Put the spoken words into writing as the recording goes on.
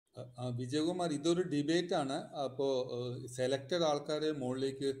വിജയകുമാർ, ഇതൊരു ഡിബേറ്റ് ആണ്. അപ്പോ സെലക്റ്റഡ് ആൾക്കാരെ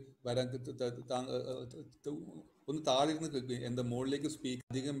മുകളിലേക്ക് വരാൻ ഒന്ന് താഴെയിരുന്ന് കേൾക്കുക. എന്താ മുകളിലേക്ക് സ്പീക്ക്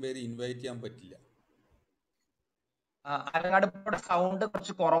അധികം പേര് ഇൻവൈറ്റ് ചെയ്യാൻ പറ്റില്ല. അലങ്ങാട് സൗണ്ട്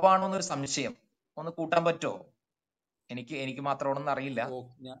കുറച്ച് കുറവാണോ എന്നൊരു സംശയം. ഒന്ന് കൂട്ടാൻ പറ്റുമോ? എനിക്ക് മാത്രമാണെന്ന് അറിയില്ല. ഓ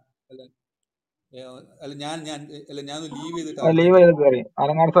ഞാൻ ലീവ് ചെയ്തിട്ട് ലീവ് ചെയ്ത് കയറി.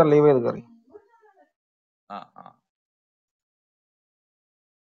 അലങ്ങാട് സാർ ലീവ് ചെയ്ത് കയറി.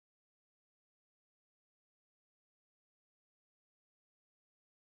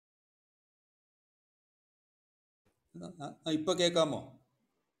 ഇപ്പൊ കേൾക്കാമോ?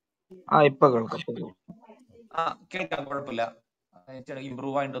 ഇപ്പൊ കേൾക്കാം. കേൾക്കാം, കുഴപ്പമില്ല.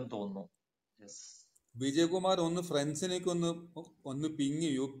 ഇമ്പ്രൂവ് ആയിട്ടെന്ന് തോന്നുന്നു. വിജയകുമാർ, ഒന്ന് ഫ്രണ്ട്സിനേക്ക് ഒന്ന് പിങ്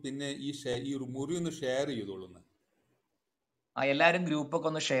ചെയ്യൂ. പിന്നെ ഈ മുറി ഒന്ന് ഷെയർ ചെയ്തോളൂ. എല്ലാരും ഗ്രൂപ്പൊക്കെ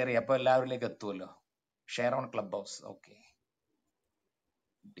ഒന്ന് ഷെയർ ചെയ്യാം, അപ്പൊ എല്ലാവരിലേക്ക് എത്തുമല്ലോ. Share on club house. Okay,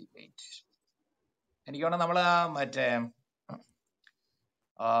 debate. എനിക്ക് തോന്നുന്നു നമ്മള് മറ്റേ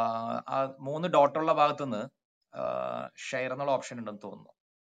 3 ഡോട്ടുള്ള ഭാഗത്തുനിന്ന് ഷെയർ എന്നുള്ള ഓപ്ഷൻ ഉണ്ടെന്ന് തോന്നുന്നു.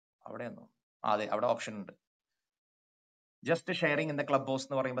 അവിടെയൊന്നും അതെ, അവിടെ ഓപ്ഷൻ ഉണ്ട്. Just sharing in the club house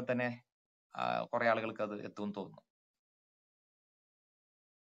എന്ന് പറയുമ്പോൾ തന്നെ കുറെ ആളുകൾക്ക് അത് എത്തുമെന്ന് തോന്നുന്നു.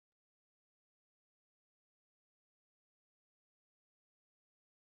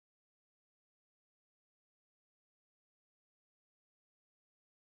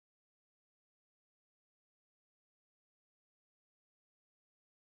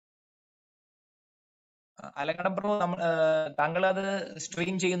 അലങ്ങാട് ബ്രോ, താങ്കൾ അത്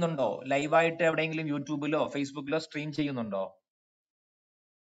സ്ട്രീം ചെയ്യുന്നുണ്ടോ? ലൈവായിട്ട് എവിടെയെങ്കിലും യൂട്യൂബിലോ ഫേസ്ബുക്കിലോ സ്ട്രീം ചെയ്യുന്നുണ്ടോ?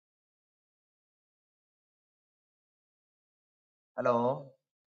 ഹലോ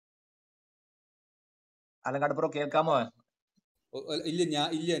അലങ്ങാട് ബ്രോ, കേൾക്കാമോ?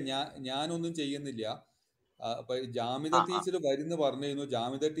 ഞാനൊന്നും ചെയ്യുന്നില്ല. അപ്പൊ ജാമിദ ടീച്ചർ വരുന്ന പറഞ്ഞിരുന്നു.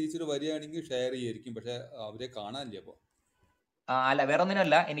 ജാമിദ ടീച്ചർ വരികയാണെങ്കിൽ ഷെയർ ചെയ്യായിരിക്കും, പക്ഷെ അവരെ കാണാനില്ല. അപ്പൊ അല്ല, വേറെ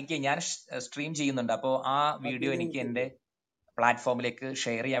ഒന്നിനല്ല, ഞാൻ സ്ട്രീം ചെയ്യുന്നുണ്ട്. അപ്പോൾ ആ വീഡിയോ എനിക്ക് എന്റെ പ്ലാറ്റ്ഫോമിലേക്ക്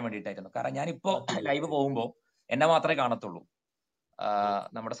ഷെയർ ചെയ്യാൻ വേണ്ടിയിട്ടായിരുന്നു. കാരണം ഞാനിപ്പോ ലൈവ് പോകുമ്പോൾ എന്നെ മാത്രമേ കാണത്തുള്ളൂ.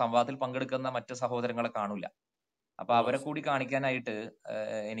 നമ്മുടെ സംവാദത്തിൽ പങ്കെടുക്കുന്ന മറ്റ് സഹോദരങ്ങളെ കാണൂല. അപ്പൊ അവരെ കൂടി കാണിക്കാനായിട്ട്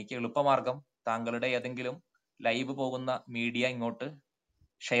എനിക്ക് എളുപ്പമാർഗം താങ്കളുടെ ഏതെങ്കിലും ലൈവ് പോകുന്ന മീഡിയ ഇങ്ങോട്ട്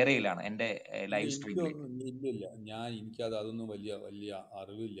ഷെയർ ചെയ്യലാണ് എന്റെ ലൈവ് സ്ട്രീമിലേക്ക്. എനിക്കത് അതൊന്നും വലിയ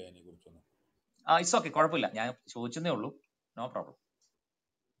അറിവില്ല അതിനെ കുറിച്ചൊന്നും. ഇറ്റ്സ് ഓക്കെ, കുഴപ്പമില്ല. ഞാൻ ചോദിച്ചതേ ഉള്ളൂ. No problem.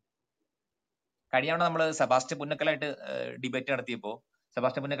 കഴിഞ്ഞ തവണ നമ്മൾ സെബാസ്റ്റ്യൻ പുന്നക്കലായിട്ട് ഡിബേറ്റ് നടത്തിയപ്പോൾ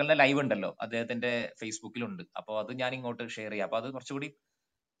സെബാസ്റ്റ്യൻ പുന്നക്കലിന്റെ ലൈവ് ഉണ്ടല്ലോ, അദ്ദേഹത്തിന്റെ ഫേസ്ബുക്കിലുണ്ട്. അപ്പോൾ അത് ഞാൻ ഇങ്ങോട്ട് ഷെയർ ചെയ്യാം. അപ്പൊ അത് കുറച്ചുകൂടി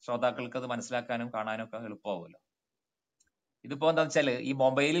ശ്രോതാക്കൾക്ക് അത് മനസ്സിലാക്കാനും കാണാനും ഒക്കെ എളുപ്പമാവുമല്ലോ. ഇതിപ്പോ എന്താ വെച്ചാല് ഈ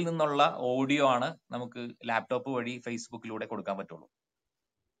മൊബൈലിൽ നിന്നുള്ള ഓഡിയോ ആണ് നമുക്ക് ലാപ്ടോപ്പ് വഴി ഫേസ്ബുക്കിലൂടെ കൊടുക്കാൻ പറ്റുള്ളൂ.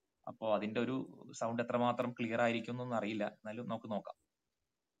 അപ്പോൾ അതിന്റെ ഒരു സൗണ്ട് എത്രമാത്രം ക്ലിയർ ആയിരിക്കും എന്നൊന്നും അറിയില്ല. എന്നാലും നമുക്ക് നോക്കാം.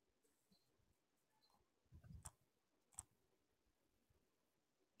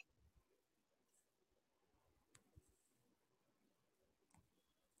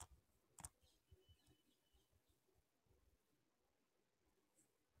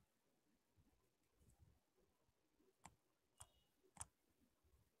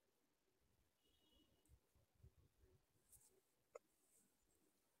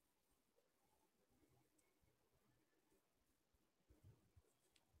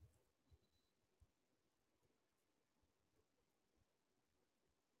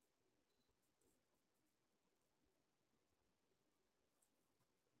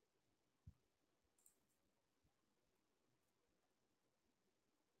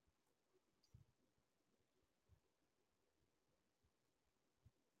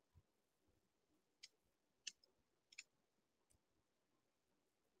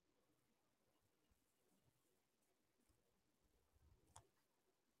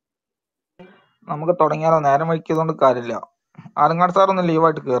 നമുക്ക് തുടങ്ങിയാലോ? നേരം വയ്ക്കിയതുകൊണ്ട് കാര്യമില്ല. ആലങ്ങാട് സാർ ഒന്ന്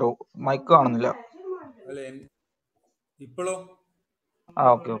ലീവായിട്ട് കയറൂ. മൈക്ക് കാണുന്നില്ല. ഇപ്പോഴോ?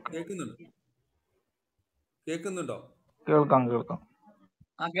 ഓക്കെ. കേൾക്കുന്നുണ്ടോ? കേൾക്കാം.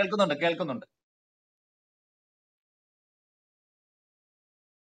 കേൾക്കുന്നുണ്ട്.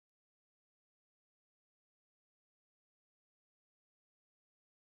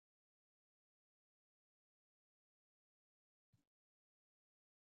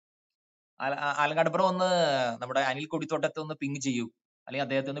 ആലങ്ങാട് ബ്രോ, ഒന്ന് നമ്മുടെ അനിൽ കൊടിത്തോട്ടത്തെ ഒന്ന് പിങ് ചെയ്യൂ. അല്ലെങ്കിൽ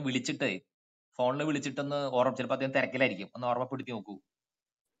അദ്ദേഹത്തെ ഒന്ന് വിളിച്ചിട്ട് ഫോണിൽ വിളിച്ചിട്ടൊന്ന് ചിലപ്പോൾ അദ്ദേഹം തിരക്കിലായിരിക്കും, ഒന്ന് ഓർമ്മപ്പെടുത്തി നോക്കൂ.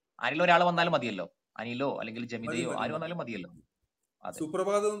 ആരെങ്കിലും ഒരാൾ വന്നാലും മതിയല്ലോ. അനിലോ അല്ലെങ്കിൽ ജമിതയോ ആര് വന്നാലും മതിയല്ലോ.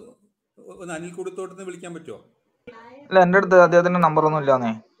 സുപ്രഭാതം അനിൽ കൊടിത്തോട്ടത്തിന് വിളിക്കാൻ പറ്റുമോ? ഇല്ല, എന്റെ അടുത്ത് അദ്ദേഹത്തിന്റെ നമ്പർ ഒന്നും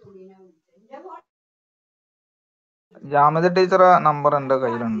ഇല്ലാന്നേ. ജാമിദ ടീച്ചറെ നമ്പർ എന്റെ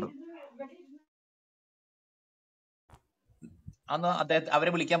കയ്യിലുണ്ട്. അന്ന്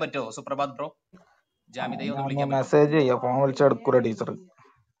അവരെ വിളിക്കാൻ പറ്റുമോ? സുപ്രഭാത് ബ്രോ, ജാമിദയെ ഒന്ന് ഞാൻ വിളിക്കാൻ പറ്റുമോ? മെസ്സേജ് ചെയ്യാം, ഫോൺ വിളിച്ചെടുക്കൂല ടീച്ചർ.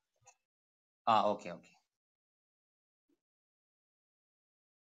 ഓക്കെ.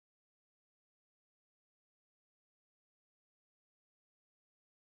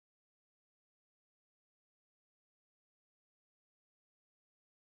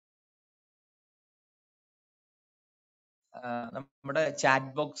 നമ്മുടെ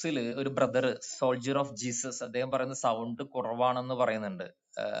ചാറ്റ് ബോക്സിൽ ഒരു ബ്രദർ സോൾജിയർ ഓഫ് ജീസസ് അദ്ദേഹം പറയുന്ന സൗണ്ട് കുറവാണെന്ന് പറയുന്നുണ്ട്.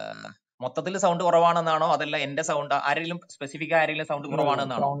 മൊത്തത്തിൽ സൗണ്ട് കുറവാണെന്നാണോ അതല്ല എന്റെ സൗണ്ട്, ആരെങ്കിലും സ്പെസിഫിക് ആരെങ്കിലും സൗണ്ട്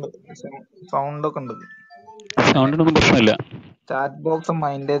കുറവാണെന്നാണോ? സൗണ്ട് ഒക്കെ ഉണ്ട്, സൗണ്ടിനൊന്നും പ്രശ്നമില്ല. ചാറ്റ് ബോക്സ്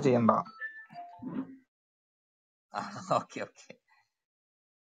മൈൻഡേ ചെയ്യണ്ട. ഓക്കെ.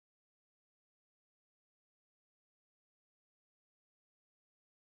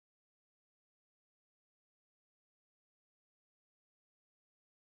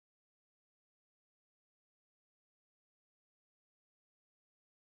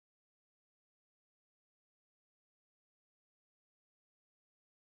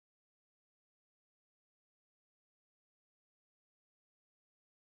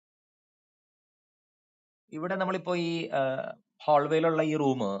 ഇവിടെ നമ്മളിപ്പോ ഈ ഹാൾവേയിലുള്ള ഈ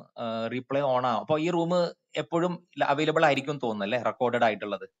റൂം റീപ്ലേ ഓൺ ആണ്. അപ്പൊ ഈ റൂം എപ്പോഴും അവൈലബിൾ ആയിരിക്കും തോന്നുന്നല്ലേ, റെക്കോർഡഡ്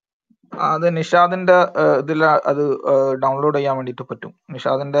ആയിട്ടുള്ളത്? അത് നിഷാദിന്റെ ഇതിൽ അത് ഡൗൺലോഡ് ചെയ്യാൻ വേണ്ടിട്ട് പറ്റും.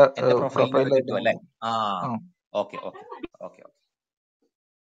 നിഷാദിന്റെ എന്റെ പ്രൊഫൈലിൽ പ്രൊഫൈലിൽ കിട്ടും അല്ലേ? ഓക്കെ.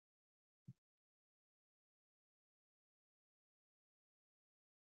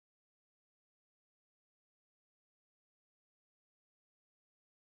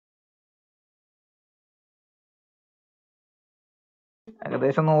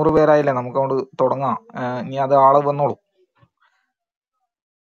 ഏകദേശം 100 പേരായില്ലേ, നമുക്ക് അങ്ങോട്ട് തുടങ്ങാം. ഇനി അത് ആള് വന്നോളൂ.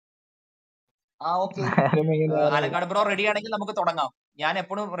 ഓക്കെ. ആലങ്കാട് ബ്രോ റെഡി ആണെങ്കിൽ നമുക്ക് തുടങ്ങാം. ഞാൻ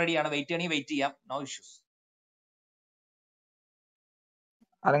എപ്പോഴും റെഡിയാണ്, വെയിറ്റ് ചെയ്യണമെങ്കിൽ വെയിറ്റ് ചെയ്യാം, നോ ഇഷ്യൂസ്.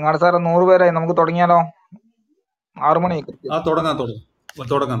 അലങ്ങാട് സാർ 100 പേരായി, നമുക്ക് തുടങ്ങിയാലോ? 6 മണി. തുടങ്ങാം.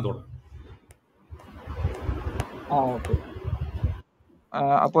 ഓക്കെ.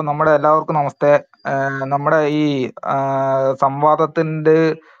 അപ്പോൾ നമ്മുടെ എല്ലാവർക്കും നമസ്തേ. നമ്മുടെ ഈ സംവാദത്തിന്റെ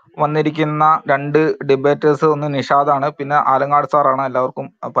വന്നിരിക്കുന്ന 2 ഡിബേറ്റേഴ്സ്, ഒന്ന് നിഷാദാണ്, പിന്നെ ആലങ്ങാട് സാറാണ്. എല്ലാവർക്കും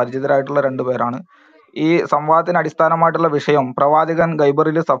പരിചിതരായിട്ടുള്ള 2 പേരാണ്. ഈ സംവാദത്തിന് അടിസ്ഥാനമായിട്ടുള്ള വിഷയം, പ്രവാചകൻ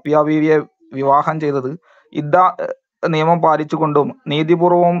ഗൈബറിൽ സഫിയ ബീവിയെ വിവാഹം ചെയ്തത് ഇദ്ദ നിയമം പാലിച്ചുകൊണ്ടും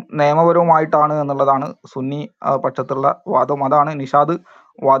നീതിപൂർവവും നിയമപരവുമായിട്ടാണ് എന്നുള്ളതാണ് സുന്നി പക്ഷത്തുള്ള വാദം. അതാണ് നിഷാദ്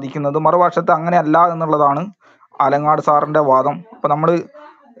വാദിക്കുന്നത്. മറുപക്ഷത്ത് അങ്ങനെയല്ല എന്നുള്ളതാണ് ആലങ്ങാട് സാറിന്റെ വാദം. അപ്പൊ നമ്മൾ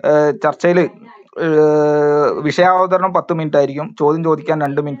ചർച്ചയിൽ വിഷയാവതരണം 10 മിനിറ്റ് ആയിരിക്കും, ചോദ്യം ചോദിക്കാൻ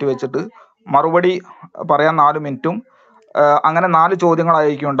 2 മിനിറ്റ് വെച്ചിട്ട്, മറുപടി പറയാൻ 4 മിനിറ്റും, അങ്ങനെ 4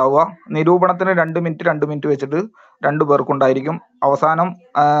 ചോദ്യങ്ങളായിരിക്കും ഉണ്ടാവുക. നിരൂപണത്തിന് 2 മിനിറ്റ് വെച്ചിട്ട് 2 പേർക്കുണ്ടായിരിക്കും. അവസാനം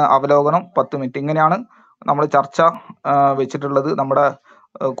അവലോകനം 10 മിനിറ്റ്. ഇങ്ങനെയാണ് നമ്മൾ ചർച്ച വെച്ചിട്ടുള്ളത്. നമ്മുടെ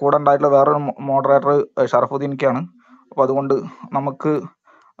കൂടെ ഉണ്ടായിട്ടുള്ള വേറൊരു മോഡറേറ്റർ ഷറഫുദ്ദീൻക്കാണ്. അപ്പോൾ അതുകൊണ്ട് നമുക്ക്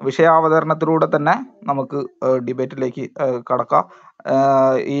വിഷയാവതരണത്തിലൂടെ തന്നെ നമുക്ക് ഡിബേറ്റിലേക്ക് കടക്കാം.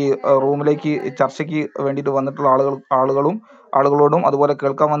 ഈ റൂമിലേക്ക് ചർച്ചയ്ക്ക് വേണ്ടിയിട്ട് വന്നിട്ടുള്ള ആളുകളോടും അതുപോലെ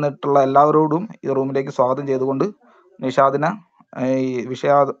കേൾക്കാൻ വന്നിട്ടുള്ള എല്ലാവരോടും ഈ റൂമിലേക്ക് സ്വാഗതം ചെയ്തുകൊണ്ട് നിഷാദിനെ ഈ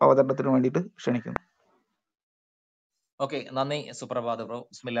വിഷയ അവതരണത്തിന് വേണ്ടിയിട്ട് ക്ഷണിക്കുന്നു. ഓക്കെ, നന്ദി സുപ്രഭാത് ബ്രോ.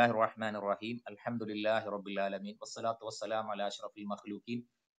 ബിസ്മില്ലാഹിർ റഹ്മാനിർ റഹീം, അൽഹംദുലില്ലാഹി റബ്ബിൽ ആലമീൻ, വസ്സലാത്തു വസ്സലാമു അലാ അഷ്റഫിൽ മഖ്ലൂഖീൻ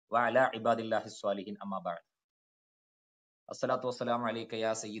വഅലാ ഇബാദില്ലാഹിസ് സ്വാലിഹീൻ, അമ്മാ ബഅദ്. അസ്സലാത്തു വസ്സലാമു അലൈക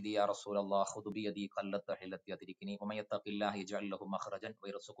യാ സയ്യിദി യാ റസൂലല്ലാഹ്, ഖുദ് ബിയദി ഖല്ലത്ത് ഹില്ലത്തി അദ്രിക്നി വമൻ യത്തഖില്ലാഹ യജ്അൽ ലഹു മഖ്റജൻ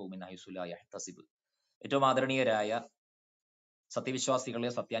വയർസുഖു മിൻ ഹൈസു ലാ യഹ്തസിബ്. ഏറ്റവും ആദരണീയരായ സത്യവിശ്വാസികളെ,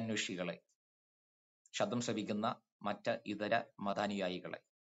 സത്യാന്വേഷികളെ, ശബ്ദം ശ്രവിക്കുന്ന മറ്റ് ഇതര മതാനുയായികളെ,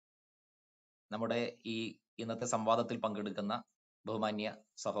 നമ്മുടെ ഈ ഇന്നത്തെ സംവാദത്തിൽ പങ്കെടുക്കുന്ന ബഹുമാന്യ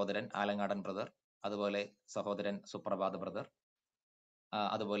സഹോദരൻ ആലങ്ങാടൻ ബ്രദർ, അതുപോലെ സഹോദരൻ സുപ്രഭാത് ബ്രദർ,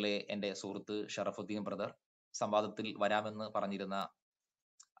 അതുപോലെ എൻ്റെ സുഹൃത്ത് ഷറഫുദ്ദീൻ ബ്രദർ, സംവാദത്തിൽ വരാമെന്ന് പറഞ്ഞിരുന്ന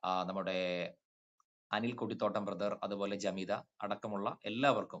നമ്മുടെ അനിൽ കൊടിത്തോട്ടം ബ്രദർ, അതുപോലെ ജമീദ അടക്കമുള്ള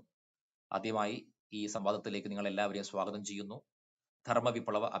എല്ലാവർക്കും ആദ്യമായി ഈ സംവാദത്തിലേക്ക് നിങ്ങൾ എല്ലാവരെയും സ്വാഗതം ചെയ്യുന്നു.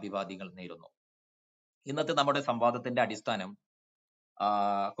 ധർമ്മവിപ്ലവ അഭിവാദ്യങ്ങൾ നേരുന്നു. ഇന്നത്തെ നമ്മുടെ സംവാദത്തിന്റെ അടിസ്ഥാനം,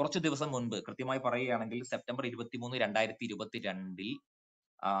 കുറച്ച് ദിവസം മുൻപ്, കൃത്യമായി പറയുകയാണെങ്കിൽ സെപ്റ്റംബർ 23, 2022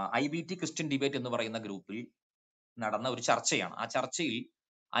 IBT ക്രിസ്ത്യൻ ഡിബേറ്റ് എന്ന് പറയുന്ന ഗ്രൂപ്പിൽ നടന്ന ഒരു ചർച്ചയാണ്. ആ ചർച്ചയിൽ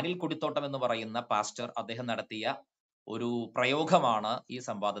അനിൽ കൊടിത്തോട്ടം എന്ന് പറയുന്ന പാസ്റ്റർ അദ്ദേഹം നടത്തിയ ഒരു പ്രയോഗമാണ് ഈ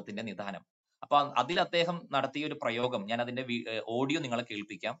സംവാദത്തിന്റെ നിദാനം. അപ്പൊ അതിൽ അദ്ദേഹം നടത്തിയ ഒരു പ്രയോഗം, ഞാൻ അതിന്റെ ഓഡിയോ നിങ്ങളെ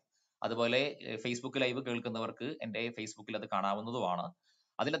കേൾപ്പിക്കാം. അതുപോലെ ഫേസ്ബുക്ക് ലൈവ് കേൾക്കുന്നവർക്ക് എൻ്റെ ഫേസ്ബുക്കിൽ അത് കാണാവുന്നതുമാണ്.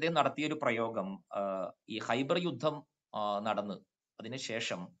 അതിൽ അദ്ദേഹം നടത്തിയ ഒരു പ്രയോഗം, ഈ ഹൈബർ യുദ്ധം നടന്ന്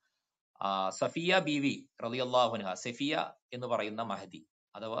അതിനുശേഷം സഫിയ ബീവി റളിയല്ലാഹു അൻഹ, സഫിയ എന്ന് പറയുന്ന മഹദി,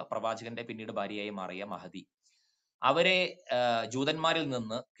 അഥവാ പ്രവാചകന്റെ പിന്നീട് ഭാര്യയായി മാറിയ മഹദി, അവരെ ജൂതന്മാരിൽ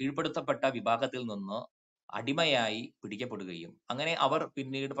നിന്ന് കീഴ്പ്പെടുത്തപ്പെട്ട വിഭാഗത്തിൽ നിന്ന് അടിമയായി പിടിക്കപ്പെടുകയും അങ്ങനെ അവർ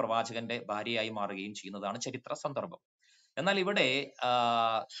പിന്നീട് പ്രവാചകന്റെ ഭാര്യയായി മാറുകയും ചെയ്യുന്നതാണ് ചരിത്ര സന്ദർഭം. എന്നാൽ ഇവിടെ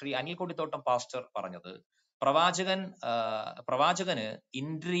ശ്രീ അനിൽ കൊടിത്തോട്ടം പാസ്റ്റർ പറഞ്ഞത് പ്രവാചകന്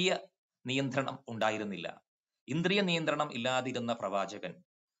ഇന്ദ്രിയ നിയന്ത്രണം ഉണ്ടായിരുന്നില്ല. ഇന്ദ്രിയ നിയന്ത്രണം ഇല്ലാതിരുന്ന പ്രവാചകൻ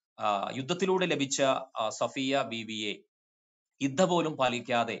യുദ്ധത്തിലൂടെ ലഭിച്ച സഫിയ ബീവിയെ യുദ്ധ പോലും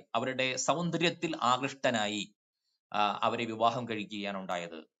പാലിക്കാതെ അവരുടെ സൗന്ദര്യത്തിൽ ആകൃഷ്ടനായി അവരെ വിവാഹം കഴിക്കുകയാണ്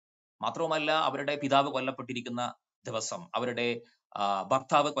ഉണ്ടായത്. മാത്രവുമല്ല, അവരുടെ പിതാവ് കൊല്ലപ്പെട്ടിരിക്കുന്ന ദിവസം, അവരുടെ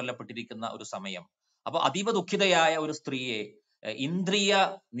ഭർത്താവ് കൊല്ലപ്പെട്ടിരിക്കുന്ന ഒരു സമയം. അപ്പൊ അതീവ ദുഃഖിതയായ ഒരു സ്ത്രീയെ ഇന്ദ്രിയ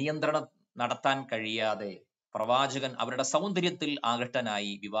നിയന്ത്രണം നടത്താൻ കഴിയാതെ പ്രവാചകൻ അവരുടെ സൗന്ദര്യത്തിൽ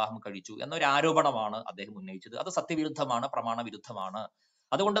ആകൃഷ്ടനായി വിവാഹം കഴിച്ചു എന്നൊരു ആരോപണമാണ് അദ്ദേഹം ഉന്നയിച്ചത്. അത് സത്യവിരുദ്ധമാണ്, പ്രമാണ വിരുദ്ധമാണ്.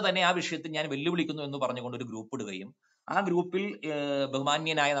 അതുകൊണ്ട് തന്നെ ആ വിഷയത്തിൽ ഞാൻ വെല്ലുവിളിക്കുന്നു എന്ന് പറഞ്ഞുകൊണ്ട് ഒരു ഗ്രൂപ്പ് ഇടുകയും ആ ഗ്രൂപ്പിൽ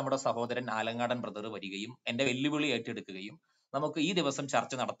ബഹുമാന്യനായ നമ്മുടെ സഹോദരൻ ആലങ്ങാടൻ ബ്രദർ വരികയും എന്റെ വെല്ലുവിളി ഏറ്റെടുക്കുകയും നമുക്ക് ഈ ദിവസം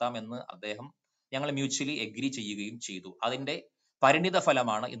ചർച്ച നടത്താമെന്ന് ഞങ്ങൾ മ്യൂച്വലി എഗ്രി ചെയ്യുകയും ചെയ്തു. അതിന്റെ പരിണിത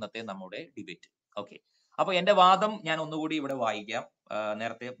ഫലമാണ് ഇന്നത്തെ നമ്മുടെ ഡിബേറ്റ്. ഓക്കെ, അപ്പൊ എന്റെ വാദം ഞാൻ ഒന്നുകൂടി ഇവിടെ വായിക്കാം.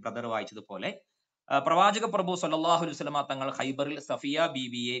 നേരത്തെ ബ്രദർ വായിച്ചതുപോലെ പ്രവാചക പ്രഭു സല്ലല്ലാഹു അലൈഹി വസല്ലമ തങ്ങൾ ഖൈബറിൽ സഫിയ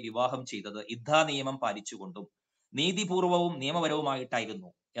ബീവിയെ വിവാഹം ചെയ്തത് യുദ്ധ നിയമം പാലിച്ചുകൊണ്ടും നീതിപൂർവവും നിയമപരവുമായിട്ടായിരുന്നു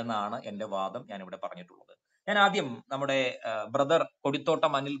എന്നാണ് എന്റെ വാദം ഞാൻ ഇവിടെ പറഞ്ഞിട്ടുള്ളത്. ഞാൻ ആദ്യം നമ്മുടെ ബ്രദർ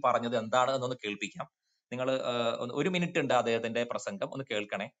കൊടിത്തോട്ടം അനിൽ പറഞ്ഞത് എന്താണ് എന്നൊന്ന് കേൾപ്പിക്കാം. നിങ്ങൾ 1 മിനിറ്റ് ഉണ്ട് അദ്ദേഹത്തിന്റെ പ്രസംഗം, ഒന്ന്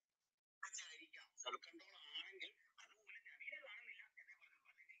കേൾക്കണേ.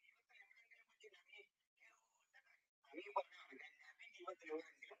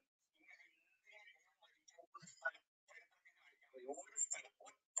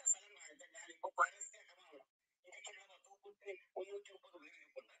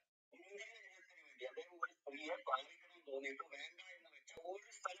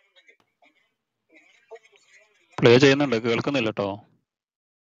 പ്ലേ ചെയ്യുന്നുണ്ട്, കേൾക്കുന്നില്ല കേട്ടോ.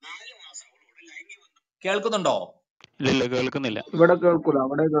 കേൾക്കുന്നുണ്ടോ? ഇല്ല, കേൾക്കുന്നില്ല. ഇവിടെ കേൾക്കൂല,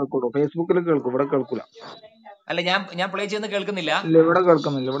 അവിടെ കേൾക്കുള്ളൂ. ഫേസ്ബുക്കിൽ കേൾക്കും, ഇവിടെ കേൾക്കൂല. അല്ല, ഞാൻ പ്ലേ ചെയ്യുന്നത് കേൾക്കുന്നില്ല. ഇല്ല, ഇവിടെ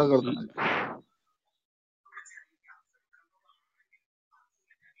കേൾക്കുന്നില്ല, ഇവിടെ കേൾക്കുന്നില്ല.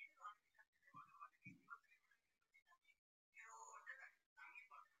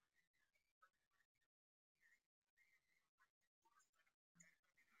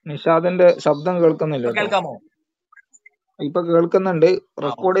 നിഷാദിന്റെ ശബ്ദം കേൾക്കുന്നില്ല കേട്ടോ. കേൾക്കാമോ? ഇപ്പൊ കേൾക്കുന്നുണ്ട്,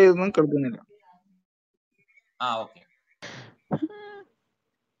 റെക്കോർഡ് ചെയ്തൊന്നും കേൾക്കുന്നില്ല. ഓക്കെ.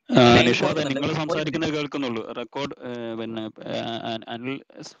 നിഷാദ്, നിങ്ങൾ സംസാരിക്കുന്നത് കേൾക്കുന്നുള്ളൂ. റെക്കോർഡ് പിന്നെ അനിൽ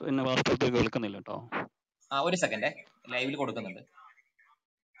പിന്നെ വാസ്തവത്തിൽ കേൾക്കുന്നില്ല കേട്ടോ. ഒരു സെക്കൻഡ്, ലൈവിൽ കൊടുക്കുന്നുണ്ട്.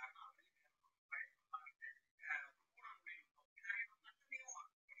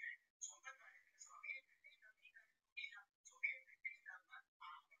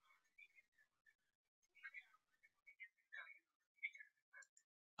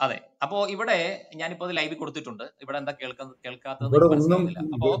 അതെ, അപ്പോ ഇവിടെ ഞാനിപ്പോ ലൈവിൽ കൊടുത്തിട്ടുണ്ട്. ഇവിടെ എന്താ കേൾക്കാത്തത്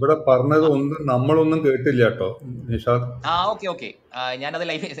ഇവിടെ പറഞ്ഞത് ഒന്നും നമ്മളൊന്നും കേട്ടില്ല കേട്ടോ നിഷാദ്. ഓക്കെ. ഞാനത്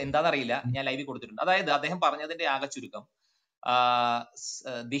ലൈവ് എന്താണെന്നറിയില്ല, ഞാൻ ലൈവിൽ കൊടുത്തിട്ടുണ്ട്. അതായത് അദ്ദേഹം പറഞ്ഞതിന്റെ ആകെ ചുരുക്കം,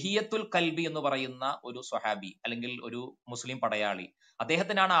 ദിഹിയത്തുൽ കൽബി എന്ന് പറയുന്ന ഒരു സ്വഹാബി അല്ലെങ്കിൽ ഒരു മുസ്ലിം പടയാളി,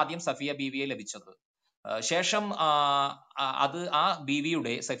 അദ്ദേഹത്തിനാണ് ആദ്യം സഫിയ ബീവിയെ ലഭിച്ചത്. ശേഷം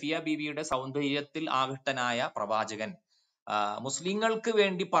സഫിയ ബീവിയുടെ സൗന്ദര്യത്തിൽ ആകൃഷ്ടനായ പ്രവാചകൻ മുസ്ലിങ്ങൾക്ക്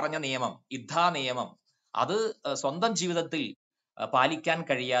വേണ്ടി പറഞ്ഞ നിയമം, യുദ്ധ നിയമം, അത് സ്വന്തം ജീവിതത്തിൽ പാലിക്കാൻ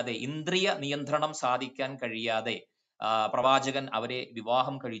കഴിയാതെ, ഇന്ദ്രിയ നിയന്ത്രണം സാധിക്കാൻ കഴിയാതെ പ്രവാചകൻ അവരെ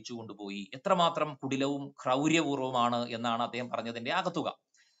വിവാഹം കഴിച്ചു കൊണ്ടുപോയി. എത്രമാത്രം കുടിലവും ക്രൗര്യപൂർവ്വമാണ് എന്നാണ് അദ്ദേഹം പറഞ്ഞതിന്റെ ആകത്തുക.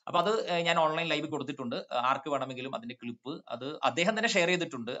 അപ്പൊ അത് ഞാൻ ഓൺലൈൻ ലൈവ് കൊടുത്തിട്ടുണ്ട്. ആർക്ക് വേണമെങ്കിലും അതിന്റെ ക്ലിപ്പ് അത് അദ്ദേഹം തന്നെ ഷെയർ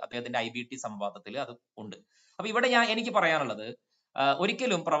ചെയ്തിട്ടുണ്ട്. അദ്ദേഹത്തിന്റെ IBT സംവാദത്തിൽ അത് ഉണ്ട്. അപ്പൊ ഇവിടെ എനിക്ക് പറയാനുള്ളത്,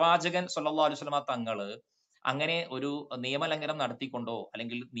 ഒരിക്കലും പ്രവാചകൻ സല്ലല്ലാഹു അലൈഹി വസല്ലമ തങ്ങള് അങ്ങനെ ഒരു നിയമലംഘനം നടത്തിക്കൊണ്ടോ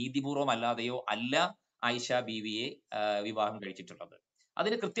അല്ലെങ്കിൽ നീതിപൂർവം അല്ലാതെയോ അല്ല ആയിഷ ബീവിയെ വിവാഹം കഴിച്ചിട്ടുള്ളത്.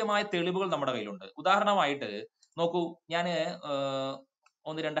 അതിന് കൃത്യമായ തെളിവുകൾ നമ്മുടെ കയ്യിലുണ്ട്. ഉദാഹരണമായിട്ട് നോക്കൂ, ഞാൻ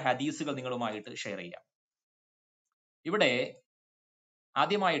 1-2 ഹദീസുകൾ നിങ്ങളുമായിട്ട് ഷെയർ ചെയ്യാം. ഇവിടെ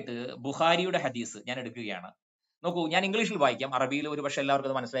ആദ്യമായിട്ട് ബുഖാരിയുടെ ഹദീസ് ഞാൻ എടുക്കുകയാണ്. നോക്കൂ, ഞാൻ ഇംഗ്ലീഷിൽ വായിക്കാം, അറബിയിൽ ഒരു പക്ഷെ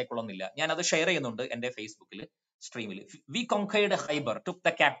എല്ലാവർക്കും അത് മനസ്സിലായിക്കൊള്ളുന്നില്ല. ഞാൻ അത് ഷെയർ ചെയ്യുന്നുണ്ട് എന്റെ ഫേസ്ബുക്കിൽ സ്ട്രീമിൽ. V conquered Khaybar, took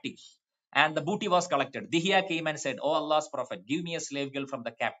the captives, and the booty was collected. Dihya came and said, "Oh Allah's prophet, give me a slave girl from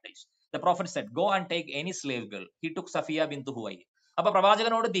the captives." The prophet said, "Go and take any slave girl." He took Safiya bint Huway. അപ്പൊ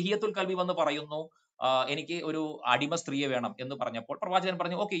പ്രവാചകനോട് ദിഹിയത്തുൽ കൽബി വന്ന് പറയുന്നു, എനിക്ക് ഒരു അടിമ സ്ത്രീയെ വേണം എന്ന് പറഞ്ഞപ്പോൾ പ്രവാചകൻ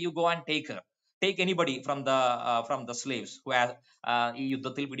പറഞ്ഞു, "Okay, you go and take her. Take anybody from the slaves who have ഈ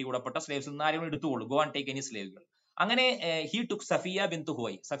യുദ്ധത്തിൽ പിടികൂടപ്പെട്ട സ്ലേവ്സ് ആരും എടുത്തുകൊള്ളു. Go and take any slave girl." അങ്ങനെ he took സഫിയ ബിന്ത്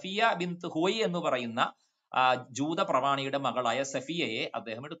ഹുവൈ. സഫിയ ബിന്ത് ഹുവൈ എന്ന് പറയുന്ന ജൂത പ്രമാണിയുടെ മകളായ സഫിയയെ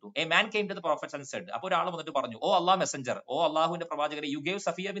അദ്ദേഹം എടുത്തു. A man came to the prophets and Z, അപ്പോൾ ഒരാൾ വന്നിട്ട് പറഞ്ഞു, ഓ അള്ളാഹ് മെസഞ്ചർ, ഓ അള്ളാഹുവിന്റെ പ്രവാചകരെ, U gave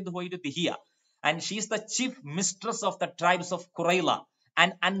Safiya ബിന്ത് ഹുവൈ to ദിഹിയ and she is the chief mistress of the tribes of ഖുറൈല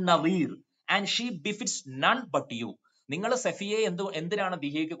and അൻ-നളീർ and she ബിഫിറ്റ്സ് none but you. നിങ്ങൾ സഫിയെ എന്തിനാണ്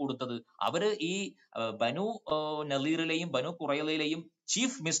ദിഹിയക്ക് കൊടുത്തത്? അവര് ഈ ബനു നളീറിലെയും ബനു ഖുറൈലയിലെയും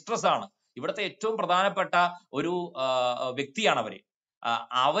ചീഫ് മിസ്ട്രസ് ആണ്, ഇവിടുത്തെ ഏറ്റവും പ്രധാനപ്പെട്ട ഒരു വ്യക്തിയാണ് അവര്.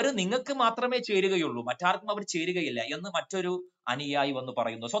 അവര് നിങ്ങൾക്ക് മാത്രമേ ചേരുകയുള്ളൂ, മറ്റാർക്കും അവർ ചേരുകയില്ല എന്ന് മറ്റൊരു അനുയായി വന്ന്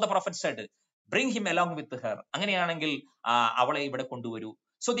പറയുന്നു. So the prophet Z, bring him along with her, അങ്ങനെയാണെങ്കിൽ അവളെ ഇവിടെ കൊണ്ടുവരൂ.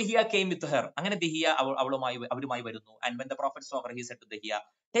 സോ ദിഹിയ കെയിം വിത്ത് ഹെർ, അങ്ങനെ ദിഹിയ അവരുമായി വരുന്നു. And when the prophet so Har, he said to ദിഹിയ,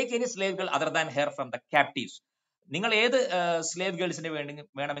 take any slave girl other than her from the captives, നിങ്ങൾ ഏത് slave ഗേൾസിനെ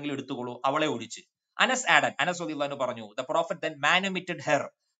വേണമെങ്കിലും എടുത്തുകൊള്ളൂ, അവളെ ഒഴിച്ച്. അനസ് ആഡൻ, അനസ് റളിയല്ലാഹു അൻഹു പറഞ്ഞു, the prophet then മാനുമിറ്റഡ് her,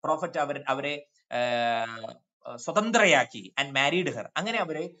 prophet അവരെ സ്വതന്ത്രയാക്കി, ആൻഡ് മാരീഡ് ഹെർ, അങ്ങനെ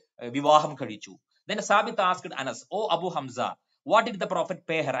അവരെ വിവാഹം കഴിച്ചു. Then Sabith asked Anas, oh Abu Hamza, what did the prophet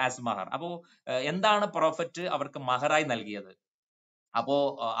pay her as മഹർ, അപ്പോ എന്താണ് പ്രോഫറ്റ് അവർക്ക് മഹറായി നൽകിയത്? അപ്പോ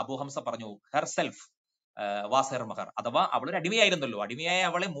അബു ഹംസ പറഞ്ഞു, ഹെർ സെൽഫ് വാസ് ഹെർ മഹർ, അഥവാ അവളൊരു അടിമയായിരുന്നല്ലോ, അടിമയായ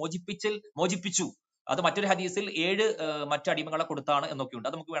അവളെ മോചിപ്പിച്ചു. അത് മറ്റൊരു ഹദീസിൽ 7 മറ്റു അടിമകളെ കൊടുത്താണ് എന്നൊക്കെയുണ്ട്,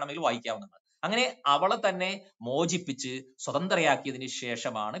 അത് നമുക്ക് വേണമെങ്കിൽ വായിക്കാവുന്നതാണ്. അങ്ങനെ അവളെ തന്നെ മോചിപ്പിച്ച് സ്വതന്ത്രയാക്കിയതിനു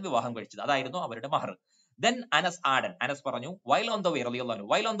ശേഷമാണ് വിവാഹം കഴിച്ചത്, അതായിരുന്നു അവരുടെ മഹർ. Then Anas ആഡൻ, അനസ് പറഞ്ഞു, while on the way, റളിയല്ലാഹു അൻഹു,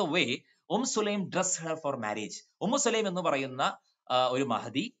 while on the way, Sulaim dressed her for marriage. Sulaim എന്ന് പറയുന്ന ഒരു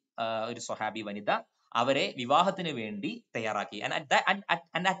മഹദി, ഒരു സ്വഹാബി വനിത, അവരെ വിവാഹത്തിന് വേണ്ടി തയ്യാറാക്കി.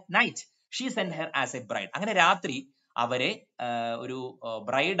 And at night she sent her as a bride. അങ്ങനെ രാത്രി അവരെ ഒരു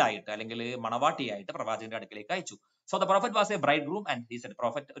ബ്രൈഡ് ആയിട്ട് അല്ലെങ്കിൽ മണവാട്ടിയായിട്ട് പ്രവാചകന്റെ അടുക്കലേക്ക് അയച്ചു. So the prophet was A bride groom and he said,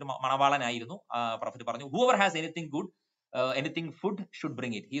 prophet ഒരു മണവാളനായിരുന്നു. പ്രോഫറ്റ് പറഞ്ഞു, whoever has anything good, anything food should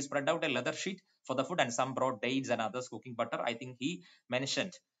bring it. He spread out a leather sheet for the food and some brought dates and others cooking butter. I think he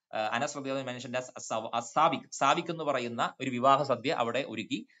mentioned, Anas റളിയല്ലാഹു അൻഹു mentioned as Sabik എന്ന് പറയുന്ന ഒരു വിവാഹ സദ്യ അവിടെ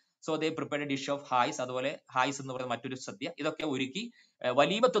ഒരുക്കി. So they prepared dish of ഹായ്സ്, അതുപോലെ ഹായ്സ് എന്ന് പറയുന്ന മറ്റൊരു സദ്യ, ഇതൊക്കെ ഒരുക്കി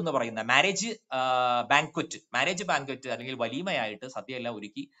വലീമത്ത് എന്ന് പറയുന്ന മാരേജ് ബാങ്ക്വറ്റ് അല്ലെങ്കിൽ വലീമയായിട്ട് സദ്യ എല്ലാം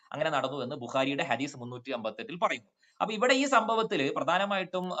ഒരുക്കി അങ്ങനെ നടന്നു എന്ന് ബുഖാരിയുടെ ഹദീസ് 358 പറയുന്നു. അപ്പൊ ഇവിടെ ഈ സംഭവത്തിൽ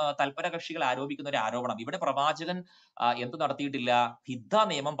പ്രധാനമായിട്ടും തൽപര കക്ഷികൾ ആരോപിക്കുന്ന ഒരു ആരോപണം, ഇവിടെ പ്രവാചകൻ എന്ത് നടത്തിയിട്ടില്ല, ഹിദ്ദ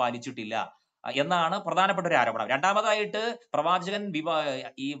നിയമം പാലിച്ചിട്ടില്ല എന്നാണ് പ്രധാനപ്പെട്ട ഒരു ആരോപണം. രണ്ടാമതായിട്ട് പ്രവാചകൻ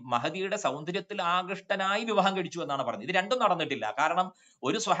ഈ മഹദിയുടെ സൗന്ദര്യത്തിൽ ആകൃഷ്ടനായി വിവാഹം കഴിച്ചു എന്നാണ് പറഞ്ഞത്. ഇത് രണ്ടും നടന്നിട്ടില്ല. കാരണം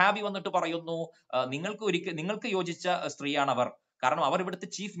ഒരു സ്വഹാബി വന്നിട്ട് പറയുന്നു, നിങ്ങൾക്ക് യോജിച്ച സ്ത്രീയാണ് അവർ, കാരണം അവർ ഇവിടുത്തെ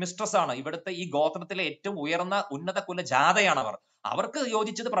ചീഫ് മിസ്ട്രസ് ആണ്, ഇവിടുത്തെ ഈ ഗോത്രത്തിലെ ഏറ്റവും ഉയർന്ന ഉന്നത കുല ജാതയാണ് അവർക്ക്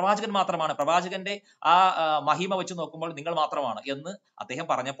യോജിച്ചത് പ്രവാചകൻ മാത്രമാണ്, പ്രവാചകന്റെ ആ മഹിമ വെച്ച് നോക്കുമ്പോൾ നിങ്ങൾ മാത്രമാണ് എന്ന് അദ്ദേഹം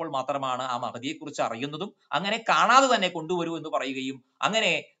പറഞ്ഞപ്പോൾ മാത്രമാണ് ആ മഹദിയെ കുറിച്ച് അറിയുന്നതും അങ്ങനെ കാണാതെ തന്നെ കൊണ്ടുവരൂ എന്ന് പറയുകയും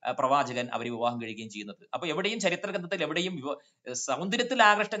അങ്ങനെ പ്രവാചകൻ അവരെ വിവാഹം കഴിയുകയും ചെയ്യുന്നത്. അപ്പൊ എവിടെയും ചരിത്ര ഗ്രന്ഥത്തിൽ എവിടെയും സൗന്ദര്യത്തിൽ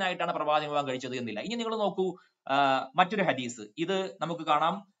ആകൃഷ്ടനായിട്ടാണ് പ്രവാചകൻ വിവാഹം കഴിച്ചത് എന്നില്ല. ഇനി നിങ്ങൾ നോക്കൂ മറ്റൊരു ഹദീസ്, ഇത് നമുക്ക്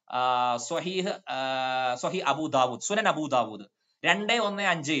കാണാം സ്വഹീഹ് അബൂദാവൂദ്, സുനൻ അബൂദാവൂദ്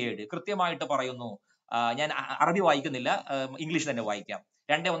 2157 കൃത്യമായിട്ട് പറയുന്നു. ഞാൻ അറബി വായിക്കുന്നില്ല, ഇംഗ്ലീഷ് തന്നെ വായിക്കാം.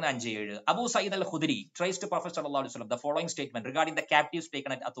 2157 അബൂ സഈദ് അൽ ഖുദരി ട്രേസ് ടു പ്രൊഫറ്റ് സല്ലല്ലാഹു അലൈഹി വസല്ലം the following statement regarding the captives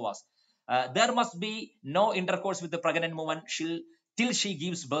taken at Atwas. There must be no intercourse with the pregnant woman till she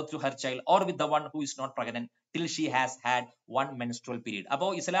gives birth to her child, or with the one who is not pregnant till she has had one menstrual period. അപ്പോ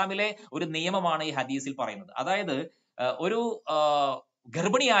ഇസ്ലാമിലെ ഒരു നിയമമാണ് ഈ ഹദീസിൽ പറയുന്നത്. അതായത് ഒരു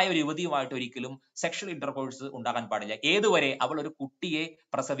ഗർഭിണിയായ ഒരു യുവതിയുമായിട്ട് ഒരിക്കലും സെക്ഷൽ ഇന്റർകോഴ്സ് ഉണ്ടാകാൻ പാടില്ല, ഏതുവരെ? അവൾ ഒരു കുട്ടിയെ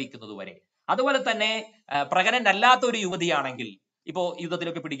പ്രസവിക്കുന്നത് വരെ. അതുപോലെ തന്നെ പ്രഗ്നന്റ് അല്ലാത്ത ഒരു യുവതിയാണെങ്കിൽ, ഇപ്പോ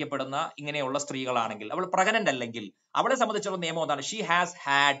യുദ്ധത്തിലൊക്കെ പിടിക്കപ്പെടുന്ന ഇങ്ങനെയുള്ള സ്ത്രീകളാണെങ്കിൽ, അവൾ പ്രഗ്നന്റ് അല്ലെങ്കിൽ അവളെ സംബന്ധിച്ചുള്ള നിയമം എന്താണ്? She has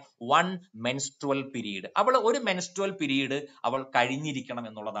had one menstrual period, അവൾ ഒരു മെൻസ്ട്രുവൽ പീരീഡ് അവൾ കഴിഞ്ഞിരിക്കണം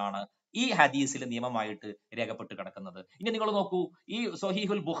എന്നുള്ളതാണ് ഈ ഹദീസിലെ നിയമമായിട്ട് രേഖപ്പെട്ട് കിടക്കുന്നത്. ഇനി നിങ്ങൾ നോക്കൂ, ഈ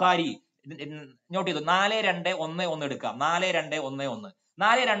സ്വഹീഹുൽ ബുഖാരി നോട്ട് ചെയ്തു, 4211 എടുക്കാം.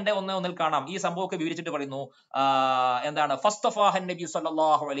 4211 കാണാം ഈ സംഭവമൊക്കെ വിവരിച്ചിട്ട് പറയുന്നു, എന്താണ്? ഫസ്തഫാഹൻ നബി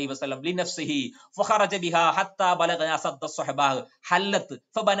സല്ലല്ലാഹു അലൈഹി വസല്ലം ലിനഫ്സിഹി ഫഖറജ ബിഹാ ഹത്താ ബലഗ അസദ്ദ സ്വഹബാഹ് ഹല്ലത്ത്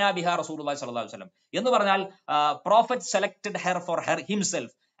ഫബനാ ബിഹാ റസൂലുള്ളാഹി സ്വല്ലല്ലാഹു അലൈഹി വസല്ലം എന്ന് പറഞ്ഞാൽ prophet selected her for her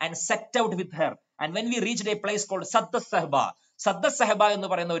himself and set out with her, and when we reached a place called Sadda Sahba എന്ന്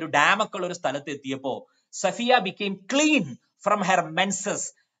പറയുന്ന ഒരു ഡാമക്കുള്ള ഒരു സ്ഥലത്ത് എത്തിയപ്പോ Safiya became clean from her menses.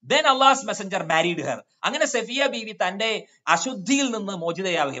 Then Allah's messenger married her. അങ്ങനെ സഫിയ ബീവി തന്റെ അശുദ്ധിയിൽ നിന്ന്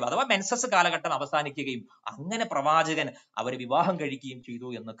മോചിതയാവുകയും അഥവാ മെൻസസ് കാലഘട്ടം അവസാനിക്കുകയും അങ്ങനെ പ്രവാചകൻ അവരെ വിവാഹം കഴിക്കുകയും ചെയ്തു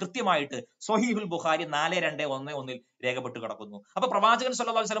എന്ന് കൃത്യമായിട്ട് സ്വഹീഹുൽ ബുഖാരി 4211 രേഖപ്പെട്ട് കിടക്കുന്നു. അപ്പൊ പ്രവാചകൻ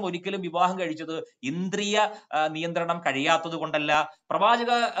സല്ലല്ലാഹു അലൈഹി വസല്ലം ഒരിക്കലും വിവാഹം കഴിച്ചത് ഇന്ദ്രിയ നിയന്ത്രണം കഴിയാത്തത് കൊണ്ടല്ല.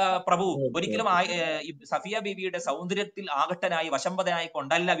 പ്രവാചക പ്രഭു ഒരിക്കലും സഫിയ ബീവിയുടെ സൗന്ദര്യത്തിൽ ആകട്ടനായി വശംവദനായി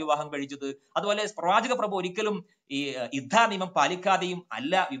കൊണ്ടല്ല വിവാഹം കഴിച്ചത്. അതുപോലെ പ്രവാചക പ്രഭു ഒരിക്കലും ഈ യുദ്ധ നിയമം പാലിക്കാതെയും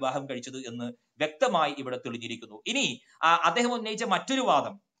അല്ല വിവാഹം കഴിച്ചത് എന്ന് വ്യക്തമായി ഇവിടെ തെളിഞ്ഞിരിക്കുന്നു. ഇനി അദ്ദേഹം ഉന്നയിച്ച മറ്റൊരു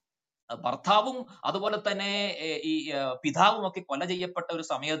വാദം, ഭർത്താവും അതുപോലെ തന്നെ ഈ പിതാവും ഒക്കെ കൊല ചെയ്യപ്പെട്ട ഒരു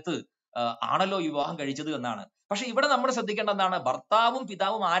സമയത്ത് ആണല്ലോ വിവാഹം കഴിച്ചത് എന്നാണ്. പക്ഷെ ഇവിടെ നമ്മൾ ശ്രദ്ധിക്കേണ്ട എന്താണ്, ഭർത്താവും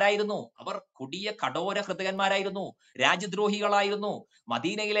പിതാവും ആരായിരുന്നു? അവർ കൊടിയ കഠോര ഹൃദയന്മാരായിരുന്നു, രാജ്യദ്രോഹികളായിരുന്നു.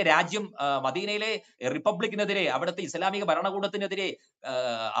 മദീനയിലെ റിപ്പബ്ലിക്കിനെതിരെ, അവിടുത്തെ ഇസ്ലാമിക ഭരണകൂടത്തിനെതിരെ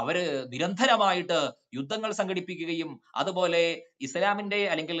അവര് നിരന്തരമായിട്ട് യുദ്ധങ്ങൾ സംഘടിപ്പിക്കുകയും അതുപോലെ ഇസ്ലാമിന്റെ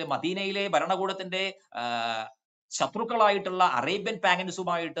അല്ലെങ്കിൽ മദീനയിലെ ഭരണകൂടത്തിന്റെ ശത്രുക്കളായിട്ടുള്ള അറേബ്യൻ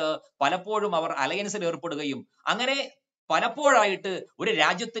പാഗൻസുമായിട്ട് പലപ്പോഴും അവർ അലയൻസിൽ ഏർപ്പെടുകയും അങ്ങനെ പലപ്പോഴായിട്ട് ഒരു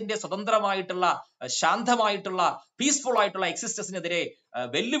രാജ്യത്തിന്റെ സ്വതന്ത്രമായിട്ടുള്ള ശാന്തമായിട്ടുള്ള പീസ്ഫുൾ ആയിട്ടുള്ള എക്സിസ്റ്റൻസിനെതിരെ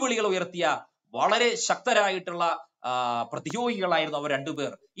വെല്ലുവിളികൾ ഉയർത്തിയ വളരെ ശക്തരായിട്ടുള്ള പ്രതിയോഗികളായിരുന്നു അവർ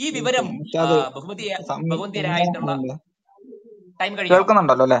രണ്ടുപേർ. ഈ വിവരം ബഹുമതിയായിട്ടുള്ള ടൈം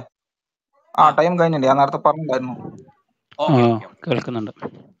കേൾക്കുന്നുണ്ടല്ലോ അല്ലെ? ടൈം കഴിഞ്ഞില്ലേ? ഞാൻ നേരത്തെ പറഞ്ഞിട്ടുണ്ടായിരുന്നു. കേൾക്കുന്നുണ്ട്.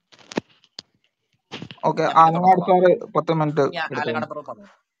 Okay, Alangad sir 10 minute.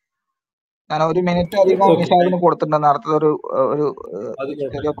 ഞാൻ 1 മിനിറ്റ് അധികം നിഷാദിന് കൊടുത്തിട്ടുണ്ട്. നേരത്തെ ഒരു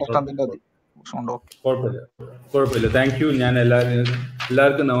ചെറിയ പ്രശ്നത്തിന്റെ പ്രശ്നമുണ്ടോ? കുഴപ്പമില്ല. Thank you. ഞാൻ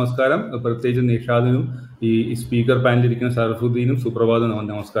എല്ലാവർക്കും നമസ്കാരം. പ്രത്യേകിച്ച് നിഷാദിനും ഈ സ്പീക്കർ പാനലിരിക്കുന്ന സർഫുദ്ദീനും സുപ്രഭാതം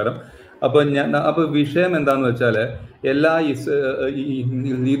നമസ്കാരം. അപ്പൊ വിഷയം എന്താന്ന് വെച്ചാല്, എല്ലാ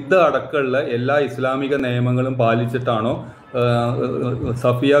യുദ്ധ അടക്കമുള്ള എല്ലാ ഇസ്ലാമിക നിയമങ്ങളും പാലിച്ചിട്ടാണോ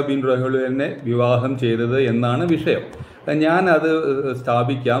സഫിയ ബിൻ റഹുലിനെ വിവാഹം ചെയ്തത് എന്നാണ് വിഷയം. ഞാൻ അത്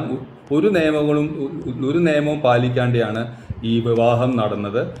സ്ഥാപിക്കാം. ഒരു നിയമവും പാലിക്കാതെയാണ് ഈ വിവാഹം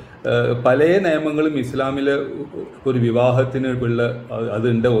നടന്നത്. പല നിയമങ്ങളും ഇസ്ലാമിൽ ഒരു വിവാഹത്തിന് ഉള്ള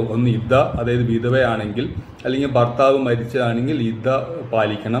അതുണ്ട്. ഒന്ന് ഇദ്ദ, അതായത് വിധവയാണെങ്കിൽ അല്ലെങ്കിൽ ഭർത്താവ് മരിച്ചതാണെങ്കിൽ ഇദ്ദ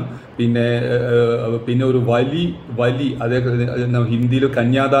പാലിക്കണം. പിന്നെ ഒരു വലി അതായത് ഹിന്ദിയിൽ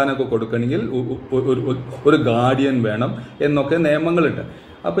കന്യാദാനമൊക്കെ കൊടുക്കണമെങ്കിൽ ഒരു ഗാർഡിയൻ വേണം എന്നൊക്കെ നിയമങ്ങളുണ്ട്.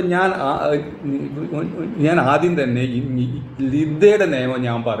 അപ്പം ഞാൻ ആദ്യം തന്നെ ഇദ്ദയുടെ നിയമം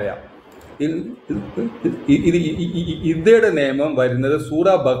ഞാൻ പറയാം. ഇദ്ദയുടെ നിയമം വരുന്നത് സൂറ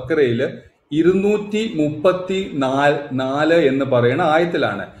ബക്കറയിൽ 234 എന്ന് പറയുന്ന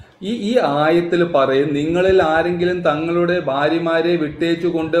ആയത്തിലാണ്. ഈ ആയത്തിൽ പറയും, നിങ്ങളിൽ ആരെങ്കിലും തങ്ങളുടെ ഭാര്യമാരെ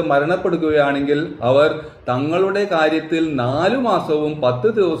വിട്ടേച്ചുകൊണ്ട് മരണപ്പെടുകയാണെങ്കിൽ അവർ തങ്ങളുടെ കാര്യത്തിൽ 4 മാസവും 10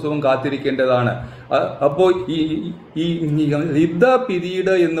 ദിവസവും കാത്തിരിക്കേണ്ടതാണ്. അപ്പോൾ ഈ ഇദ്ദ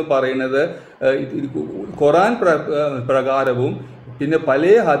പീരീഡ് എന്ന് പറയുന്നത് ഖുർആൻ പ്രകാരവും പിന്നെ പല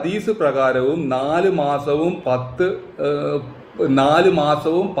ഹദീസ് പ്രകാരവും 4 മാസവും 10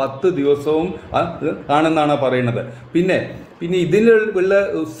 ദിവസവും ആണെന്നാണ് പറയുന്നത്. പിന്നെ ഇതിലുള്ള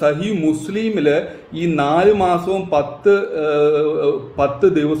സഹി മുസ്ലിമില് ഈ 4 മാസവും 10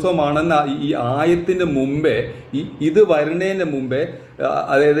 ദിവസമാണെന്ന ഈ ആയത്തിന്റെ മുമ്പേ, ഇത് വരുന്നതിന് മുമ്പേ,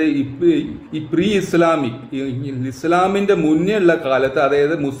 അതായത് ഈ പ്രീ ഇസ്ലാമിന്റെ മുന്നേ ഉള്ള കാലത്ത്,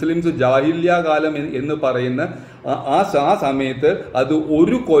 അതായത് മുസ്ലിംസ് ജാഹിലിയ കാലം എന്ന് പറയുന്ന ആ സമയത്ത് അത്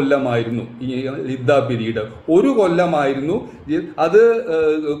 1 കൊല്ലമായിരുന്നു. ഈ ഇദ്ദ പീരീഡ് 1 കൊല്ലമായിരുന്നു. അത്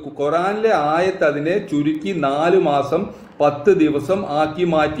ഖുറാനിലെ ആയത്ത് അതിനെ ചുരുക്കി 4 മാസം 10 ദിവസം ആക്കി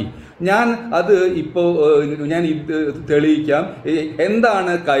മാറ്റി. ഞാൻ തെളിയിക്കാം.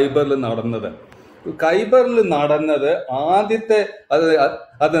 എന്താണ് ഖൈബറിൽ നടന്നത്? ആദ്യത്തെ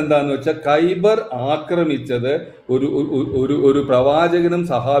അതെന്താന്ന് വെച്ചാൽ, ഖൈബർ ആക്രമിച്ചത് ഒരു പ്രവാചകനും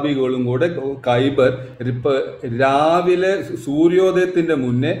സഹാബികളും കൂടെ ഖൈബർ രാവിലെ സൂര്യോദയത്തിന്റെ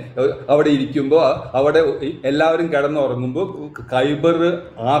മുന്നേ അവിടെ ഇരിക്കുമ്പോൾ, അവിടെ എല്ലാവരും കിടന്നുറങ്ങുമ്പോൾ ഖൈബർ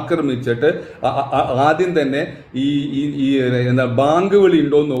ആക്രമിച്ചിട്ട് ആദ്യം തന്നെ ഈ ബാങ്ക് വിളി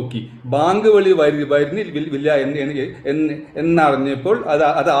ഉണ്ടോന്ന് നോക്കി. ബാങ്ക് വിളി വരുന്നില്ല എന്നറിഞ്ഞപ്പോൾ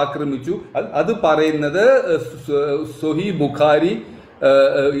അത് ആക്രമിച്ചു. അത് പറയുന്നത് സൊഹീ ബുഖാരി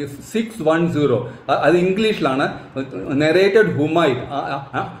 610. അത് ഇംഗ്ലീഷിലാണ്. narrated Humayd,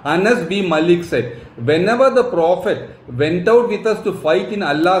 Anas B. Malik said, whenever the prophet went out with us to fight in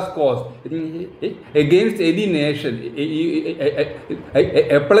Allah's cause against any nation,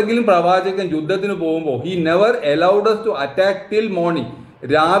 എപ്പോഴെങ്കിലും പ്രവാചകൻ യുദ്ധത്തിന് പോകുമ്പോൾ he never allowed us to attack till morning.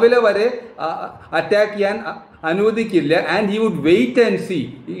 രാവിലെ വരെ അറ്റാക്ക് ചെയ്യാൻ അനുവദിക്കില്ല. And he would wait and see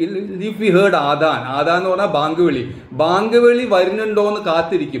if we heard ആദാൻ എന്ന് പറഞ്ഞാൽ ബാങ്ക് വിളി വരുന്നുണ്ടോന്ന്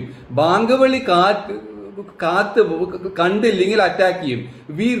കാത്തിരിക്കും. ബാങ്ക് വിളി കണ്ടില്ലെങ്കിൽ അറ്റാക്ക് ചെയ്യും.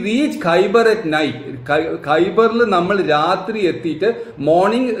 V reach Khyber at night. ഖൈബറിൽ നമ്മൾ രാത്രി എത്തിയിട്ട്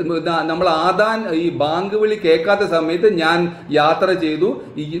മോർണിംഗ് നമ്മൾ ആദാൻ ഈ ബാങ്ക് വിളി കേൾക്കാത്ത സമയത്ത് ഞാൻ യാത്ര ചെയ്തു.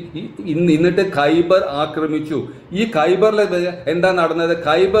 എന്നിട്ട് ഖൈബർ ആക്രമിച്ചു. ഈ ഖൈബറിൽ എന്താ നടന്നത്?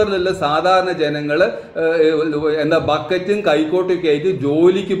 ഖൈബറിലുള്ള സാധാരണ ജനങ്ങള് ബക്കറ്റും കൈക്കോട്ടും ഒക്കെ ആയിട്ട്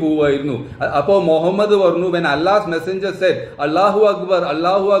ജോലിക്ക് പോവായിരുന്നു. അപ്പോൾ മുഹമ്മദ് പറഞ്ഞു, വെൻ അല്ലാഹ്സ് മെസ്സഞ്ചർ സെഡ് അല്ലാഹു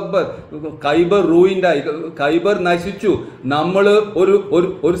അക്ബർ, ഖൈബർ റൂയിൻഡ് ആയി. ഖൈബർ നശിച്ചു. നമ്മൾ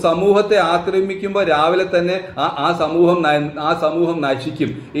ഒരു സമൂഹത്തെ ആക്രമിക്കുമ്പോൾ രാവിലെ തന്നെ ആ സമൂഹം നശിക്കും.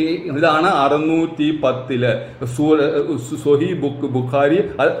 ഇതാണ് 610 സ്വഹീഹ് ബുഖാരി,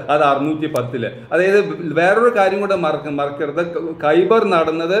 അത് 610. അതായത് വേറൊരു കാര്യം കൂടെ മറക്കരുത്. ഖൈബർ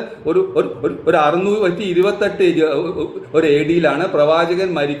നടന്നത് ഒരു 628 ഒരു AD-ലാണ്. പ്രവാചകൻ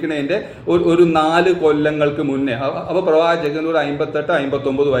മരിക്കണതിന്റെ ഒരു 4 കൊല്ലങ്ങൾക്ക് മുന്നേ. അപ്പൊ പ്രവാചകൻ ഒരു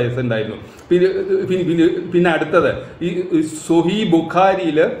 58-59 വയസ്സുണ്ടായിരുന്നു. പിന്നെ അടുത്തത് ഈ സ്വഹീഹ്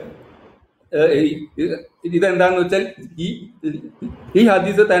ബുഖാരിയില് ഇതെന്താന്ന് വെച്ചാൽ ഈ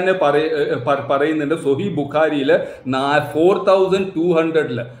ഹദീസ് തന്നെ പറയുന്നുണ്ട്. സ്വഹീഹ് ബുഖാരിയില്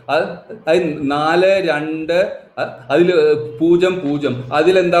 4200 അത് 42 അതില് 00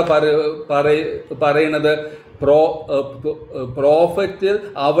 അതിലെന്താ പറയണത്? പ്രോഫറ്റ്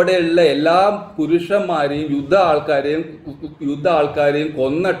അവിടെയുള്ള എല്ലാ പുരുഷന്മാരെയും യുദ്ധ ആൾക്കാരെയും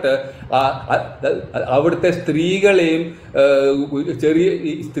കൊന്നിട്ട് അവിടുത്തെ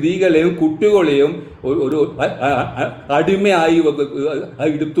സ്ത്രീകളെയും കുട്ടികളെയും ഒരു അടിമയായി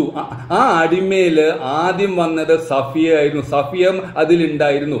എടുത്തു. ആ അടിമയില് ആദ്യം വന്നത് സഫിയ ആയിരുന്നു. സഫിയ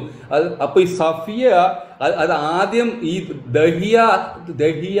അതിലുണ്ടായിരുന്നു. അപ്പൊ ഈ സഫിയ അത് ആദ്യം ഈ ദഹിയ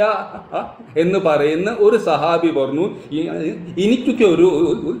എന്ന് പറയുന്ന ഒരു സഹാബി പറഞ്ഞു, എനിക്കൊക്കെ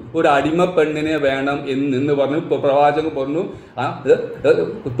ഒരു അടിമ പെണ്ണിനെ വേണം എന്ന് പറഞ്ഞു. പ്രവാചകൻ പറഞ്ഞു,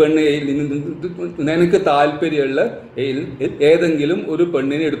 പെണ്ണ് നിനക്ക് താല്പര്യമുള്ള ഏതെങ്കിലും ഒരു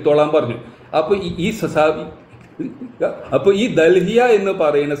പെണ്ണിനെ എടുത്തോളാൻ പറഞ്ഞു. അപ്പൊ ഈ ദൽഹിയ എന്ന്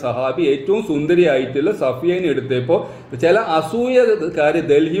പറയുന്ന സഹാബി ഏറ്റവും സുന്ദരിയായിട്ടുള്ള സഫിയനെ എടുത്തപ്പോ ചില അസൂയക്കാര്,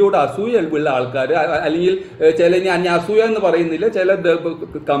 ഡൽഹിയോട് അസൂയ ഉള്ള ആൾക്കാർ, അല്ലെങ്കിൽ ഞാൻ അസൂയ എന്ന് പറയുന്നില്ല, ചില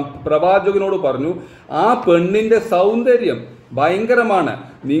പ്രവാചകനോട് പറഞ്ഞു, ആ പെണ്ണിന്റെ സൗന്ദര്യം ഭയങ്കരമാണ്,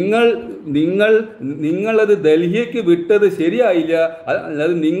 നിങ്ങളത് ഡൽഹിക്ക് വിട്ടത് ശരിയായില്ല,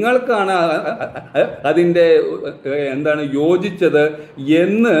 അത് നിങ്ങൾക്കാണ് അതിൻ്റെ യോജിച്ചത്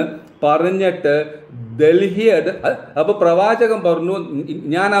എന്ന് പറഞ്ഞിട്ട് ഡൽഹിയുടെ. അപ്പൊ പ്രവാചകൻ പറഞ്ഞു,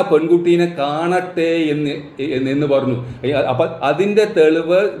 ഞാൻ ആ പെൺകുട്ടീനെ കാണട്ടെ എന്ന് പറഞ്ഞു. അപ്പൊ അതിന്റെ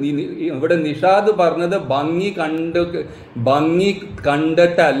തെളിവ് ഇവിടെ നിഷാദ് പറഞ്ഞത് ഭംഗി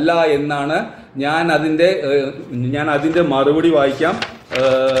കണ്ടിട്ടല്ല എന്നാണ്. ഞാൻ അതിന്റെ മറുപടി വായിക്കാം.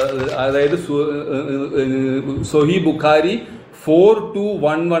 അതായത് സ്വഹീഹ് ബുഖാരി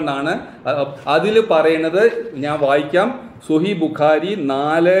 4211 ആണ്. അതിൽ പറയണത് ഞാൻ വായിക്കാം. സ്വഹീഹ് ബുഖാരി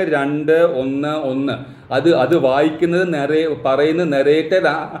 4211. അത് വായിക്കുന്നത് പറയുന്ന narrator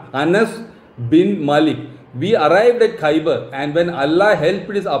Anas bin Malik. We arrived at Khyber, and when Allah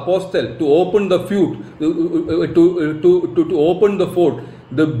helped his apostle to open the fort, to open the fort,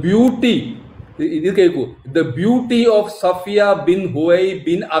 the beauty of Safiya bin Huay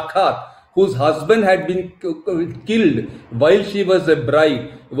bin Akhar, whose husband had been killed while she was a bride,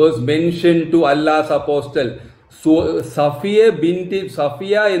 was mentioned to Allah's apostle.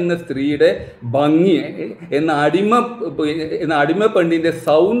 Safiya എന്ന സ്ത്രീയുടെ ഭംഗി എന്ന അടിമ പെണ്ണിന്റെ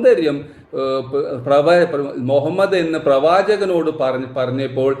സൗന്ദര്യം മുഹമ്മദ് എന്ന പ്രവാചകനോട്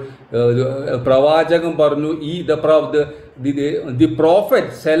പറഞ്ഞപ്പോൾ പ്രവാചകൻ പറഞ്ഞു, the prophet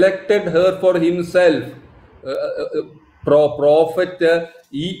selected her for himself. Prophet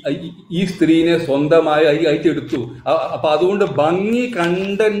ഈ സ്ത്രീനെ സ്വന്തമായി അയച്ചെടുത്തു. അപ്പൊ അതുകൊണ്ട്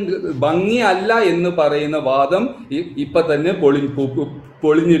ഭംഗി അല്ല എന്ന് പറയുന്ന വാദം ഇപ്പൊ തന്നെ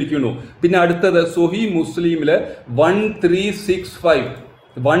പൊളിഞ്ഞിരിക്കുന്നു. പിന്നെ അടുത്തത് സ്വഹീഹ് മുസ്ലിമില് 1365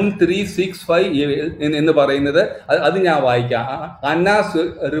 എന്ന് പറയുന്നത്, അത് ഞാൻ വായിക്കാം. അന്നാസ്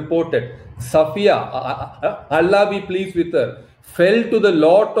reported Safiya, Allah be pleased with her, fell to the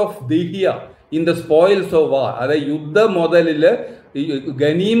lot of Dihiya in the spoils of war. അതായത് യുദ്ധ മുതലില്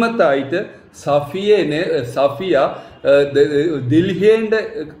ഗനീമത്തായിട്ട് സഫിയ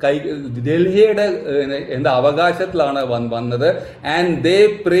ഡൽഹിയുടെ അവകാശത്തിലാണ് വന്നത്. And they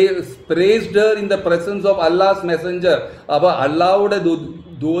praised Har in the presence of അല്ലാഹ്സ് Messenger. അപ്പൊ അള്ളാഹുടെ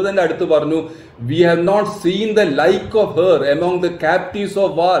ദൂതന്റെ അടുത്ത് പറഞ്ഞു, we have not seen the like of her among the captives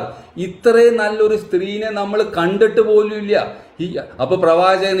of വാർ. ഇത്രയും നല്ലൊരു സ്ത്രീനെ നമ്മൾ കണ്ടിട്ട് പോലും ഇല്ല. അപ്പൊ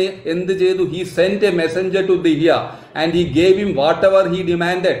പ്രവാചകൻ എന്ത് ചെയ്തു? He saint A Messenger to ദിഹിയ and he gave him what ever he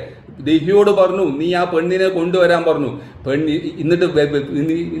demanded. ദിഹിയോട് പറഞ്ഞു, നീ ആ പെണ്ണിനെ കൊണ്ടുവരാൻ പറഞ്ഞു.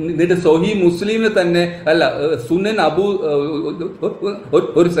 എന്നിട്ട് സ്വഹീഹ് മുസ്ലിമിൽ തന്നെ അല്ല, സുനൻ അബു,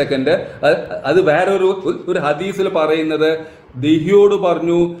 ഒരു സെക്കൻഡ്, അത് വേറൊരു ഹദീസിൽ പറയുന്നത്, ദിഹിയോട്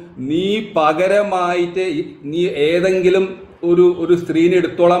പറഞ്ഞു, നീ പകരമായിട്ട് നീ ഏതെങ്കിലും ഒരു സ്ത്രീനെ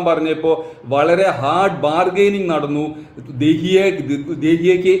എടുത്തോളാൻ പറഞ്ഞപ്പോ വളരെ ഹാർഡ് ബാർഗെയിനിങ് നടന്നു.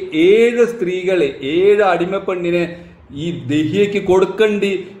 ദഹിയക്ക് 7 സ്ത്രീകളെ, 7 അടിമപ്പെണ്ണിനെ ഈ ദഹിയയ്ക്ക്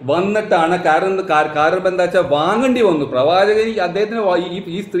കൊടുക്കേണ്ടി വന്നിട്ടാണ്. കാരണം എന്താ വെച്ചാൽ വാങ്ങേണ്ടി വന്നു. പ്രവാചകൻ അദ്ദേഹത്തിന്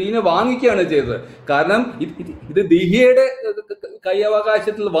ഈ സ്ത്രീനെ വാങ്ങിക്കുകയാണ് ചെയ്തത്. കാരണം ഇത് ദഹിയയുടെ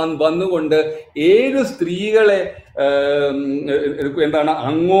കൈവകാശത്തിൽ വന്നുകൊണ്ട് 7 സ്ത്രീകളെ എന്താണ്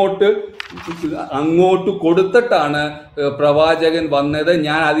അങ്ങോട്ട് കൊടുത്തിട്ടാണ് പ്രവാചകൻ വന്നത്.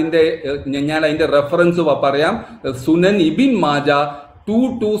 ഞാൻ അതിന്റെ റെഫറൻസ് പറയാം. സുനൻ ഇബിൻ മാജ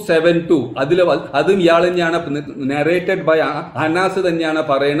 2272 അതും ഇയാൾ തന്നെയാണ് നരേറ്റഡ് ബൈ അനാസ് തന്നെയാണ്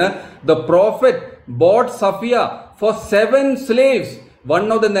പറയുന്നത്. The prophet boat Safiya four 7 slaves. One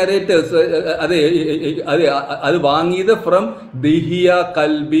of the narrator's അത് വാങ്ങിയത് ഫ്രം ദിഹിയ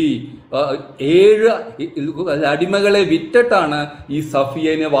കൽബി. 7 അടിമകളെ വിറ്റിട്ടാണ് ഈ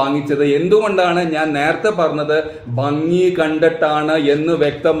സഫിയനെ വാങ്ങിച്ചത്. എന്തുകൊണ്ടാണ് ഞാൻ നേരത്തെ പറഞ്ഞത് ഭംഗി കണ്ടിട്ടാണ് എന്ന്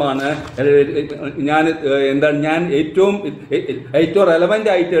വ്യക്തമാണ്. ഞാൻ ഏറ്റവും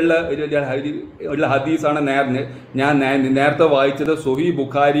റെലവെന്റ് ആയിട്ടുള്ള ഹദീസാണ് ഞാൻ നേരത്തെ വായിച്ചത്. സൊഹീഹ്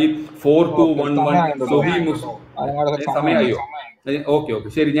ബുഖാരി 4211, സൊഹീഹ് മുസ്ലിം. സമയമായോ? ഓക്കെ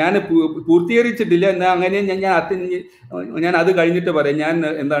ശരി, ഞാൻ പൂർത്തീകരിച്ചിട്ടില്ല. എന്നാൽ അങ്ങനെ ഞാൻ അത് കഴിഞ്ഞിട്ട് പറയാം.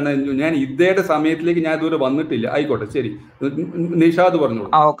 ഞാൻ ഇദ്ദേഹത്തെ സമയത്തിലേക്ക് ഞാൻ ഇതുവരെ വന്നിട്ടില്ല. ആയിക്കോട്ടെ, ശരി. നിഷാദ് പറഞ്ഞോളൂ.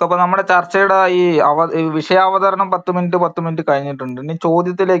 ഓക്കെ. അപ്പൊ നമ്മുടെ ചർച്ചയുടെ ഈ വിഷയാവതരണം 10 മിനിറ്റ് കഴിഞ്ഞിട്ടുണ്ട്. ഇനി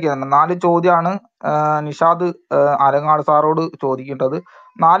ചോദ്യത്തിലേക്ക് തന്നെ 4 ചോദ്യമാണ് നിഷാദ് അലങ്ങാട് സാറോട് ചോദിക്കേണ്ടത്.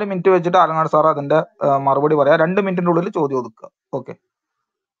 4 മിനിറ്റ് വെച്ചിട്ട് അലങ്ങാട് സാർ അതിന്റെ മറുപടി പറയാം. 2 മിനിറ്റിന്റെ ഉള്ളിൽ ചോദ്യം ഒതുക്കുക. ഓക്കെ.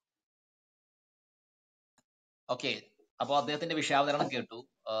 ഓക്കെ. അപ്പോൾ അദ്ദേഹത്തിന്റെ വിഷയാവതരണം കേട്ടു.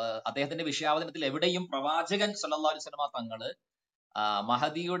 അദ്ദേഹത്തിന്റെ വിഷയാവതരണത്തിൽ എവിടെയും പ്രവാചകൻ സല്ലല്ലാഹു അലൈഹി വസല്ലമ തങ്ങള്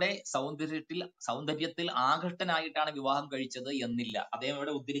മഹദിയുടെ സൗന്ദര്യത്തിൽ ആകൃഷ്ടനായിട്ടാണ് വിവാഹം കഴിച്ചത് എന്നില്ല. അദ്ദേഹം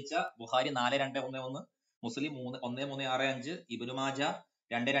ഇവിടെ ഉദ്ധരിച്ച ബുഖാരി 4211, മുസ്ലിം 1365, ഇബ്നു മാജ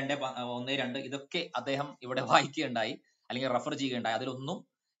 2212 ഇതൊക്കെ അദ്ദേഹം ഇവിടെ വായിക്കുകയുണ്ടായി, അല്ലെങ്കിൽ റെഫർ ചെയ്യുകയുണ്ടായി. അതിലൊന്നും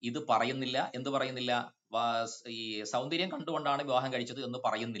ഇത് പറയുന്നില്ല. എന്ത് പറയുന്നില്ല? ഈ സൗന്ദര്യം കണ്ടുകൊണ്ടാണ് വിവാഹം കഴിച്ചത് എന്ന്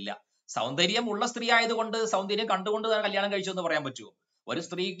പറയുന്നില്ല. സൗന്ദര്യമുള്ള സ്ത്രീ ആയതുകൊണ്ട് സൗന്ദര്യം കണ്ടുകൊണ്ട് കല്യാണം കഴിച്ചു എന്ന് പറയാൻ പറ്റുമോ? ഒരു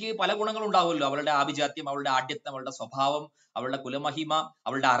സ്ത്രീക്ക് പല ഗുണങ്ങളും ഉണ്ടാവുമല്ലോ. അവളുടെ ആഭിജാത്യം, അവളുടെ ആഢ്യത്വം, അവളുടെ സ്വഭാവം, അവളുടെ കുലമഹിമ,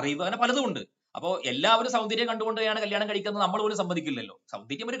 അവളുടെ അറിവ്, അങ്ങനെ പലതും ഉണ്ട്. അപ്പോൾ എല്ലാവരും സൗന്ദര്യം കണ്ടുകൊണ്ടാണ് കല്യാണം കഴിക്കുന്നത് നമ്മൾ പോലും സമ്മതിക്കില്ലല്ലോ.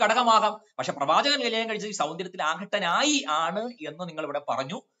 സൗന്ദര്യം ഒരു ഘടകമാകാം, പക്ഷെ പ്രവാചകൻ കല്യാണം കഴിച്ചത് ഈ സൗന്ദര്യത്തിൽ ആകൃഷ്ടനായി ആണ് എന്ന് നിങ്ങൾ ഇവിടെ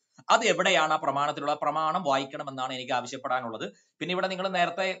പറഞ്ഞു. അത് എവിടെയാണ് ആ പ്രമാണത്തിലുള്ള പ്രമാണം വായിക്കണമെന്നാണ് എനിക്ക് ആവശ്യപ്പെടാനുള്ളത്. പിന്നെ ഇവിടെ നിങ്ങൾ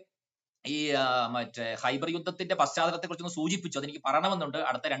നേരത്തെ ഈ മറ്റേ ഹൈബർ യുദ്ധത്തിന്റെ പശ്ചാത്തലത്തെ കുറിച്ചൊന്ന് സൂചിപ്പിച്ചു. അതെനിക്ക് പറയണമെന്നുണ്ട്.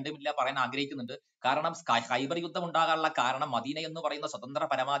 അടുത്ത 2 മിനിറ്റ് പറയാൻ ആഗ്രഹിക്കുന്നുണ്ട്. കാരണം ഹൈബർ യുദ്ധം ഉണ്ടാകാനുള്ള കാരണം മദീന എന്ന് പറയുന്ന സ്വതന്ത്ര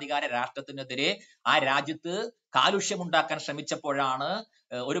പരമാധികാര രാഷ്ട്രത്തിനെതിരെ ആ രാജ്യത്ത് കാലുഷ്യമുണ്ടാക്കാൻ ശ്രമിച്ചപ്പോഴാണ്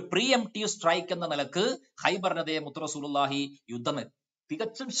ഒരു പ്രീ എംപ്റ്റീവ് സ്ട്രൈക്ക് എന്ന നിലക്ക് ഹൈബറിനെതിരെ മുത്ത് റസൂലുള്ളാഹി യുദ്ധം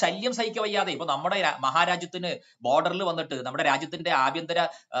തികച്ചും ശല്യം സഹിക്കാൻ വയ്യാതെ ഇപ്പൊ നമ്മുടെ മഹാരാജ്യത്തിന് ബോർഡറിൽ വന്നിട്ട് നമ്മുടെ രാജ്യത്തിന്റെ ആഭ്യന്തര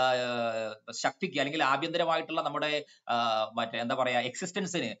ശക്തിക്ക് അല്ലെങ്കിൽ ആഭ്യന്തരമായിട്ടുള്ള നമ്മുടെ എന്താ പറയാ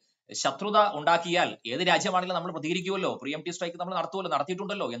എക്സിസ്റ്റൻസിന് ശത്രുത ഉണ്ടാക്കിയാൽ ഏത് രാജ്യമാണെങ്കിലും നമ്മൾ പ്രതികരിക്കുമല്ലോ. പ്രീ എംപ്റ്റീവ് സ്ട്രൈക്ക് നമ്മൾ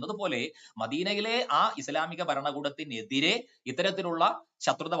നടത്തിയിട്ടുണ്ടല്ലോ. എന്നതുപോലെ മദീനയിലെ ആ ഇസ്ലാമിക ഭരണകൂടത്തിനെതിരെ ഇത്തരത്തിലുള്ള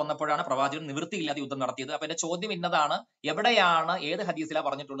ശത്രുത വന്നപ്പോഴാണ് പ്രവാചകൻ നിവൃത്തിയില്ലാതെ യുദ്ധം നടത്തിയത്. അപ്പൊ എന്റെ ചോദ്യം ഇന്നതാണ്: എവിടെയാണ്, ഏത് ഹദീസിലാണ്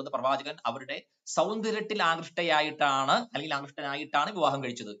പറഞ്ഞിട്ടുള്ളത് പ്രവാചകൻ അവരുടെ സൗന്ദര്യത്തിൽ ആകൃഷ്ടനായിട്ടാണ് വിവാഹം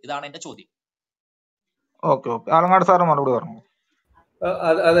കഴിച്ചത്? ഇതാണ് എന്റെ ചോദ്യം. ഓക്കെ. ആലങ്ങാട് സാറ് മറുപടി പറഞ്ഞു.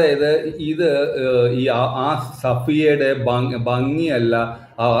 അതായത് ഇത് ആ സഫിയയുടെ ഭംഗിയല്ല,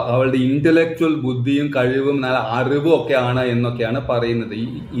 അവളുടെ ഇന്റലക്ച്വൽ ബുദ്ധിയും കഴിവും നല്ല അറിവും ഒക്കെയാണ് എന്നൊക്കെയാണ് പറയുന്നത്.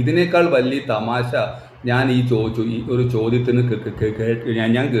 ഇതിനേക്കാൾ വലിയ തമാശ ഞാൻ ഈ ഒരു ചോദ്യത്തിന്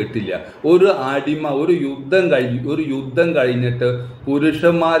ഞാൻ കേട്ടില്ല. ഒരു അടിമ ഒരു യുദ്ധം കഴിഞ്ഞിട്ട്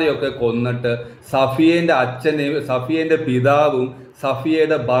പുരുഷന്മാരെയൊക്കെ കൊന്നിട്ട് സഫിയേന്റെ അച്ഛനെയും സഫിയേന്റെ പിതാവും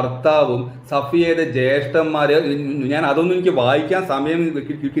സഫിയയുടെ ഭർത്താവും സഫിയയുടെ ജ്യേഷ്ഠന്മാര്, ഞാൻ അതൊന്നും എനിക്ക് വായിക്കാൻ സമയം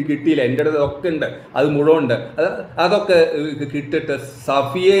കിട്ടിയില്ല. എൻ്റെ അടുത്ത് ഒക്കെ ഉണ്ട്, അത് മുഴുവൻ ഉണ്ട്. അതൊക്കെ കിട്ടിട്ട്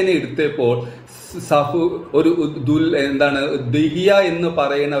സഫിയേനെ എടുത്തപ്പോൾ ദഹിയ എന്ന്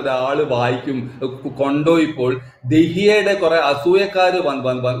പറയുന്ന ഒരാള് കൊണ്ടുപോയപ്പോൾ ദഹിയയുടെ കുറെ അസൂയക്കാര്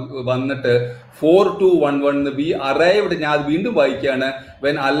വന്നിട്ട് 4211 we arrived, ഞാൻ അത് വീണ്ടും വായിക്കുകയാണ്.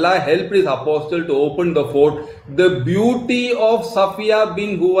 when Allah helped his apostle to open the fort, the beauty of Safiya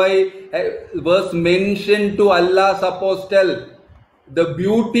bin Huwai was mentioned to Allah's apostle. The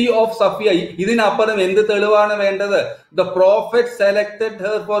beauty of Safiya. ഇതിനപ്പുറം എന്ത് തെളിവാണ് വേണ്ടത്? The prophet selected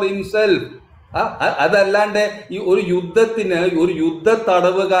her for himself. അതല്ലാണ്ട് ഈ ഒരു യുദ്ധ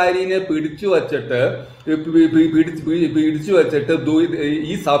തടവുകാരിനെ പിടിച്ചു വച്ചിട്ട്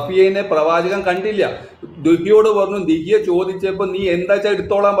ഈ സഫിയനെ പ്രവാചകൻ കണ്ടില്ല. ദിഹിയോട് പറഞ്ഞു, ദിഹിയെ ചോദിച്ചപ്പോ നീ എന്താ വെച്ചാൽ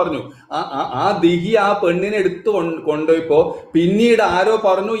എടുത്തോളാൻ പറഞ്ഞു. ആ ദിഹി ആ പെണ്ണിനെ എടുത്തു കൊണ്ടുപോയപ്പോ പിന്നീട് ആരോ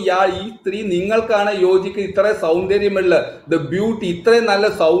പറഞ്ഞു, ഈ സ്ത്രീ നിങ്ങൾക്കാണ് യോജിക്കുക, ഇത്ര സൗന്ദര്യമുള്ള ബ്യൂട്ടി, ഇത്രയും നല്ല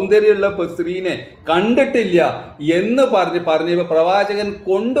സൗന്ദര്യമുള്ള സ്ത്രീനെ കണ്ടിട്ടില്ല എന്ന് പറഞ്ഞപ്പോ പ്രവാചകൻ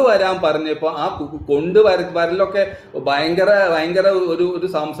കൊണ്ടുവരാൻ പറഞ്ഞപ്പോ ആ കൊണ്ടുവരലൊക്കെ ഭയങ്കര ഒരു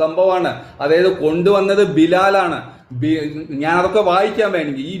സംഭവമാണ്. അതായത് കൊണ്ടുവന്നത് ബിലാലാണ്. ഞാൻ അതൊക്കെ വായിക്കാൻ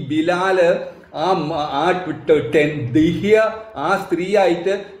വേണമെങ്കിൽ ഈ ബിലാല് ദിഹ്യ ആ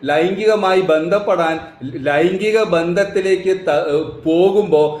സ്ത്രീയായിട്ട് ലൈംഗികമായി ബന്ധപ്പെടാൻ, ലൈംഗിക ബന്ധത്തിലേക്ക്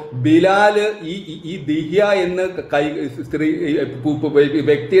പോകുമ്പോ ബിലാല് ഈ ദിഹ്യ എന്ന് സ്ത്രീ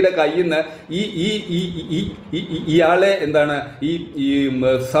വ്യക്തിയുടെ കയ്യിൽ നിന്ന് ഇയാളെ എന്താണ് ഈ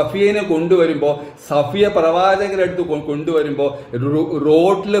സഫിയനെ കൊണ്ടുവരുമ്പോ, സഫിയ പ്രവാചകരുടെ അടുത്ത് കൊണ്ടുവരുമ്പോ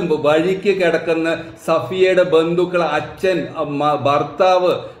റോഡിലും വഴിക്ക് കിടക്കുന്ന സഫിയയുടെ ബന്ധുക്കൾ, അച്ഛൻ,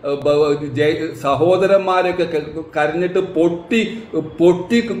 ഭർത്താവ്, സഹോദരന്മാരൊക്കെ കരഞ്ഞിട്ട്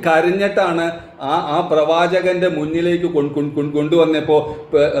പൊട്ടി കരഞ്ഞിട്ടാണ് ആ പ്രവാചകന്റെ മുന്നിലേക്ക് കൊണ്ടുവന്നപ്പോ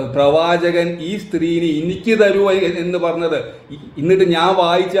പ്രവാചകൻ ഈ സ്ത്രീനെ എനിക്ക് തരൂ എന്ന് പറഞ്ഞത്. എന്നിട്ട് ഞാൻ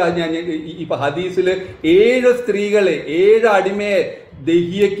വായിച്ച ഇപ്പൊ ഹദീസില് 7 സ്ത്രീകളെ, 7 അടിമയെ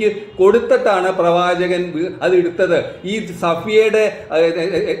ദഹിയക്ക് കൊടുത്തിട്ടാണ് പ്രവാചകൻ അത് എടുത്തത്. ഈ സഫിയയുടെ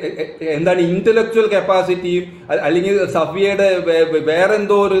എന്താണ് ഇന്റലക്ച്വൽ കപ്പാസിറ്റിയും അല്ലെങ്കിൽ സഫിയയുടെ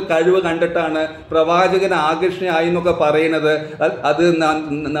വേറെന്തോ ഒരു കഴിവ് കണ്ടിട്ടാണ് പ്രവാചകൻ ആകർഷണയായി എന്നൊക്കെ പറയുന്നത്. അത്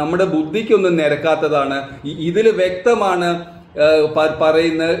നമ്മുടെ ബുദ്ധിക്കൊന്നും നിരക്കാത്തതാണ്. ഇതിൽ വ്യക്തമാണ്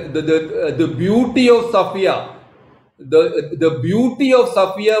പറയുന്നത്, the beauty of Safiya, the beauty of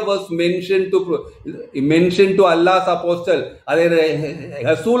Safiya was mentioned to Allah's apostle. അതായത്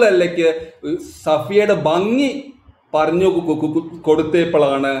റസൂൽ അല്ലയ്ക്ക് സഫിയയുടെ ഭംഗി പറഞ്ഞു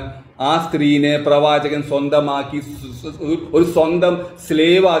കൊടുത്തപ്പോഴാണ് ആ സ്ത്രീനെ പ്രവാചകൻ സ്വന്തമാക്കി, ഒരു സ്വന്തം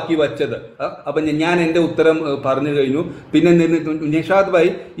സ്ലേവ് ആക്കി വച്ചത്. അപ്പൊ ഞാൻ എൻ്റെ ഉത്തരം പറഞ്ഞു കഴിഞ്ഞു. പിന്നെ നിഷാദ് ഭായി,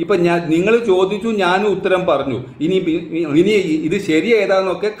 ഇപ്പൊ നിങ്ങൾ ചോദിച്ചു, ഞാനും ഉത്തരം പറഞ്ഞു. ഇനി ഇത് ശരി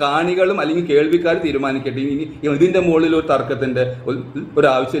ഏതാന്നൊക്കെ കാണികളും അല്ലെങ്കിൽ കേൾവിക്കാർ തീരുമാനിക്കട്ടെ. ഇനി ഇതിന്റെ മുകളിൽ ഒരു തർക്കത്തിന്റെ ഒരു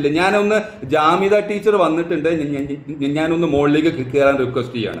ആവശ്യമില്ല. ഞാനൊന്ന് ജാമിദ ടീച്ചർ വന്നിട്ടുണ്ട്, ഞാനൊന്ന് മുകളിലേക്ക് കയറാൻ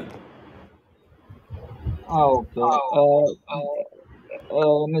റിക്വസ്റ്റ് ചെയ്യാണ്.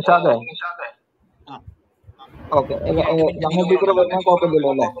 നിഷാദേ, ഓക്കെ, ഞങ്ങൾ ടീച്ചർ പറഞ്ഞാൽ കുഴപ്പമില്ലല്ലോ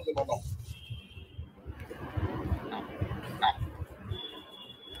അല്ലേ?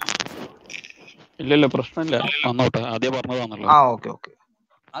 ഇല്ലല്ലോ, പ്രശ്നമില്ല, വന്നോട്ടെ. ആദ്യം പറഞ്ഞതാണല്ലോ. ഓക്കെ.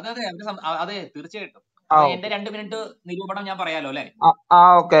 അതെ തീർച്ചയായിട്ടും. എന്റെ 2 മിനിറ്റ് നിരൂപണം ഞാൻ പറയാലോ അല്ലെ?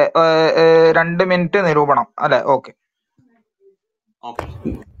 ഓക്കെ, 2 മിനിറ്റ് നിരൂപണം അല്ലെ? ഓക്കെ,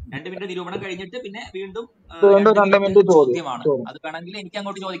 2 മിനിറ്റ് നിരൂപണം കഴിഞ്ഞിട്ട് പിന്നെ വീണ്ടും 2 മിനിറ്റ് ചോദ്യമാണ്. അത് വേണമെങ്കിൽ എനിക്ക്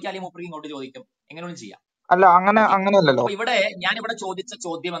അങ്ങോട്ട് ചോദിക്കാം, അല്ലെങ്കിൽ മൂപ്പർക്ക് ഇങ്ങോട്ട് ചോദിക്കും, എങ്ങനെയൊന്നും ചെയ്യാം. അല്ല, അങ്ങനെയല്ലല്ലോ. അപ്പൊ ഞാനിവിടെ ചോദിച്ച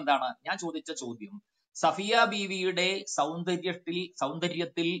ചോദ്യം എന്താണ്? ഞാൻ ചോദിച്ച ചോദ്യം, സഫിയ ബീവിയുടെ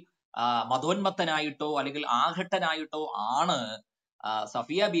സൗന്ദര്യത്തിൽ മതോന്മത്തനായിട്ടോ അല്ലെങ്കിൽ ആഘട്ടനായിട്ടോ ആണ്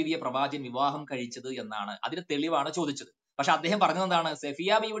സഫിയ ബീവിയെ പ്രവാചകൻ വിവാഹം കഴിച്ചത് എന്നാണ്. അതിന് തെളിവാണ് ചോദിച്ചത്. പക്ഷെ അദ്ദേഹം പറഞ്ഞത് എന്താണ്?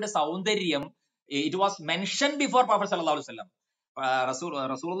 സഫിയ ബീവിയുടെ സൗന്ദര്യം it was mention before prophet സല്ലല്ലാഹു അലൈഹി വസല്ലം.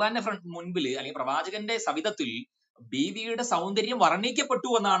 റസൂലുള്ളാഹിന്റെ മുൻപിൽ അല്ലെങ്കിൽ പ്രവാചകന്റെ സവിധത്തിൽ ബീവിയുടെ സൗന്ദര്യം വർണ്ണിക്കപ്പെട്ടു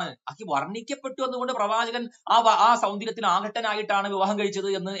എന്നാണ്. വർണ്ണിക്കപ്പെട്ടു എന്നുകൊണ്ട് പ്രവാചകൻ ആ സൗന്ദര്യത്തിന് ആഘട്ടനായിട്ടാണ് വിവാഹം കഴിച്ചത്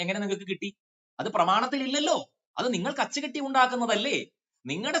എന്ന് എങ്ങനെ നിങ്ങൾക്ക് കിട്ടി? അത് പ്രമാണത്തിൽ ഇല്ലല്ലോ. അത് നിങ്ങൾ കച്ചകെട്ടി ഉണ്ടാക്കുന്നതല്ലേ.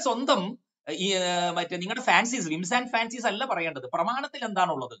 നിങ്ങളുടെ സ്വന്തം നിങ്ങളുടെ ഫാൻസീസ്, വിംസ് ആൻഡ് ഫാൻസീസ് അല്ല പറയേണ്ടത്. പ്രമാണത്തിൽ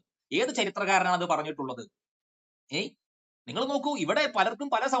എന്താണുള്ളത്? ഏത് ചരിത്രകാരനാണ് അത് പറഞ്ഞിട്ടുള്ളത്? നിങ്ങൾ നോക്കൂ, ഇവിടെ പലർക്കും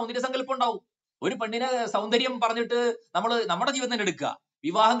പല സൗന്ദര്യ സങ്കല്പം ഉണ്ടാവും. ഒരു പെണ്ണിനെ സൗന്ദര്യം പറഞ്ഞിട്ട് നമ്മുടെ ജീവിതം തന്നെ എടുക്കുക.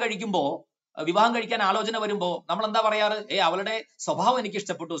 വിവാഹം കഴിക്കാൻ ആലോചന വരുമ്പോ നമ്മൾ എന്താ പറയാറ്? അവളുടെ സ്വഭാവം എനിക്ക്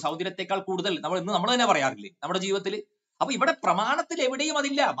ഇഷ്ടപ്പെട്ടു, സൗന്ദര്യത്തെക്കാൾ കൂടുതൽ നമ്മൾ തന്നെ പറയാറില്ലേ നമ്മുടെ ജീവിതത്തിൽ? അപ്പൊ ഇവിടെ പ്രമാണത്തിൽ എവിടെയും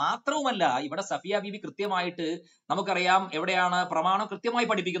അതില്ല. മാത്രവുമല്ല, ഇവിടെ സഫിയ ബീവി കൃത്യമായിട്ട് നമുക്കറിയാം എവിടെയാണ് പ്രമാണം കൃത്യമായി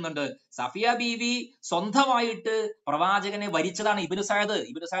പഠിപ്പിക്കുന്നുണ്ട്. സഫിയ ബീവി സ്വന്തമായിട്ട് പ്രവാചകനെ വരിച്ചതാണ്. ഇബ്നു സഅദ്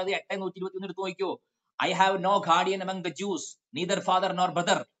 8:121 എടുത്ത് നോക്കിയോ. I have no guardian among the Jews, neither father nor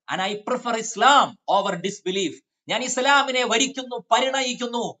brother, and I prefer Islam over disbelief. ഞാൻ ഇസ്ലാമിനെ വരിക്കുന്നു,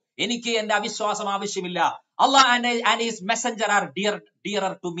 പരിണയിക്കുന്നു. എനിക്ക് എന്റെ അവിശ്വാസം ആവശ്യമില്ല. Allah and his messenger are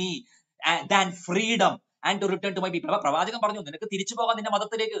dearer to me than freedom and to return to my people. പ്രവാചകൻ പറഞ്ഞു, നിനക്ക് തിരിച്ചു പോകാൻ നിന്റെ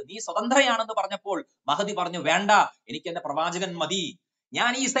മതത്തിലേക്ക്, നീ സ്വതന്ത്രയാണെന്ന് പറഞ്ഞപ്പോൾ മഹദി പറഞ്ഞു, വേണ്ട, എനിക്ക് എന്റെ പ്രവാചകൻ മതി,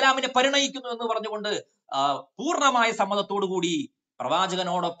 ഞാൻ ഈ ഇസ്ലാമിനെ പരിണയിക്കുന്നു എന്ന് പറഞ്ഞുകൊണ്ട് പൂർണ്ണമായ സമ്മതത്തോടു കൂടി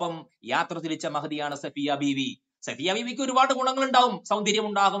പ്രവാചകനോടൊപ്പം യാത്ര തിരിച്ച മഹദിയാണ് സഫിയ ബീവി. സഫിയ ബീവിക്ക് ഒരുപാട് ഗുണങ്ങൾ ഉണ്ടാകും. സൗന്ദര്യം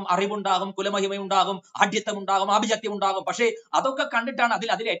ഉണ്ടാകും, അറിവുണ്ടാകും, കുലമഹിമയുണ്ടാകും, ആഢ്യത്വം ഉണ്ടാകും, ആഭിജാത്യം ഉണ്ടാകും. പക്ഷേ അതൊക്കെ കണ്ടിട്ടാണ്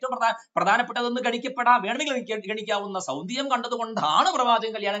അതിൽ ഏറ്റവും പ്രധാനപ്പെട്ടതെന്ന് വേണമെങ്കിൽ ഗണിക്കാവുന്ന സൗന്ദര്യം കണ്ടതുകൊണ്ടാണ്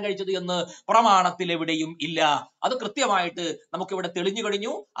പ്രവാചകൻ കല്യാണം കഴിച്ചത് എന്ന് പ്രമാണത്തിൽ എവിടെയും ഇല്ല. അത് കൃത്യമായിട്ട് നമുക്ക് ഇവിടെ തെളിഞ്ഞു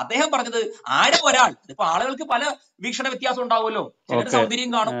കഴിഞ്ഞു. അദ്ദേഹം പറഞ്ഞത് ആരും ഒരാൾ, ഇപ്പൊ ആളുകൾക്ക് പല വീക്ഷണ വ്യത്യാസം ഉണ്ടാവുമല്ലോ, ചിലർ സൗന്ദര്യം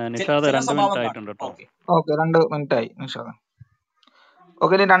കാണും, ചില സ്വഭാവം കാണും. ഓക്കെ 2 മിനിറ്റ് ആയി നിഷാദ്.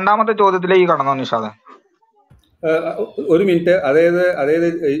 ഓക്കെ, ഇനി രണ്ടാമത്തെ ചോദ്യത്തിലേക്ക് കടന്നോ നിഷാദ്? ഒരു മിനിറ്റ്. അതായത്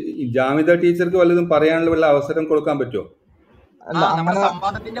ജാമിദ ടീച്ചർക്ക് വല്ലതും പറയാനുള്ള വല്ല അവസരം കൊടുക്കാൻ പറ്റുമോ? നമ്മുടെ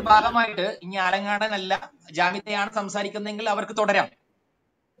സംവാദത്തിന്റെ ഭാഗമായിട്ട് ഇനി ആലങ്ങാടനല്ല ജാമിദയാണ് സംസാരിക്കുന്നെങ്കിൽ അവർക്ക് തുടരാം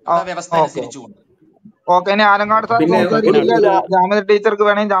വ്യവസ്ഥ അനുസരിച്ചുകൊണ്ട്. ഓക്കെ, ഇനി ആലങ്ങാട് സാർ ജാമിദ ടീച്ചർക്ക്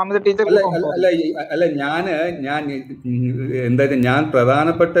വേണമെങ്കിൽ ജാമിദ ടീച്ചർ. അല്ല ഞാൻ എന്താ ഞാൻ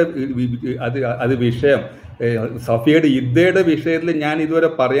പ്രധാനപ്പെട്ട അത് വിഷയം സഫിയയുടെ ഇദ്ദയുടെ വിഷയത്തിൽ ഞാൻ ഇതുവരെ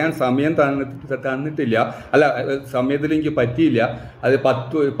പറയാൻ സമയം തന്നിട്ടില്ല. അല്ല, സമയത്തിൽ എനിക്ക് പറ്റിയില്ല. അത്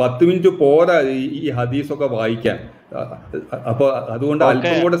 10 മിനിറ്റ് പോരാ ഈ ഹദീസൊക്കെ വായിക്കാൻ. അപ്പൊ അതുകൊണ്ട്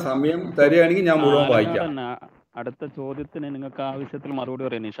അല്പം കൂടെ സമയം തരികയാണെങ്കിൽ ഞാൻ മുഴുവൻ വായിക്കാം. അടുത്ത ചോദ്യത്തിന് നിങ്ങൾക്ക് ആവശ്യത്തിൽ മറുപടി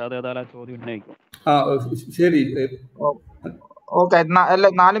പറയാം. നിഷാദ് ഏതായാലും ചോദ്യം ഉന്നയിക്കും. ശരി. ഓക്കെ, അല്ല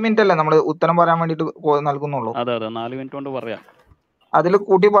 4 മിനിറ്റ് അല്ലേ നമ്മൾ ഉത്തരം പറയാൻ വേണ്ടിട്ട് നൽകുന്നുള്ളൂ? അതെ 4 മിനിറ്റ് കൊണ്ട് പറയാം. അതിൽ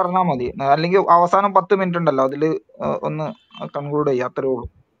കൂട്ടി പറഞ്ഞാൽ മതി, അല്ലെങ്കിൽ അവസാനം 10 മിനിറ്റ് ഉണ്ടല്ലോ, അതിൽ ഒന്ന് കൺക്ലൂഡ് ചെയ്യാം, അത്രേ ഉള്ളൂ.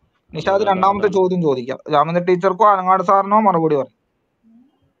 നിഷാദ് രണ്ടാമത്തെ ചോദ്യം ചോദിക്കാം. ജാമിദ ടീച്ചർക്കോ അലങ്ങാട് സാറിനോ മറുപടി പറയും.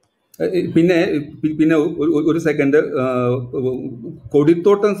 പിന്നെ ഒരു സെക്കൻഡ്,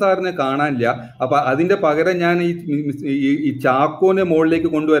 കൊടിത്തോട്ടം സാറിനെ കാണാനില്ല. അപ്പൊ അതിന്റെ പകരം ഞാൻ ഈ ചാക്കോനെ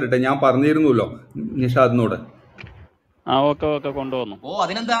മുകളിലേക്ക് കൊണ്ടുവരട്ടെ. ഞാൻ പറഞ്ഞിരുന്നല്ലോ നിഷാദിനോട്. കൊണ്ടുവന്നു.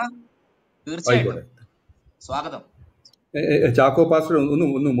 അതിനെന്താ, തീർച്ചയായിട്ടും സ്വാഗതം. ചാക്കോ പാസ്റ്റർ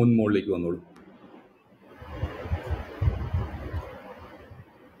ഒന്ന് മുകളിലേക്ക് വന്നോളൂ.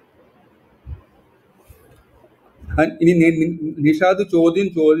 ഇനി നിഷാദ് ചോദ്യം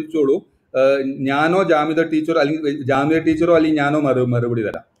ചോദിച്ചോളൂ. ഞാനോ ജാമിദ ടീച്ചറോ അല്ലെങ്കിൽ ഞാനോ മറുപടി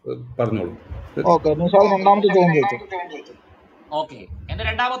തരാം. പറഞ്ഞോളൂ. ഓക്കെ, എന്റെ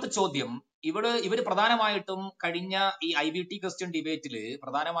രണ്ടാമത്തെ ചോദ്യം, ഇവര് പ്രധാനമായിട്ടും കഴിഞ്ഞ ഈ IBT ക്വസ്റ്റ്യൻ ഡിബേറ്റില്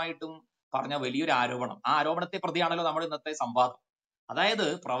പ്രധാനമായിട്ടും പറഞ്ഞ വലിയൊരു ആരോപണം, ആ ആരോപണത്തെ പ്രതിയാണല്ലോ നമ്മുടെ ഇന്നത്തെ സംവാദം. അതായത്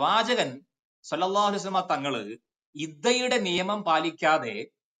പ്രവാചകൻ സല്ലല്ലാഹു അലൈഹി വസല്ലം തങ്ങള് ഇദ്ദയുടെ നിയമം പാലിക്കാതെ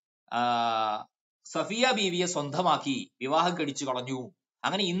സഫിയ ബീവിയെ സ്വന്തമാക്കി വിവാഹം കഴിച്ചു കളഞ്ഞു,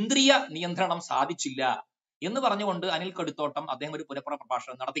 അങ്ങനെ ഇന്ദ്രിയ നിയന്ത്രണം സാധിച്ചില്ല എന്ന് പറഞ്ഞുകൊണ്ട് അനിൽ കടുത്തോട്ടം അദ്ദേഹം ഒരു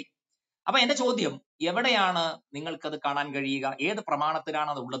പുനഃപ്രഭാഷണം നടത്തി. അപ്പൊ എന്റെ ചോദ്യം, എവിടെയാണ് നിങ്ങൾക്കത് കാണാൻ കഴിയുക? ഏത് പ്രമാണത്തിലാണ്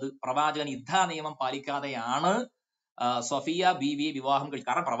അത് ഉള്ളത്? പ്രവാചകൻ ഇദ്ദ നിയമം പാലിക്കാതെയാണ് സഫിയ ബീവിയെ വിവാഹം കഴിച്ചു.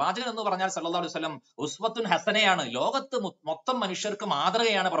 കാരണം പ്രവാചകൻ എന്ന് പറഞ്ഞാൽ സല്ലല്ലാഹു അലൈഹി വസല്ലം ഉസ്വത്തുൻ ഹസനയാണ്. ലോകത്ത് മൊത്തം മനുഷ്യർക്ക്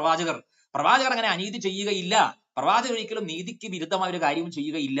മാതൃകയാണ് പ്രവാചകർ. പ്രവാചകർ അങ്ങനെ അനീതി ചെയ്യുകയില്ല, പ്രവാചകർ ഒരിക്കലും നീതിക്ക് വിരുദ്ധമായ ഒരു കാര്യവും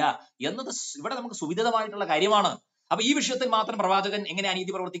ചെയ്യുകയില്ല എന്നത് ഇവിടെ നമുക്ക് സുവിദിതമായിട്ടുള്ള കാര്യമാണ്. അപ്പൊ ഈ വിഷയത്തിൽ മാത്രം പ്രവാചകൻ എങ്ങനെ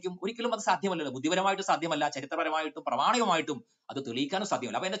അനീതി പ്രവർത്തിക്കും? ഒരിക്കലും അത് സാധ്യമല്ലല്ലോ. ബുദ്ധിപരമായിട്ട് സാധ്യമല്ല, ചരിത്രപരമായിട്ടും പ്രാമാണികമായിട്ടും അത് തെളിയിക്കാനും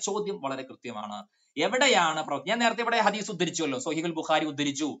സാധ്യമല്ല. അപ്പൊ എന്റെ ചോദ്യം വളരെ കൃത്യമാണ്, എവിടെയാണ് ഞാൻ നേരത്തെ ഇവിടെ ഹദീസ് ഉദ്ധരിച്ചുവല്ലോ, സ്വഹീഹുൽ ബുഖാരി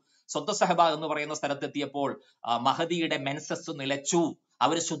ഉദ്ധരിച്ചു. സ്വത്ത് സഹബ എന്ന് പറയുന്ന സ്ഥലത്തെത്തിയപ്പോൾ മഹദിയുടെ മെൻസസ് നിലച്ചു,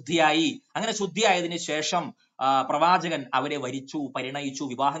 അവര് ശുദ്ധിയായി. അങ്ങനെ ശുദ്ധിയായതിനു ശേഷം പ്രവാചകൻ അവരെ വരിച്ചു, പരിണയിച്ചു,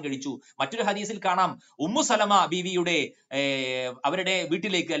 വിവാഹം കഴിച്ചു. മറ്റൊരു ഹദീസിൽ കാണാം, ഉമ്മു സലമ ബീവിയുടെ അവരുടെ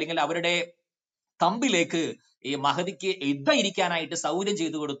വീട്ടിലേക്ക് അല്ലെങ്കിൽ അവരുടെ തമ്പിലേക്ക് ഈ മഹദിക്ക് ഇദ്ദ ഇരിക്കാനായിട്ട് സൗകര്യം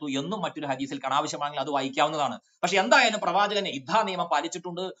ചെയ്തു കൊടുത്തു എന്നും മറ്റൊരു ഹദീസിൽ കാണാം. ആവശ്യമാണെങ്കിൽ അത് വായിക്കാവുന്നതാണ്. പക്ഷെ എന്തായാലും പ്രവാചകൻ ഇദ്ദ നിയമം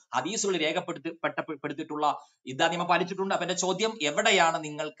പാലിച്ചിട്ടുണ്ട്, ഹദീസുകൾ രേഖപ്പെടുത്തിയിട്ടുള്ള ഇദ്ദ നിയമം പാലിച്ചിട്ടുണ്ട്. അപ്പൊ എന്റെ ചോദ്യം, എവിടെയാണ്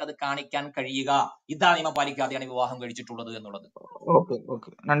നിങ്ങൾക്കത് കാണിക്കാൻ കഴിയുക ഇദ്ദ നിയമം പാലിക്കാതെയാണ് വിവാഹം കഴിച്ചിട്ടുള്ളത് എന്നുള്ളത്? Okay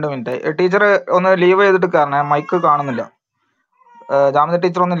 2 minute. ടീച്ചർ ഒന്ന് ലീവ് ചെയ്തിട്ട് കയറണേ, മൈക്ക് കാണുന്നില്ല. ജാമിദ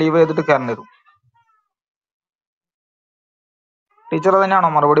ടീച്ചർ ഒന്ന് ലീവ് ചെയ്തിട്ട് കയറേണ്ടി വരും. ടീച്ചർ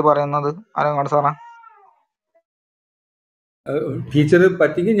തന്നെയാണോ മറുപടി പറയുന്നത് അലങ്ങാട് സാറേ? ടീച്ചർ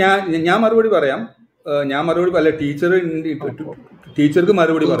പറ്റിക്ക് ഞാൻ മറുപടി പറയാം. അല്ല, ടീച്ചർക്ക്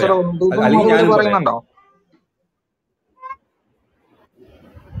മറുപടി പറയാം, അല്ലെങ്കിൽ ഞാൻ പറയുന്നുണ്ടോ?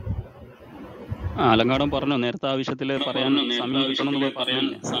 അലങ്കാടം പറഞ്ഞു, നേരത്തെ ആവശ്യത്തിൽ പറയാൻ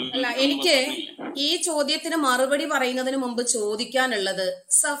അല്ല, എനിക്ക് ഈ ചോദ്യത്തിന് മറുപടി പറയുന്നതിന് മുമ്പ് ചോദിക്കാനുള്ളത്,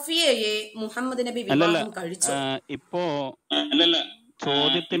 സഫിയയെ മുഹമ്മദ് നബി വിവാഹം കഴിച്ചു? ഇപ്പോ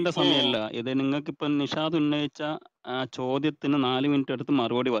ചോദ്യത്തിന്റെ സമയമല്ല ഇത്. നിങ്ങൾക്ക് ഇപ്പൊ നിഷാദ് ഉന്നയിച്ച ചോദ്യത്തിന് 4 മിനിറ്റ് എടുത്ത്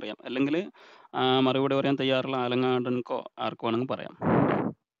മറുപടി പറയാം, അല്ലെങ്കിൽ മറുപടി പറയാൻ തയ്യാറുള്ള ആലങ്ങാടൻക്കോ ആർക്കോ വേണമെങ്കിൽ പറയാം.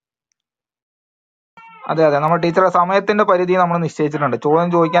 അതെ, നമ്മൾ ടീച്ചറുടെ സമയത്തിന്റെ പരിധി നമ്മൾ നിശ്ചയിച്ചിട്ടുണ്ട്. ചോദ്യം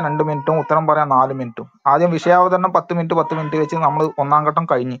ചോദിക്കാൻ 2 മിനിറ്റും ഉത്തരം പറയാൻ 4 മിനിറ്റും. ആദ്യം വിഷയാവതരണം 10 മിനിറ്റ് വെച്ച് നമ്മൾ 1-ാം ഘട്ടം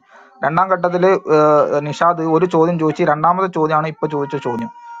കഴിഞ്ഞ്. 2-ാം ഘട്ടത്തിൽ നിഷാദ് ഒരു ചോദ്യം ചോദിച്ച്, രണ്ടാമത്തെ ചോദ്യമാണ് ഇപ്പൊ ചോദിച്ച ചോദ്യം.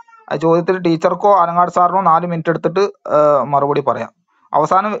 ആ ചോദ്യത്തിൽ ടീച്ചർക്കോ അലങ്ങാട് സാറിനോ 4 മിനിറ്റ് എടുത്തിട്ട് മറുപടി പറയാം.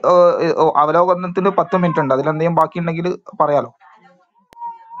 അവസാനം അവലോകനത്തിന് 10 മിനിറ്റ് ഉണ്ട്. അതിലെന്തെങ്കിലും ബാക്കിയുണ്ടെങ്കിൽ പറയാലോ.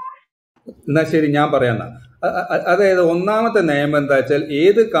 എന്നാ ശരി, ഞാൻ പറയാം. അതായത് ഒന്നാമത്തെ നിയമം എന്താ വെച്ചാൽ,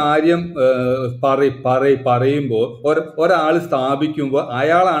 ഏത് കാര്യം പറയുമ്പോൾ ഒരാൾ സ്ഥാപിക്കുമ്പോൾ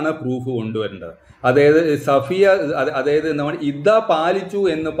അയാളാണ് പ്രൂഫ് കൊണ്ടുവരേണ്ടത്. അതായത് സഫിയ, അതായത് നമ്മൾ ഇദ്ദ പാലിച്ചു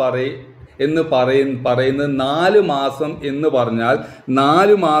എന്ന് പറയുന്നത് 4 മാസം എന്ന് പറഞ്ഞാൽ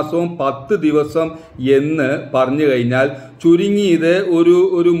 4 മാസവും 10 ദിവസം എന്ന് പറഞ്ഞു കഴിഞ്ഞാൽ ചുരുങ്ങിയത്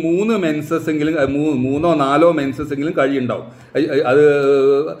ഒരു 3 മെൻസസ് എങ്കിലും, 3 or 4 മെൻസസ് എങ്കിലും കഴിയുണ്ടാവും. അത്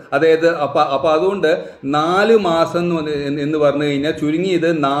അതായത് അപ്പം അതുകൊണ്ട് 4 മാസം എന്ന് പറഞ്ഞു കഴിഞ്ഞാൽ ചുരുങ്ങിയത്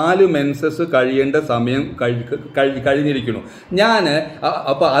 4 മെൻസസ് കഴിയേണ്ട സമയം കഴിഞ്ഞിരിക്കുന്നു.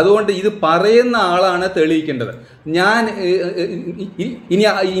 അപ്പം അതുകൊണ്ട് ഇത് പറയുന്ന ആളാണ് തെളിയിക്കേണ്ടത്. ഞാൻ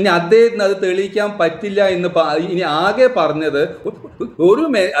ഇനി അദ്ദേഹത്തിന് അത് തെളിയിക്കാൻ പറ്റില്ല എന്ന് ഇനി ആകെ പറഞ്ഞത്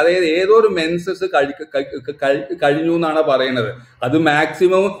അതായത് ഏതൊരു മെൻസസ് കഴിഞ്ഞു എന്നാണ് പറയുന്നത്. അത്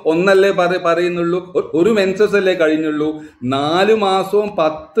മാക്സിമം ഒന്നല്ലേ പറയുന്നുള്ളൂ, ഒരു മെൻസസ് അല്ലേ കഴിഞ്ഞുള്ളൂ. 4 മാസവും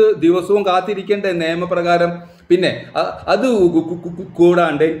 10 ദിവസവും കാത്തിരിക്കേണ്ട നിയമപ്രകാരം. പിന്നെ അത്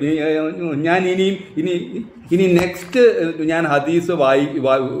കൂടാണ്ട് ഞാൻ ഇനി നെക്സ്റ്റ് ഞാൻ ഹദീസ്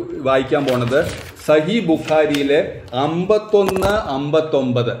വായിക്കാൻ പോണത് സഹി ബുഖാരിയിലെ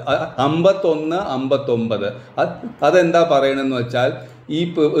 51-59. അതെന്താ പറയണെന്ന് വെച്ചാൽ,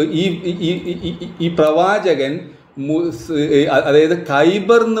 ഈ പ്രവാചകൻ അതായത്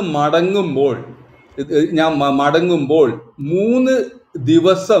ഖൈബറിന്ന് മടങ്ങുമ്പോൾ 3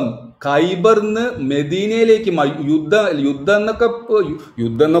 ദിവസം ഖൈബറിന്ന് മെദീനയിലേക്ക് യുദ്ധം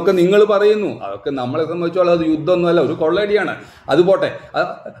എന്നൊക്കെ നിങ്ങൾ പറയുന്നു. അതൊക്കെ നമ്മളെ സംബന്ധിച്ചോളം അത് യുദ്ധമൊന്നുമല്ല, ഒരു കൊള്ളയടിയാണ്. അത് പോട്ടെ.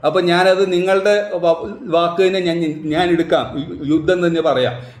 അപ്പം ഞാനത് നിങ്ങളുടെ വാക്ക് തന്നെ ഞാൻ എടുക്കാം, യുദ്ധം തന്നെ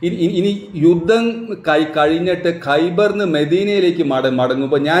പറയാം. ഇനി യുദ്ധം കഴിഞ്ഞിട്ട് ഖൈബറിന്ന് മെദീനയിലേക്ക്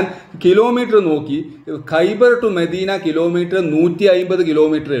മടങ്ങുമ്പോൾ ഞാൻ കിലോമീറ്റർ നോക്കി. ഖൈബർ ടു മെദീന കിലോമീറ്റർ 150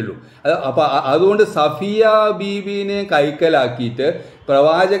 കിലോമീറ്ററേ ഉള്ളൂ. അപ്പം അതുകൊണ്ട് സഫിയ ബീബീനെ കൈക്കലാക്കിയിട്ട്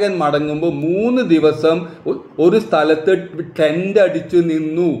പ്രവാചകൻ മടങ്ങുമ്പോൾ 3 ദിവസം ഒരു സ്ഥലത്ത് ടെന്റ് അടിച്ചു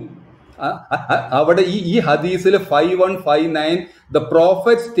നിന്നു. അവിടെ ഈ ഹദീസിൽ 5159 the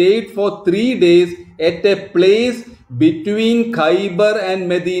prophet stayed for 3 days at a place between Khaybar and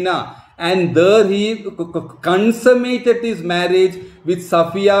Medina, and there he consummated his marriage with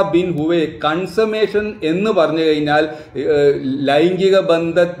Safiya bin Huway. Consummation എന്ന് പറഞ്ഞു കഴിഞ്ഞാൽ ലൈംഗിക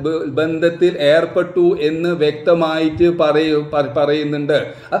ബന്ധത്തിൽ ഏർപ്പെട്ടു എന്ന് വ്യക്തമായിട്ട് പറയുന്നുണ്ട്.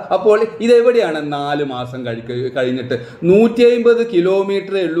 അപ്പോൾ ഇതെവിടെയാണ് 4 മാസം കഴിഞ്ഞിട്ട്? 150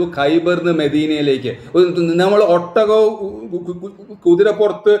 കിലോമീറ്ററേ ഉള്ളൂ ഖൈബറിന്ന് മെദീനയിലേക്ക്. നമ്മൾ ഒട്ടകവും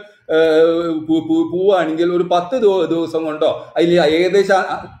കുതിരപ്പുറത്ത് പോവുകയാണെങ്കിൽ ഒരു 10 ദിവസം കൊണ്ടോ അതിൽ ഏകദേശം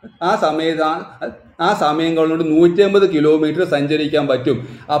ആ സമയം കൊണ്ട് 150 കിലോമീറ്റർ സഞ്ചരിക്കാൻ പറ്റും.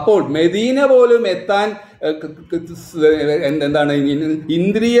 അപ്പോൾ മെദീന പോലും എത്താൻ എന്താണ്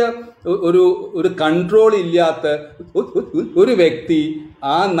ഇന്ദ്രിയ ഒരു കൺട്രോൾ ഇല്ലാത്ത ഒരു വ്യക്തി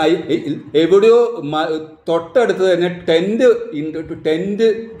എവിടെയോ തൊട്ടടുത്ത് തന്നെ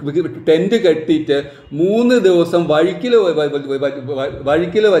ടെന്റ് കെട്ടിയിട്ട് 3 ദിവസം വഴിക്കിൽ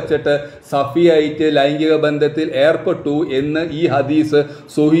വച്ചിട്ട് സഫിയായിട്ട് ലൈംഗിക ബന്ധത്തിൽ ഏർപ്പെട്ടു എന്ന് ഈ ഹദീസ്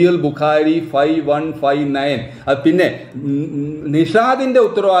സുഹീൽ ബുഖാരി 5159. പിന്നെ നിഷാദിന്റെ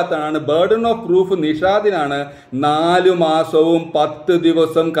ഉത്തരവാദിത്തമാണ്, ബർഡൻ ഓഫ് പ്രൂഫ് നിഷാദിനാണ്. 4 മാസവും 10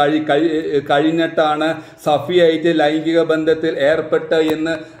 ദിവസം കഴിഞ്ഞിട്ടാണ് സഫിയായിട്ട് ലൈംഗിക ബന്ധത്തിൽ ഏർപ്പെട്ട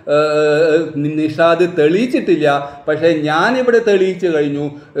എന്ന് നിഷാദ് തെളിയിച്ചിട്ടില്ല. പക്ഷേ ഞാനിവിടെ തെളിയിച്ചു കഴിഞ്ഞു.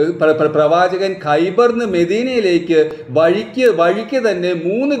 പ്രവാചകൻ ഖൈബറിന്ന് മെദീനയിലേക്ക് വഴിക്ക് തന്നെ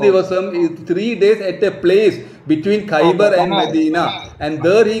 3 ദിവസം 3 days at a place between Khaybar and Medina, and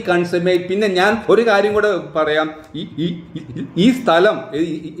there he consummate. പിന്നെ ഞാൻ ഒരു കാര്യം കൂടെ പറയാം. ഈ സ്ഥലം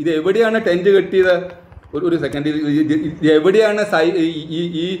ഇത് എവിടെയാണ് ടെന്റ് കെട്ടിയത്? ഒരു സെക്കൻഡ്, എവിടെയാണ്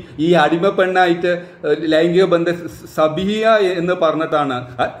ഈ അടിമ പെണ്ണായിട്ട് ലൈംഗിക ബന്ധം? സബിയ എന്ന് പറഞ്ഞിട്ടാണ്.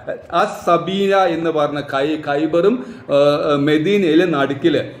 ആ സബിയ എന്ന് പറഞ്ഞ ഖൈബറും മെദീനയിലെ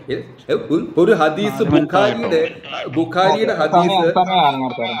നടുക്കില് ഒരു ഹദീസ്, ബുഖാരിയുടെ ഹദീസ്.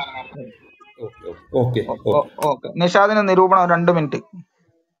 നിഷാദിന് നിരൂപണം 2 മിനിറ്റ്.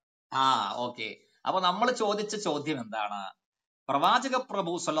 ഓക്കെ. അപ്പൊ നമ്മൾ ചോദിച്ച ചോദ്യം എന്താണ്? പ്രവാചക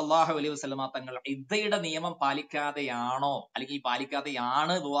പ്രഭു സല്ലല്ലാഹു അലൈഹി വസല്ലമ തങ്ങൾ ഇദ്ദയുടെ നിയമം പാലിക്കാതെയാണോ അല്ലെങ്കിൽ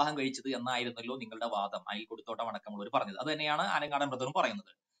പാലിക്കാതെയാണ് വിവാഹം കഴിച്ചത് എന്നായിരുന്നല്ലോ നിങ്ങളുടെ വാദം. അയിൽ കൊടുത്തോട്ടം അടക്കമുള്ളവർ പറഞ്ഞത് അത് തന്നെയാണ് ആലങ്കാടൻ ബ്രദറും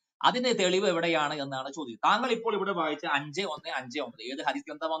പറയുന്നത്. അതിന് തെളിവ് എവിടെയാണ് എന്നാണ് ചോദ്യം. താങ്കൾ ഇപ്പോൾ ഇവിടെ വായിച്ച 5:1-5:9 ഏത് ഹദീസ്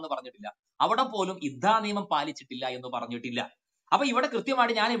ഗ്രന്ഥമാണെന്ന് പറഞ്ഞിട്ടില്ല. അവിടെ പോലും ഇദ്ദാ നിയമം പാലിച്ചിട്ടില്ല എന്ന് പറഞ്ഞിട്ടില്ല. അപ്പൊ ഇവിടെ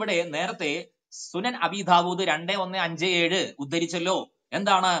കൃത്യമായിട്ട് ഞാൻ ഇവിടെ നേരത്തെ സുനൻ അബീ ദാവൂദ് 2:1-5-7 ഉദ്ധരിച്ചല്ലോ.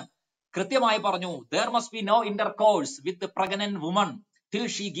 എന്താണ്? കൃത്യമായി പറഞ്ഞു, there must be no intercourse with the pregnant woman till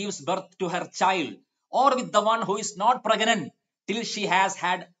she gives birth to her child, or with the one who is not pregnant till she has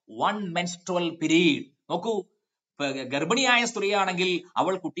had one menstrual period. നോക്കൂ, ഗർഭിണിയായ സ്ത്രീയാണെങ്കിൽ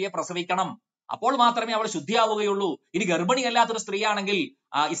അവൾ കുട്ടിയെ പ്രസവിക്കണം, അപ്പോൾ മാത്രമേ അവൾ ശുദ്ധിയാവുകയുള്ളൂ. ഇനി ഗർഭിണിയല്ലാത്തൊരു സ്ത്രീയാണെങ്കിൽ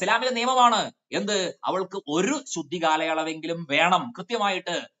ഇസ്ലാമിലെ നിയമമാണ് എന്ത്, അവൾക്ക് ഒരു ശുദ്ധി കാലയളവെങ്കിലും വേണം.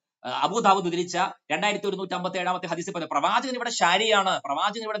 കൃത്യമായിട്ട് അബൂദാവൂദ് ഉദ്ധരിച്ച 2157 ഹദീസിൽ പറഞ്ഞ പ്രവാചകൻ ഇവിടെ ശാരിയാണ്,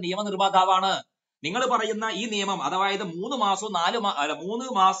 പ്രവാചകൻ ഇവിടെ നിയമനിർമ്മാതാവാണ്. നിങ്ങൾ പറയുന്ന ഈ നിയമം, അതായത് 4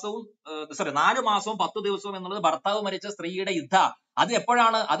 മാസവും 10 ദിവസവും എന്നുള്ളത് ഭർത്താവ് മരിച്ച സ്ത്രീയുടെ യുദ്ധ, അത്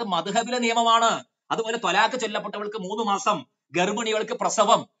എപ്പോഴാണ്? അത് മദ്ഹബിലെ നിയമമാണ്. അതുപോലെ ത്വലാഖ് ചൊല്ലപ്പെട്ടവൾക്ക് 3 മാസം, ഗർഭിണികൾക്ക്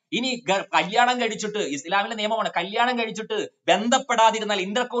പ്രസവം. ഇനി കല്യാണം കഴിച്ചിട്ട്, ഇസ്ലാമിലെ നിയമമാണ്, കല്യാണം കഴിച്ചിട്ട് ബന്ധപ്പെടാതിരുന്നാൽ,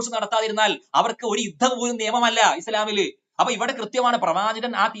 ഇന്റർകോഴ്സ് നടത്താതിരുന്നാൽ അവർക്ക് ഒരു യുദ്ധം പോലും നിയമമല്ല ഇസ്ലാമില്. അപ്പൊ ഇവിടെ കൃത്യമാണ്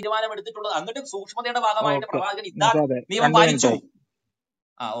പ്രവാചകൻ ആ തീരുമാനം എടുത്തിട്ടുള്ളത്. അങ്ങോട്ട് സൂക്ഷ്മതയുടെ ഭാഗമായിട്ട് പ്രവാചകൻ ഇതാ നിയമം പാലിച്ചു.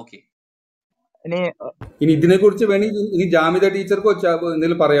 ഓക്കെ. ഇനി ഇതിനെ കുറിച്ച് വേണമെങ്കിൽ ഇനി ജാമിദ ടീച്ചർക്ക്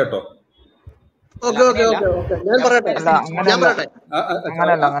എന്തെങ്കിലും പറയാട്ടോ?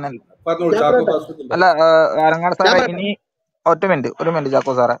 അല്ല അലങ്കാട് സാറേ, ഇനി ഒരു മിനിറ്റ്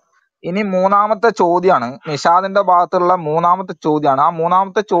ചാക്കോ സാറേ, ഇനി 3-ാമത്തെ ചോദ്യമാണ്, നിഷാദിന്റെ ഭാഗത്തുള്ള 3-ാമത്തെ ചോദ്യമാണ്. ആ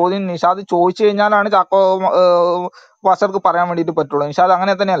 3-ാമത്തെ ചോദ്യം നിഷാദ് ചോദിച്ചു കഴിഞ്ഞാലാണ് ചാക്കോ പാസ്റ്റർക്ക് പറയാൻ വേണ്ടിട്ട് പറ്റുള്ളൂ. നിഷാദ്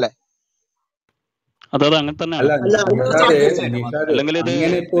അങ്ങനെ തന്നെയല്ലേ? അതെ, അങ്ങനെ തന്നെയാണ്.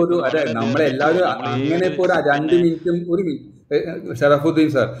 അങ്ങനെ ഇപ്പൊ ഒരു നമ്മളെല്ലാവരും അങ്ങനെ ഇപ്പൊ ഒരു 2 മിനിറ്റും ഷറഫുദ്ദീൻ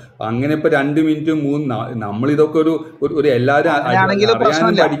സാർ, അങ്ങനെ ഇപ്പൊ 2 മിനിറ്റും 3 നമ്മളിതൊക്കെ ഒരു എല്ലാവരും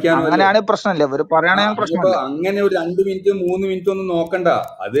പഠിക്കാനും അങ്ങനെ ഒരു 2 മിനിറ്റും 3 മിനിറ്റും ഒന്നും നോക്കണ്ട.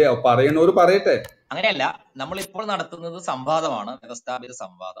 അത് പറയണവര് പറയട്ടെ. അങ്ങനെയല്ല, നമ്മളിപ്പോൾ നടത്തുന്നത് സംവാദമാണ്, വ്യവസ്ഥാപിത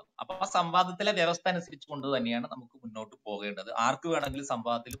സംവാദം. അപ്പൊ ആ സംവാദത്തിലെ വ്യവസ്ഥ അനുസരിച്ച് കൊണ്ട് തന്നെയാണ് നമുക്ക് മുന്നോട്ട് പോകേണ്ടത്. ആർക്ക് വേണമെങ്കിലും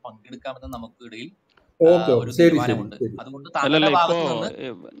സംവാദത്തിൽ പങ്കെടുക്കാമെന്ന് നമുക്കിടയിൽ തീരുമാനമുണ്ട്. അതുകൊണ്ട്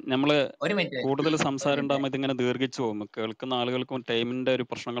നമ്മള് കൂടുതൽ സംസാരം ഉണ്ടാകുമ്പോൾ ഇതിങ്ങനെ ദീർഘിച്ചു പോകും, കേൾക്കുന്ന ആളുകൾക്കും ടൈമിന്റെ ഒരു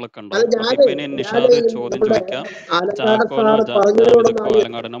പ്രശ്നങ്ങളൊക്കെ ഉണ്ടാവും. ഇനി നിഷാദ് ചോദ്യം ചോദിക്കാം, ചാക്കോനോ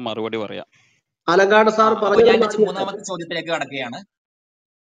അലങ്കാടിനോ മറുപടി പറയാം. ഞാൻ 3-ാമത്തെ ചോദ്യത്തിലേക്ക് കടക്കുകയാണ്.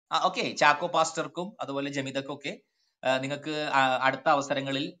 ഓക്കെ, ചാക്കോ പാസ്റ്റർക്കും അതുപോലെ ജമിദക്കും ഒക്കെ നിങ്ങൾക്ക് അടുത്ത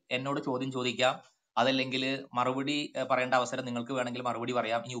അവസരങ്ങളിൽ എന്നോട് ചോദ്യം ചോദിക്കാം. അതല്ലെങ്കിൽ മറുപടി പറയേണ്ട അവസരം നിങ്ങൾക്ക് വേണമെങ്കിൽ മറുപടി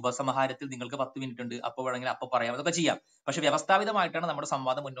പറയാം. ഇനി ഉപസംഹാരത്തിൽ നിങ്ങൾക്ക് 10 മിനിറ്റ് ഉണ്ട്, അപ്പോൾ വേണമെങ്കിൽ അപ്പൊ പറയാം, അതൊക്കെ ചെയ്യാം. പക്ഷെ വ്യവസ്ഥാപിതമായിട്ടാണ് നമ്മുടെ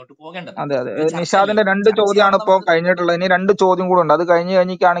സംവാദം മുന്നോട്ട് പോകേണ്ടത്. അതെ. നിഷാദിന്റെ 2 ചോദ്യമാണ് ഇപ്പോൾ കഴിഞ്ഞിട്ടുള്ളത്. ഇനി 2 ചോദ്യം കൂടെ ഉണ്ട്. അത്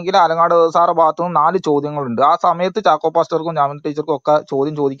കഴിഞ്ഞിട്ടാണെങ്കിൽ അലങ്കാട് സാറ് ഭാഗത്തുനിന്ന് 4 ചോദ്യങ്ങളുണ്ട്. ആ സമയത്ത് ചാക്കോ പാസ്റ്റർക്കും ജാമിദ ടീച്ചർക്കും ഒക്കെ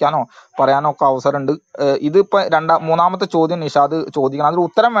ചോദ്യം ചോദിക്കാനോ പറയാനോ ഒക്കെ അവസരമുണ്ട്. ഇതിപ്പോ 3-ാമത്തെ ചോദ്യം നിഷാദ് ചോദിക്കണം. അതിൽ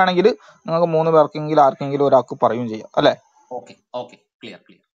ഉത്തരം വേണമെങ്കിൽ നിങ്ങൾക്ക് 3 പേർക്കെങ്കിലും ആർക്കെങ്കിലും ഒരാൾക്ക് പറയുകയും ചെയ്യാം അല്ലെ? Okay, clear.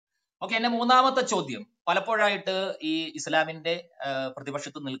 ഓക്കെ, എന്റെ 3-ാമത്തെ ചോദ്യം പലപ്പോഴായിട്ട് ഈ ഇസ്ലാമിന്റെ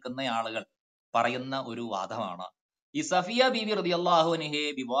പ്രതിപക്ഷത്ത് നിൽക്കുന്ന ആളുകൾ പറയുന്ന ഒരു വാദമാണ്. ഈ സഫിയ ബീവി റളിയല്ലാഹു അൻഹയെ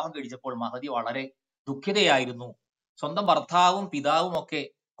വിവാഹം കഴിച്ചപ്പോൾ മഹദി വളരെ ദുഃഖിതയായിരുന്നു. സ്വന്തം ഭർത്താവും പിതാവും ഒക്കെ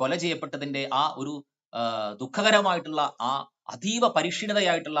കൊല ചെയ്യപ്പെട്ടതിന്റെ ആ ഒരു ദുഃഖകരമായിട്ടുള്ള ആ അതീവ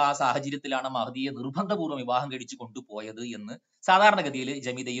പരിക്ഷീണതയായിട്ടുള്ള ആ സാഹചര്യത്തിലാണ് മഹദിയെ നിർബന്ധപൂർവ്വം വിവാഹം കഴിച്ചു കൊണ്ടുപോയത് എന്ന് സാധാരണഗതിയിൽ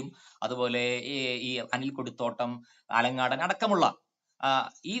ജമിദയും അതുപോലെ ഈ അനിൽ കൊടുത്തോട്ടം, ആലങ്ങാടൻ അടക്കമുള്ള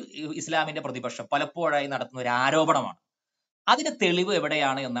ഈ ഇസ്ലാമിന്റെ പ്രതിപക്ഷം പലപ്പോഴായി നടത്തുന്ന ഒരു ആരോപണമാണ്. അതിന് തെളിവ്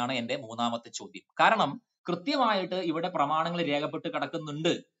എവിടെയാണ് എന്നാണ് എന്റെ 3-ാമത്തെ ചോദ്യം. കാരണം കൃത്യമായിട്ട് ഇവിടെ പ്രമാണങ്ങൾ രേഖപ്പെട്ട്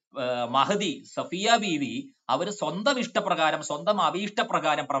കിടക്കുന്നുണ്ട്. മഹദി, സഫിയ ബീവി അവര് സ്വന്തം ഇഷ്ടപ്രകാരം, സ്വന്തം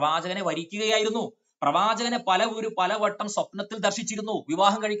അഭീഷ്ടപ്രകാരം പ്രവാചകനെ വരിക്കുകയായിരുന്നു. പ്രവാചകനെ പലവട്ടം സ്വപ്നത്തിൽ ദർശിച്ചിരുന്നു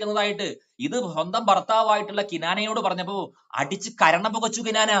വിവാഹം കഴിക്കുന്നതായിട്ട്. ഇത് സ്വന്തം ഭർത്താവായിട്ടുള്ള കിനാനയോട് പറഞ്ഞപ്പോ അടിച്ച് കരണം പുകച്ചു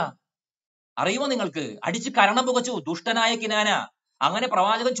കിനാന. അറിയുമോ നിങ്ങൾക്ക്? അടിച്ച് കരണം പുകച്ചു ദുഷ്ടനായ കിനാന. അങ്ങനെ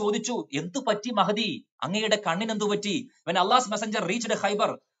പ്രവാചകൻ ചോദിച്ചു, എന്തു പറ്റി മഹദി, അങ്ങയുടെ കണ്ണിന് എന്തു പറ്റി? when Allah's messenger reached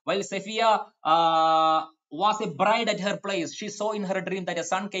Khaybar while Safiya was a bride at her place, she saw in her dream that a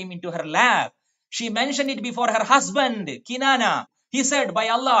son came into her lap. She mentioned it before her husband Kinana. He said, by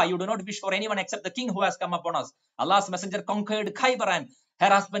Allah, you do not wish for anyone except the king who has come upon us. Allah's messenger conquered Khaybar and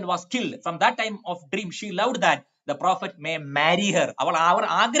her husband was killed. From that time of dream she loved that the prophet may marry her. അവർ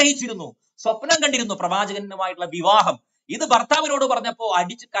ആഗ്രഹിച്ചിരുന്നു, സ്വപ്നം കണ്ടിരുന്നു പ്രവാചകനുമായിട്ടുള്ള വിവാഹം. ഇത് ഭർത്താവിനോട് പറഞ്ഞപ്പോ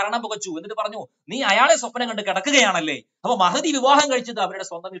അടിച്ച് കരണം പുകച്ചു. എന്നിട്ട് പറഞ്ഞു, നീ അയാളെ സ്വപ്നം കണ്ട് കിടക്കുകയാണല്ലേ. അപ്പൊ മഹദി വിവാഹം കഴിച്ചത് അവരുടെ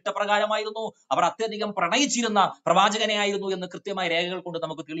സ്വന്തം ഇഷ്ടപ്രകാരമായിരുന്നു, അവർ അത്യധികം പ്രണയിച്ചിരുന്ന പ്രവാചകനെ ആയിരുന്നു എന്ന് കൃത്യമായ രേഖകൾ കൊണ്ട്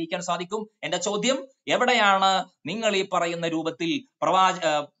നമുക്ക് തെളിയിക്കാൻ സാധിക്കും. എന്റെ ചോദ്യം, എവിടെയാണ് നിങ്ങൾ ഈ പറയുന്ന രൂപത്തിൽ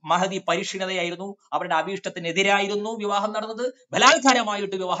മഹദി പരിക്ഷീണതയായിരുന്നു, അവരുടെ അഭീഷ്ടത്തിനെതിരായിരുന്നു വിവാഹം നടന്നത്,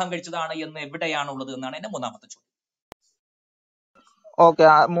 ബലാത്കാരമായിട്ട് വിവാഹം കഴിച്ചതാണ് എന്ന് എവിടെയാണുള്ളത് എന്നാണ് എന്റെ 3-ാമത്തെ ചോദ്യം. ഓക്കെ,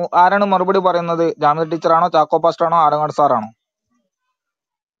 ആരാണ് മറുപടി പറയുന്നത്? ജാമിദ ടീച്ചറാണോ, ചാക്കോ പാസ്റ്റർ ആണോ, ആലങ്ങാട് സാറാണോ?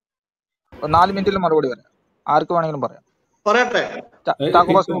 4 മിനിറ്റിൽ മറുപടി വരാം, ആർക്ക് വേണമെങ്കിലും പറയാം.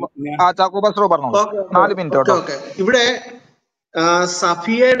 ചാക്കോ പാസ്റ്റർ പറഞ്ഞോളൂ, 4 മിനിറ്റ്. ഇവിടെ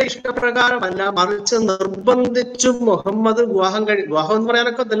സഫിയയുടെ ഇഷ്ടപ്രകാരമല്ല, മറിച്ച് നിർബന്ധിച്ചു മുഹമ്മദ് വിവാഹം എന്ന്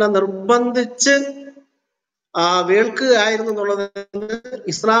പറയാനൊക്കെ നിർബന്ധിച്ച് വേൾക്കുകയായിരുന്നു എന്നുള്ളത്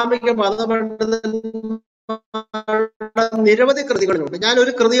ഇസ്ലാമിക മതപണ്ഡിതന്മാരുടെ നിരവധി കൃതികളിലുണ്ട്. ഞാൻ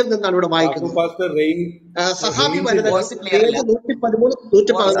ഒരു കൃതിയിൽ നിന്നാണ് ഇവിടെ വായിക്കുന്നത്. സഹാബി വനിതകൾ പേജ് 113,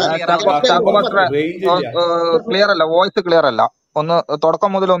 114. ക്ലിയർ അല്ല, വോയിസ് ക്ലിയർ അല്ല. ഒന്ന് തുടക്കം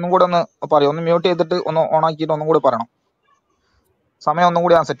മുതൽ ഒന്നും കൂടെ ഒന്ന് പറയും. ഒന്ന് മ്യൂട്ട് ചെയ്തിട്ട് ഒന്ന് ഓൺ ആക്കിയിട്ട് ഒന്നും കൂടി പറയണം. സമയം ഒന്നും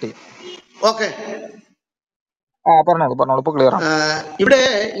കൂടി ഞാൻ സെറ്റ് ചെയ്യും. ഓക്കെ, പറഞ്ഞോളൂ, ഇപ്പൊ ക്ലിയർ ആണ്. ഇവിടെ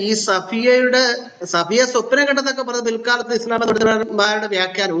ഈ സഫിയ സ്വപ്നം കണ്ടെന്നൊക്കെ പറഞ്ഞ പിൽക്കാലത്ത് ഇസ്ലാം പണ്ഡിതന്മാരുടെ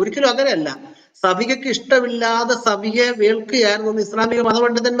വ്യാഖ്യാനം ഒരിക്കലും അങ്ങനെയല്ല. സഫിയക്ക് ഇഷ്ടമില്ലാതെ സഫിയെ വേൾക്കുകയായിരുന്നു എന്ന് ഇസ്ലാമിക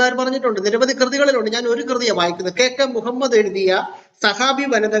മതപണ്ഡിതന്മാർ പറഞ്ഞിട്ടുണ്ട്. നിരവധി കൃതികളിലുണ്ട്. ഞാൻ ഒരു കൃതിയാണ് വായിക്കുന്നത്. KK മുഹമ്മദ് എഴുതിയ സഹാബി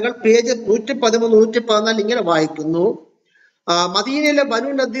വനിതകൾ പേജ് 113, 114 ഇങ്ങനെ വായിക്കുന്നു. മദീനയിലെ ബനു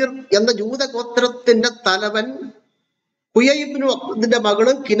നദീർ എന്ന ജൂതഗോത്രത്തിന്റെ തലവൻ ഹുയൈബിനു അബ്ദിന്റെ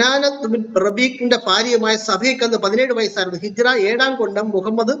മകളും കിനാനത്ത് ബിൻ റബീഖിന്റെ ഭാര്യയുമായ സഫിയക്ക് അന്ന് 17 വയസ്സായിരുന്നു. ഹിജ്റ 7-ാം കൊല്ലം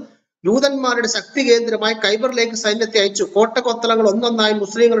മുഹമ്മദ് ജൂതന്മാരുടെ ശക്തി കേന്ദ്രമായി ഖൈബറിലേക്ക് സൈന്യത്തെ അയച്ചു. കോട്ടകൊത്തളങ്ങൾ ഒന്നൊന്നായി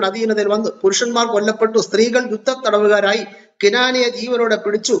മുസ്ലിങ്ങളുടെ അധീനതയിൽ വന്നു. പുരുഷന്മാർ കൊല്ലപ്പെട്ടു, സ്ത്രീകൾ യുദ്ധത്തടവുകാരായി. കിനാനിയെ ജീവനോടെ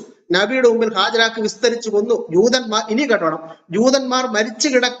പിടിച്ചു നബിയുടെ മുമ്പിൽ ഹാജരാക്കി വിസ്തരിച്ചു കൊന്നു. ജൂതന്മാർ മരിച്ചു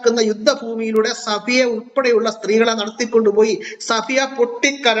കിടക്കുന്ന യുദ്ധഭൂമിയിലൂടെ സഫിയ ഉൾപ്പെടെയുള്ള സ്ത്രീകളെ നടത്തിക്കൊണ്ടുപോയി. സഫിയ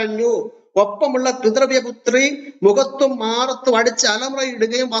പൊട്ടിക്കരഞ്ഞു. ഒപ്പമുള്ള പിതൃവ്യപുത്രി മുഖത്തും മാറത്തും അടിച്ച്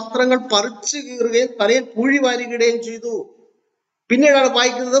അലമുറയിടുകയും വസ്ത്രങ്ങൾ പറിച്ചു കീറുകയും തലയിൽ പൂഴി വാരുകയും ചെയ്തു. പിന്നീടാണ്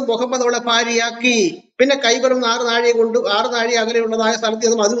വായിക്കുന്നത് മുഹമ്മദ് അവളെ ഭാര്യയാക്കി. പിന്നെ ഖൈബറിൽ നിന്ന് 6 നാഴി അകലെയുള്ളതായ സ്ഥലത്ത്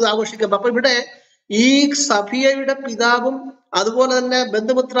നിന്ന് മധു ആഘോഷിക്കും. അപ്പൊ ഇവിടെ ഈ സഫിയയുടെ പിതാവും അതുപോലെ തന്നെ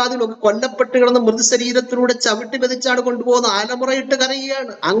ബന്ധുമിത്രാദികളും ഒക്കെ കൊല്ലപ്പെട്ട് കിടന്ന മൃതശരീരത്തിലൂടെ ചവിട്ടി മെതിച്ചാണ് കൊണ്ടുപോകുന്ന. അലമുറയിട്ട്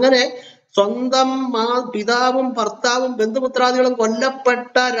കരയുകയാണ്. അങ്ങനെ സ്വന്തം പിതാവും ഭർത്താവും ബന്ധുമിത്രാദികളും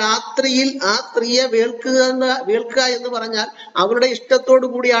കൊല്ലപ്പെട്ട രാത്രിയിൽ ആ സ്ത്രീയെ വേൾക്കുക എന്ന് പറഞ്ഞാൽ അവരുടെ ഇഷ്ടത്തോടു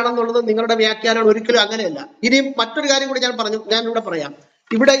കൂടിയാണെന്നുള്ളത് നിങ്ങളുടെ വ്യാഖ്യാനമാണ്. ഒരിക്കലും അങ്ങനെയല്ല. ഇനി മറ്റൊരു കാര്യം കൂടി ഞാൻ ഇവിടെ പറയാം.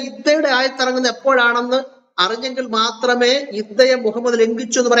 ഇവിടെ ഇദ്ദയുടെ ആയത്തിറങ്ങുന്ന എപ്പോഴാണെന്ന് അറിഞ്ഞെങ്കിൽ മാത്രമേ ഇദ്ദയെ മുഹമ്മദ്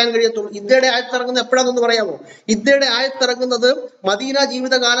ലംഘിച്ചു എന്ന് പറയാൻ കഴിയത്തുള്ളൂ. ഇദ്ദയുടെ ആയത്തിറങ്ങുന്നത് എപ്പോഴാണെന്ന് പറയാമോ? ഇദ്ദയുടെ ആയത്തിറങ്ങുന്നത്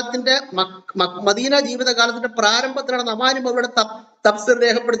മദീന ജീവിതകാലത്തിന്റെ പ്രാരംഭത്തിലാണ് നമാനും അവരുടെ തഫ്സീർ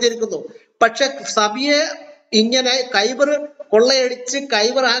രേഖപ്പെടുത്തിയിരിക്കുന്നു. പക്ഷെ സഫിയെ ഇങ്ങനെ ഖൈബർ കൊള്ളയടിച്ച്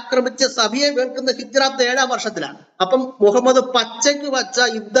ഖൈബർ ആക്രമിച്ച് സഫിയെ വേൾക്കുന്ന ഹിജ്റ 7-ാം വർഷത്തിലാണ്. അപ്പം മുഹമ്മദ് പച്ചയ്ക്ക് വച്ച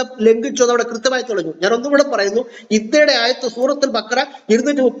യുദ്ധം ലംഘിച്ചു എന്ന് അവിടെ കൃത്യമായി തെളിഞ്ഞു. ഞാൻ ഒന്നുകൂടെ പറയുന്നു. ഇദ്ദയുടെ ആയത്ത് സൂറത്തുൽ ബഖറ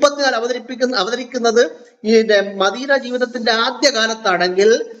 234 അവതരിക്കുന്നത് ഈ മദീന ജീവിതത്തിന്റെ ആദ്യ കാലത്താണെങ്കിൽ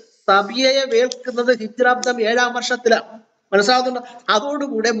സഫിയയെ വേൾക്കുന്നത് ഹിജ്റ 7-ാം വർഷത്തിലാണ്. മനസ്സിലാവുന്നുണ്ടോ?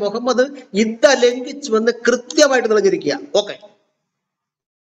 അതോടുകൂടെ മുഹമ്മദ് യുദ്ധ ലംഘിച്ചുവെന്ന് കൃത്യമായിട്ട് തെളിഞ്ഞിരിക്കുക. ഓക്കെ,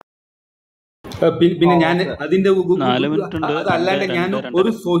 പിന്നെ ഞാൻ അതിന്റെ അതല്ലാണ്ട് ഞാൻ ഒരു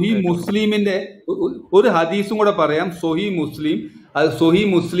സ്വഹീഹ് മുസ്ലിമിന്റെ ഒരു ഹദീസും കൂടെ പറയാം. സ്വഹീഹ്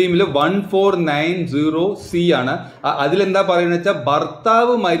മുസ്ലിമിൽ 1490C ആണ്. അതിലെന്താ പറയുന്നത് വെച്ചാൽ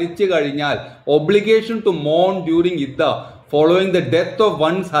ഭർത്താവ് മരിച്ചു കഴിഞ്ഞാൽ ഒബ്ലിഗേഷൻ ടു മോൺ ഡ്യൂറിങ് ഇദ്ദ following the death of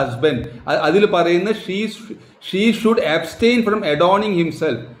wands husband. അതിൽ പറയുന്നത് she should abstain from അഡോണിങ്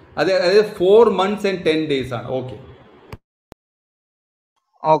himself. അതായത് 4 months and 10 days ആണ്.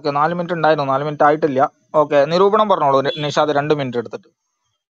 ഓക്കെ, 4 മിനിറ്റ് ഉണ്ടായിരുന്നു, 4 മിനിറ്റ് ആയിട്ടില്ല. ഓക്കെ, നിരൂപണം പറഞ്ഞോളൂ നിഷാദ്, 2 മിനിറ്റ് എടുത്തിട്ട്.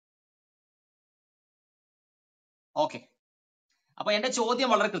 ഓക്കെ, അപ്പൊ എന്റെ ചോദ്യം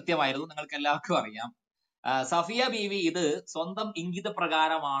വളരെ കൃത്യമായിരുന്നു. നിങ്ങൾക്ക് എല്ലാവർക്കും അറിയാം, സഫിയ ബീവി ഇത് സ്വന്തം ഇംഗിത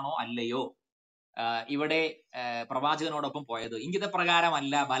പ്രകാരമാണോ അല്ലയോ ഇവിടെ പ്രവാചകനോടൊപ്പം പോയത്? ഇംഗിത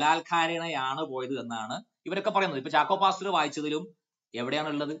പ്രകാരമല്ല, ബലാത്കാരേണയാണ് പോയത് എന്നാണ് ഇവരൊക്കെ പറയുന്നത്. ഇപ്പൊ ചാക്കോ പാസ്റ്റർ വായിച്ചതിലും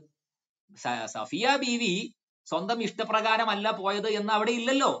എവിടെയാണുള്ളത്? സഫിയ ബീവി സ്വന്തം ഇഷ്ടപ്രകാരമല്ല പോയത് എന്ന് അവിടെ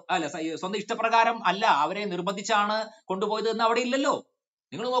ഇല്ലല്ലോ. അല്ല, സ്വന്തം ഇഷ്ടപ്രകാരം അല്ല, അവരെ നിർബന്ധിച്ചാണ് കൊണ്ടുപോയത് എന്ന് അവിടെ ഇല്ലല്ലോ.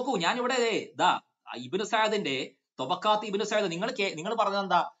 നിങ്ങൾ നോക്കൂ, ഞാൻ ഇവിടെ ഇബ്നു സഅദിന്റെ തൊബക്കാത്ത് ഇബ്നു സഅദ് നിങ്ങൾ പറഞ്ഞത്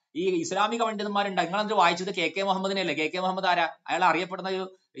എന്താ? ഈ ഇസ്ലാമിക പണ്ഡിതന്മാരുണ്ട്, നിങ്ങളെന്ത് വായിച്ചത്? KK മുഹമ്മദിനെയല്ലേ? KK മുഹമ്മദ് ആരാ? അയാൾ അറിയപ്പെടുന്ന ഒരു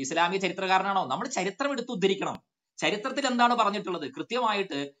ഇസ്ലാമിക ചരിത്രകാരനാണോ? നമ്മൾ ചരിത്രം എടുത്ത് ഉദ്ധരിക്കണം. ചരിത്രത്തിൽ എന്താണ് പറഞ്ഞിട്ടുള്ളത്?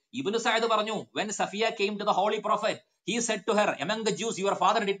 കൃത്യമായിട്ട് ഇബ്നു സഅദ് പറഞ്ഞു, when Safiya came to the holy prophet, he said to her, among the Jews your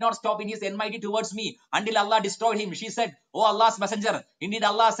father did not stop in his enmity towards me until Allah destroyed him. She said, oh Allah's messenger, indeed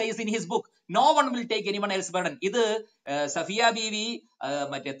Allah says in his book, no one will take anyone else's burden. ഇത് സഫിയ ബീവി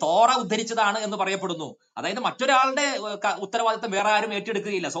മറ്റേ തോറ ഉദ്ധരിച്ചതാണ് എന്ന് പറയപ്പെടുന്നു. അതായത് മറ്റൊരാളുടെ ഉത്തരവാദിത്തം വേറെ ആരും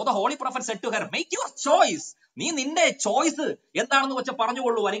ഏറ്റെടുക്കുകയില്ല. So the holy prophet Z to her, make your choice. നീ നിന്റെ ചോയ്സ് എന്താണെന്ന് വെച്ചാൽ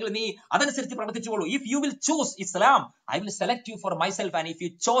പറഞ്ഞുകൊള്ളൂ, അല്ലെങ്കിൽ നീ അതനുസരിച്ച് പ്രവർത്തിച്ചുകൊള്ളൂ. If you will choose Islam, I will select you for myself, and if you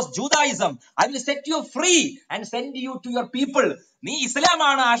chose Judaism, I will set you free and send you to your people. നീ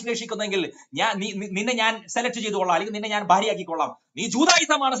ഇസ്ലാമാണ് ആശ്ലേഷിക്കുന്നെങ്കിൽ നിന്നെ ഞാൻ സെലക്ട് ചെയ്തുകൊള്ളാം, അല്ലെങ്കിൽ നിന്നെ ഞാൻ ഭാര്യയാക്കിക്കൊള്ളാം. നീ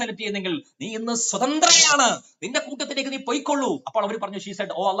ജൂതായുധമാണ് സെലക്ട് ചെയ്യുന്നെങ്കിൽ നീ ഇന്ന് സ്വതന്ത്രയാണ്, നിന്റെ കൂട്ടത്തിലേക്ക് നീ പൊയ്ക്കൊള്ളൂ. അപ്പോൾ അവർ പറഞ്ഞു, she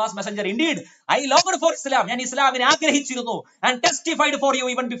said, oh അല്ലാഹ്സ് messenger, indeed I ലോങ്ഡ് four ഇസ്ലാം, ഞാൻ ഇസ്ലാമിനെ ആഗ്രഹിച്ചിരുന്നു. And ടെസ്റ്റിഫൈഡ് for you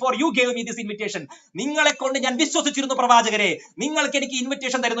even before you gave me this invitation. നിങ്ങളെ കൊണ്ട് ഞാൻ വിശ്വസിച്ചിരുന്നു പ്രവാചകരെ, നിങ്ങൾക്ക് എനിക്ക്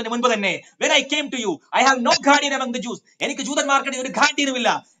ഇൻവിറ്റേഷൻ തരുന്നതിന് മുൻപ് തന്നെ. when I came to you, I have no guardian among the Jews. എനിക്ക് ജൂതന്മാർക്കിടയിൽ ഒരു ഗാർഡിയനുമില്ല.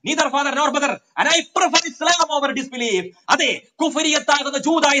 neither father nor mother, and I prefer Islam over disbelief. അതെ, കുഫരിയത്താകുന്ന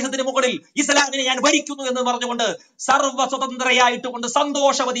ജൂതായുധത്തിന് മുകളിൽ ഇസ്ലാമിനെ ഞാൻ ഭരിക്കുന്നു എന്ന് പറഞ്ഞുകൊണ്ട് സർവ്വ സ്വതന്ത്രയായിട്ടുകൊണ്ട്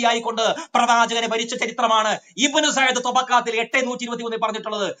സന്തോഷവതിയായിക്കൊണ്ട് പ്രവാചകനെ ഭരിച്ച ചരിത്രമാണ് ഇബ്നു സഅദ് തബഖാത്തിൽ 821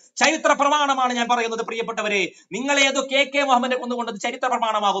 പറഞ്ഞിട്ടുള്ളത്. ചരിത്ര പ്രമാണമാണ് ഞാൻ പറയുന്നത്. പ്രിയപ്പെട്ടവരെ, നിങ്ങളേതോ കെ മുഹമ്മദിനെ കൊണ്ടുകൊണ്ടത് ചരിത്ര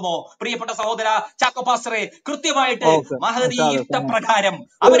പ്രമാണമാകുമോ? പ്രിയപ്പെട്ട സഹോദര ചാക്കോ പാസ്റ്ററെ, കൃത്യമായിട്ട് മഹദി ഇഷ്ടപ്രകാരം,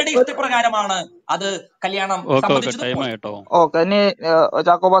 അവരുടെ ഇഷ്ടപ്രകാരമാണ് അത് കല്യാണം സംബന്ധിച്ചത്. ഇനി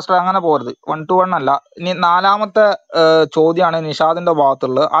ചാക്കോ പാസ്റ്റർ അങ്ങനെ പോരുത്, 1 to 1 അല്ല. ഇനി 4ാമത്തെ ചോദ്യമാണ് നിഷാദിന്റെ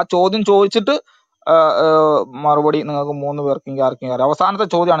ഭാഗത്തുള്ളത്. ആ ചോദ്യം ചോദിച്ചിട്ട് മറുപടി നിങ്ങൾക്ക് 3 പേർക്കും ആർക്കും. അവസാനത്തെ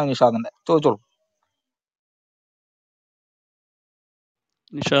ചോദ്യമാണ് നിഷാദിന്റെ, ചോദിച്ചോളൂ.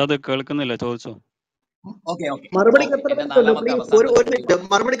 നിഷാദ് കേൾക്കുന്നില്ല, ചോദിച്ചോ. മറുപടിക്ക്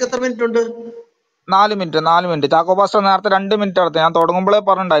എത്ര മിനിറ്റ് ഉണ്ട്? 4 മിനിറ്റ്. ചാക്കോ പാസ്റ്റർ നേരത്തെ 2 മിനിറ്റ് എടുത്ത്, ഞാൻ തുടങ്ങുമ്പോഴേ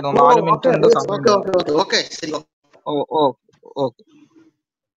പറഞ്ഞിട്ടുണ്ടായിരുന്നു 4 മിനിറ്റ് ഉണ്ട് സമയം.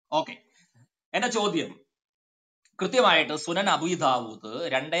 ഓക്കെ, എന്റെ ചോദ്യം കൃത്യമായിട്ട് സുനൻ അബൂദാവൂദ്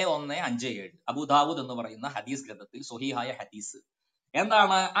 2157 അബൂദാവൂദ് എന്ന് പറയുന്ന ഹദീസ് ഗ്രന്ഥത്തിൽ സ്വഹീഹായ ഹദീസ്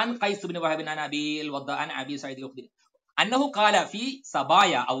എന്താണ്? അൻ ഖൈസ് ഇബ്നു വഹബ് അൻ അബീൽ വദ അൻ അബീ സഈദ് ഖുദരി അന്നഹു ഖാല ഫീ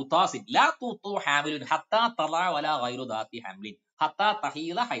സബായ ഔതാസിൻ ലാ തുതു ഹാമിലുൻ ഹത്താ തളഅ വലാ ഗൈറു ദാതി ഹംലിൻ ഹത്താ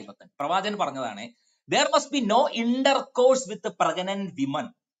തഹീല ഹൈദത്തൻ. പ്രവാചകൻ പറഞ്ഞതാണ്, there must be no intercourse with the pregnant woman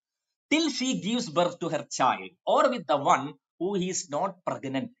till she gives birth to her child, or with the one who is not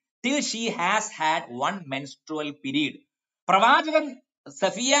pregnant till she has had one menstrual period. പ്രവാചകൻ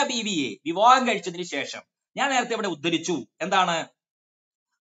സഫിയ ബീവിയെ വിവാഹം കഴിച്ചതിന് ശേഷം ഞാൻ നേരത്തെ ഇവിടെ ഉദ്ധരിച്ചു, എന്താണ്?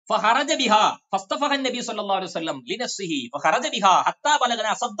 ഫഖറജ ബിഹാ ഫസ്തഫഹ നബി സല്ലല്ലാഹു അലൈഹി വസല്ലം ലിനഫ്സിഹി ഫഖറജ ബിഹാ ഹത്താ ബലഗന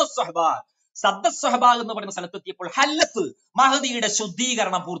സദ്ദസ്സഹബ എന്ന് പറയുന്ന സ്ഥലത്തെത്തിയപ്പോൾ ഹല്ലത്ത് മഹദിയുടെ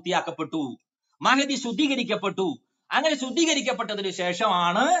ശുദ്ധീകരണം പൂർത്തിയാക്കപ്പെട്ടു. മഹദി ശുദ്ധീകരിക്കപ്പെട്ടു. അങ്ങനെ ശുദ്ധീകരിക്കപ്പെട്ടതിന്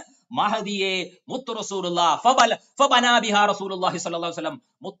ശേഷമാണ് മഹദിയെ മുത്തു റസൂലുള്ളാഹി സ്വല്ലല്ലാഹു അലൈഹി വസല്ലം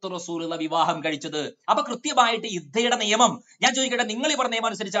മുത്തു റസൂലുള്ള വിവാഹം കഴിച്ചത്. അപ്പൊ കൃത്യമായിട്ട് ഇദ്ദയുടെ നിയമം ഞാൻ ചോദിക്കട്ടെ, നിങ്ങൾ ഈ പറഞ്ഞ നിയമം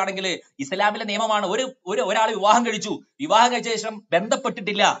അനുസരിച്ചാണെങ്കിൽ ഇസ്ലാമിലെ നിയമമാണ്, ഒരാൾ വിവാഹം കഴിച്ചു, വിവാഹം കഴിച്ച ശേഷം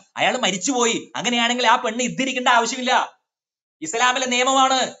ബന്ധപ്പെട്ടിട്ടില്ല, അയാൾ മരിച്ചുപോയി, അങ്ങനെയാണെങ്കിൽ ആ പെണ്ണ് ഇദ്ദിരിക്കേണ്ട ആവശ്യമില്ല. ഇസ്ലാമിലെ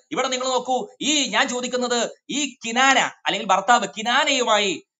നിയമമാണ്. ഇവിടെ നിങ്ങൾ നോക്കൂ, ഞാൻ ചോദിക്കുന്നത്, ഈ കിനാന അല്ലെങ്കിൽ ഭർത്താവ്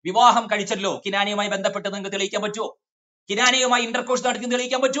കിനാനയുമായി വിവാഹം കഴിച്ചല്ലോ, കിനാനയുമായി ബന്ധപ്പെട്ട് നിങ്ങൾക്ക് തെളിയിക്കാൻ പറ്റുമോ? കിനാനയുമായി ഇന്റർകോഴ്സ് നടത്തി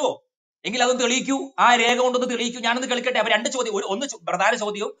തെളിയിക്കാൻ പറ്റുമോ? എങ്കിൽ അതൊന്ന് തെളിയിക്കൂ, ആ രേഖ കൊണ്ടൊന്ന് തെളിയിക്കൂ. ഞാനൊന്ന് കേൾക്കട്ടെ. അപ്പൊ 2 ചോദ്യം, ഒന്ന് പ്രധാന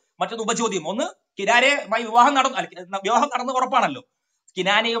ചോദ്യവും മറ്റൊന്ന് ഉപചോദ്യം. ഒന്ന്, കിനാനയുമായി വിവാഹം നടന്നു ഉറപ്പാണല്ലോ,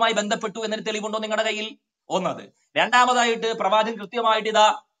 കിനാനയുമായി ബന്ധപ്പെട്ടു എന്നൊരു തെളിവുണ്ടോ നിങ്ങളുടെ കയ്യിൽ? ഒന്നത്. രണ്ടാമതായിട്ട് പ്രവാചകൻ കൃത്യമായിട്ട് ഇതാ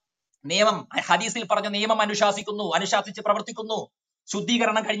നിയമം, ഹദീസിൽ പറഞ്ഞ നിയമം അനുശാസിച്ച് പ്രവർത്തിക്കുന്നു.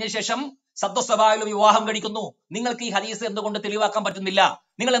 ശുദ്ധീകരണം കഴിഞ്ഞ ശേഷം സദ്ദസ്വഭാവത്തിൽ വിവാഹം കഴിക്കുന്നു. നിങ്ങൾക്ക് ഈ ഹദീസ് എന്തുകൊണ്ട് തെളിവാക്കാൻ പറ്റുന്നില്ല?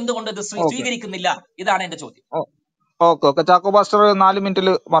 നിങ്ങൾ എന്തുകൊണ്ട് ഇത് സ്വീകരിക്കുന്നില്ല? ഇതാണ് എന്റെ ചോദ്യം. ചാക്കോ പാസ്റ്റർ 4 മിനിറ്റിൽ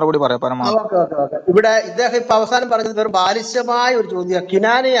മറുപടി പറയാം. ഇവിടെ ഇദ്ദേഹം ഇപ്പൊ അവസാനം പറഞ്ഞത് വെറും ബാലിശമായ ഒരു ചോദ്യം.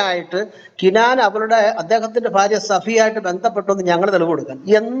 കിനാന അവരുടെ അദ്ദേഹത്തിന്റെ ഭാര്യ സഫിയായിട്ട് ബന്ധപ്പെട്ടൊന്ന് ഞങ്ങൾ തെളിവ് കൊടുക്കാൻ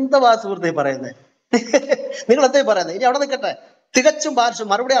എന്താ സുഹൃത്തെ പറയുന്നത്? നിങ്ങൾ എന്താ പറയുന്നത്? ഇനി അവിടെ നിൽക്കട്ടെ, തികച്ചും ബാലിശം,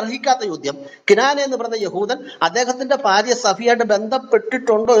 മറുപടി അർഹിക്കാത്ത ചോദ്യം. കിനാന എന്ന് പറഞ്ഞ യഹൂദൻ അദ്ദേഹത്തിന്റെ ഭാര്യ സഫിയായിട്ട്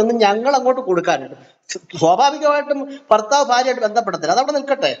ബന്ധപ്പെട്ടിട്ടുണ്ടോ എന്ന് ഞങ്ങൾ അങ്ങോട്ട് കൊടുക്കാനുണ്ട്. സ്വാഭാവികമായിട്ടും ഭർത്താവ് ഭാര്യയായിട്ട് ബന്ധപ്പെടത്തില്ല, അതവിടെ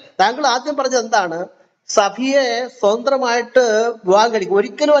നിൽക്കട്ടെ. താങ്കൾ ആദ്യം പറഞ്ഞത് എന്താണ്? സഫിയെ സ്വതന്ത്രമായിട്ട് വിവാഹം കഴിക്കും.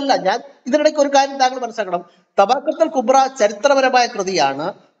 ഒരിക്കലും അല്ല. ഞാൻ ഇതിനിടയ്ക്ക് ഒരു കാര്യം താങ്കൾ മനസ്സിലാക്കണം. തബാഖത്തുൽ കുബ്ര ചരിത്രപരമായ കൃതിയാണ്.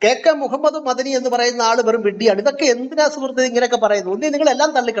 കെ മുഹമ്മദ് മദനി എന്ന് പറയുന്ന ആള് വെറും വിഡ്ഢിയാണ്. ഇതൊക്കെ എന്തിനാ സുഹൃത്ത് ഇങ്ങനെയൊക്കെ പറയുന്നത്? ഒന്നേ നിങ്ങൾ എല്ലാം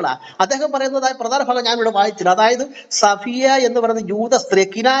തള്ളിക്കളാ. അദ്ദേഹം പറയുന്നതായ പ്രധാന ഭാഗം ഞാൻ ഇവിടെ വായിച്ചില്ല. അതായത് സഫിയ എന്ന് പറയുന്ന യൂത സ്ത്രീ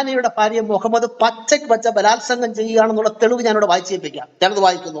കിനാനയുടെ ഭാര്യ മുഹമ്മദ് പച്ച ബലാത്സംഗം ചെയ്യുകയാണെന്നുള്ള തെളിവ് ഞാനിവിടെ വായിച്ചേൽപ്പിക്കാം. ഞാനത്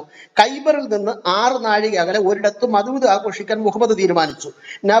വായിക്കുന്നു. ഖൈബറിൽ നിന്ന് 6 നാഴിക അകലെ ഒരിടത്തും മദൂദ് ആഘോഷിക്കാൻ മുഹമ്മദ് തീരുമാനിച്ചു.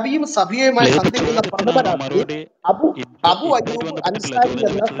 നബിയും സഫിയയുമായി സന്ധിക്കുന്ന പ്രഥമരാത്രി അബു അയ്യൂബ് അൻസാരി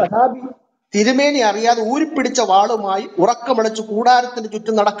എന്ന സഹാബി തിരുമേനി അറിയാതെ ഊരിപ്പിടിച്ച വാളുമായി ഉറക്കമടച്ച് കൂടാരത്തിന്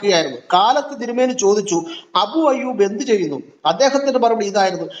ചുറ്റും നടക്കുകയായിരുന്നു. കാലത്ത് തിരുമേനി ചോദിച്ചു, അബു അയ്യൂബ് എന്ത് ചെയ്യുന്നു? അദ്ദേഹത്തിന്റെ മറുപടി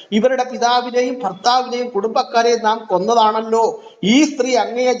ഇതായിരുന്നു, ഇവരുടെ പിതാവിനെയും ഭർത്താവിനെയും കുടുംബക്കാരെയും നാം കൊന്നതാണല്ലോ. ഈ സ്ത്രീ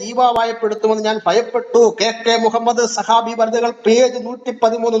അങ്ങയെ ജീവാവായപ്പെടുത്തുമെന്ന് ഞാൻ ഭയപ്പെട്ടു. കെ മുഹമ്മദ് സഹാബി വനിതകൾ പേജ്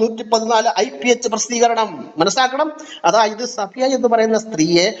 113 114 IPH പ്രസിദ്ധീകരണം. മനസ്സിലാക്കണം. അതായത് സഫിയ എന്ന് പറയുന്ന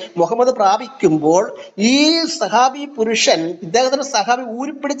സ്ത്രീയെ മുഹമ്മദ് പ്രാപിക്കുമ്പോൾ ഈ സഹാബി പുരുഷൻ ഇദ്ദേഹത്തിന്റെ സഹാബി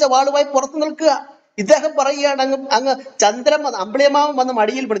ഊരിപ്പിടിച്ച വാളുമായി പുറത്തു നിൽക്കുക. ഇദ്ദേഹം പറയുകയാണ് അങ്ങ് ചന്ദ്രൻ അമ്പിളിയമാവൻ വന്ന്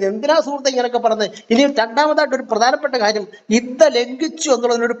മടിയിൽ പിടിച്ചു. എന്തിനാ സുഹൃത്തെ ഇങ്ങനെയൊക്കെ പറഞ്ഞത്? ഇനി രണ്ടാമതായിട്ട് ഒരു പ്രധാനപ്പെട്ട കാര്യം, യുദ്ധ ലംഘിച്ചു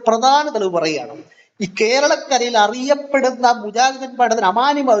എന്നുള്ളതിനൊരു പ്രധാന തെളിവ് പറയുകയാണ്. ഈ കേരളക്കരയിൽ അറിയപ്പെടുന്ന മുജാഹിദ് പണ്ഡിതൻ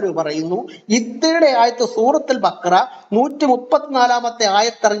അമാനി അവർ പറയുന്നു, യുദ്ധയുടെ ആയത്ത് സൂറത്തുൽ ബഖറ 134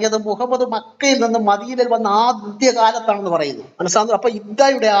 ആയത്തിറങ്ങിയത് മുഹമ്മദ് മക്കയിൽ നിന്ന് മദീനയിൽ വന്ന ആദ്യ കാലത്താണെന്ന് പറയുന്നു. മനസ്സിലാകുന്നു? അപ്പൊ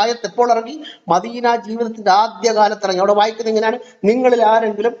യുദ്ധയുടെ ആയത്ത് എപ്പോൾ ഇറങ്ങി? മദീന ജീവിതത്തിന്റെ ആദ്യ കാലത്തിറങ്ങി. അവിടെ വായിക്കുന്നത് ഇങ്ങനെയാണ്: നിങ്ങളിൽ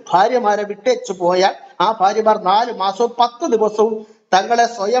ആരെങ്കിലും ഭാര്യമാരെ വിട്ടേച്ചു പോയാൽ ആ ഭാര്യമാർ 4 മാസവും 10 ദിവസവും തങ്ങളെ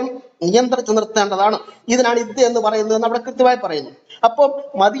സ്വയം നിയന്ത്രിച്ചു നിർത്തേണ്ടതാണ്. ഇതിനാണ് യുദ്ധ എന്ന് പറയുന്നത് എന്ന് അവിടെ കൃത്യമായി പറയുന്നു. അപ്പം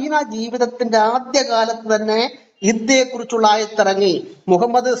മദീന ജീവിതത്തിന്റെ ആദ്യകാലത്ത് തന്നെ യുദ്ധയെ കുറിച്ചുള്ള ആയത്തിറങ്ങി.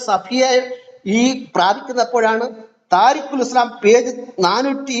 മുഹമ്മദ് സഫിയെ ഈ പ്രാപിക്കുന്നപ്പോഴാണ് താരിഖുൽ ഇസ്ലാം പേജ്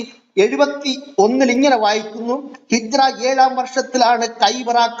 471 ഇങ്ങനെ വായിക്കുന്നു: ഹിജ്റ 7-ാം വർഷത്തിലാണ്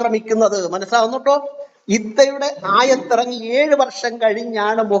ഖൈബർ ആക്രമിക്കുന്നത്. മനസ്സിലാവുന്നുട്ടോ? യുദ്ധയുടെ ആയത്തിറങ്ങി 7 വർഷം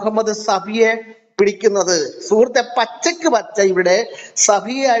കഴിഞ്ഞാണ് മുഹമ്മദ് സഫിയെ പിടിക്കുന്നത്. സുഹൃത്തെ, പച്ചയ്ക്ക് വച്ച ഇവിടെ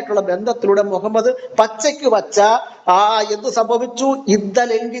സഫിയായിട്ടുള്ള ബന്ധത്തിലൂടെ മുഹമ്മദ് പച്ചയ്ക്ക് വച്ച എന്ത് സംഭവിച്ചു? യുദ്ധ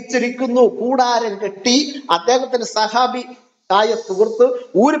ലംഘിച്ചിരിക്കുന്നു. കൂടാരം കെട്ടി അദ്ദേഹത്തിന്റെ സഹാബി ആയ സുഹൃത്ത്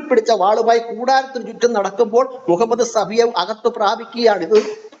ഊരിപ്പിടിച്ച വാളുമായി കൂടാരത്തിന് ചുറ്റും നടക്കുമ്പോൾ മുഹമ്മദ് സഫിയെ അകത്ത് പ്രാപിക്കുകയാണ്. ഇത്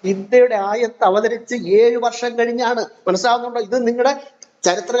യുദ്ധയുടെ ആയത്ത് അവതരിച്ച് 7 വർഷം കഴിഞ്ഞാണ്. മനസ്സിലാവുന്നുണ്ടോ? ഇത് നിങ്ങളുടെ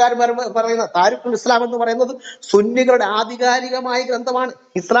ചരിത്രകാരന്മാർ പറയുന്ന താരിഖുൽ ഇസ്ലാം എന്ന് പറയുന്നത് സുന്നികളുടെ ആധികാരികമായ ഗ്രന്ഥമാണ്.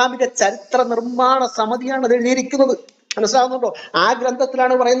 ഇസ്ലാമിക ചരിത്ര നിർമ്മാണ സമിതിയാണ് അത് എഴുതിയിരിക്കുന്നത്. മനസ്സിലാവുന്നുണ്ടോ? ആ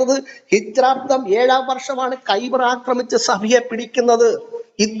ഗ്രന്ഥത്തിലാണ് പറയുന്നത് ഹിജ്റാബ്ദം 7-ാം വർഷമാണ് ഖൈബർ ആക്രമിച്ച് സഫിയെ പിടിക്കുന്നത്.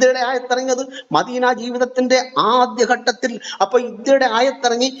 യുദ്ധയുടെ ആയത്തിറങ്ങിയത് മദീന ജീവിതത്തിന്റെ ആദ്യഘട്ടത്തിൽ. അപ്പൊ യുദ്ധയുടെ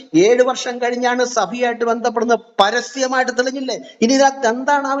ആയത്തിറങ്ങി 7 വർഷം കഴിഞ്ഞാണ് സഫിയായിട്ട് ബന്ധപ്പെടുന്നത്. പരസ്യമായിട്ട് തെളിഞ്ഞില്ലേ? ഇനി ഇതിനകത്ത്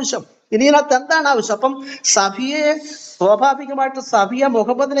എന്താണ് ആവശ്യം? അപ്പം സഫിയെ സ്വാഭാവികമായിട്ട് സഫിയ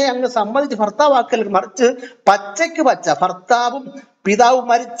മുഹമ്മദിനെ അങ്ങ് സമ്മതിച്ച് ഭർത്താവാക്കൽ, മറിച്ച് പച്ചയ്ക്ക് വച്ച ഭർത്താവും പിതാവും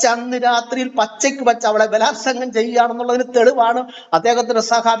മരിച്ച അന്ന് രാത്രിയിൽ പച്ചയ്ക്ക് വച്ച അവളെ ബലാത്സംഗം ചെയ്യുകയാണെന്നുള്ളതിന് തെളിവാണ് അദ്ദേഹത്തിന്റെ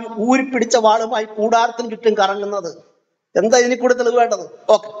സഹാബി ഊരിപ്പിടിച്ച വാളുമായി കൂടാരത്തിന് ചുറ്റും കറങ്ങുന്നത്. എന്താ ഇതിനെ കൂടി തെളിവ് വേണ്ടത്?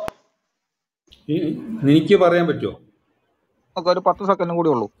 ഓക്കെ, എനിക്ക് പറയാൻ പറ്റുമോ? ഒരു 10 സെക്കൻഡും കൂടി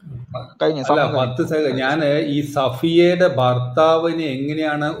ഉള്ളൂ. അല്ല, 10 സെക്കൻഡ്. ഞാൻ ഈ സഫിയയുടെ ഭർത്താവിനെ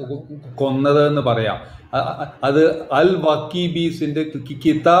എങ്ങനെയാണ് കൊന്നത് എന്ന് പറയാം. അത് അൽ വക്കീബീസിന്റെ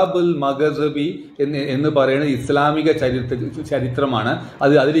കിതാബുൽ മഗസബി എന്ന് പറയുന്ന ഇസ്ലാമിക ചരിത്രമാണ്.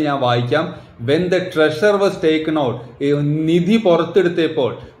 അതിൽ ഞാൻ വായിക്കാം. When the treasure was taken out, നിധി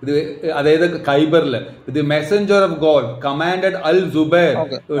പുറത്തെടുത്തപ്പോൾ, അതായത് ഖൈബറിൽ, the messenger of God commanded അൽ സുബൈർ.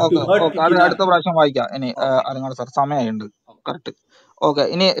 അടുത്ത പ്രാവശ്യം വായിക്കാം. ഇനി അലങ്ങാട് സാർ സമയമുണ്ട്. കറക്റ്റ്. ഓക്കെ,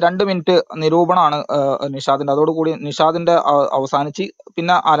 ഇനി 2 മിനിറ്റ് നിരൂപണമാണ് നിഷാദിന്റെ. അതോടുകൂടി നിഷാദിന്റെ അവസാനിച്ച്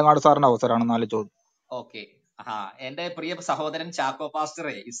പിന്നെ ആലങ്ങാട് സാറിന്റെ അവസരമാണ് 4 ചോദ്യം. ഓക്കെ. എന്റെ പ്രിയ സഹോദരൻ ചാക്കോ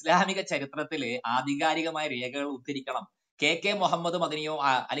പാസ്റ്ററെ, ഇസ്ലാമിക ചരിത്രത്തില് ആധികാരികമായ രേഖകൾ ഉദ്ധരിക്കണം. കെ മുഹമ്മദ് മദനിയോ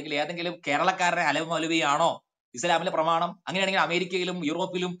അല്ലെങ്കിൽ ഏതെങ്കിലും കേരളക്കാരുടെ അലവ് മൗലവിയാണോ ഇസ്ലാമിലെ പ്രമാണം? അങ്ങനെയാണെങ്കിൽ അമേരിക്കയിലും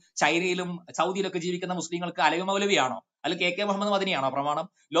യൂറോപ്പിലും ചൈനയിലും സൗദിയിലൊക്കെ ജീവിക്കുന്ന മുസ്ലിങ്ങൾക്ക് അലവ് മൗലവിയാണോ? അല്ലെങ്കിൽ കെ മുഹമ്മദ് മദനിയാണോ പ്രമാണം?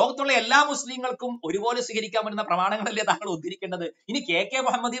 ലോകത്തുള്ള എല്ലാ മുസ്ലിങ്ങൾക്കും ഒരുപോലെ സ്വീകരിക്കാൻ പറ്റുന്ന പ്രമാണങ്ങളല്ലേ താങ്കൾ ഉദ്ധരിക്കേണ്ടത്? ഇനി കെ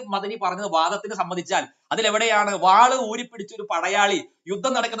മുഹമ്മദ് മദനി പറഞ്ഞത് വാദത്തിന് സമ്മതിച്ചാൽ അതിലെവിടെയാണ് വാള് ഊരിപ്പിടിച്ച ഒരു പടയാളി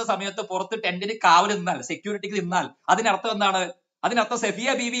യുദ്ധം നടക്കുന്ന സമയത്ത് പുറത്ത് ടെന്റിന് കാവൽ നിന്നാൽ, സെക്യൂരിറ്റിക്ക് നിന്നാൽ അതിനർത്ഥം എന്താണ്? അതിനർത്ഥം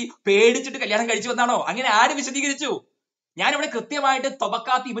സഫിയ ബീവി പേടിച്ചിട്ട് കല്യാണം കഴിച്ചു എന്നാണോ? അങ്ങനെ ആര് വിശദീകരിച്ചു? ഞാനിവിടെ കൃത്യമായിട്ട്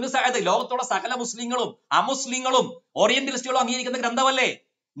തൊബക്കാത്ത് ഇബ്നു സഅദ്, ലോകത്തുള്ള സകല മുസ്ലിങ്ങളും അമുസ്ലിങ്ങളും ഓറിയന്റലിസ്റ്റുകളും അംഗീകരിക്കുന്ന ഗ്രന്ഥമല്ലേ?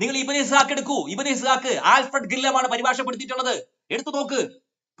 നിങ്ങൾ ഇബ്നു ഇസ്ഹാഖ് എടുക്കൂ. ഇബ്നു ഇസ്ഹാഖ് ആൽഫ്രഡ് ഗില്ലമാണ് പരിഭാഷപ്പെടുത്തിയിട്ടുള്ളത്. എടുത്തു നോക്ക്.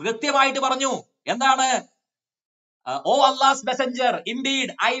 കൃത്യമായിട്ട് പറഞ്ഞു. എന്താണ്? ഓ അല്ലാഹ്സ് മെസഞ്ചർ,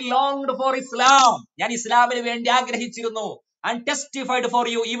 ഇൻഡീഡ് ഐ ലോങ്ഡ് ഫോർ ഇസ്ലാം. ഞാൻ ഇസ്ലാമിന് വേണ്ടി ആഗ്രഹിച്ചിരുന്നു. And ടെസ്റ്റിഫൈഡ് for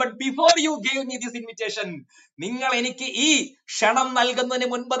you even before you gave me this invitation. നിങ്ങൾ എനിക്ക് ഈ ക്ഷണം നൽകുന്നതിന്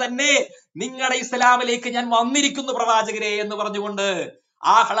മുൻപ് തന്നെ നിങ്ങളുടെ ഇസ്ലാമിലേക്ക് ഞാൻ വന്നിരിക്കുന്നു പ്രവാചകരെ എന്ന് പറഞ്ഞുകൊണ്ട്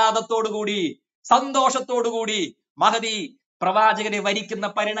ആഹ്ലാദത്തോടുകൂടി സന്തോഷത്തോടുകൂടി മഹദി പ്രവാചകനെ വരിക്കുന്ന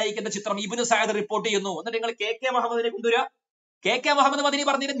പരിണയിക്കുന്ന ചിത്രം ഇബ്നു സഅദ് റിപ്പോർട്ട് ചെയ്യുന്നു. എന്നിട്ട് നിങ്ങൾ കെ മുഹമ്മദിനെ കൊണ്ടുവരിക. കെ മുഹമ്മദ് മദനി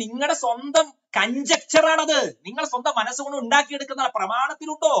പറഞ്ഞത് നിങ്ങളുടെ സ്വന്തം കൺജക്ചറാണത്. നിങ്ങൾ സ്വന്തം മനസ്സുകൊണ്ട് ഉണ്ടാക്കിയെടുക്കുന്ന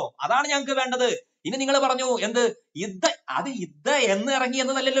പ്രമാണത്തിലുണ്ടോ? അതാണ് ഞങ്ങൾക്ക് വേണ്ടത്. ഇനി നിങ്ങൾ പറഞ്ഞു എന്ത് യുദ്ധ, അത് യുദ്ധ എന്ന് ഇറങ്ങി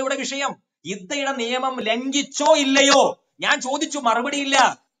എന്നതല്ലല്ലോ ഇവിടെ വിഷയം. യുദ്ധയുടെ നിയമം ലംഘിച്ചോ ഇല്ലയോ? ഞാൻ ചോദിച്ചു, മറുപടിയില്ല.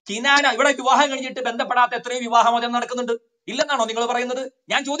 കിനാന ഇവിടെ വിവാഹം കഴിഞ്ഞിട്ട് ബന്ധപ്പെടാത്ത എത്രയോ വിവാഹമോചനം നടക്കുന്നുണ്ട്. ഇല്ലെന്നാണോ നിങ്ങൾ പറയുന്നത്?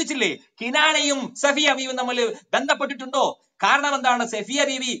 ഞാൻ ചോദിച്ചില്ലേ, കിനാനയും സഫിയ ബീവിയും തമ്മിൽ ബന്ധപ്പെട്ടിട്ടുണ്ടോ? കാരണം എന്താണ്? സഫിയ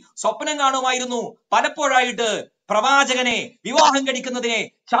ബീവി സ്വപ്നം കാണുമായിരുന്നു പലപ്പോഴായിട്ട് പ്രവാചകനെ വിവാഹം കഴിക്കുന്നതിനെ.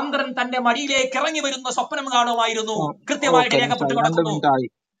 ചന്ദ്രൻ തന്റെ മടിയിലേക്ക് ഇറങ്ങി വരുന്ന സ്വപ്നം കാണുമായിരുന്നു. കൃത്യമായിട്ട് രേഖപ്പെട്ട് കിടക്കുന്നു.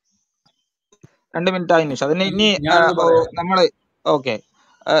 2 മിനിറ്റ് ആയി നിഷ. അതിന് ഇനി നമ്മള് ഓക്കെ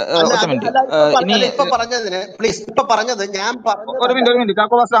ഒറ്റ മിനിറ്റ്. ഇനി ഇപ്പൊ പറഞ്ഞത് ഞാൻ ഒരു മിനിറ്റ്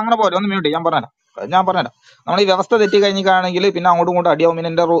ചാക്കോ പാസ്റ്റർ അങ്ങനെ പോലെ 1 മിനിറ്റ് ഞാൻ പറഞ്ഞുതരാം. ഞാൻ പറഞ്ഞുതരാം. നമ്മൾ ഈ വ്യവസ്ഥ തെറ്റി കഴിഞ്ഞിട്ടാണെങ്കിൽ പിന്നെ അങ്ങോട്ടും ഇങ്ങോട്ടും അടിയാവും.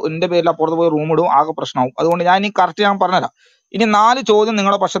 പിന്നെ എന്റെ പേരിൽ അപ്പുറത്ത് പോയി റൂം ഇടും, ആകെ പ്രശ്നമാവും. അതുകൊണ്ട് ഞാൻ ഈ കറക്റ്റ് ഞാൻ പറഞ്ഞുതരാം. ഇനി 4 ചോദ്യം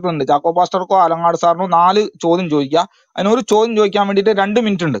നിങ്ങളുടെ പക്ഷത്തുണ്ട്. ചാക്കോ പാസ്റ്റർക്കോ അലങ്ങാട് സാറിനോ 4 ചോദ്യം ചോദിക്കുക. അതിനൊരു ചോദ്യം ചോദിക്കാൻ വേണ്ടിയിട്ട് 2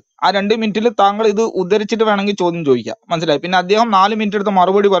 മിനിറ്റ് ഉണ്ട്. ആ 2 മിനിറ്റിൽ താങ്കൾ ഇത് ഉദ്ധരിച്ചിട്ട് വേണമെങ്കിൽ ചോദ്യം ചോദിക്കുക. മനസ്സിലായി? പിന്നെ അദ്ദേഹം 4 മിനിറ്റ് എടുത്ത്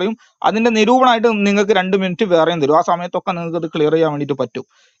മറുപടി പറയും. അതിന്റെ നിരൂപണമായിട്ട് നിങ്ങൾക്ക് 2 മിനിറ്റ് വേറെയും തരും. ആ സമയത്തൊക്കെ നിങ്ങൾക്ക് ഇത് ക്ലിയർ ചെയ്യാൻ വേണ്ടിയിട്ട് പറ്റും.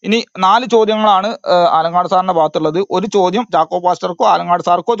 ഇനി 4 ചോദ്യങ്ങളാണ് അലങ്ങാട് സാറിന്റെ ഭാഗത്തുള്ളത്. ഒരു ചോദ്യം ചാക്കോ പാസ്റ്റർക്കോ അലങ്ങാട്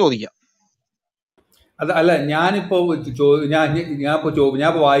സാർക്കോ ചോദിക്കാം. അല്ല, ഞാനിപ്പോ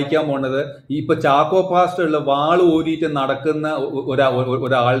വായിക്കാൻ പോണത് ഇപ്പൊ ചാക്കോ പാസ്റ്ററുള്ള വാള് ഊരിയിട്ട് നടക്കുന്ന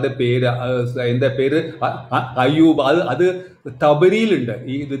ഒരാളുടെ പേര്, എന്താ പേര്, അയ്യൂബ്. അത് തബരിയിലുണ്ട്.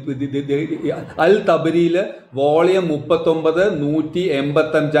 അൽ തബരിയില് വോളിയം 39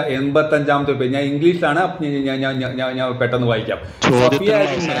 185 പേര്. ഞാൻ ഇംഗ്ലീഷിലാണ്, ഞാൻ പെട്ടെന്ന് വായിക്കാം. Safiya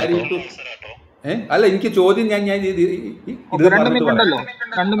has been married to അല്ല, എനിക്ക് ചോദ്യം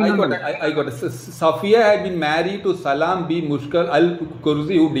ആയിക്കോട്ടെ. Safiya had been married to Salam B മുഷ്കൽ Al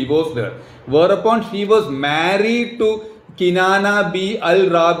ഖുർസി who divorced Har, whereupon she was married to Kinana B Al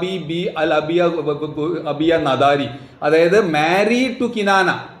rabi B അൽ അബിയ നദാരി. അതായത് മാരീഡ് ടു കിനാന.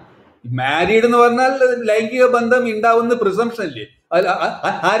 മാരീഡ് എന്ന് പറഞ്ഞാൽ ലൈംഗിക ബന്ധം ഉണ്ടാവുന്ന പ്രിസംപ്ഷൻ അല്ലേ?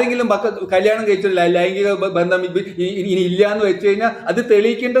 ആരെങ്കിലും കല്യാണം കഴിച്ച ലൈംഗിക ബന്ധം ഇനി ഇല്ല എന്ന് വെച്ച് കഴിഞ്ഞാൽ അത്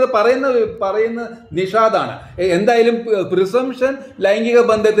തെളിയിക്കേണ്ടത് പറയുന്ന നിഷാദാണ്. എന്തായാലും പ്രിസംപ്ഷൻ ലൈംഗിക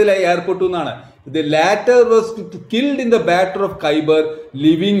ബന്ധത്തിൽ ഏർപ്പെട്ടു എന്നാണ്. The latter was killed in the battle of Khyber,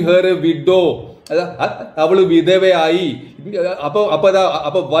 leaving her a widow. അവള് വിധവയായി. അപ്പൊ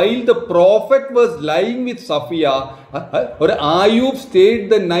while the prophet was lying with Safiya, ഒരു Ayub stayed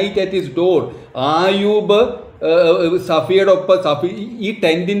the night at his door. Ayub സഫിയയുടെ ഒപ്പം ഈ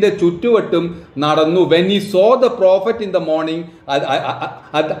ടെന്റിന്റെ ചുറ്റുവട്ടും നടന്നു. when he saw the prophet in the morning,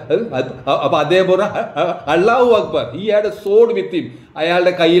 അപ്പൊ അതേപോലെ അല്ലാഹു Akbar, he had a sword with him.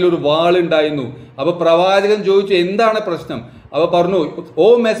 അയാളുടെ കയ്യിൽ ഒരു വാളുണ്ടായിരുന്നു. അപ്പൊ പ്രവാചകൻ ചോദിച്ചു, എന്താണ് പ്രശ്നം? അപ്പൊ പറഞ്ഞു, ഓ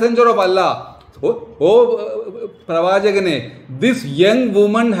മെസഞ്ചർ ഓഫ് അല്ലാഹ്, ഓ പ്രവാചകനെ, this young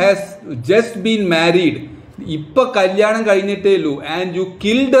woman has just been married. ഇപ്പൊ കല്യാണം കഴിഞ്ഞിട്ടേ ഉള്ളൂ. And you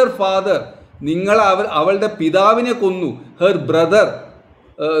killed her father. നിങ്ങൾ അവളുടെ പിതാവിനെ കൊന്നു. ഹെർ ബ്രദർ,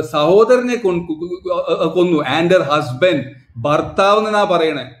 സഹോദരനെ കൊന്നു. ആൻഡ് ഹർ ഹസ്ബൻഡ്, ഭർത്താവ് എന്നാ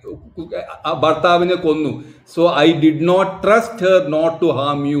പറയണേ, ഭർത്താവിനെ കൊന്നു. So I did not trust her not to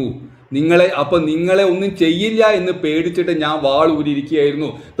Ham U. നിങ്ങളെ ഒന്നും ചെയ്യില്ല എന്ന് പേടിച്ചിട്ട് ഞാൻ വാൾ ഊരിയിരിക്കുകയായിരുന്നു.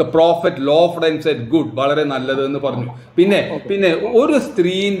 The prophet laughed and Z good, വളരെ നല്ലത് എന്ന് പറഞ്ഞു. പിന്നെ ഒരു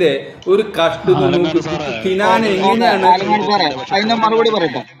സ്ത്രീന്റെ ഒരു കഷ്ടം കിനാന എങ്ങനെയാണ്? അതിന്റെ മറുപടി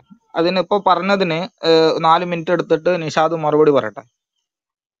പറയട്ടെ. അതിനിപ്പോ പറഞ്ഞതിന് 4 മിനിറ്റ് എടുത്തിട്ട് നിഷാദ് മറുപടി പറയട്ടെ.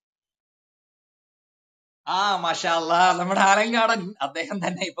 മാഷാ അല്ലാഹ്, നമ്മുടെ ആലങ്കാടൻ അദ്ദേഹം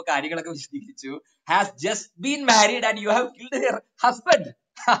തന്നെ ഇപ്പൊ കാര്യങ്ങളൊക്കെ വിശദീകരിച്ചു. Has just been married and you have killed her husband.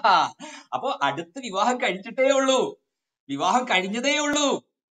 അപ്പൊ അടുത്ത് വിവാഹം കഴിച്ചിട്ടേ ഉള്ളൂ, വിവാഹം കഴിഞ്ഞതേ ഉള്ളൂ.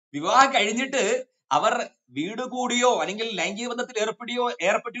 വിവാഹം കഴിഞ്ഞിട്ട് അവർ വീട് കൂടിയോ അല്ലെങ്കിൽ ലൈംഗിക ബന്ധത്തിൽ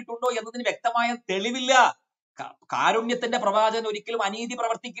ഏർപ്പെട്ടിട്ടുണ്ടോ എന്നതിന് വ്യക്തമായ തെളിവില്ല. കാരുണ്യത്തിന്റെ പ്രവാചകൻ ഒരിക്കലും അനീതി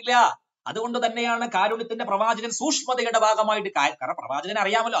പ്രവർത്തിക്കില്ല. അതുകൊണ്ട് തന്നെയാണ് കാരുണ്യത്തിന്റെ പ്രവാചകൻ സൂക്ഷ്മതയുടെ ഭാഗമായിട്ട്, കാരണം പ്രവാചകൻ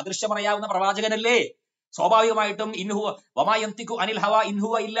അറിയാമല്ലോ, അദൃശ്യം അറിയാവുന്ന പ്രവാചകനല്ലേ. സ്വാഭാവികമായിട്ടും അനിൽ ഹവ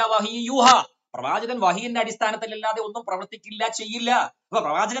ഇൻഹുവ ഇല്ലാ വഹീ യൂഹ, പ്രവാചകൻ വഹീന്റെ അടിസ്ഥാനത്തിലല്ലാതെ ഒന്നും പ്രവർത്തിക്കില്ല, ചെയ്യില്ല. അപ്പൊ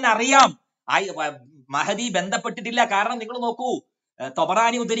പ്രവാചകൻ അറിയാം മഹദി ബന്ധപ്പെട്ടിട്ടില്ല. കാരണം നിങ്ങൾ നോക്കൂ,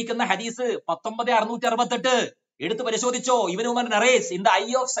 തൊബറാനി ഉദ്ധരിക്കുന്ന ഹദീസ് 19668 എടുത്ത് പരിശോധിച്ചോ. Ibnu Umar നറേസ്, in the I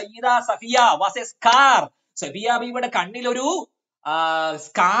of Sayyida Safiya was A scar. Safiya ബീവിയുടെ കണ്ണിൽ ഒരു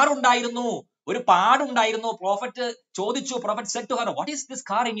സ്കാർ ഉണ്ടായിരുന്നു, ഒരു പാടുണ്ടായിരുന്നു. പ്രോഫറ്റ് ചോദിച്ചു, prophet Z to her, what is this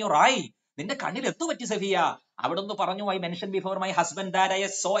scar in your I? നിന്റെ കണ്ണിൽ എന്തു പറ്റി സഫിയ? അവിടുന്ന് പറഞ്ഞു, I mention before my husband that I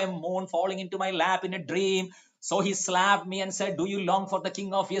saw a moon falling into my lap in a dream, so he slapped me and said, do you long for the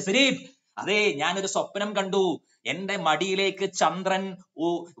king of Yathrib? അതെ, ഞാനൊരു സ്വപ്നം കണ്ടു, എന്റെ മടിയിലേക്ക് ചന്ദ്രൻ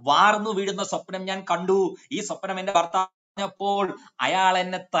വാർന്നു വീഴുന്ന സ്വപ്നം ഞാൻ കണ്ടു. ഈ സ്വപ്നം എന്റെ ഭർത്താവ് അയാൾ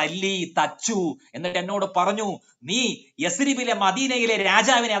എന്നെ തച്ചു. എന്നിട്ട് എന്നോട് പറഞ്ഞു, നീ യസ്രിബിലെ മദീനയിലെ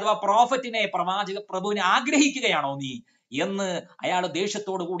രാജാവിനെ അഥവാ പ്രോഫറ്റിനെ, പ്രവാചക പ്രഭുവിനെ ആഗ്രഹിക്കുകയാണോ നീ എന്ന് അയാൾ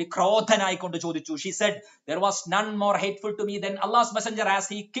ദേഷ്യത്തോടു കൂടി ക്രോധനായിക്കൊണ്ട് ചോദിച്ചു. She said, there was none more hateful to me than Allah's messenger as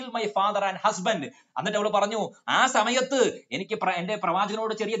he killed my father and husband. എന്നിട്ട് അവൾ പറഞ്ഞു, ആ സമയത്ത് എനിക്ക് എന്റെ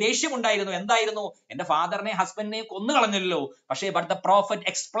പ്രവാചകനോട് ചെറിയ ദേഷ്യം ഉണ്ടായിരുന്നു. എന്തായിരുന്നു? എന്റെ ഫാദറിനെ ഹസ്ബൻഡിനെ കൊന്നു കളഞ്ഞല്ലോ. പക്ഷേ but the prophet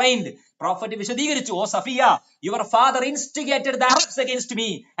explained, prophet വിശദീകരിച്ചു, ഓ Safiya, your father instigated the Arabs against me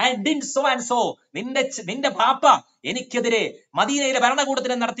and did so and so. നിന്റെ പാപ്പ എനിക്കെതിരെ മദീനയിലെ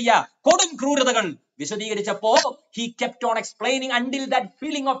ഭരണകൂടത്തിന് നടത്തിയ കൊടും ക്രൂരതകൾ വിശദീകരിച്ചപ്പോ he kept on explaining until that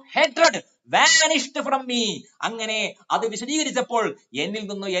feeling of hatred vanished from me. അങ്ങനെ അത് വിശദീകരിച്ചപ്പോൾ എന്നിൽ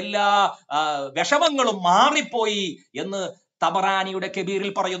നിന്ന് എല്ലാ വിഷമങ്ങളും മാറിപ്പോയി എന്ന് തബറാനിയുടെ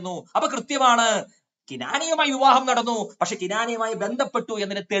കബീറിൽ പറയുന്നു. അപ്പൊ കൃത്യമാണ്, കിനാനിയുമായി വിവാഹം നടന്നു, പക്ഷെ കിനാനിയുമായി ബന്ധപ്പെട്ടു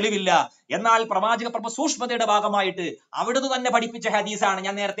എന്നതിന് തെളിവില്ല. എന്നാൽ പ്രവാചക പ്രഭ സൂക്ഷ്മതയുടെ ഭാഗമായിട്ട് അവിടുന്ന് തന്നെ പഠിപ്പിച്ച ഹദീസാണ്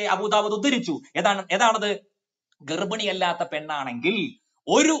ഞാൻ നേരത്തെ അബൂദാവൂദ് ഉദ്ധരിച്ചു. ഏതാണത്? ഗർഭിണിയല്ലാത്ത പെണ്ണാണെങ്കിൽ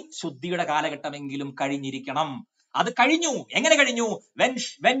ഒരു ശുദ്ധിയുടെ കാലഘട്ടമെങ്കിലും കഴിഞ്ഞിരിക്കണം. അത് കഴിഞ്ഞു. എങ്ങനെ കഴിഞ്ഞു?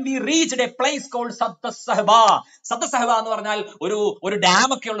 when we reached a place called സദ്ദ Sahaba എന്ന് പറഞ്ഞാൽ ഒരു ഡാം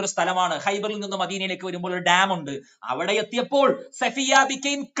ഒക്കെ ഉള്ള ഒരു സ്ഥലമാണ്. ഹൈബറിൽ നിന്ന് മദീനയിലേക്ക് വരുമ്പോൾ ഒരു ഡാം ഉണ്ട്. അവിടെ എത്തിയപ്പോൾ Safiya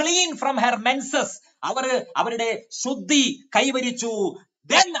became clean from her menses. അവരുടെ ശുദ്ധി കൈവരിച്ചു.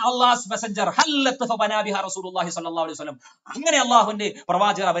 Then Allah's messenger hallat fabana biha Rasulullah sallallahu alaihi wasallam. അങ്ങനെ അള്ളാഹുവിന്റെ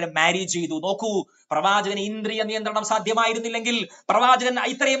പ്രവാചകർ അവരെ മാരേജ് ചെയ്തു. നോക്കൂ, പ്രവാചകന് ഇന്ദ്രിയ നിയന്ത്രണം സാധ്യമായിരുന്നില്ലെങ്കിൽ പ്രവാചകൻ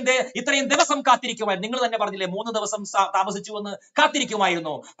ഇത്രയും ദിവസം കാത്തിരിക്കുമായിരുന്നു. നിങ്ങൾ തന്നെ പറഞ്ഞില്ലേ, 3 ദിവസം താമസിച്ചു എന്ന്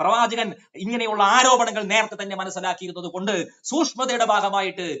കാത്തിരിക്കുമായിരുന്നു. പ്രവാചകൻ ഇങ്ങനെയുള്ള ആരോപണങ്ങൾ നേരത്തെ തന്നെ മനസ്സിലാക്കിയിരുന്നത് കൊണ്ട് സൂക്ഷ്മതയുടെ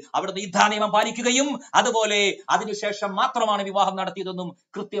ഭാഗമായിട്ട് അവിടുന്ന് യുദ്ധാനിയമം പാലിക്കുകയും അതുപോലെ അതിനുശേഷം മാത്രമാണ് വിവാഹം നടത്തിയതെന്നും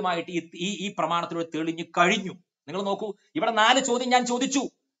കൃത്യമായിട്ട് ഈ പ്രമാണത്തിലൂടെ തെളിഞ്ഞു കഴിഞ്ഞു. നിങ്ങൾ നോക്കൂ, ഇവിടെ 4 ചോദ്യം ഞാൻ ചോദിച്ചു.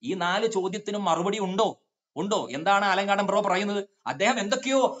 ഈ 4 ചോദ്യത്തിനും മറുപടി ഉണ്ടോ? എന്താണ് അലങ്കാടൻ ബ്രോ പറയുന്നത്? അദ്ദേഹം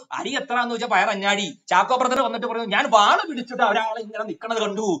എന്തൊക്കെയോ അരി എത്രാന്ന് വെച്ചാൽ പയറഞ്ഞാടി. ചാക്കോ ബ്രദർ വന്നിട്ട് പറയുന്നു, ഞാൻ വാള് പിടിച്ചിട്ട് ഒരാളെ ഇങ്ങനെ നിൽക്കുന്നത്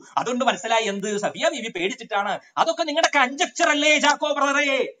കണ്ടു, അതുകൊണ്ട് മനസ്സിലായി എന്ത് സഫിയ ബീവി പേടിച്ചിട്ടാണ്. അതൊക്കെ നിങ്ങളുടെ കൺജക്ചർ അല്ലേ ചാക്കോ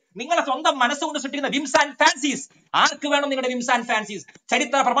ബ്രദറെ? നിങ്ങളെ സ്വന്തം മനസ്സുകൊണ്ട് സൃഷ്ടിക്കുന്ന വിംസ് ആൻഡ് ഫാൻസീസ്. ആർക്ക് വേണം നിങ്ങളുടെ വിംസ് ആൻഡ് ഫാൻസീസ്?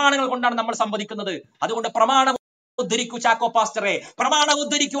 ചരിത്ര പ്രമാണങ്ങൾ കൊണ്ടാണ് നമ്മൾ സംവദിക്കുന്നത്. അതുകൊണ്ട് പ്രമാണം ഉദ്ധരിക്കൂ ചാക്കോ പാസ്റ്ററെ, പ്രമാണം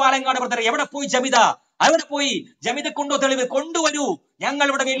ഉദ്ധരിക്കൂ ആലങ്കാട് ബ്രദറെ. എവിടെ പോയി ജമിത? അവിടെ പോയി ജമിത കൊണ്ടോ തെളിവ് കൊണ്ടുവരൂ. ഞങ്ങൾ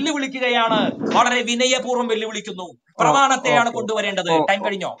ഇവിടെ വെല്ലുവിളിക്കുകയാണ്, വളരെ വിനയപൂർവ്വം വെല്ലുവിളിക്കുന്നു. പ്രമാണത്തെയാണ് കൊണ്ടുവരേണ്ടത്. ടൈം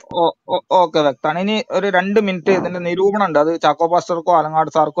കഴിഞ്ഞോ? ഓക്കെ, വ്യക്തമാണ്. ഇനി ഒരു 2 മിനിറ്റ് ഇതിന്റെ നിരൂപണം ഉണ്ട്. അത് ചാക്കോ പാസ്റ്റർക്കോ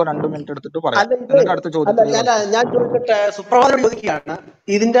അലങ്കാട് സാർക്കോ 2 മിനിറ്റ് എടുത്തിട്ട് പറയാം. എന്നിട്ട് അടുത്ത ചോദ്യം ഞാൻ ചോദിക്കട്ടെ, സുപ്രഭാതം ചോദിക്കുകയാണ്.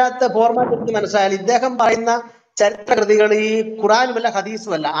 ഇതിന്റെ അകത്ത് ഫോർമാറ്റ് എനിക്ക് മനസ്സിലായാൽ ഇദ്ദേഹം പറയുന്ന ചരിത്രകൃതികൾ ഈ ഖുറാനുമല്ല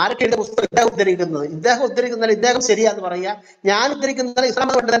ഹദീസുമല്ല. ആരൊക്കെ എഴുതിയ പുസ്തകം ഇദ്ദേഹം ഉദ്ധരിക്കുന്നത്? ഇദ്ദേഹം ശരിയാന്ന് പറയാ, ഞാൻ ഉദ്ധരിക്കുന്ന ഇസ്ലാം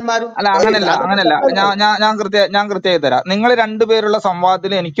പണ്ഡിതന്മാരും. അല്ല, അങ്ങനല്ല. ഞാൻ കൃത്യമായി തരാം. നിങ്ങൾ 2 പേരുള്ള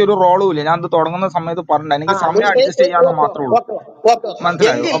സംവാദത്തിൽ എനിക്കൊരു റോളും ഇല്ല. ഞാൻ ഇത് തുടങ്ങുന്ന സമയത്ത് പറഞ്ഞില്ല, എനിക്ക് സമയം അഡ്ജസ്റ്റ് ചെയ്യാന്ന് മാത്രമേ ഉള്ളൂ.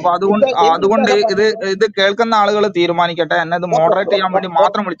 മനസ്സിലായോ? അപ്പൊ അതുകൊണ്ട് ഇത് കേൾക്കുന്ന ആളുകൾ തീരുമാനിക്കട്ടെ. എന്നെ ഇത് മോഡറേറ്റ് ചെയ്യാൻ വേണ്ടി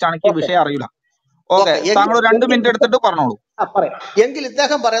മാത്രം വിളിച്ചാണ്. ഈ വിഷയം അറിയില്ല. ഓക്കെ, താങ്കൾ 2 മിനിറ്റ് എടുത്തിട്ട് പറഞ്ഞോളൂ. പറയാം. എങ്കിൽ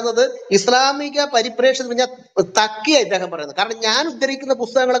ഇദ്ദേഹം പറയുന്നത് ഇസ്ലാമിക പരിപ്രേക്ഷ്യത്തിൽ ഞാൻ തക്കിയ ഇദ്ദേഹം പറയുന്നത്. കാരണം ഞാൻ ഉദ്ധരിക്കുന്ന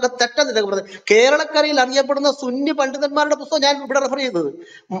പുസ്തകങ്ങളൊക്കെ തെറ്റെന്ന് ഇദ്ദേഹം പറയുന്നത്. കേരളക്കരയിൽ അറിയപ്പെടുന്ന സുന്നി പണ്ഡിതന്മാരുടെ പുസ്തകം ഞാൻ ഇവിടെ റെഫർ ചെയ്തത്.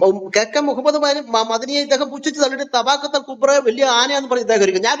 കെ മുഹമ്മദ് മദനിയെ ഇദ്ദേഹം പുച്ഛിച്ച് തള്ളിട്ട് തബാക്കത്തെ കുബ്ര വലിയ ആനയാന്ന് പറഞ്ഞ്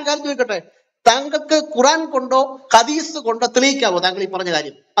ഇദ്ദേഹം. ഞാനൊരു കാര്യം ചോദിക്കട്ടെ, താങ്കൾക്ക് ഖുറാൻ കൊണ്ടോ ഹദീസ് കൊണ്ടോ തെളിയിക്കാവോ താങ്കൾ ഈ പറഞ്ഞ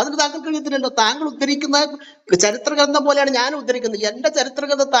കാര്യം? അതിന് താങ്കൾക്ക് കഴിയത്തില്ലല്ലോ. താങ്കൾ ഉദ്ധരിക്കുന്ന ചരിത്രഗ്രന്ഥം പോലെയാണ് ഞാൻ ഉദ്ധരിക്കുന്നത്. എന്റെ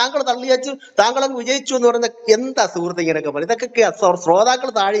ചരിത്രഗ്രന്ഥം താങ്കൾ തള്ളിയച്ചു, താങ്കൾ അങ്ങ് വിജയിച്ചു എന്ന് പറയുന്ന എന്താ സുഹൃത്ത് ഇങ്ങനെയൊക്കെ പറയും? ഇതൊക്കെ ശ്രോതാക്കൾ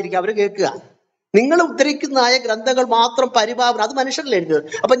താഴെ ഇരിക്കുക, അവര് കേൾക്കുക. നിങ്ങൾ ഉദ്ധരിക്കുന്നതായ ഗ്രന്ഥങ്ങൾ മാത്രം പരിഭാവന, അത് മനുഷ്യരല്ലേ എഴുതിയത്.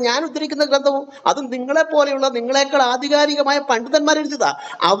 അപ്പൊ ഞാൻ ഉദ്ധരിക്കുന്ന ഗ്രന്ഥവും അതും നിങ്ങളെ പോലെയുള്ള നിങ്ങളെക്കാൾ ആധികാരികമായ പണ്ഡിതന്മാർ എഴുതിയതാ.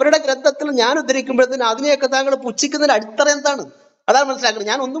 അവരുടെ ഗ്രന്ഥത്തിൽ ഞാൻ ഉദ്ധരിക്കുമ്പോഴത്തേന് അതിനെയൊക്കെ താങ്കൾ പുച്ഛിക്കുന്നതിന് അടിത്തറ എന്താണ്? അതാണ് മനസ്സിലാക്കുന്നത്.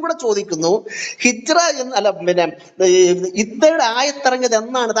 ഞാൻ ഒന്നും കൂടെ ചോദിക്കുന്നു, ഹിജ്റ ഇദ്ദയുടെ ആയത്തിറങ്ങിയത്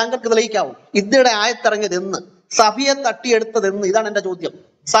എന്നാണ്? താങ്കൾക്ക് തെളിയിക്കാവും. ഇദ്ദയുടെ ആയത്തിറങ്ങിയത് എന്ന്, സഫിയെ തട്ടിയെടുത്തത് എന്ന്? ഇതാണ് എന്റെ ചോദ്യം.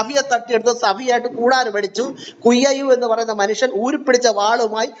 സഫിയെ തട്ടിയെടുത്ത് സഫിയായിട്ട് കൂടാരം മേടിച്ചു. കുയ്യു എന്ന് പറയുന്ന മനുഷ്യൻ ഊരിപ്പിടിച്ച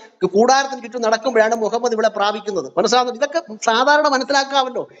വാളുമായി കൂടാരത്തിന് ചുറ്റും നടക്കുമ്പോഴാണ് മുഹമ്മദ് ഇവിടെ പ്രാപിക്കുന്നത്. മനസ്സിലാവുന്നത്? ഇതൊക്കെ സാധാരണ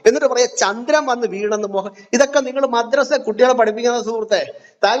മനസ്സിലാക്കാമല്ലോ. എന്നിട്ട് പറയാ ചന്ദ്രൻ വന്ന് വീണെന്ന് ഇതൊക്കെ നിങ്ങൾ മദ്രസ കുട്ടികളെ പഠിപ്പിക്കുന്ന സുഹൃത്തെ.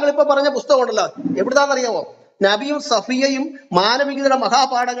 താങ്കൾ ഇപ്പൊ പറഞ്ഞ പുസ്തകം ഉണ്ടല്ലോ, എവിടുന്നാണെന്നറിയാമോ? നബിയും സഫിയയും മാനവികതയുടെ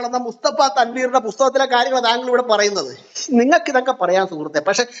മഹാപാഠങ്ങൾ എന്ന മുസ്തഫ തൻവീറിന്റെ പുസ്തകത്തിലെ കാര്യങ്ങൾ താങ്കൾ ഇവിടെ പറയുന്നത്. നിങ്ങൾക്ക് ഇതൊക്കെ പറയാൻ സുഹൃത്തെ,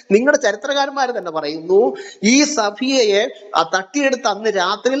 പക്ഷെ നിങ്ങളുടെ ചരിത്രകാരന്മാർ തന്നെ പറയുന്നു ഈ സഫിയയെ തട്ടിയെടുത്ത് അന്ന്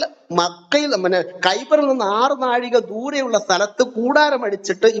രാത്രിയിൽ മക്കയിൽ കൈബറിൽ നിന്ന് 6 നാഴിക ദൂരെയുള്ള സ്ഥലത്ത്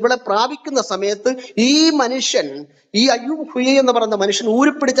കൂടാരമടിച്ചിട്ട് ഇവിടെ പ്രാപിക്കുന്ന സമയത്ത് ഈ മനുഷ്യൻ, ഈ അയ്യൂബ് ഹുയ എന്ന് പറയുന്ന മനുഷ്യൻ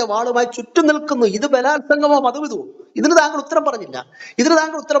ഊരിപ്പിടിച്ച വാളുമായി ചുറ്റും നിൽക്കുന്നു. ഇത് ബലാത്സംഗമോ മതവിധോ? ഇതിന് താങ്കൾ ഉത്തരം പറഞ്ഞില്ല.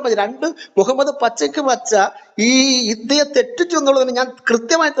 2 മുഹമ്മദ് പച്ചയ്ക്ക് വച്ച ഈ ഇദ്ദയെ തെറ്റിച്ചു എന്നുള്ളതിന് ഞാൻ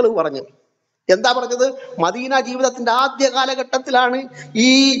കൃത്യമായി തെളിവ് പറഞ്ഞു. എന്താ പറഞ്ഞത്? മദീന ജീവിതത്തിന്റെ ആദ്യ കാലഘട്ടത്തിലാണ് ഈ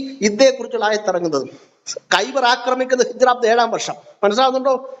ഇദ്ദയെ കുറിച്ചുള്ള ആയത്തിറങ്ങുന്നത്. കൈബർ ആക്രമിക്കുന്നത് ഹിജ്റ 7-ാം വർഷം.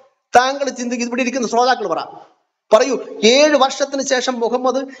 മനസ്സിലാവുന്നുണ്ടോ? താങ്കൾ ചിന്തിക്കും, ഇവിടെ ഇരിക്കുന്ന ശ്രോതാക്കൾ പറയൂ. 7 വർഷത്തിന് ശേഷം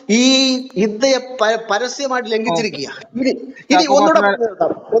മുഹമ്മദ് ഈ ഇദ്ദയെ പരസ്യമായിട്ട് ലംഘിച്ചിരിക്കുക. ഇനി ഒന്നുകൂടെ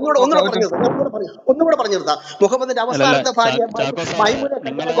പറഞ്ഞു നിർത്താം. മുഹമ്മദിന്റെ അവസാനത്തെ ഭാര്യ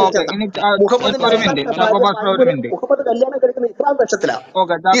മുഹമ്മദ് കല്യാണം കഴിക്കുന്ന ഇസ്ലാം വേഷത്തിലാണ്.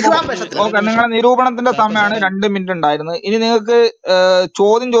 നിങ്ങളുടെ നിരൂപണത്തിന്റെ സമയമാണ് 2 മിനിറ്റ് ഉണ്ടായിരുന്നത്. ഇനി നിങ്ങൾക്ക്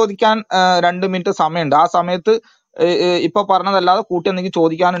ചോദ്യം ചോദിക്കാൻ 2 മിനിറ്റ് സമയമുണ്ട്. ആ സമയത്ത് ഇപ്പൊ പറഞ്ഞതല്ലാതെ കൂട്ടി എന്തെങ്കിലും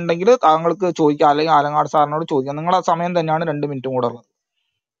ചോദിക്കാനുണ്ടെങ്കിൽ താങ്കൾക്ക് ചോദിക്കാം, അല്ലെങ്കിൽ ആലങ്ങാട് സാറിനോട് ചോദിക്കാം. നിങ്ങളെ സമയം തന്നെയാണ് 2 മിനിറ്റും കൂടെ ഉള്ളത്.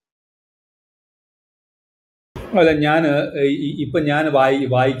 അല്ല, ഇപ്പൊ ഞാൻ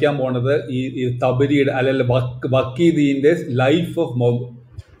വായിക്കാൻ പോണത് ഈ തബരിയുടെ അല്ലല്ല വക്കീദീന്റെ ലൈഫ് ഓഫ്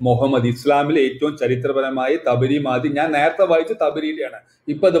മുഹമ്മദ്. ഇസ്ലാമിലെ ഏറ്റവും ചരിത്രപരമായ തബരി മാതി ഞാൻ നേരത്തെ വായിച്ച തബരിയുടെയാണ്.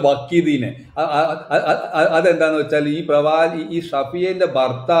 ഇപ്പൊ അത് വക്കീദീനെ. അതെന്താന്ന് വെച്ചാൽ ഈ ഷഫിയന്റെ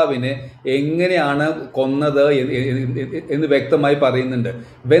ഭർത്താവിനെ എങ്ങനെയാണ് കൊന്നത് എന്ന് വ്യക്തമായി പറയുന്നുണ്ട്.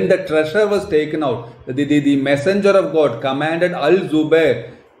 When the treasure was taken out, the messenger of God commanded Al Zubair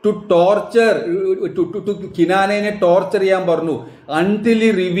to torture, കിനാനെ torture ചെയ്യാൻ പറഞ്ഞു. until he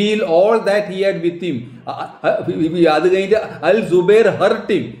revealed all that he had with him. അത് കഴിഞ്ഞിട്ട് അൽ Zubair hurt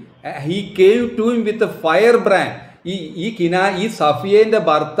him. He came to him with a firebrand. ഈ സഫിയന്റെ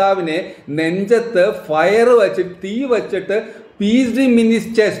ഭർത്താവിനെ നെഞ്ചത്ത് തീ വെച്ചിട്ട് pierced him in his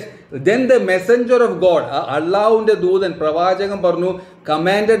chest. Then the messenger of God, അള്ളാഹുവിന്റെ ദൂതൻ പ്രവാചകൻ പറഞ്ഞു,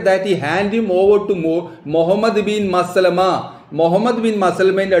 commanded that he hand him over to Muhammad bin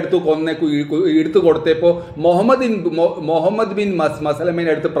മസലമേന്റെ അടുത്ത് എടുത്തു കൊടുത്തപ്പോ മുഹമ്മദ് ബിൻ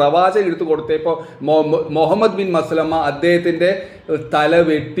മസലമേന്റെ അടുത്ത് പ്രവാചകൻ എടുത്തു കൊടുത്തപ്പോ മുഹമ്മദ് ബിൻ മസലമ അദ്ദേഹത്തിന്റെ തല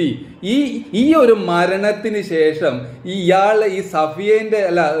വെട്ടി. ഈ ഒരു മരണത്തിന് ശേഷം ഈ സഫിയന്റെ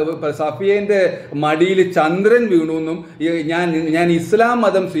മടിയിൽ ചന്ദ്രൻ വീണു എന്നും ഞാൻ ഇസ്ലാം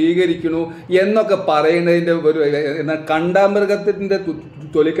മതം സ്വീകരിക്കുന്നു എന്നൊക്കെ പറയുന്നതിന്റെ ഒരു കണ്ടാമൃഗത്തിന്റെ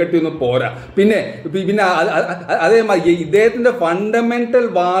തൊലിക്കെട്ടിയൊന്നും പോരാ. പിന്നെ അതേമാതിരി ഇദ്ദേഹത്തിന്റെ ഫണ്ടമെന്റൽ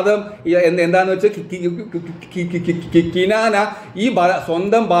വാദം എന്താന്ന് വെച്ചാൽ കിനാന ഈ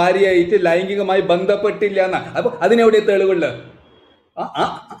സ്വന്തം ഭാര്യയായിട്ട് ലൈംഗികമായി ബന്ധപ്പെട്ടില്ല എന്നാ. അപ്പൊ അതിനെവിടെ തെളിവുള്ളത്?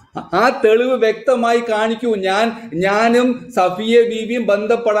 ആ തെളിവ് വ്യക്തമായി കാണിക്കൂ. ഞാനും സഫിയ ബീവിയും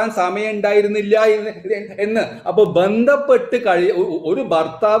ബന്ധപ്പെടാൻ സമയം ഉണ്ടായിരുന്നില്ല എന്ന്. അപ്പൊ ബന്ധപ്പെട്ട് ഒരു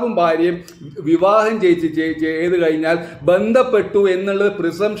ഭർത്താവും ഭാര്യയും വിവാഹം ചെയ്ത് കഴിഞ്ഞാൽ ബന്ധപ്പെട്ടു എന്നുള്ളത്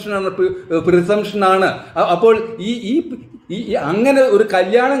പ്രിസംഷനാണ്. അപ്പോൾ അങ്ങനെ ഒരു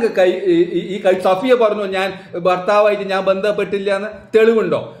കല്യാണം സഫിയ പറഞ്ഞു ഞാൻ ഭർത്താവായിട്ട് ഞാൻ ബന്ധപ്പെട്ടില്ല എന്ന്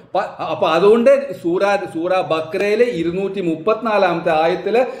തെളിവുണ്ടോ? അപ്പൊ അതുകൊണ്ട് സൂറ ബക്രയിലെ 234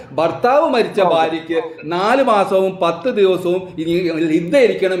 ആയത്തില് ഭർത്താവ് മരിച്ച ഭാര്യയ്ക്ക് 4 മാസവും 10 ദിവസവും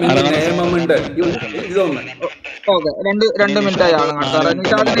ഇരിക്കണം എന്ന് നിയമമുണ്ട്. ഇതൊന്ന് രണ്ട് മിനിറ്റായി ആളങ്ങാട് സാറേ.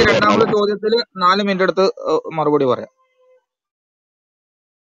 നിഷാദിന്റെ രണ്ടാമത്തെ ചോദ്യത്തിൽ 4 മിനിറ്റ് എടുത്ത് മറുപടി പറയാം.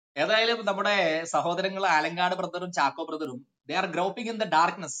 ഏതായാലും നമ്മുടെ സഹോദരങ്ങൾ ആലങ്കാട് ബ്രദറും ചാക്കോ ബ്രദറും they are ഗ്രോപ്പിംഗ് in the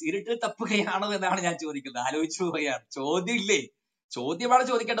darkness. ഇരുട്ടിൽ തപ്പുകയാണോ എന്നാണ് ഞാൻ ചോദിക്കുന്നത്. ആലോചിച്ചു പോവുകയാണ്. ചോദ്യം ഇല്ലേ? ചോദ്യമാണ്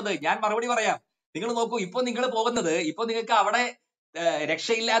ചോദിക്കേണ്ടത്. ഞാൻ മറുപടി പറയാം. നിങ്ങൾ നോക്കൂ, ഇപ്പൊ നിങ്ങൾ പോകുന്നത്, ഇപ്പൊ നിങ്ങൾക്ക് അവിടെ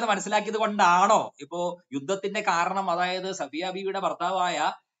രക്ഷയില്ലാതെ മനസ്സിലാക്കിയത് കൊണ്ടാണോ ഇപ്പോ യുദ്ധത്തിന്റെ കാരണം? അതായത് സഫിയ ബീവിയുടെ ഭർത്താവായ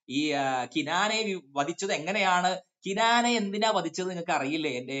ഈ കിനാനെ വധിച്ചത് എങ്ങനെയാണ്? കിനാനെ എന്തിനാ വധിച്ചത് നിങ്ങൾക്ക്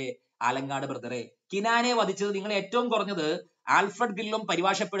അറിയില്ലേ എന്റെ ആലങ്കാട് ബ്രദറെ? കിനാനെ വധിച്ചത് നിങ്ങൾ ഏറ്റവും കുറഞ്ഞത് ആൽഫ്രഡ് ഗില്ലും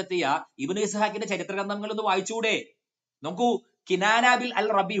പരിഭാഷപ്പെടുത്തിയ ഇബ്നു ഇസ്ഹാഖിന്റെ ചരിത്ര ഗ്രന്ഥങ്ങൾ ഒന്ന് വായിച്ചൂടെ? നോക്കൂ, കിനാന ബിൽ അൽ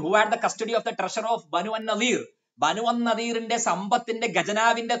റബി who had the custody of the treasure of ബനു അൻ നദീർ. ബനു അൻ നദീറിന്റെ സമ്പത്തിന്റെ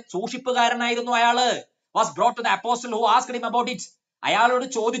ഖജനാവിന്റെ സൂക്ഷിപ്പുകാരനായിരുന്നു അയാള്. Was brought to the apostle who asked him about it. അയാളോട്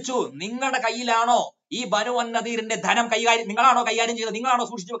ചോദിച്ചു, നിങ്ങളുടെ കയ്യിലാണോ ഈ ബനു അൻ നദീറിന്റെ ധനം നിങ്ങളാണോ കൈകാര്യം ചെയ്തത്? നിങ്ങളാണോ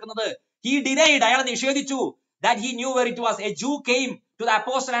സൂക്ഷിച്ചു വെക്കുന്നത്? He denied. അയാൾ നിഷേധിച്ചു. that he knew where it was. A Jew came to the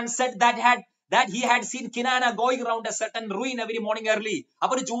apostle and said that he had seen Kinana going around a certain ruin every morning early.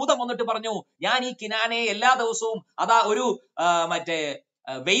 അപ്പൊ ഒരു ജൂതൻ വന്നിട്ട് പറഞ്ഞു, ഞാൻ ഈ കിനാനയെ എല്ലാ ദിവസവും അതാ ഒരു മറ്റേ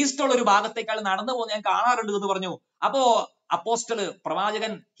വേസ്റ്റ് ഉള്ള ഒരു ഭാഗത്തേക്കാൾ നടന്നു പോകുന്ന ഞാൻ കാണാറുണ്ട് എന്ന് പറഞ്ഞു. അപ്പോ അപ്പോസ്റ്റല്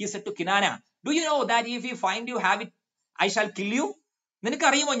പ്രവാചകൻ he said to Kinana, do you know that if we find you have it I shall kill you?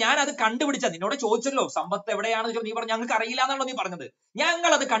 നിനക്കറിയുമോ ഞാൻ അത് കണ്ടുപിടിച്ച, നിന്നോട് ചോദിച്ചല്ലോ സമ്പത്ത് എവിടെയാണെന്ന് നീ പറഞ്ഞു ഞങ്ങൾക്ക് അറിയില്ല എന്നാണല്ലോ നീ പറഞ്ഞത്.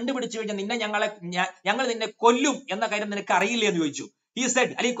 ഞങ്ങൾ അത് കണ്ടുപിടിച്ചു കഴിഞ്ഞാൽ ഞങ്ങൾ നിന്നെ കൊല്ലും എന്ന കാര്യം നിനക്ക് അറിയില്ലേ എന്ന് ചോദിച്ചു. He said,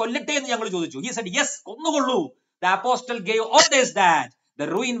 അല്ലെങ്കിൽ കൊല്ലട്ടെ എന്ന് ഞങ്ങൾ ചോദിച്ചു. He said, yes, കൊന്നുകൊള്ളൂ. The apostle gave orders that the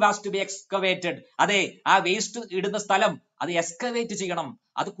ruin was to be excavated. അതെ, ആ വേസ്റ്റ് ഇടുന്ന സ്ഥലം അത് എക്സ്കവേറ്റ് ചെയ്യണം,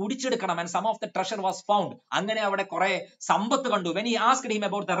 അത് കുടിച്ചെടുക്കണം. And some of the treasure was found. അങ്ങനെ അവിടെ കുറെ സമ്പത്ത് കണ്ടു. When he asked him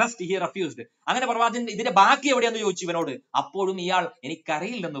about the rest, he refused. അങ്ങനെ പ്രവാചകൻ ഇതിന്റെ ബാക്കി എവിടെയാന്ന് ചോദിച്ചു ഇവനോട്. അപ്പോഴും ഇയാൾ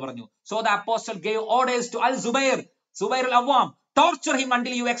എനിക്കറിയില്ലെന്ന് പറഞ്ഞു. So the apostle gave orders to Zubair al-Awwam, torture him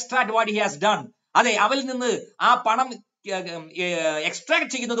until you extract what he has done. അതെ, അവരിൽ നിന്ന് ആ പണം extract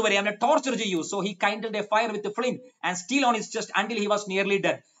ചെയ്യുന്നത് വരെ അവനെ ടോർച്ചർ ചെയ്യൂ. So he kindled a fire with a flame and steel on his chest until he was nearly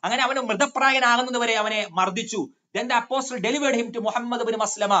dead. അങ്ങനെ അവന് മൃതപ്രായനാകുന്നത് വരെ അവനെ മർദ്ദിച്ചു. Then the apostle delivered him to Muhammad ibn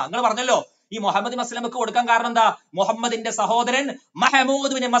Maslama. നിങ്ങൾ പറഞ്ഞല്ലോ ഈ മുഹമ്മദ് മസ്ലമക്ക് കൊടുക്കാൻ കാരണം എന്താ? മുഹമ്മദിന്റെ സഹോദരൻ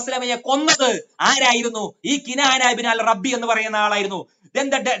മഹമൂദ് ബിൻ മസ്ലമയെ കൊന്നത് ആരായിരുന്നു? ഈ കിനാന ഇബ്ൻ അൽ റബ്ബി എന്ന് പറയുന്ന ആളായിരുന്നു. Then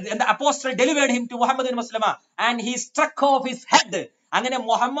the apostle delivered him to Muhammad ibn Maslama and he struck off his head. അങ്ങനെ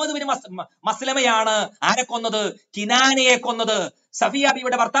മുഹമ്മദ് ബിൻ മസ്ലമയാണ് ആരെ കൊന്നത്? കിനാനയെ കൊന്നത്, സഫിയ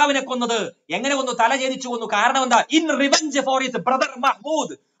ബിയുടെ ഭർത്താവിനെ കൊന്നത്. എങ്ങനെ കൊന്നു? തല ഛേദിച്ചു കൊന്നു. കാരണം എന്താ? In revenge for his brother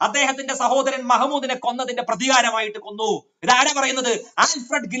Mahmood, അദ്ദേഹത്തിന്റെ സഹോദരൻ മഹ്മൂദിനെ കൊന്നതിന്റെ പ്രതികാരമായിട്ട് കൊന്നു. ഇതാരാ പറയുന്നത്?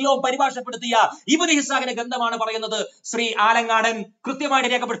 ആൽഫ്രഡ് ഗില്ലോം പരിഭാഷപ്പെടുത്തിയ ഇബ്നു ഹിസാഖിന്റെ ഗ്രന്ഥമാണ് പറയുന്നത്. ശ്രീ ആലങ്ങാടൻ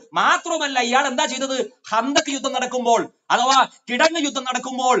കൃത്യമായിട്ട് രേഖപ്പെടുത്തി. മാത്രമല്ല, ഇയാൾ എന്താ ചെയ്തത്? ഹന്തക് യുദ്ധം നടക്കുമ്പോൾ, അഥവാ കിടങ്ങ് യുദ്ധം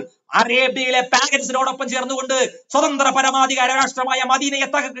നടക്കുമ്പോൾ അറേബ്യയിലെ പാഗൻസിനോടൊപ്പം ചേർന്നുകൊണ്ട് സ്വതന്ത്ര പരമാധികാര രാഷ്ട്രമായ മദീനയെ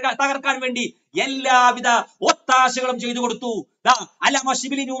തകർക്കാൻ വേണ്ടി എല്ലാവിധ ഒത്താശകളും ചെയ്തു കൊടുത്തു. അല്ലാമ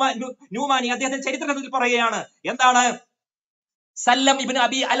ശിബിലി ന്യൂമാനി അദ്ദേഹത്തിന്റെ ചരിത്രത്തിൽ പറയുകയാണ്. എന്താണ്? സല്ലം ഇബ്നു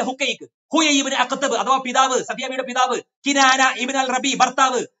അബി അൽ ഹുക്കൈഖ്, ഹുയൈ ഇബ്നു അഖ്തബ് അഥവാ പിതാവ്, സഫിയയുടെ പിതാവ്, കിനാന ഇബ്നു അൽ റബി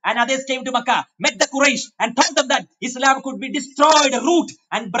ഭർത്താവ്, and others came to Makkah, met the Quraysh and told them that Islam could be destroyed root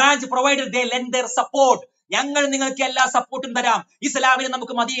and branch provided they lend their support. ഞങ്ങൾ നിങ്ങൾക്ക് എല്ലാ സപ്പോർട്ടും തരാം, ഇസ്ലാമിനെ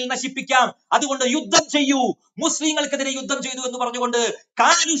നമുക്ക് മദീനയിൽ നശിപ്പിക്കാം, അതുകൊണ്ട് യുദ്ധം ചെയ്യൂ, മുസ്ലിങ്ങൾക്കെതിരെ യുദ്ധം ചെയ്തു എന്ന് പറഞ്ഞുകൊണ്ട്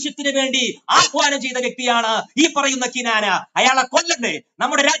കാലുഷ്യത്തിന് വേണ്ടി ആഹ്വാനം ചെയ്ത വ്യക്തിയാണ് ഈ പറയുന്ന കിനാന. അയാളെ കൊല്ലണ്ടേ?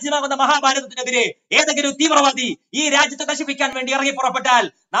 നമ്മുടെ രാജ്യമാകുന്ന മഹാഭാരതത്തിനെതിരെ ഏതെങ്കിലും തീവ്രവാദി ഈ രാജ്യത്തെ നശിപ്പിക്കാൻ വേണ്ടി ഇറങ്ങി പുറപ്പെട്ടാൽ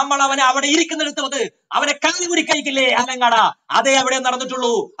നമ്മൾ അവനെ അവിടെ ഇരിക്കുന്നിടത്ത് അവനെ കാലുകുരി കഴിക്കില്ലേ ആലങ്ങാട? അതേ അവിടെ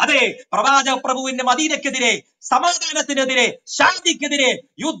നടന്നിട്ടുള്ളൂ. അതെ, പ്രവാചക പ്രഭുവിന്റെ മദീനക്കെതിരെ, സമാധാനത്തിനെതിരെ, ശാന്തിക്കെതിരെ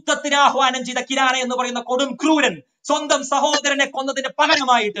യുദ്ധത്തിന് ആഹ്വാനം ചെയ്ത കിനാന എന്ന് പറയുന്ന കൊടും ക്രൂരൻ സ്വന്തം സഹോദരനെ കൊന്നതിന്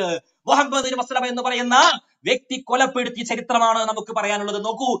പകരമായിട്ട് മുഹമ്മദ് ബിൻ മസ്ലമ എന്ന് പറയുന്ന വ്യക്തി കൊലപ്പെടുത്തിയ ചരിത്രമാണ് നമുക്ക് പറയാനുള്ളത്.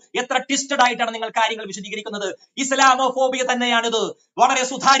 നോക്കൂ എത്ര ട്വിസ്റ്റഡ് ആയിട്ടാണ് നിങ്ങൾ കാര്യങ്ങൾ വിശദീകരിക്കുന്നത്. ഇസ്ലാമോഫോബിയ തന്നെയാണിത്. വളരെ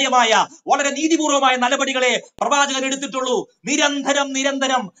സുതാര്യമായ, വളരെ നീതിപൂർവമായ നടപടികളെ പ്രവാചകൻ എടുത്തിട്ടുള്ളൂ.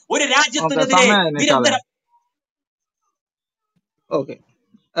 നിരന്തരം ഒരു രാജ്യത്തിനെതിരെ നിരന്തരം. ഓക്കെ,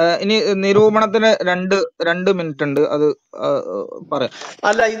 ഇനി നിരൂപണത്തിന് രണ്ട് മിനിറ്റ് ഉണ്ട്, അത് പറയാം.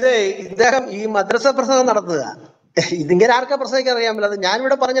 അല്ല, ഇദ്ദേഹം ഈ മദ്രസ പ്രസംഗം നടത്തുക, ഇതിങ്ങനെ ആർക്കാ പ്രസംഗിക്കാൻ അറിയാമല്ലോ. അത്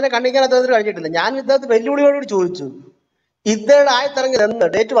ഞാനിവിടെ പറഞ്ഞതിനെ കണ്ണിക്കാൻ അദ്ദേഹത്തിന് കഴിഞ്ഞിട്ടില്ല. ഞാൻ ഇദ്ദേഹത്തെ വെല്ലുവിളിയോട് ചോദിച്ചു, ഇദ്ദേഹയുടെ ആയത്തിറങ്ങിയത് എന്ന്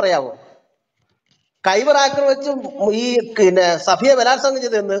ഡേറ്റ് പറയാമോ? ഖൈബർ ആക്രമിച്ചും ഈ സഫിയെ ബലാത്സംഗം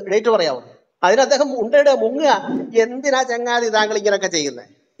ചെയ്ത് എന്ന് ഡേറ്റ് പറയാമോ? അതിന് അദ്ദേഹം ഉണ്ടയുടെ മുങ്ങുക. എന്തിനാ ചങ്ങാതി താങ്കൾ ഇങ്ങനെയൊക്കെ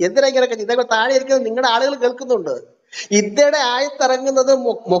ചെയ്യുന്നത്? എന്തിനാ ഇങ്ങനെയൊക്കെ ഇദ്ദേഹം താഴെ ഇരിക്കുന്നത്? നിങ്ങളുടെ ആളുകൾ കേൾക്കുന്നുണ്ട്. ഇദ്ദേഹയുടെ ആയത്തിറങ്ങുന്നത്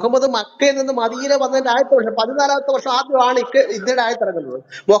മുഹമ്മദ് മക്കയിൽ നിന്ന് മദീന വന്നതിന്റെ 14ാമത്തെ വർഷം ആദ്യമാണ് ഇദ്ദേഹയുടെ ആയത്തിറങ്ങുന്നത്.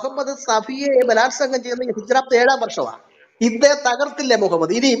 മുഹമ്മദ് സഫിയെ ബലാത്സംഗം ചെയ്യുന്ന ഹിജ്റ 7ാം വർഷമാണ്. ഇദ്ദേഹം തകർത്തില്ലേ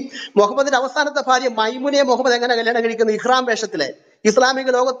മുഹമ്മദ്? ഇനിയും മുഹമ്മദിന്റെ അവസാനത്തെ ഭാര്യ മൈമുനയെ മുഹമ്മദ് എങ്ങനെ കല്യാണം കഴിക്കുന്നത്? ഇഹ്റാം വേഷത്തിലെ. ഇസ്ലാമിക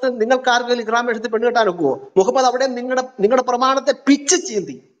ലോകത്ത് നിങ്ങൾക്കാർക്കും ഇഹ്റാം വേഷത്തിൽ പെണ്ണ് കെട്ടാൻ ഒക്കുവോ? മുഹമ്മദ് അവിടെ നിങ്ങളുടെ പ്രമാണത്തെ പിച്ച്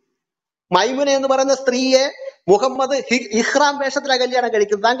ചീന്തി. മൈമുന എന്ന് പറയുന്ന സ്ത്രീയെ മുഹമ്മദ് ഇഹ്റാം വേഷത്തിലാണ് കല്യാണം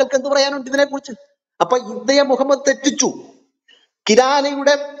കഴിക്കുന്നത്. താങ്കൾക്ക് എന്ത് പറയാനുണ്ട് ഇതിനെ കുറിച്ച്? അപ്പൊ ഇദ്ദേഹം മുഹമ്മദ് തെറ്റിച്ചു.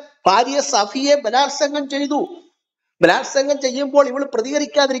 കിനാനയുടെ ഭാര്യ സഫിയെ ബലാത്സംഗം ചെയ്തു. ബലാത്സംഗം ചെയ്യുമ്പോൾ ഇവൾ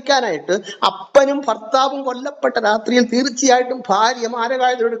പ്രതികരിക്കാതിരിക്കാനായിട്ട് അപ്പനും ഭർത്താവും കൊല്ലപ്പെട്ട രാത്രിയിൽ തീർച്ചയായിട്ടും ഭാര്യ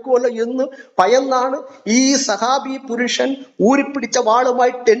മാരകായുധമെടുക്കുമല്ലോ എന്ന് ഭയന്നാണ് ഈ സഹാബി പുരുഷൻ ഊരിപ്പിടിച്ച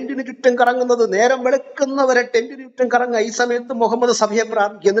വാളുമായി ടെന്റിന് ചുറ്റും കറങ്ങുന്നത്. നേരം വെളുക്കുന്നവരെ ടെന്റിന് ചുറ്റും കറങ്ങുക. ഈ സമയത്ത് മുഹമ്മദ് സഫിയെ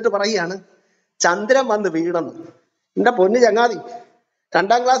പ്രാർത്ഥിക്കും. എന്നിട്ട് പറയുകയാണ്, ചന്ദ്രൻ വന്ന് വീണെന്ന്. എന്റെ പൊന്നു ചങ്ങാതി,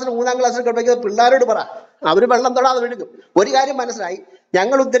 2ാം ക്ലാസ്സിലും 3ാം ക്ലാസ്സിലും പഠിക്കുന്ന പിള്ളേരോട് പറ, അവര് വെള്ളം തൊടാതെ വിഴുകും. ഒരു കാര്യം മനസ്സിലായി,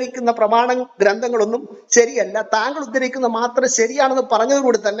 ഞങ്ങൾ ഉദ്ധരിക്കുന്ന പ്രമാണ ഗ്രന്ഥങ്ങളൊന്നും ശരിയല്ല, താങ്കൾ ഉദ്ധരിക്കുന്ന മാത്രം ശരിയാണെന്ന്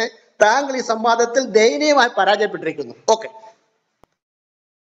പറഞ്ഞതുകൂടി തന്നെ താങ്കൾ ഈ സംവാദത്തിൽ ദയനീയമായി പരാജയപ്പെട്ടിരിക്കുന്നു. ഓക്കെ,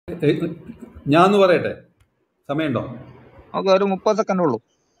 ഞാൻ ഒന്ന് പറയട്ടെ, സമയമുണ്ടോ? ഒരു 30 സെക്കൻഡ് ഉള്ളൂ.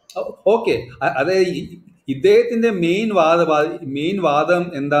 ഓക്കെ, അതായത് ഇദ്ദേഹത്തിന്റെ മെയിൻ വാദം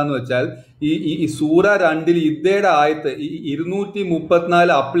എന്താന്ന് വെച്ചാൽ ഈ സൂറ 2 ഇദ്ദേഹയുടെ ആയത്ത്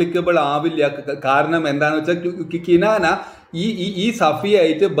 234 അപ്ലിക്കബിൾ ആവില്ല. കാരണം എന്താന്ന് വെച്ചാൽ കിനാന ഈ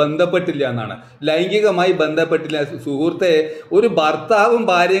സഫിയായിട്ട് ബന്ധപ്പെട്ടില്ല എന്നാണ്, ലൈംഗികമായി ബന്ധപ്പെട്ടില്ല. സുഹൃത്തെ, ഒരു ഭർത്താവും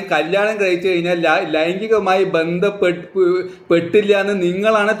ഭാര്യയും കല്യാണം കഴിച്ചു കഴിഞ്ഞാൽ ലൈംഗികമായി ബന്ധപ്പെട്ടില്ല എന്ന്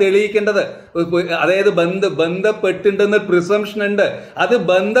നിങ്ങളാണ് തെളിയിക്കേണ്ടത്. അതായത് ബന്ധപ്പെട്ടിട്ടുണ്ടെന്ന് പ്രിസംഷൻ ഉണ്ട്, അത്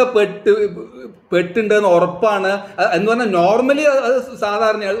പെട്ടുണ്ടെന്ന് ഉറപ്പാണ് എന്ന് പറഞ്ഞാൽ നോർമലി അത്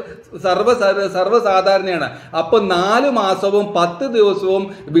സർവ്വസാധാരണയാണ്. അപ്പൊ 4 മാസവും 10 ദിവസവും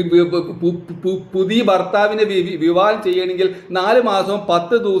പുതിയ ഭർത്താവിനെ വിവാഹം ചെയ്യണമെങ്കിൽ 4 മാസവും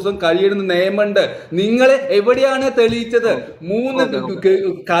 10 ദിവസവും കഴിയുന്ന നിയമമുണ്ട്. നിങ്ങളെ എവിടെയാണ് തെളിയിച്ചത്? 3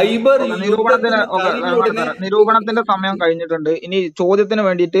 ഖൈബർ നിരൂപണത്തിന്റെ സമയം കഴിഞ്ഞിട്ടുണ്ട്. ഇനി ചോദ്യത്തിന്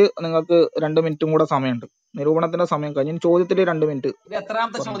വേണ്ടിയിട്ട് നിങ്ങൾക്ക് 2 മിനിറ്റും കൂടെ സമയമുണ്ട്. നിരൂപണത്തിന്റെ സമയം കഴിഞ്ഞു. ചോദ്യത്തിൽ 2 മിനിറ്റ്.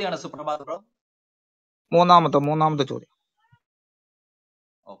 എത്രാമത്തെ ചോദ്യമാണ് സുപ്രഭാത് ബ്രോ? മൂന്നാമത്തെ ചോദ്യം.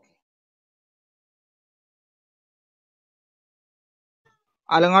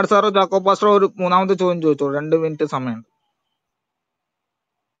 അലങ്ങാട് സാറോ ചാക്കോ പാസ്റ്ററോ ഒരു 3ാമത്തെ ചോദ്യം ചോദിച്ചോളൂ. 2 മിനിറ്റ് സമയമുണ്ട്.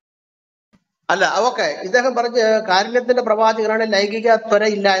 അല്ല, ഓക്കെ. ഇദ്ദേഹം പറഞ്ഞ് കാരുണ്യത്തിന്റെ പ്രവാചകനാണ്, ലൈംഗിക ത്വര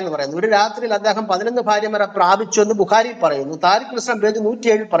ഇല്ല എന്ന് പറയുന്നു. ഒരു രാത്രിയിൽ അദ്ദേഹം 11 ഭാര്യമാരെ പ്രാപിച്ചു എന്ന് ബുഖാരിയിൽ പറയുന്നു. താരിഖ് ഇസ്ലാം പേജ്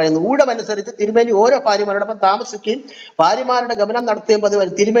 107 പറയുന്നു. ഊഴമനുസരിച്ച് തിരുമേനി ഓരോ ഭാര്യമാരോടൊപ്പം താമസിക്കുകയും ഭാര്യമാരുടെ ഗമനം നടത്തുകയും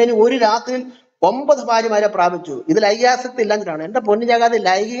പതിവ്. തിരുമേനി ഒരു രാത്രിയിൽ 9 ഭാര്യമാരെ പ്രാപിച്ചു. ഇതിൽ ലൈംഗികാസക്തി ഇല്ലെന്നാണ്. എന്റെ പൊന്നു ജഗാതി,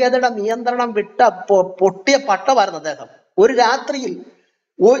 ലൈംഗികതയുടെ നിയന്ത്രണം വിട്ട പൊട്ടിയ പട്ടമായിരുന്നു അദ്ദേഹം. ഒരു രാത്രിയിൽ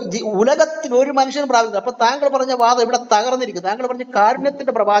ഉലകത്തിൽ ഒരു മനുഷ്യനും പ്രാപിച്ചു. അപ്പൊ താങ്കൾ പറഞ്ഞ വാദം ഇവിടെ തകർന്നിരിക്കും. താങ്കൾ പറഞ്ഞ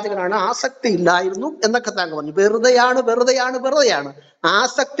കാരുണ്യത്തിന്റെ പ്രവാചകനാണ്, ആസക്തി ഇല്ലായിരുന്നു എന്നൊക്കെ താങ്കൾ പറഞ്ഞു. വെറുതെയാണ്.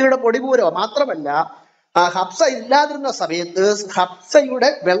 ആസക്തിയുടെ പൊടിപൂരമാണ്. മാത്രമല്ല, ഹബ്സ ഇല്ലാതിരുന്ന സമയത്ത് ഹബ്സയുടെ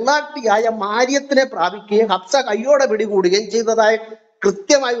വെള്ളാട്ടിയായ മാര്യത്തിനെ പ്രാപിക്കുകയും ഹബ്സ കയ്യോടെ പിടികൂടുകയും ചെയ്തതായ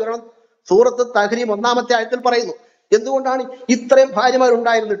കൃത്യമായി വിവരണം സൂറത്ത് തഹ്രീം 1-ാമത്തെ ആയത്തിൽ പറയുന്നു. എന്തുകൊണ്ടാണ് ഇത്രയും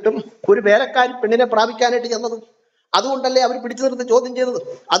ഭാര്യമാരുണ്ടായിരുന്നിട്ടും ഒരു വേലക്കാരി പെണ്ണിനെ പ്രാപിക്കാനായിട്ട് ചെന്നത്? അതുകൊണ്ടല്ലേ അവർ പിടിച്ചു നിർത്തി ചോദ്യം ചെയ്തത്?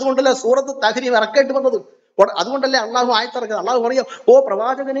 അതുകൊണ്ടല്ലേ സൂറത്ത് തഹ്രീം ഇറക്കേണ്ടി വന്നത്? അതുകൊണ്ടല്ലേ അള്ളാഹു ആയത്തിറക്കുന്നത്? അള്ളാഹു പറയാം, ഓ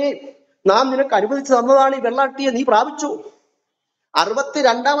പ്രവാചകനെ, നാം നിനക്ക് അനുവദിച്ചു തന്നതാണ് ഈ വെള്ളാട്ടിയെ, നീ പ്രാപിച്ചു.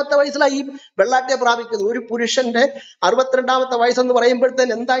 62-ാമത്തെ വയസ്സിലാണ് ഈ വെള്ളാട്ടിയെ പ്രാപിക്കുന്നത്. ഒരു പുരുഷന്റെ 62-ാമത്തെ വയസ്സെന്ന്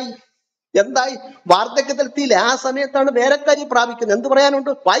പറയുമ്പോഴത്തേന് എന്തായി? വാർദ്ധക്യത്തിലെത്തിയില്ലേ? ആ സമയത്താണ് വേലക്കാരി പ്രാപിക്കുന്നത്. എന്ത്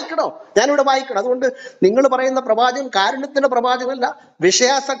പറയാനുണ്ട്? വായിക്കണോ? ഞാനിവിടെ വായിക്കണം. അതുകൊണ്ട് നിങ്ങൾ പറയുന്ന പ്രവാചകൻ കാരുണ്യത്തിന്റെ പ്രവാചകനല്ല,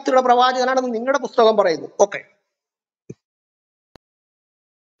 വിഷയാസക്തിയുടെ പ്രവാചകനാണെന്ന് നിങ്ങളുടെ പുസ്തകം പറയുന്നു. ഓക്കെ.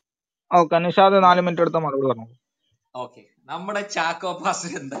 നിഷാദ് 4 മിനിറ്റ് എടുത്ത മറുപടി പറഞ്ഞു. ഓക്കെ, നമ്മുടെ ചാക്കോ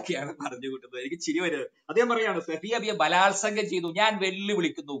പാസ്റ്റർ എന്തൊക്കെയാണ് പറഞ്ഞു കൂട്ടുന്നത്? എനിക്ക് ചിരി വരുന്നത്. അദ്ദേഹം പറയാണ് സഫിയ ബലാത്സംഗം ചെയ്തു. ഞാൻ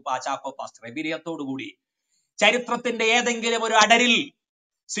വെല്ലുവിളിക്കുന്നു ചാക്കോ പാസ്റ്റർ വിനയത്തോടു കൂടി, ചരിത്രത്തിന്റെ ഏതെങ്കിലും ഒരു അടരിൽ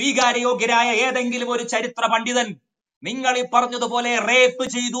സ്വീകാര്യോഗ്യരായ ഏതെങ്കിലും ഒരു ചരിത്ര പണ്ഡിതൻ നിങ്ങൾ ഈ പറഞ്ഞതുപോലെ റേപ്പ്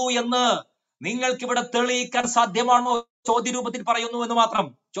ചെയ്തു എന്ന് നിങ്ങൾക്ക് ഇവിടെ തെളിയിക്കാൻ സാധ്യമാണോ? ചോദ്യരൂപത്തിൽ പറയുന്നു എന്ന് മാത്രം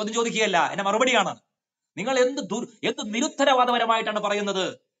ചോദ്യം ചോദിക്കുകയല്ല, എന്റെ മറുപടിയാണ്. നിങ്ങൾ എന്ത് നിരുത്തരവാദപരമായിട്ടാണ് പറയുന്നത്?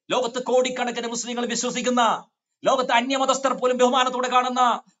 ലോകത്ത് കോടിക്കണക്കിന് മുസ്ലിങ്ങൾ വിശ്വസിക്കുന്ന, ലോകത്ത് അന്യമതസ്ഥർ പോലും ബഹുമാനത്തോടെ കാണുന്ന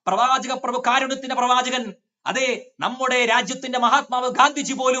പ്രവാചക പ്രഭു, കാരുണ്യത്തിന്റെ പ്രവാചകൻ, അതെ, നമ്മുടെ രാജ്യത്തിന്റെ മഹാത്മാവ്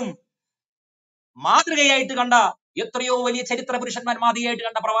ഗാന്ധിജി പോലും മാതൃകയായിട്ട് കണ്ട, എത്രയോ വലിയ ചരിത്ര പുരുഷന്മാർ മാതൃകയായിട്ട്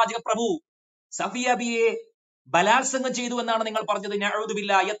കണ്ട പ്രവാചക പ്രഭു സഫിയ ബിയെ ബലാത്സംഗം ചെയ്തു എന്നാണ് നിങ്ങൾ പറഞ്ഞത്.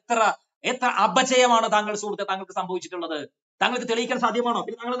 നഅൂദുബില്ലാ. എത്ര അപജയമാണ് താങ്കൾക്ക് സംഭവിച്ചിട്ടുള്ളത്? താങ്കൾക്ക് തെളിയിക്കാൻ സാധ്യമാണോ?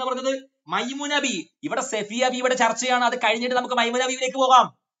 പിന്നെ താങ്കൾ എന്താ പറഞ്ഞത്? മൈമുന ബി. ഇവിടെ സഫിയ ബിയുടെ ചർച്ചയാണ്. അത് കഴിഞ്ഞിട്ട് നമുക്ക് മൈമുന ബിയിലേക്ക് പോകാം.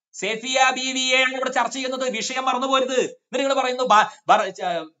 സഫിയ ബീവിയെയാണ് ഇവിടെ ചർച്ച ചെയ്യുന്നത്. വിഷയം മറന്നുപോരുത്. എന്നിട്ട് നിങ്ങൾ പറയുന്നു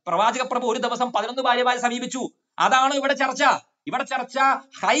പ്രവാചക പ്രഭു ഒരു ദിവസം 11 ഭാര്യമാരെ സമീപിച്ചു. അതാണ് ഇവിടെ ചർച്ച. ഇവിടെ ചർച്ച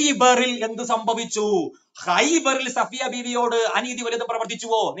ഹൈബറിൽ എന്ത് സംഭവിച്ചു? ഹൈബറിൽ സഫിയ ബീവിയോട് അനീതി വലുത്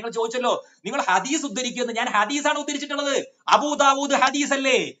പ്രവർത്തിച്ചുവോ? നിങ്ങൾ ചോദിച്ചല്ലോ, നിങ്ങൾ ഹദീസ് ഉദ്ധരിക്കുന്നത്. ഞാൻ ഹദീസാണ് ഉദ്ധരിച്ചിട്ടുള്ളത്. അബൂദാവൂദ് ഹദീസ്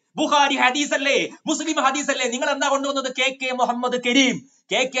അല്ലേ? ബുഖാരി ഹദീസ് അല്ലേ? മുസ്ലിം ഹദീസ് അല്ലേ? നിങ്ങൾ എന്താ കൊണ്ടുവന്നത്? കെ മുഹമ്മദ്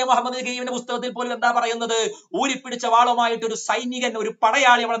കരീമിന്റെ പുസ്തകത്തിൽ പോലും എന്താ പറയുന്നത്? ഊരിപ്പിടിച്ച വാളുമായിട്ട് ഒരു സൈനികൻ, ഒരു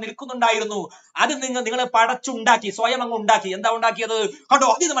പടയാളി അവിടെ നിൽക്കുന്നുണ്ടായിരുന്നു. അത് നിങ്ങൾ പടച്ചുണ്ടാക്കി, സ്വയം അങ്ങ് ഉണ്ടാക്കി. എന്താ ഉണ്ടാക്കിയത്? കണ്ടോ,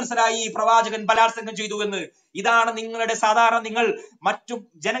 ഇത് മനസ്സിലായി, പ്രവാചകൻ ബലാത്സംഗം ചെയ്തു എന്ന്. ഇതാണ് നിങ്ങളുടെ സാധാരണ നിങ്ങൾ മറ്റു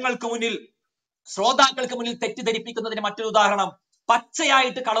ജനങ്ങൾക്ക് മുന്നിൽ, ശ്രോതാക്കൾക്ക് മുന്നിൽ തെറ്റിദ്ധരിപ്പിക്കുന്നതിന് മറ്റൊരു ഉദാഹരണം.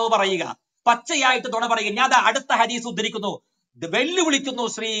 പച്ചയായിട്ട് കളവ് പറയുക, പച്ചയായിട്ട് നുണ പറയുക. ഞാൻ അടുത്ത ഹദീസ് ഉദ്ധരിക്കുന്നു, വെല്ലുവിളിക്കുന്നു.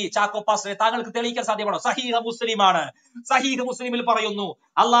 ശ്രീ ചാക്കോ പാസ്റ്ററെ, താങ്കൾക്ക് തെളിയിക്കാൻ സാധ്യമാണോ? സഹീഹ മുസ്ലിമാണ്. സഹീഹ മുസ്ലിമിൽ പറയുന്നു,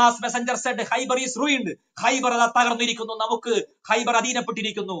 അല്ലാഹ്സ് മെസഞ്ചർ സെഡ് ഹൈബർ ഈസ് റൂയിൻഡ്. ഹൈബർ അതാ തകർന്നിരിക്കുന്നു, നമുക്ക് ഹൈബർ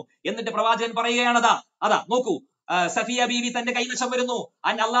അധീനപ്പെട്ടിരിക്കുന്നു. എന്നിട്ട് പ്രവാചകൻ പറയുകയാണതാ, അതാ നോക്കൂ, സഫിയ ബീവി തന്റെ കൈവശം വരുന്നു.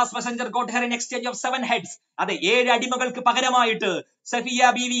 And അല്ലാഹ്സ് messenger got her in exchange of 7 heads. അതെ, 7 അടിമകൾക്ക് പകരമായിട്ട് സഫിയ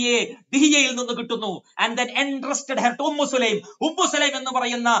ബീവിയെ ദിഹിയയിൽ നിന്ന് കിട്ടുന്നു. And then entrusted her to Ummu Sulaim. Ummu Sulaim എന്ന്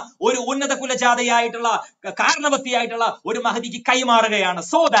പറയുന്ന ഒരു ഉന്നത കുലജാതയായിട്ടുള്ള, കാരണവത്തിയായിട്ടുള്ള ഒരു മഹദിക്ക് കൈമാറുകയാണ്.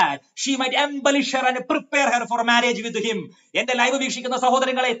 So that she might embellish her and prepare her for marriage with him. എന്റെ ലൈവ് വീക്ഷിക്കുന്ന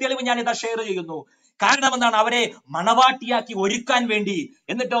സഹോദരങ്ങളെ, തെളിവ് ഞാൻ ഇതാ ഷെയർ ചെയ്യുന്നു. കാരണം എന്താണ്? അവരെ മണവാട്ടിയാക്കി ഒരുക്കാൻ വേണ്ടി.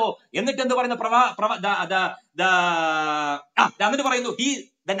 എന്നിട്ട് എന്ത് പറയുന്നു? എന്നിട്ട് പറയുന്നു,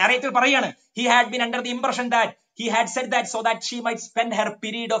 the narrator പറയാണ്, he had been under the impression that he had said that so that she might spend her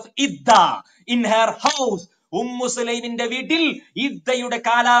period of idda in her house. Umm സുലൈമിന്റെ വീട്ടിൽ ഇദ്ദയുടെ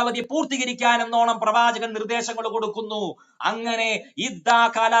കാലാവധി പൂർത്തീകരിക്കാൻ എന്നോണം പ്രവാചകൻ നിർദ്ദേശങ്ങൾ കൊടുക്കുന്നു. അങ്ങനെ ഇദ്ദ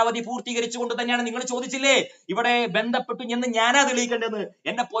കാലാവധി പൂർത്തീകരിച്ചുകൊണ്ട് തന്നെയാണ്. നിങ്ങൾ ചോദിച്ചില്ലേ ഇവിടെ ബന്ധപ്പെട്ടു എന്ന് ഞാനാ തെളിയിക്കേണ്ടത്?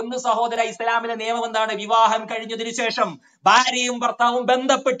 എന്റെ പൊന്നു സഹോദര, ഇസ്ലാമിലെ നിയമം എന്താണ്? വിവാഹം കഴിഞ്ഞതിന് ശേഷം ഭാര്യയും ഭർത്താവും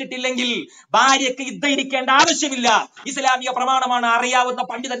ബന്ധപ്പെട്ടിട്ടില്ലെങ്കിൽ ഭാര്യയ്ക്ക് ഇദ്ദ ഇരിക്കേണ്ട ആവശ്യമില്ല. ഇസ്ലാമിക പ്രമാണമാണ്. അറിയാവുന്ന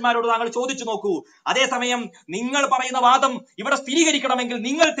പണ്ഡിതന്മാരോട് താങ്കൾ ചോദിച്ചു നോക്കൂ. അതേസമയം നിങ്ങൾ പറയുന്ന വാദം ഇവിടെ സ്ഥിരീകരിക്കണമെങ്കിൽ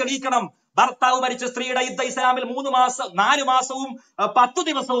നിങ്ങൾ തെളിയിക്കണം, ഭർത്താവ് മരിച്ച സ്ത്രീയുടെ യുദ്ധ ഇസ്ലാമിൽ 4 മാസവും 10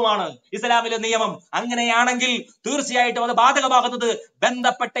 ദിവസവുമാണ് ഇസ്ലാമിലെ നിയമം. അങ്ങനെയാണെങ്കിൽ തീർച്ചയായിട്ടും അത് ബാധകമാകുന്നത്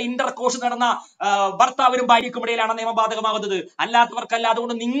ബന്ധപ്പെട്ട ഇന്റർകോഴ്സ് നടന്ന ഭർത്താവിനും ഭാര്യയ്ക്കും ഇടയിലാണ് നിയമം ബാധകമാകുന്നത്, അല്ലാത്തവർക്കല്ല.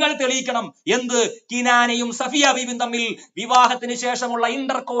 അതുകൊണ്ട് നിങ്ങൾ തെളിയിക്കണം എന്ത്? കിനാനയും സഫിയ ബീവിയും തമ്മിൽ വിവാഹത്തിന് ശേഷമുള്ള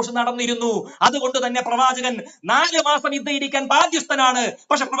ഇന്റർകോഴ്സ് നടന്നിരുന്നു. അതുകൊണ്ട് തന്നെ പ്രവാചകൻ 4 മാസം യുദ്ധം ഇരിക്കാൻ ബാധ്യസ്ഥനാണ്.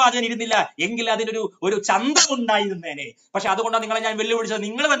 പക്ഷെ പ്രവാചകൻ ഇരുന്നില്ല എങ്കിൽ അതിനൊരു ചന്തം ഉണ്ടായിരുന്നേനെ. പക്ഷെ അതുകൊണ്ടാണ് നിങ്ങളെ ഞാൻ വെല്ലുവിളിച്ചത്.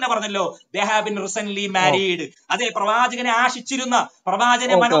 നിങ്ങൾ തന്നെ പറഞ്ഞല്ലോ they have been recently married. അതെ, പ്രവാചകനെ ആശിച്ചിരുന്ന,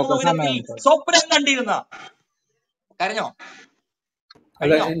 പ്രവാചകനെ മനോമോഹനത്തിൽ സ്വപ്നം കണ്ടിരുന്ന. കരഞ്ഞോ?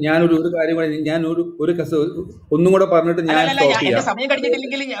 അല്ല, ഞാനൊരു കാര്യം കൂടെ, ഞാൻ ഒരു ഒന്നും കൂടെ പറഞ്ഞിട്ട് ഞാൻ എന്റെ സമയം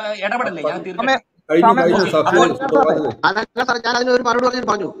കഴിഞ്ഞിട്ടില്ലെങ്കിൽ ഇടപെടല്ലേ, ഞാൻ ഞാൻ അതിനൊരു മറുപടി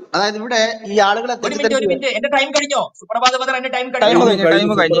പറഞ്ഞു. അതായത് ഇവിടെ ഈ ആളുകളെ എന്റെ ടൈം കഴിഞ്ഞോ? സുപ്രഭാത ബദർ, എന്റെ ടൈം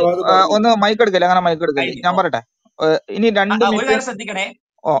കഴിഞ്ഞു. ഒന്ന് മൈക്ക് എടുക്കല്ലേ, അങ്ങനെ മൈക്ക് എടുക്കല്ലേ. ഞാൻ പറയട്ടെ, ഇനി 2 മിനിറ്റ്. ശ്രദ്ധിക്കണേ,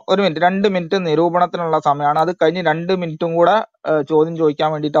 1 മിനിറ്റ്, 2 മിനിറ്റ് നിരൂപണത്തിനുള്ള സമയമാണ്. അത് കഴിഞ്ഞ് 2 മിനിറ്റും കൂടെ ചോദ്യം ചോദിക്കാൻ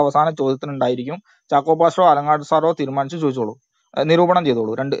വേണ്ടിയിട്ട് അവസാന ചോദ്യത്തിനുണ്ടായിരിക്കും. ചാക്കോ പാസ്റ്ററോ അലങ്ങാട് സാറോ തീരുമാനിച്ച് ചോദിച്ചോളൂ, നിരൂപണം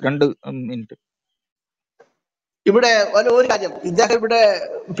ചെയ്തോളൂ. 2 മിനിറ്റ്. ഇവിടെ ഒരു കാര്യം, ഇദ്ദേഹം ഇവിടെ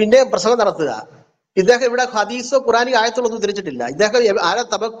പിന്നെ പ്രസംഗം നടത്തുക. ഇദ്ദേഹം ഇവിടെ ഹദീസോ ഖുറാനിക് ആയത്തുകളൊന്നും ഉദ്ധരിച്ചിട്ടില്ല. ഇദ്ദേഹം ആരെ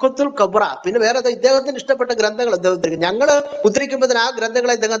തബഖത്തുൽ കബ്ര, പിന്നെ വേറെ ഇദ്ദേഹത്തിന് ഇഷ്ടപ്പെട്ട ഗ്രന്ഥങ്ങൾ ഇദ്ദേഹം ഞങ്ങള് ഉദ്ധരിക്കുമ്പോൾ ആ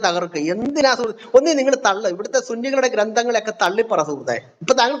ഗ്രന്ഥങ്ങളെ ഇദ്ദേഹം തകർക്കുക. എന്തിനാ ഒന്നേ നിങ്ങൾ ഇവിടുത്തെ സുന്നികളുടെ ഗ്രന്ഥങ്ങളെയൊക്കെ തള്ളിപ്പറ സുഹൃത്തെ.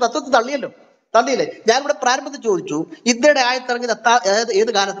 ഇപ്പൊ താങ്കൾ തത്വത്തിൽ തള്ളിയില്ലേ? ഞാൻ ഇവിടെ പ്രാരംഭത്തിൽ ചോദിച്ചു, ഇദ്ദേഹയുടെ ആയത്തിറങ്ങിയത്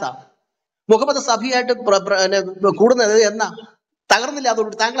ഏത് കാലത്താ? മുഹമ്മദ് സഫിയായിട്ട് കൂടുന്നത് എന്നാ? തകർന്നില്ല.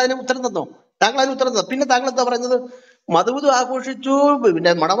 അതുകൊണ്ട് താങ്കൾ അതിന് ഉത്തരം തന്നോ? പിന്നെ താങ്കൾ എന്താ പറയുന്നത്? മധുവിധു ആഘോഷിച്ചു,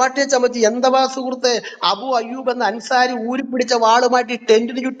 പിന്നെ മണവാട്ടിയെ ചമച്ച്. എന്തവാ സുഹൃത്തെ, അബു അയ്യൂബ് എന്ന അൻസാരി ഊരിപ്പിടിച്ച വാളുമായിട്ട്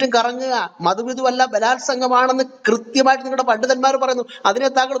ടെന്റിന് ചുറ്റും കറങ്ങുക. മധുവിധു അല്ല, ബലാത്സംഗമാണെന്ന് കൃത്യമായിട്ട് നിങ്ങളുടെ പണ്ഡിതന്മാർ പറയുന്നു.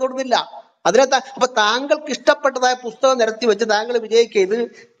 അതിനെ താങ്കൾ തൊടുന്നില്ല. അപ്പൊ താങ്കൾക്ക് ഇഷ്ടപ്പെട്ടതായ പുസ്തകം നിരത്തി വെച്ച് താങ്കൾ വിജയിക്കരുത്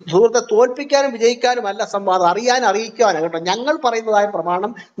സുഹൃത്തെ. തോൽപ്പിക്കാനും വിജയിക്കാനും അല്ല സംവാദം, അറിയിക്കാനും കേട്ടോ. ഞങ്ങൾ പറയുന്നതായ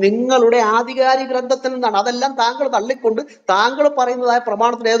പ്രമാണം നിങ്ങളുടെ ആധികാരിക ഗ്രന്ഥത്തിൽ നിന്നാണ്. അതെല്ലാം താങ്കൾ തള്ളിക്കൊണ്ട് താങ്കൾ പറയുന്നതായ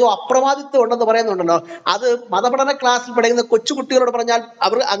പ്രമാണത്തിന് ഏതോ അപ്രമാദിത്വം ഉണ്ടെന്ന് പറയുന്നുണ്ടല്ലോ. അത് മതപഠന ക്ലാസ്സിൽ പഠിക്കുന്ന കൊച്ചുകുട്ടികളോട് പറഞ്ഞാൽ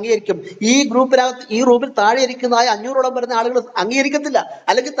അവർ അംഗീകരിക്കും. ഈ റൂമിൽ താഴെ ഇരിക്കുന്നതായ 500ഓളം വരുന്ന ആളുകൾ അംഗീകരിക്കത്തില്ല.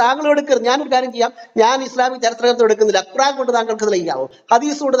 അല്ലെങ്കിൽ താങ്കൾ എടുക്കരുത്. ഞാനൊരു കാര്യം ചെയ്യാം, ഞാൻ ഇസ്ലാമിക് ചരിത്രഗ്രന്ഥം എടുക്കുന്നില്ല. ഖുർആൻ കൊണ്ട് താങ്കൾക്ക് തെളിയിക്കാവോ?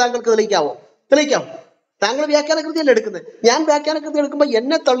 ഹദീസ് കൊണ്ട് താങ്കൾക്ക് തെളിയിക്കാവോ? താങ്കൾ വ്യാഖ്യാനകൃതിയല്ലേ എടുക്കുന്നത്. ഞാൻ വ്യാഖ്യാനകൃതി എടുക്കുമ്പോൾ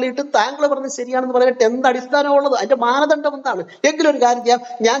എന്നെ തള്ളിയിട്ട് താങ്കൾ പറഞ്ഞത് ശരിയാണെന്ന് പറയാനായിട്ട് എന്ത് അടിസ്ഥാനമുള്ളത്? അതിന്റെ മാനദണ്ഡം എന്താണ്? എങ്കിലും ഒരു കാര്യം ചെയ്യാം,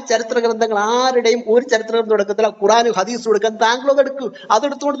 ഞാൻ ചരിത്ര ഗ്രന്ഥങ്ങൾ ആരുടെയും ഒരു ചരിത്ര ഗ്രന്ഥം എടുക്കത്തില്ല. ഖുറാനും ഹദീസും എടുക്കാൻ താങ്കൾ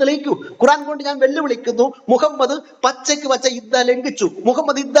അതെടുത്തുകൊണ്ട് തെളിയിക്കൂ. ഖുറാൻ കൊണ്ട് ഞാൻ വെല്ലുവിളിക്കുന്നു, മുഹമ്മദ് പച്ച യുദ്ധ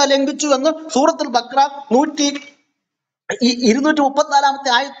ലംഘിച്ചു എന്ന് സൂറത്തുൽ ബഖറ 234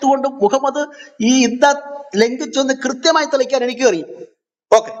 ആയത്തുകൊണ്ട് മുഹമ്മദ് ഈ യുദ്ധ ലംഘിച്ചു എന്ന് കൃത്യമായി തെളിയിക്കാൻ എനിക്ക് അറിയും.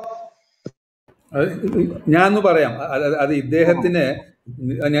 ഓക്കെ, ഞാനൊന്ന് പറയാം. അത് ഇദ്ദേഹത്തിന്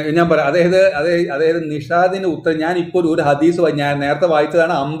ഞാൻ പറയാം. അതായത് നിഷാദിന് ഉത്തരം ഞാൻ ഇപ്പോൾ ഒരു ഹദീസ് ഞാൻ നേരത്തെ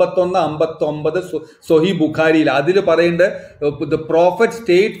വായിച്ചതാണ്, 51-59 സ്വഹീഹ് ബുഖാരിയിൽ. അതിൽ പറയുന്നുണ്ട്, the prophet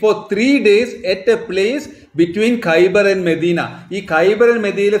stayed four 3 days at A place between Khyber and Medina. ഈ ഖൈബർ ആൻഡ്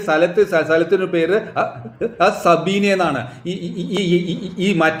മെദീനയിലെ സ്ഥലത്തിന് പേര് സബീന എന്നാണ്. ഈ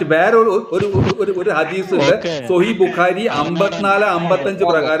മറ്റ് വേറെ ഒരു ഹദീസ് ഉണ്ട്, സ്വഹീഹ് ബുഖാരി 54-55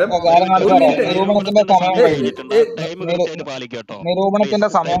 പ്രകാരം. നിരൂപണത്തിന്റെ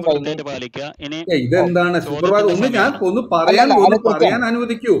സമയം ഇതെന്താണ് സുപ്രഭാതം? ഒന്ന് പറയാൻ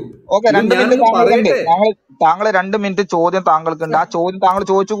അനുവദിക്കൂ. താങ്കൾ 2 മിനിറ്റ് ചോദ്യം താങ്കൾക്കുണ്ട്. ആ ചോദ്യം താങ്കൾ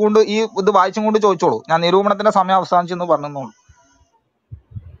ചോദിച്ചുകൊണ്ട് ഈ ഇത് വായിച്ചും കൊണ്ട് ചോദിച്ചോളൂ. ഞാൻ നിരൂപണത്തിന്റെ സമയം അവസാനിച്ചെന്ന് പറഞ്ഞു.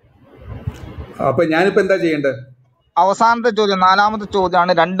 അപ്പൊ ഞാനിപ്പോ എന്താ ചെയ്യേണ്ടത്? അവസാനത്തെ ചോദ്യം, 4ാമത്തെ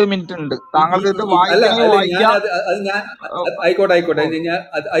ചോദ്യമാണ്. 2 മിനിറ്റ് ഉണ്ട് താങ്കൾക്ക്. ഇത് ആയിക്കോട്ടെ.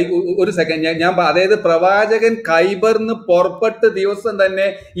 ഒരു സെക്കൻഡ്. ഞാൻ അതായത് പ്രവാചകൻ ഖൈബറിന് പുറപ്പെട്ട ദിവസം തന്നെ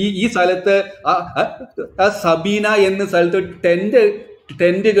ഈ സ്ഥലത്ത് സബീന എന്ന സ്ഥലത്ത്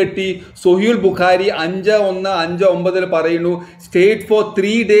ടെന്റ് കെട്ടി. സ്വഹീഹുൽ ബുഖാരി 5:1-5:9 പറയുന്നു, stayed four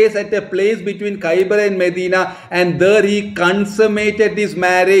 3 days at A place between Khyber and Medina and there he കൺസമേറ്റഡ് his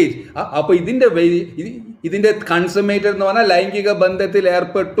marriage. അപ്പൊ ഇതിന്റെ കൺസമേറ്റഡ് എന്ന് പറഞ്ഞാൽ ലൈംഗിക ബന്ധത്തിൽ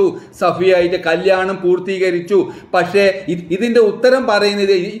ഏർപ്പെട്ടു, സഫിയായിട്ട് കല്യാണം പൂർത്തീകരിച്ചു. പക്ഷേ ഇതിന്റെ ഉത്തരം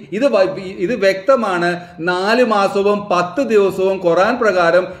പറയുന്നത് ഇത് വ്യക്തമാണ്. 4 മാസവും 10 ദിവസവും ഖുറാൻ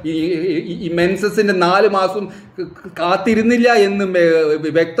പ്രകാരം ഈ മെൻസസിന്റെ 4 മാസം കാത്തിരുന്നില്ല എന്ന്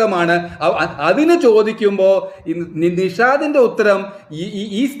വ്യക്തമാണ്. അതിന് ചോദിക്കുമ്പോൾ നിഷാദിന്റെ ഉത്തരം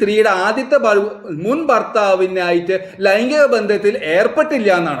ഈ സ്ത്രീയുടെ ആദ്യത്തെ മുൻ ഭർത്താവിനായിട്ട് ലൈംഗിക ബന്ധത്തിൽ ഏർപ്പെട്ടില്ല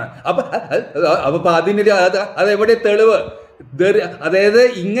എന്നാണ്. അപ്പൊ അതിന് അതെവിടെ തെളിവ്? അതായത്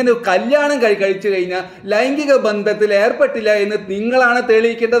ഇങ്ങനെ കല്യാണം കഴിച്ചു കഴിഞ്ഞാൽ ലൈംഗിക ബന്ധത്തിൽ ഏർപ്പെട്ടില്ല എന്ന് നിങ്ങളാണ്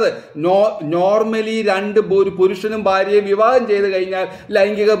തെളിയിക്കേണ്ടത്. നോർമലി ഒരു പുരുഷനും ഭാര്യയും വിവാഹം ചെയ്ത് കഴിഞ്ഞാൽ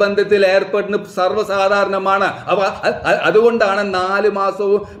ലൈംഗിക ബന്ധത്തിൽ ഏർപ്പെടുന്ന സർവ്വസാധാരണമാണ്. അതുകൊണ്ടാണ് 4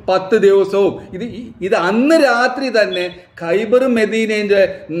 മാസവും 10 ദിവസവും ഇത് അന്ന് രാത്രി തന്നെ ഖൈബറും മെദീനയുടെ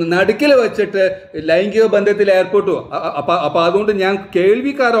നടുക്കിൽ വെച്ചിട്ട് ലൈംഗിക ബന്ധത്തിൽ ഏർപ്പെട്ടു. അപ്പൊ അതുകൊണ്ട് ഞാൻ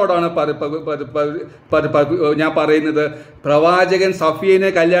കേൾവിക്കാരോടാണ് ഞാൻ പറയുന്നത്, പ്രവാചകൻ സഫിയനെ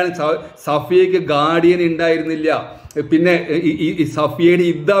സഫിയക്ക് ഗാർഡിയൻ ഉണ്ടായിരുന്നില്ല. പിന്നെ ഈ സഫിയയുടെ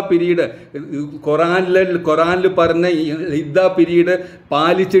ഇദ്ദ പീരീഡ് ഖുറാനിൽ പറഞ്ഞ ഇദ്ദ പീരീഡ്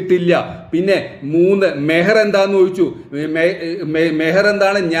പാലിച്ചിട്ടില്ല. പിന്നെ 3 മെഹർ എന്താന്ന് ചോദിച്ചു. മെഹർ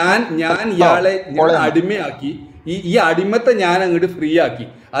എന്താണ്? ഞാൻ ഇയാളെ അടിമയാക്കി, ഈ അടിമത്തെ ഞാൻ അങ്ങോട്ട് ഫ്രീ ആക്കി.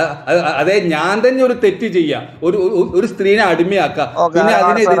 അതെ, ഞാൻ തന്നെ ഒരു തെറ്റ് ചെയ്യാം, ഒരു സ്ത്രീനെ അടിമയാക്കാം, പിന്നെ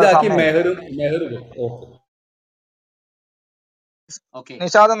അതിനെ ഇതാക്കി മെഹറും.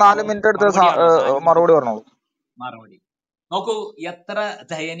 നിഷാദ് 4 മിനിറ്റ് എടുത്ത് മറുപടി പറഞ്ഞോളൂ. മറുപടി നോക്കൂ, എത്ര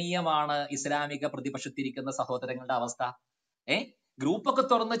ദയനീയമാണ് ഇസ്ലാമിക പ്രതിപക്ഷത്തിരിക്കുന്ന സഹോദരങ്ങളുടെ അവസ്ഥ. ഗ്രൂപ്പൊക്കെ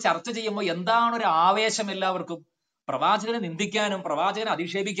തുറന്ന് ചർച്ച ചെയ്യുമ്പോൾ എന്താണ് ഒരു ആവേശം എല്ലാവർക്കും. പ്രവാചകനെ നിന്ദിക്കാനും പ്രവാചകനെ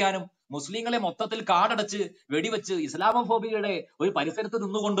അധിക്ഷേപിക്കാനും മുസ്ലിങ്ങളെ മൊത്തത്തിൽ കാടടച്ച് വെടിവെച്ച് ഇസ്ലാമോഫോബിയയുടെ ഒരു പരിസരത്ത്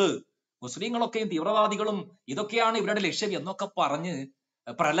നിന്നുകൊണ്ട് മുസ്ലിങ്ങളൊക്കെയും തീവ്രവാദികളും ഇതൊക്കെയാണ് ഇവരുടെ ലക്ഷ്യം എന്നൊക്കെ പറഞ്ഞ്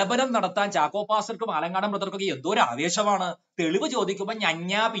പ്രലപനം നടത്താൻ ചാക്കോ പാസ്റ്റർക്കും ആലങ്കാടൻ ബ്രദർക്കൊക്കെ എന്തോ ഒരു ആവേശമാണ്. തെളിവ് ചോദിക്കുമ്പോ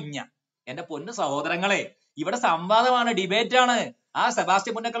ഞഞ്ഞാ പിഞ്ഞ. എന്റെ പൊന്നു സഹോദരങ്ങളെ, ഇവിടെ സംവാദമാണ്, ഡിബേറ്റ് ആണ്. ആ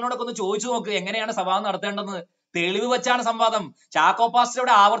സെബാസ്റ്റ്യൻ പുന്നക്കലിനോടൊക്കെ ഒന്ന് ചോദിച്ചു നോക്ക് എങ്ങനെയാണ് സംവാദം നടത്തേണ്ടതെന്ന്. തെളിവ് വെച്ചാണ് സംവാദം. ചാക്കോ പാസ്റ്റർ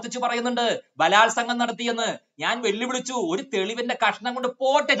ഇവിടെ ആവർത്തിച്ചു പറയുന്നുണ്ട് ബലാത്സംഗം നടത്തിയെന്ന്. ഞാൻ വെല്ലുവിളിച്ചു, ഒരു തെളിവിന്റെ കഷ്ണം കൊണ്ട്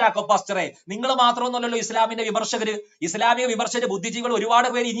പോട്ടെ ചാക്കോ പാസ്റ്ററെ. നിങ്ങൾ മാത്രമൊന്നുമല്ലല്ലോ ഇസ്ലാമിന്റെ വിമർശകര്, ഇസ്ലാമിക വിമർശക ബുദ്ധിജീവികൾ ഒരുപാട്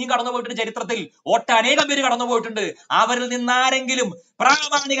പേര് ഇനിയും കടന്നു പോയിട്ടുണ്ട് ചരിത്രത്തിൽ. ഒട്ടനേകം പേര് കടന്നു പോയിട്ടുണ്ട്. അവരിൽ നിന്നാരെങ്കിലും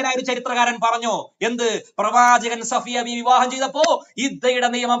പ്രാമാണികനായ ഒരു ചരിത്രകാരൻ പറഞ്ഞോ എന്ത് പ്രവാചകൻ സഫിയ വിവാഹം ചെയ്തപ്പോ ഇദ്ദയുടെ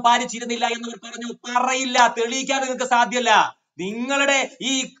നിയമം പാലിച്ചിരുന്നില്ല എന്നവർ പറഞ്ഞു? പറയില്ല, തെളിയിക്കാൻ നിങ്ങൾക്ക് സാധ്യമല്ല. നിങ്ങളുടെ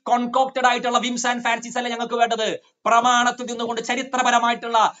ഈ കോൺകോക്റ്റഡ് ആയിട്ടുള്ള വിംസ് ആൻഡ് ഫാൻസീസ് അല്ല ഞങ്ങൾക്ക് വേണ്ടത്. പ്രമാണത്തിൽ നിന്നുകൊണ്ട്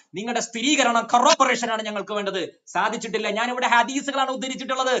ചരിത്രപരമായിട്ടുള്ള നിങ്ങളുടെ സ്ഥിരീകരണം, കൊറോബറേഷൻ ആണ് ഞങ്ങൾക്ക് വേണ്ടത്. സാധിച്ചിട്ടില്ല. ഞാനിവിടെ ഹദീസുകളാണ്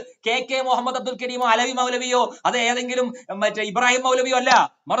ഉദ്ധരിച്ചിട്ടുള്ളത്. കെ മുഹമ്മദ് അബ്ദുൽ കരീമോ അലവി മൗലവിയോ അത് ഏതെങ്കിലും മറ്റേ ഇബ്രാഹിം മൗലവിയോ അല്ല,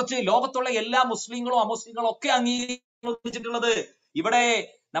 മറിച്ച് ലോകത്തുള്ള എല്ലാ മുസ്ലിങ്ങളും അമുസ്ലിങ്ങളും ഒക്കെ അംഗീകരിച്ചിട്ടുള്ളത്. ഇവിടെ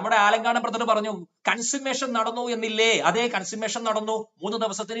നമ്മുടെ ആലങ്കാടൻ ബ്രദർ പറഞ്ഞു കൺസ്യൂമേഷൻ നടന്നു എന്നില്ലേ? അതേ, കൺസ്യൂമേഷൻ നടന്നു. 3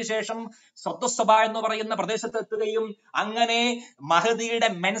 ദിവസത്തിന് ശേഷം സ്വത്തസഭ എന്ന് പറയുന്ന പ്രദേശത്ത് എത്തുകയും അങ്ങനെ മഹദിയുടെ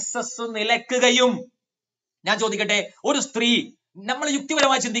മെൻസസ് നിലക്കുകയും. ഞാൻ ചോദിക്കട്ടെ, ഒരു സ്ത്രീ, നമ്മൾ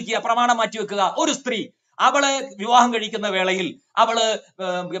യുക്തിപരമായി ചിന്തിക്കുക, പ്രമാണം മാറ്റിവെക്കുക, ഒരു സ്ത്രീ അവള് വിവാഹം കഴിക്കുന്ന വേളയിൽ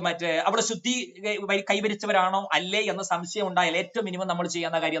അവള് ശുദ്ധി കൈവരിച്ചവരാണോ അല്ലേ എന്ന സംശയം ഉണ്ടായാൽ ഏറ്റവും മിനിമം നമ്മൾ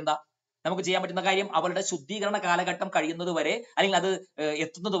ചെയ്യുന്ന കാര്യം എന്താ? നമുക്ക് ചെയ്യാൻ പറ്റുന്ന കാര്യം അവളുടെ ശുദ്ധീകരണ കാലഘട്ടം കഴിയുന്നത് വരെ, അല്ലെങ്കിൽ അത്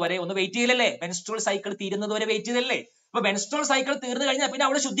എത്തുന്നത് വരെ ഒന്ന് വെയിറ്റ് ചെയ്യലല്ലേ? മെൻസ്ട്രുവൽ സൈക്കിൾ തീരുന്നത് വരെ വെയിറ്റ് ചെയ്തല്ലേ? അപ്പൊ മെൻസ്ട്രുവൽ സൈക്കിൾ തീർന്നു കഴിഞ്ഞാൽ പിന്നെ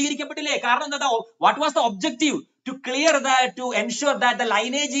അവള് ശുദ്ധീകരിക്കപ്പെട്ടില്ലേ? കാരണം എന്താ? What was the objective? To clear that, to ensure that the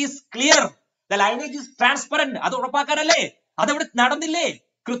lineage is clear, the lineage is transparent. അത് ഉറപ്പാക്കാനല്ലേ? അതവിടെ നടന്നില്ലേ?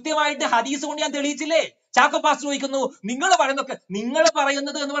 കൃത്യമായിട്ട് ഹദീസ് കൊണ്ട് ഞാൻ തെളിയിച്ചില്ലേ? ചാക്കോ പാസ്റ്റർ ചോദിക്കുന്നു നിങ്ങൾ പറയുന്നത്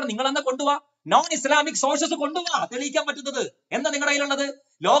എന്ന് പറഞ്ഞ് നിങ്ങൾ എന്നാ കൊണ്ടുപോവാ, നോൺ ഇസ്ലാമിക് സോഴ്സസ് കൊണ്ടുപോവാ തെളിയിക്കാൻ പറ്റുന്നത്. എന്താ നിങ്ങളുടെ കയ്യിലുള്ളത്?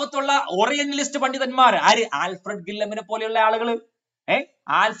 ലോകത്തുള്ള ഓറിയന്റലിസ്റ്റ് പണ്ഡിതന്മാർ ആര്? ആൽഫ്രഡ് ഗില്ലമിനെ പോലെയുള്ള ആളുകള്,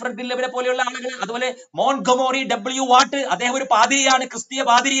 അതുപോലെ മോൺഗമോറി W. വാട്ട്, അദ്ദേഹം ഒരു പാതിരിയാണ്, ക്രിസ്തീയ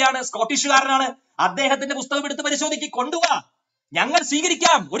പാതിരിയാണ്, സ്കോട്ടിഷുകാരനാണ്. അദ്ദേഹത്തിന്റെ പുസ്തകം എടുത്ത് പരിശോധിക്ക്, കൊണ്ടുപോവാ. ഞങ്ങൾ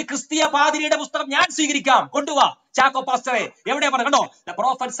സ്വീകരിക്കാം. ഒരു ക്രിസ്തീയ പാതിരിയുടെ പുസ്തകം ഞാൻ സ്വീകരിക്കാം, കൊണ്ടുപോവാ. ചാക്കോ പാസ്റ്ററെ എവിടെയാ പറഞ്ഞു? കണ്ടോ, the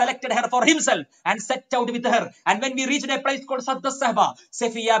prophet selected her for himself and set out with her, and when we reached a place called Saddasahba,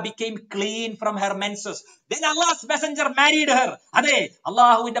 Safiya became clean from her menses, then Allah's messenger married her. അതെ,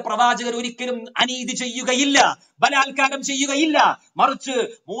 അള്ളാഹുവിന്റെ പ്രവാചകർ ഒരിക്കലും അനീതി ചെയ്യുകയില്ല, ബലാത്കാരം ചെയ്യുകയില്ല. മറിച്ച്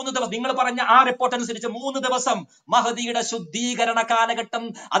 3 ദിവസം, നിങ്ങൾ പറഞ്ഞ ആ റിപ്പോർട്ട് അനുസരിച്ച് 3 ദിവസം മഹദിയുടെ ശുദ്ധീകരണ കാലഘട്ടം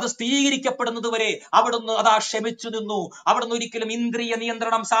അത് സ്ഥിരീകരിക്കപ്പെടുന്നത് വരെ അവിടുന്ന് അതാ ക്ഷമിച്ചു നിന്നു. അവിടുന്ന് ഒരിക്കലും ഇന്ദ്രിയ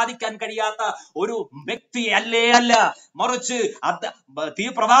നിയന്ത്രണം സാധിക്കാൻ കഴിയാത്ത ഒരു വ്യക്തി അല്ല. മറിച്ച്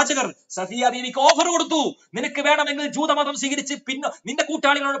പ്രവാചകർ സഫിയ ബീവിക്ക് ഓഫർ കൊടുത്തു, നിനക്ക് വേണമെങ്കിൽ ജൂതമതം സ്വീകരിച്ച് പിന്നെ നിന്റെ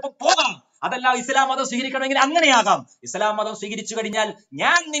കൂട്ടാളികളോടൊപ്പം പോകാം, അതല്ല ഇസ്ലാം മതം സ്വീകരിക്കണമെങ്കിൽ അങ്ങനെയാകാം. ഇസ്ലാം മതം സ്വീകരിച്ചു കഴിഞ്ഞാൽ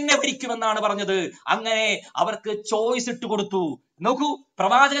ഞാൻ നിന്നെ ഭരിക്കുമെന്നാണ് പറഞ്ഞത്. അങ്ങനെ അവർക്ക് ചോയ്സ് ഇട്ട് കൊടുത്തു. നോക്കൂ,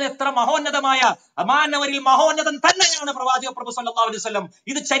 പ്രവാചകൻ എത്ര മഹോന്നതമായ, അമാനവരിൽ മഹോന്നതൻ തന്നെയാണ് പ്രവാചക പ്രഭു സല്ലല്ലാഹു അലൈഹി വസല്ലം.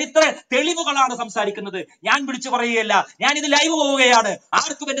 ഇത് ചരിത്ര തെളിവുകളാണ് സംസാരിക്കുന്നത്. ഞാൻ വിളിച്ചു പറയുകയല്ല, ഞാൻ ഇത് ലൈവ് പോവുകയാണ്.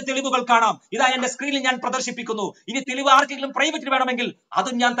 ആർക്കും എന്റെ തെളിവുകൾ കാണാം. ഇതാ എന്റെ സ്ക്രീനിൽ ഞാൻ പ്രദർശിപ്പിക്കുന്നു. ഇനി തെളിവ് ആർക്കെങ്കിലും പ്രൈവറ്റിൽ വേണമെങ്കിൽ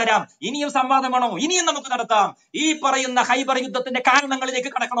അതും ഞാൻ തരാം. ഇനിയും സംവാദമാണോ? ഇനിയും നമുക്ക് നടത്താം. ഈ പറയുന്ന ഖൈബർ യുദ്ധത്തിന്റെ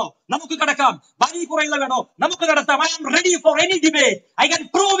കാരണങ്ങളിലേക്ക് കടക്കണോ? നമുക്ക് കടക്കാം. ബനി ഖുറൈള വേണോ? നമുക്ക് നടത്താം. I am ready for any debate. I can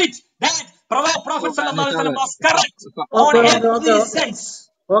prove it that Prophet sallallahu alaihi wasallam was correct on every sense.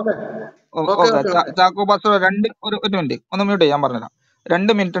 Okay okay okay. Okay okay Chacko pastor ഒരു മിനിറ്റ് ഒന്ന് മ്യൂട്ട് ചെയ്യാൻ പറഞ്ഞുതരാം.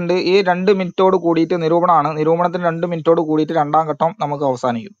 2 മിനിറ്റ് ഉണ്ട്. ഈ 2 മിനിറ്റോട് കൂടിയിട്ട് നിരൂപണമാണ്. നിരൂപണത്തിന് 2 മിനിറ്റോട് കൂടിയിട്ട് രണ്ടാം ഘട്ടം നമുക്ക്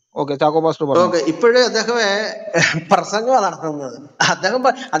അവസാനിക്കും. ഓക്കെ, ചാക്കോ പാസ്റ്റർ പറഞ്ഞു. ഓക്കെ. ഇപ്പോഴേ അദ്ദേഹമേ പ്രസംഗമാണ് നടത്തുന്നത്. അദ്ദേഹം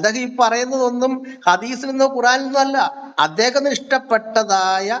ഈ പറയുന്നതൊന്നും ഹദീസിൽ നിന്നോ ഖുറാനിൽ നിന്നോ അല്ല. അദ്ദേഹത്തിന്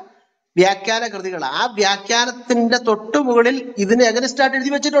ഇഷ്ടപ്പെട്ടതായ വ്യാഖ്യാന കൃതികൾ, ആ വ്യാഖ്യാനത്തിന്റെ തൊട്ടുമുകളിൽ ഇതിന് എഗനിസ്റ്റായിട്ട്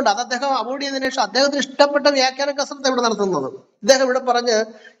എഴുതി വെച്ചിട്ടുണ്ട്. അത് അദ്ദേഹം അവോയ്ഡ് ചെയ്തതിനു ശേഷം അദ്ദേഹത്തിന് ഇഷ്ടപ്പെട്ട വ്യാഖ്യാന കസരത്ത് ഇവിടെ നടത്തുന്നത്. ഇദ്ദേഹം ഇവിടെ പറഞ്ഞ്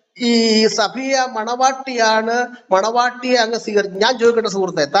ഈ സഫിയ മണവാട്ടിയാണ്, മണവാട്ടിയെ അങ്ങ് സ്വീകരിച്ചു. ഞാൻ ചോദിക്കട്ടെ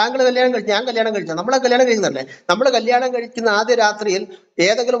സുഹൃത്തെ, താങ്കൾ കല്യാണം കഴിച്ചു, ഞാൻ കല്യാണം കഴിച്ചു, നമ്മളെ കല്യാണം കഴിക്കുന്നല്ലേ? നമ്മൾ കല്യാണം കഴിക്കുന്ന ആദ്യ രാത്രിയിൽ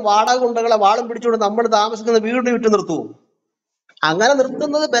ഏതെങ്കിലും വാടക ഗുണ്ടകളെ വാളും പിടിച്ചുകൊണ്ട് നമ്മൾ താമസിക്കുന്ന വീട് വിട്ട് നിർത്തുവോ? അങ്ങനെ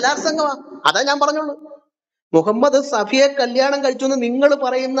നിർത്തുന്നത് ബലാത്സംഗമാണ്. അതാ ഞാൻ പറഞ്ഞോളൂ. മുഹമ്മദ് സഫിയെ കല്യാണം കഴിച്ചു എന്ന് നിങ്ങൾ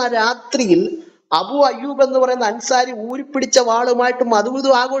പറയുന്ന രാത്രിയിൽ അബു അയ്യൂബ് എന്ന് പറയുന്ന അൻസാരി ഊരിപ്പിടിച്ച വാളുമായിട്ട് മധുവിധു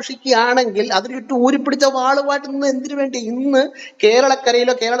ആഘോഷിക്കുകയാണെങ്കിൽ അതിലിട്ട് ഊരിപ്പിടിച്ച വാളുമായിട്ട് നിന്ന് എന്തിനു വേണ്ടി? ഇന്ന്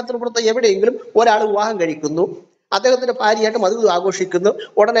കേരളക്കരയിലോ കേരളത്തിന് പുറത്തോ എവിടെയെങ്കിലും ഒരാൾ വിവാഹം കഴിക്കുന്നു, അദ്ദേഹത്തിന്റെ ഭാര്യയായിട്ട് മധുവിധു ആഘോഷിക്കുന്നു,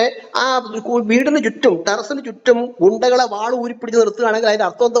 ഉടനെ ആ വീടിന് ചുറ്റും ടെറസിന് ചുറ്റും ഗുണ്ടകളെ വാൾ ഊരിപ്പിടിച്ച് നിർത്തുകയാണെങ്കിൽ അതിന്റെ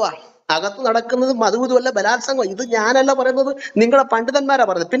അർത്ഥം എന്തുവാ? അകത്ത് നടക്കുന്നത് മധുവിധുവല്ല, ബലാത്സംഗം. ഇത് ഞാനല്ല പറയുന്നത്, നിങ്ങളെ പണ്ഡിതന്മാരാ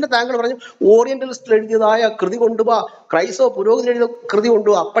പറയുന്നത്. പിന്നെ താങ്കൾ പറഞ്ഞു ഓറിയന്റലിസ്റ്റ് എഴുതിയതായ കൃതി കൊണ്ടുപോവാ, ക്രൈസ്തവ പുരോഹിതൻ എഴുതിയ കൃതി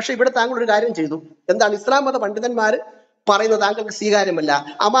കൊണ്ടുപോവാ. പക്ഷെ ഇവിടെ താങ്കൾ ഒരു കാര്യം ചെയ്തു. എന്താണ്? ഇസ്ലാം മത പണ്ഡിതന്മാർ പറയുന്നത് താങ്കൾക്ക് സ്വീകാര്യമല്ല.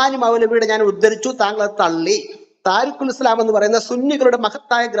 അമാനി മൗലവിയുടെ ഞാൻ ഉദ്ധരിച്ചു, താങ്കൾ അത് തള്ളി. താരിഖുൽ ഇസ്ലാം എന്ന് പറയുന്ന സുന്നികളുടെ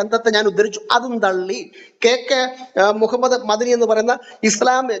മഹത്തായ ഗ്രന്ഥത്തെ ഞാൻ ഉദ്ധരിച്ചു, അതും തള്ളി. കെ മുഹമ്മദ് മദനി എന്ന് പറയുന്ന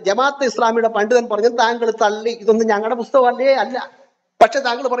ജമാഅത്തെ ഇസ്ലാമിയുടെ പണ്ഡിതൻ പറഞ്ഞു, താങ്കൾ തള്ളി. ഇതൊന്നും ഞങ്ങളുടെ പുസ്തകമല്ലേ? അല്ല. പക്ഷെ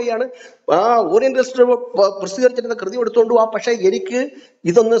താങ്കൾ പറയാണ് ഓറിയന്റലിസ്റ്റ് പ്രസിദ്ധീകരിച്ചിരുന്ന കൃതി എടുത്തുകൊണ്ട് പോവാ, പക്ഷെ എനിക്ക്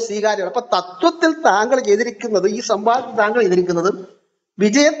ഇതൊന്നും സ്വീകാര്യമാണ്. അപ്പൊ തത്വത്തിൽ താങ്കൾ ചെയ്തിരിക്കുന്നത്, ഈ സംവാദത്തിൽ താങ്കൾ ചെയ്തിരിക്കുന്നത്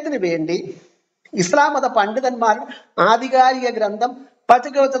വിജയത്തിന് വേണ്ടി ഇസ്ലാം മത പണ്ഡിതന്മാർ ആധികാരിക ഗ്രന്ഥം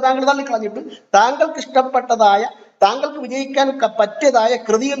പച്ചക്ക് വെച്ച് താങ്കൾ തള്ളിക്കളഞ്ഞിട്ട് താങ്കൾക്ക് ഇഷ്ടപ്പെട്ടതായ, താങ്കൾക്ക് വിജയിക്കാൻ പറ്റിയതായ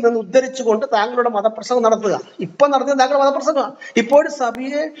കൃതിയിൽ നിന്ന് ഉദ്ധരിച്ചുകൊണ്ട് താങ്കളുടെ മതപ്രസംഗം നടത്തുക. ഇപ്പൊ നടത്തിയത് താങ്കളുടെ മതപ്രസംഗമാണ്. ഇപ്പോഴും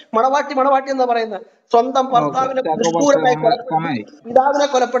സഭയെ മണവാട്ടി എന്ന് പറയുന്നത് സ്വന്തം ഭർത്താവിനെ ക്രൂരമായി കൊലപ്പെടുത്തി, പിതാവിനെ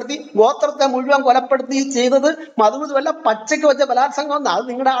കൊലപ്പെടുത്തി, ഗോത്രത്തെ മുഴുവൻ കൊലപ്പെടുത്തി ചെയ്തത് മധുവിധുവല്ല, പച്ചയ്ക്ക് വെച്ച ബലാത്സംഗം. അത്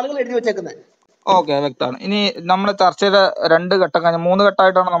നിങ്ങളുടെ ആളുകൾ എഴുതി വെച്ചേക്കുന്നത്. ഓക്കെ, വ്യക്തമാണ്. ഇനി നമ്മുടെ ചർച്ചയുടെ 2 ഘട്ടം കഴിഞ്ഞ 3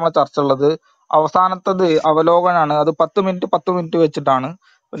 ഘട്ടമായിട്ടാണ് നമ്മുടെ ചർച്ച ഉള്ളത്. അവസാനത്തത് അവലോകനാണ്. അത് 10 മിനിറ്റ് വെച്ചിട്ടാണ്.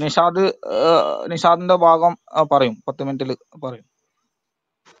 നിഷാദിന്റെ ഭാഗം പറയും, 10 മിനിറ്റിൽ പറയും.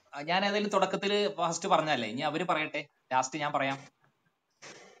 ഞാൻ ഏതായാലും തുടക്കത്തിൽ ഫസ്റ്റ് പറഞ്ഞല്ലേ, ഇനി അവര് പറയട്ടെ, ലാസ്റ്റ് ഞാൻ പറയാം.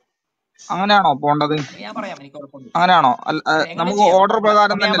 അങ്ങനെയാണോ പോണ്ടത്? ഞാൻ പറയാം, എനിക്ക് കുഴപ്പമൊന്നുമില്ല. അങ്ങനെയാണോ? നമുക്ക് ഓർഡർ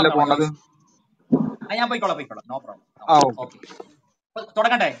പ്രകാരം തന്നെയല്ലേ പോണ്ടത്? ഞാൻ പോയിക്കോളാം, നോ പ്രോബ്ലം. ഓക്കെ,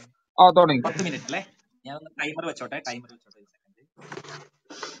 തുടങ്ങട്ടെ? തുടങ്ങി. 10 മിനിറ്റ് അല്ലേ? ഞാൻ ഒന്ന് ടൈമർ വെച്ചോട്ടെ.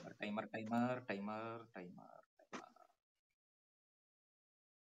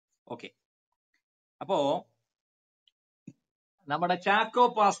 ഓക്കെ. അപ്പോ നമ്മുടെ ചാക്കോ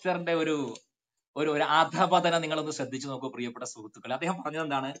പാസ്റ്ററിന്റെ ഒരു അധപതനം നിങ്ങളൊന്ന് ശ്രദ്ധിച്ചു നോക്കൂ പ്രിയപ്പെട്ട സുഹൃത്തുക്കളെ. അദ്ദേഹം പറഞ്ഞത്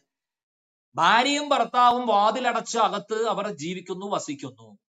എന്താണ്? ഭാര്യയും ഭർത്താവും വാതിലടച്ച് അകത്ത് അവർ ജീവിക്കുന്നു, വസിക്കുന്നു.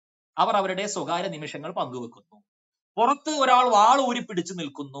 അവർ അവരുടെ സ്വകാര്യ നിമിഷങ്ങൾ പങ്കുവെക്കുന്നു. പുറത്ത് ഒരാൾ വാൾ ഊരിപ്പിടിച്ചു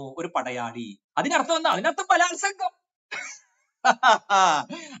നിൽക്കുന്നു, ഒരു പടയാളി. അതിനർത്ഥം എന്താ? അതിനർത്ഥം ബലാത്സംഗം.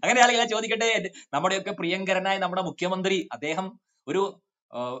 അങ്ങനെയാണെങ്കിൽ ഞാൻ ചോദിക്കട്ടെ, നമ്മുടെയൊക്കെ പ്രിയങ്കരനായ നമ്മുടെ മുഖ്യമന്ത്രി, അദ്ദേഹം ഒരു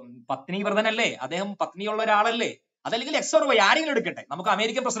പത്നി വ്രതനല്ലേ? അദ്ദേഹം പത്നിയുള്ള ഒരാളല്ലേ? അതല്ലെങ്കിൽ എക്സോർവൈ ആരെങ്കിലും എടുക്കട്ടെ. നമുക്ക്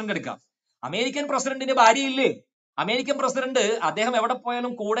അമേരിക്കൻ പ്രസിഡന്റ് എടുക്കാം. അമേരിക്കൻ പ്രസിഡന്റിന് ഭാര്യയില്ലേ? അമേരിക്കൻ പ്രസിഡന്റ് അദ്ദേഹം എവിടെ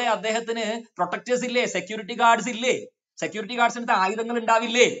പോയാലും കൂടെ അദ്ദേഹത്തിന് പ്രൊട്ടക്ടേഴ്സ് ഇല്ലേ? സെക്യൂരിറ്റി ഗാർഡ്സ് ഇല്ലേ? സെക്യൂരിറ്റി ഗാർഡ്സിന്റെ ആയുധങ്ങൾ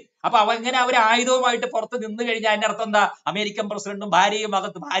ഉണ്ടാവില്ലേ? അപ്പൊ എങ്ങനെ അവർ ആയുധവുമായിട്ട് പുറത്ത് നിന്ന് കഴിഞ്ഞാൽ അതിന്റെ അർത്ഥം എന്താ? അമേരിക്കൻ പ്രസിഡന്റും ഭാര്യയും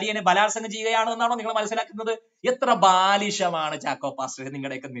അകത്ത് ഭാര്യനെ ബലാത്സംഗം ചെയ്യുകയാണ് എന്നാണോ നിങ്ങൾ മനസ്സിലാക്കുന്നത്? എത്ര ബാലിശമാണ് ചാക്കോ പാസ്റ്റർ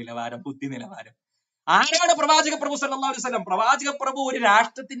നിങ്ങളുടെയൊക്കെ നിലവാരം, ബുദ്ധി നിലവാരം! ആരാണ് പ്രവാചക പ്രഭു സല്ലല്ലാഹു അലൈഹി വസല്ലം? പ്രവാചക പ്രഭു ഒരു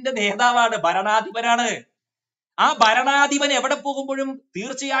രാഷ്ട്രത്തിന്റെ നേതാവാണ്, ഭരണാധിപനാണ്. ആ ഭരണാധിപൻ എവിടെ പോകുമ്പോഴും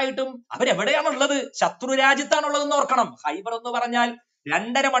തീർച്ചയായിട്ടും അവരെവിടെയാണുള്ളത്? ശത്രു രാജ്യത്താണുള്ളതെന്ന് ഓർക്കണം. ഖൈബർ എന്ന് പറഞ്ഞാൽ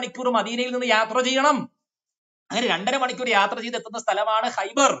 2.5 മണിക്കൂർ മദീനയിൽ നിന്ന് യാത്ര ചെയ്യണം. അങ്ങനെ 2.5 മണിക്കൂർ യാത്ര ചെയ്ത് എത്തുന്ന സ്ഥലമാണ്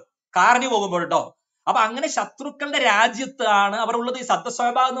ഖൈബർ, കാറിന് പോകുമ്പോൾ കേട്ടോ. അപ്പൊ അങ്ങനെ ശത്രുക്കളുടെ രാജ്യത്താണ് അവർ ഉള്ളത്. ഈ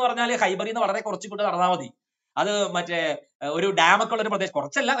സദ്സോബ എന്ന് പറഞ്ഞാൽ ഖൈബറിൽ നിന്ന് വളരെ കുറച്ചുകൂടെ നടന്നാൽ മതി. അത് ഒരു ഡാമൊക്കെ ഉള്ള ഒരു പ്രദേശം,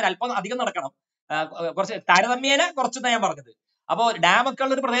 കുറച്ചല്ല, ഒരല്പം അധികം നടക്കണം. കുറച്ച് താരതമ്യേന കുറച്ചെന്നാ ഞാൻ പറഞ്ഞത്. അപ്പോ ഡാമൊക്കെ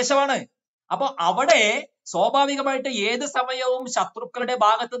ഉള്ള ഒരു പ്രദേശമാണ്. അപ്പൊ അവിടെ സ്വാഭാവികമായിട്ട് ഏത് സമയവും ശത്രുക്കളുടെ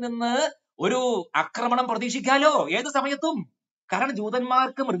ഭാഗത്ത് നിന്ന് ഒരു ആക്രമണം പ്രതീക്ഷിക്കാലോ, ഏത് സമയത്തും. കാരണം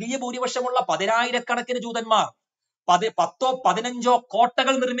ജൂതന്മാർക്ക് മൃഗീയ ഭൂരിപക്ഷമുള്ള 10,000-കണക്കിന് ജൂതന്മാർ, 10-15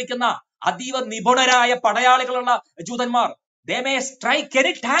 കോട്ടകൾ നിർമ്മിക്കുന്ന അതീവ നിപുണരായ പടയാളികളുള്ള ജൂതന്മാർ. They may strike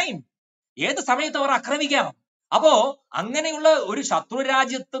any time. ഏത് സമയത്ത് അവർ ആക്രമിക്കാം. അപ്പോ അങ്ങനെയുള്ള ഒരു ശത്രു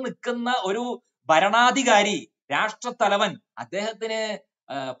രാജ്യത്ത് നിൽക്കുന്ന ഒരു ഭരണാധികാരി, രാഷ്ട്രത്തലവൻ, അദ്ദേഹത്തിന്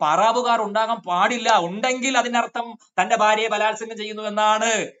പാറാവുകാർ ഉണ്ടാകാൻ പാടില്ല, ഉണ്ടെങ്കിൽ അതിനർത്ഥം തന്റെ ഭാര്യയെ ബലാത്സംഗം ചെയ്യുന്നു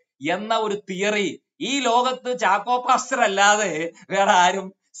എന്നാണ് എന്ന ഒരു തിയറി ഈ ലോകത്ത് ചാക്കോ പാസ്റ്റർ അല്ലാതെ വേറെ ആരും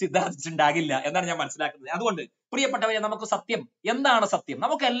സിദ്ധാന്തിച്ചിട്ടുണ്ടാകില്ല എന്നാണ് ഞാൻ മനസ്സിലാക്കുന്നത്. അതുകൊണ്ട് പ്രിയപ്പെട്ടവരെ, നമുക്ക് സത്യം എന്താണ് സത്യം,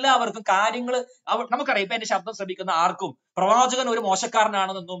 നമുക്ക് എല്ലാവർക്കും കാര്യങ്ങൾ നമുക്കറിയാം. ഇപ്പൊ എന്റെ ശബ്ദം ശ്രമിക്കുന്ന ആർക്കും പ്രവാചകൻ ഒരു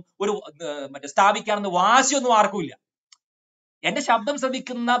മോശക്കാരനാണെന്നൊന്നും ഒരു സ്ഥാപിക്കാണെന്ന് വാശിയൊന്നും ആർക്കും ഇല്ല. എന്റെ ശബ്ദം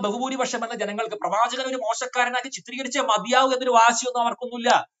ശ്രമിക്കുന്ന ബഹുഭൂരിപക്ഷം എന്ന ജനങ്ങൾക്ക് പ്രവാചകൻ ഒരു മോശക്കാരനാക്കി ചിത്രീകരിച്ചേ മതിയാവും എന്നൊരു വാശിയൊന്നും അവർക്കൊന്നുമില്ല.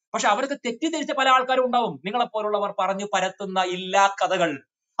 പക്ഷെ അവർക്ക് തെറ്റിദ്ധരിച്ച പല ആൾക്കാരും ഉണ്ടാവും. നിങ്ങളെപ്പോലുള്ളവർ പറഞ്ഞു പരത്തുന്ന ഇല്ലാ കഥകൾ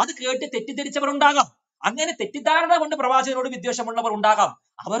അത് കേട്ട് തെറ്റിദ്ധരിച്ചവർ ഉണ്ടാകാം. അങ്ങനെ തെറ്റിദ്ധാരണ കൊണ്ട് പ്രവാചകനോട് വിദ്വേഷമുള്ളവർ ഉണ്ടാകാം.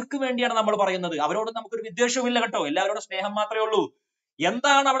 അവർക്ക് വേണ്ടിയാണ് നമ്മൾ പറയുന്നത്. അവരോട് നമുക്കൊരു വിദ്വേഷവുമില്ല കേട്ടോ, എല്ലാവരോടും സ്നേഹം മാത്രമേ ഉള്ളൂ.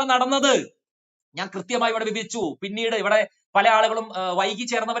 എന്താണ് അവിടെ നടന്നത് ഞാൻ കൃത്യമായി ഇവിടെ വിവരിച്ചു. പിന്നീട് ഇവിടെ പല ആളുകളും വൈകി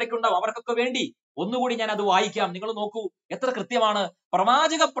ചേർന്നവരൊക്കെ ഉണ്ടാവും. അവർക്കൊക്കെ വേണ്ടി ഒന്നുകൂടി ഞാൻ അത് വായിക്കാം. നിങ്ങൾ നോക്കൂ എത്ര കൃത്യമാണ്.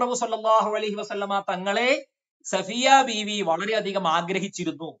 പ്രവാചക പ്രഭു സല്ലല്ലാഹു അലൈഹി വസല്ലമ തങ്ങളെ സഫിയ ബീവി വളരെയധികം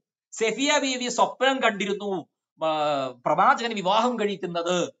ആഗ്രഹിച്ചിരുന്നു. സഫിയ ബീവി സ്വപ്നം കണ്ടിരുന്നു പ്രവാചകന് വിവാഹം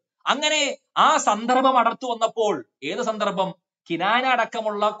കഴിക്കുന്നത്. അങ്ങനെ ആ സന്ദർഭം അടുത്തു വന്നപ്പോൾ, ഏത് സന്ദർഭം, കിനാന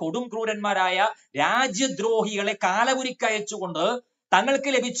അടക്കമുള്ള കൊടും ക്രൂരന്മാരായ രാജ്യദ്രോഹികളെ കാലപുരിക്കയച്ചുകൊണ്ട് തങ്ങൾക്ക്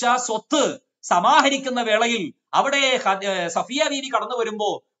ലഭിച്ച സ്വത്ത് സമാഹരിക്കുന്ന വേളയിൽ അവിടെ സഫിയ ബീവി കടന്നു വരുമ്പോ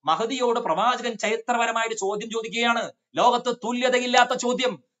മഹദിയോട് പ്രവാചകൻ ചരിത്രപരമായിട്ട് ചോദ്യം ചോദിക്കുകയാണ്. ലോകത്ത് തുല്യതയില്ലാത്ത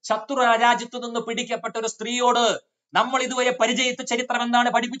ചോദ്യം. ശത്രു രാജ്യത്തു നിന്ന് പിടിക്കപ്പെട്ട ഒരു സ്ത്രീയോട് നമ്മൾ ഇതുവരെ പരിചയിച്ച ചരിത്രം എന്താണ്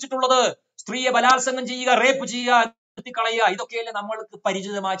പഠിപ്പിച്ചിട്ടുള്ളത്? സ്ത്രീയെ ബലാത്സംഗം ചെയ്യുക, റേപ്പ് ചെയ്യുക, കളയുക, ഇതൊക്കെയല്ലേ നമ്മൾക്ക്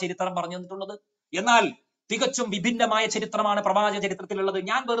പരിചിതമായ ചരിത്രം പറഞ്ഞു തന്നിട്ടുള്ളത്. എന്നാൽ തികച്ചും വിഭിന്നമായ ചരിത്രമാണ് പ്രവാചക ചരിത്രത്തിലുള്ളത്.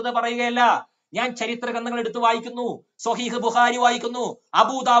 ഞാൻ വെറുതെ പറയുകയല്ല, ഞാൻ ചരിത്ര ഗ്രന്ഥങ്ങൾ എടുത്ത് വായിക്കുന്നു. സ്വഹീഹ് ബുഖാരി വായിക്കുന്നു,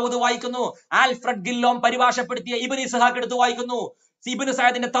 അബൂദാവൂദ് വായിക്കുന്നു, ആൽഫ്രഡ് ഗില്ലോം പരിഭാഷപ്പെടുത്തിയ ഇബ്നു ഇസ്ഹാഖ് എടുത്ത് വായിക്കുന്നു, ഇബ്നു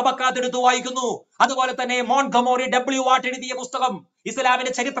സഅദിന്റെ തബക്കാത്ത് എടുത്ത് വായിക്കുന്നു. അതുപോലെ തന്നെ മോൺഗമോറി W. വാട്ട് എഴുതിയ പുസ്തകം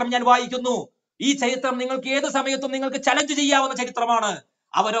ഇസ്ലാമിന്റെ ചരിത്രം ഞാൻ വായിക്കുന്നു. ഈ ചരിത്രം നിങ്ങൾക്ക് ഏത് സമയത്തും നിങ്ങൾക്ക് ചലഞ്ച് ചെയ്യാവുന്ന ചരിത്രമാണ്.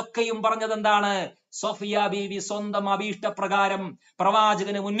 അവരൊക്കെയും പറഞ്ഞത് എന്താണ്? സഫിയ ബീവി സ്വന്തം അഭീഷ്ടപ്രകാരം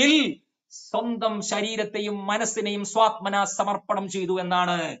പ്രവാചകന് മുന്നിൽ സ്വന്തം ശരീരത്തെയും മനസ്സിനെയും സ്വാത്മന സമർപ്പണം ചെയ്തു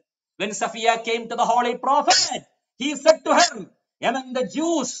എന്നാണ്. When Safiya came to the holy prophet, he said to her, among the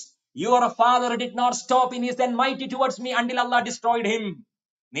Jews, your father did not stop in his enmity towards me until Allah destroyed him.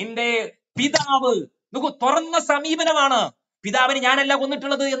 നിന്റെ പിതാവ്, നോക്കൂ, തുറന്ന സമീപനമാണ്. പിതാവിനെ ഞാനല്ല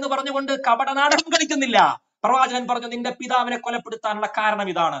കൊന്നിട്ടുള്ളത് എന്ന് പറഞ്ഞുകൊണ്ട് കപട നാടകം കളിക്കുന്നില്ല. പ്രവാചകൻ പറഞ്ഞു, നിന്റെ പിതാവിനെ കൊലപ്പെടുത്താനുള്ള കാരണം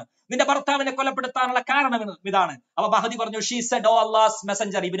ഇതാണ്, നിന്റെ ഭർത്താവിനെ കൊലപ്പെടുത്താനുള്ള കാരണം ഇതാണ്. അപ്പൊ മഹദി പറഞ്ഞു, she said, oh അല്ലാഹ്സ്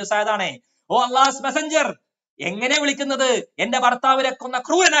messenger. Ibnu സഅദാണ്, oh അല്ലാഹ്സ് messenger. എങ്ങനെ വിളിക്കുന്നത്? എന്റെ ഭർത്താവിനെ കൊന്ന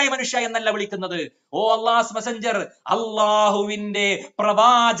ക്രൂരനായ മനുഷ്യ എന്നല്ല വിളിക്കുന്നത്. ഓ അല്ലാഹ്സ് മെസഞ്ചർ, അള്ളാഹുവിന്റെ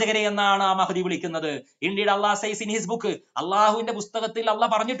പ്രവാചകരെ എന്നാണ് ആ മഹദി വിളിക്കുന്നത്. Indeed Allah says in his book, അള്ളാഹുവിന്റെ പുസ്തകത്തിൽ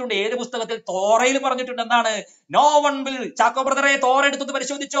അള്ളാഹ് പറഞ്ഞിട്ടുണ്ട്. ഏത് പുസ്തകത്തിൽ? തോറയിൽ പറഞ്ഞിട്ടുണ്ട്. എന്താണ്? No one will. ചാക്കോ ബ്രദറെ, തോറ എടുത്തൊന്ന്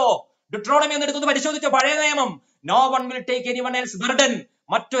പരിശോധിച്ചോ, ഡിട്രോണമി എന്ന് എടുത്തൊന്ന് പരിശോധിച്ചോ, പഴയ നിയമം. No one will take anyone else burden.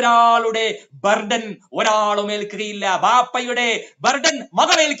 മറ്റൊരാളുടെ ബർഡൻ ഒരാളും ഏൽക്കുകയില്ല. ബാപ്പയുടെ ബർഡൻ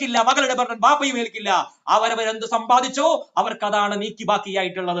മകളേൽക്കില്ല, മകളുടെ ബർഡൻ ബാപ്പയും ഏൽക്കില്ല. അവരവരെന്ത് സമ്പാദിച്ചോ അവർക്ക് അതാണ് നീക്കി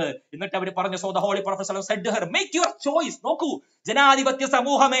ബാക്കിയായിട്ടുള്ളത്. എന്നിട്ട് അവർ പറഞ്ഞു, so the holy professor Z to her, make your choice. നോക്കൂ, ജനാധിപത്യ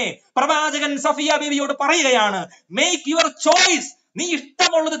സമൂഹമേ, പ്രവാചകൻ സഫിയ ബീവിയോട് പറയുകയാണ്, മേക്ക് യുവർ ചോയ്സ്. നീ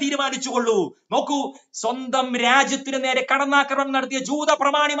ഇഷ്ടമുള്ളത് തീരുമാനിച്ചുകൊള്ളൂ. നോക്കൂ, സ്വന്തം രാജ്യത്തിന് നേരെ കടന്നാക്രമണം നടത്തിയ ജൂത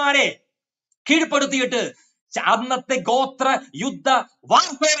പ്രമാണിമാരെ കീഴ്പ്പെടുത്തിയിട്ട് അന്നത്തെ ഗോത്ര യുദ്ധ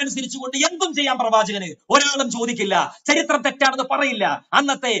വാർഫെയർ അനുസരിച്ചുകൊണ്ട് എന്തും ചെയ്യാൻ പ്രവാചകന് ഒരാളും ചോദിക്കില്ല. ചരിത്രം തെറ്റാണെന്ന് പറയില്ല.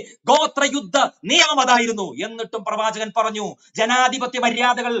 അന്നത്തെ ഗോത്ര യുദ്ധ നിയമം അതായിരുന്നു. എന്നിട്ടും പ്രവാചകൻ പറഞ്ഞു, ജനാധിപത്യ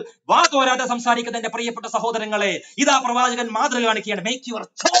മര്യാദകൾ വാതോരാതെ സംസാരിക്കുന്ന എന്റെ പ്രിയപ്പെട്ട സഹോദരങ്ങളെ, ഇതാ പ്രവാചകൻ മാതൃക കാണിക്കുകയാണ്. Make your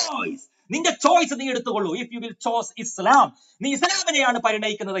choice. നിന്റെ ചോയ്സ് നീ എടുത്തുകൊള്ളൂ. ഇഫ് യു വിൽ ചോസ് ഇസ്ലാം, നീ ഇസ്ലാമിനെയാണ്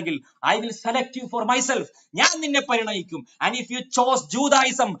പരിണയിക്കുന്നതെങ്കിൽ, I will select you for myself, ഞാൻ നിന്നെ പരിണയിക്കും. And if you chose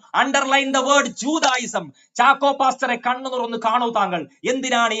ജൂദായിസം, underline the word ജൂദായിസം. Chacko പാസ്റ്ററെ, കണ്ണു തുറന്ന് കാണൂ താങ്കൾ.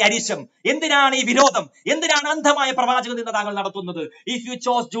 എന്തിനാണ് ഈ അരിശം? എന്തിനാണ് ഈ വിരോധം? എന്തിനാണ് അന്ധമായ പ്രവാചകൻ നിന്ന് താങ്കൾ നടത്തുന്നത്? If you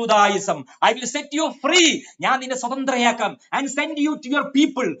chose ജൂദായിസം, I will set you free, ഞാൻ നിന്നെ സ്വതന്ത്രയാക്കാം. And send you to your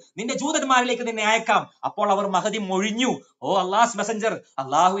people, നിന്റെ ജൂതന്മാരിലേക്ക് നിന്നെ അയക്കാം. അപ്പോൾ അവർ മഹദി മൊഴിഞ്ഞു, ഓ അല്ലാഹ്സ് മെസഞ്ചർ,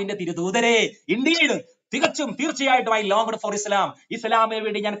 അള്ളാഹുവിന്റെ തിരുദൂതരെ, ഇൻഡീഡ്, തികച്ചും തീർച്ചയായിട്ടും ഐ ലോങ്ഡ് ഫോർ ഇസ്ലാം, ഇസ്ലാമിന്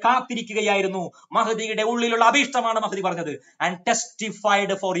വേണ്ടി ഞാൻ കാത്തിരിക്കുകയായിരുന്നു. മഹദിയുടെ ഉള്ളിലുള്ള അഭീഷ്ടമാണ് മഹദി പറഞ്ഞത്. And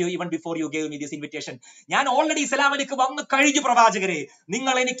ടെസ്റ്റിഫൈഡ് for you even before you gave me this invitation. ഞാൻ ഓൾറെഡി ഇസ്ലാമിലേക്ക് വന്നു കഴിഞ്ഞു പ്രവാചകരെ,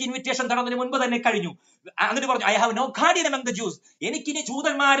 നിങ്ങൾ എനിക്ക് ഇൻവിറ്റേഷൻ തരുന്നതിന് മുൻപ് തന്നെ കഴിഞ്ഞു. എന്നിട്ട് പറഞ്ഞു, I have no guardian among the juice, എനിക്കിനി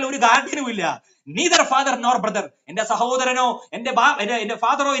ജൂതന്മാരിൽ ഒരു ഗാർഡിയനും ഇല്ല. നീദർ ഫാദർ നോർ ബ്രദർ, എന്റെ സഹോദരനോ എന്റെ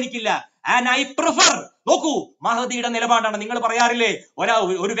ഫാദറോ എനിക്കില്ല. ആൻഡ് ഐ പ്രിഫർ, നോക്കൂ, മഹദിയുടെ നിലപാടാണ്. നിങ്ങൾ പറയാറില്ലേ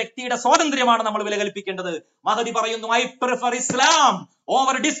ഒരു വ്യക്തിയുടെ സ്വാതന്ത്ര്യമാണ് നമ്മൾ വില കൽപ്പിക്കേണ്ടത്. മഹദി പറയുന്നു, I prefer Islam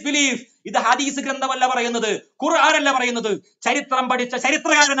over disbelief. ഇത് ഹദീസ് ഗ്രന്ഥമല്ല പറയുന്നത്, ഖുർആനല്ല പറയുന്നത്, ചരിത്രം പഠിച്ച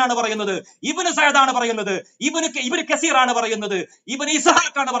ചരിത്രകാരനാണ് പറയുന്നത്. ഇബ്നു സഅദാണ് പറയുന്നത്, ഇബ്നു കസീറാണ് പറയുന്നത്, ഇബ്നു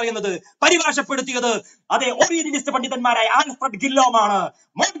ഇസ്ഹാഖാണ് പറയുന്നത്. പരിഭാഷപ്പെടുത്തിയത് അതേ orientalist പണ്ഡിതന്മാരായ Alfred ഗില്ലോമാണ്.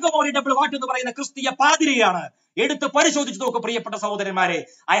 Montgomery double what എന്ന് പറയുന്ന ക്രിസ്തീയ പാതിരിയാണ്. എടുത്ത് പരിശോധിച്ചു നോക്കൂ പ്രിയപ്പെട്ട സഹോദരന്മാരെ.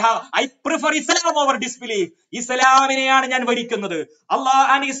 I prefer Islam over disbelief. ഇസ്ലാമിനെയാണ് ഞാൻ വരിക്കുന്നത്. അല്ലാഹ്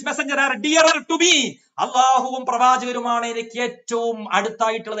and his messenger R ഡിയറർ to me. അള്ളാഹുവും പ്രവാചകരുമാണ് എനിക്ക് ഏറ്റവും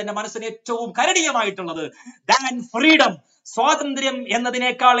അടുത്തായിട്ടുള്ളത്, എന്റെ മനസ്സിന് ഏറ്റവും കരണീയമായിട്ടുള്ളത്. ദാൻ ഫ്രീഡം, സ്വാതന്ത്ര്യം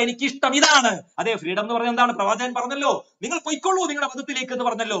എന്നതിനേക്കാൾ എനിക്കിഷ്ടം ഇതാണ്. അതെ, ഫ്രീഡം എന്ന് പറഞ്ഞാൽ എന്താണ്? പ്രവാചകൻ പറഞ്ഞല്ലോ, നിങ്ങൾ പൊയ്ക്കൊള്ളൂ നിങ്ങളുടെ മതത്തിലേക്ക് എന്ന്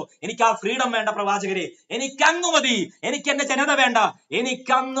പറഞ്ഞല്ലോ. എനിക്ക് ആ ഫ്രീഡം വേണ്ട പ്രവാചകരെ, എനിക്ക് അങ്ങ് മതി, എനിക്ക് എന്റെ ജനത വേണ്ട,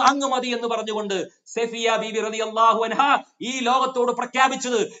 എനിക്ക് അങ്ങ് മതി എന്ന് പറഞ്ഞുകൊണ്ട് സഫിയ ബീബി റളിയല്ലാഹു അൻഹ ഈ ലോകത്തോട്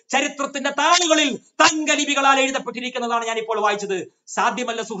പ്രഖ്യാപിച്ചത് ചരിത്രത്തിന്റെ താളുകളിൽ തങ്കലിപികളാൽ എഴുതപ്പെട്ടിരിക്കുന്നതാണ് ഞാൻ ഇപ്പോൾ വായിച്ചത്.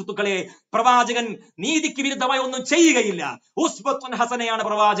 സാധ്യമല്ല സുഹൃത്തുക്കളെ, പ്രവാചകൻ നീതിക്ക് വിരുദ്ധമായി ഒന്നും ചെയ്യുകയില്ല. ഉസ്വത്തുൻ ഹസനയാണ്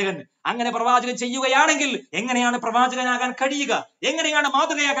പ്രവാചകൻ. അങ്ങനെ പ്രവാചകൻ ചെയ്യുകയാണെങ്കിൽ എങ്ങനെയാണ് പ്രവാചകനാകാൻ കഴിയുക? എങ്ങനെയാണ്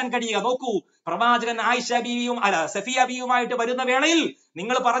മാതൃകയാകാൻ കഴിയുക? നോക്കൂ, പ്രവാചകൻ ആയിഷ ബീവിയും സഫിയ ബീവിയുമായിട്ട് വരുന്ന വേളയിൽ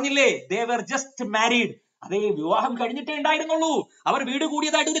നിങ്ങൾ പറഞ്ഞില്ലേ, they were just married. അതേ, വിവാഹം കഴിഞ്ഞിട്ടേ ഉണ്ടായിരുന്നുള്ളൂ. അവർ വീട്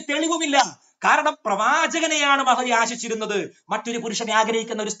കൂടിയതായിട്ട് ഒരു തെളിവുമില്ല. കാരണം പ്രവാചകനെയാണ് മഹദി ആശിച്ചിരുന്നത്. മറ്റൊരു പുരുഷനെ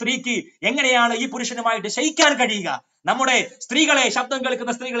ആഗ്രഹിക്കുന്ന ഒരു സ്ത്രീക്ക് എങ്ങനെയാണ് ഈ പുരുഷനുമായിട്ട് ശയിക്കാൻ കഴിയുക? നമ്മുടെ സ്ത്രീകളെ, ശബ്ദം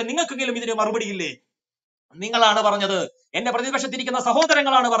കേൾക്കുന്ന സ്ത്രീകളെ, നിങ്ങൾക്കെങ്കിലും ഇതിന് മറുപടിയില്ലേ? നിങ്ങളാണ് പറഞ്ഞത്, എന്റെ പ്രതിപക്ഷത്തിരിക്കുന്ന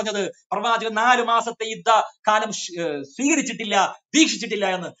സഹോദരങ്ങളാണ് പറഞ്ഞത്, പ്രവാചകൻ 4 മാസത്തെ യുദ്ധ കാലം സ്വീകരിച്ചിട്ടില്ല, ദീക്ഷിച്ചിട്ടില്ല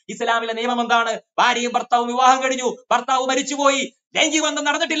എന്ന്. ഇസ്ലാമിലെ നിയമം എന്താണ്? ഭാര്യയും ഭർത്താവും വിവാഹം കഴിഞ്ഞു, ഭർത്താവ് മരിച്ചുപോയി, ലൈംഗിക ബന്ധം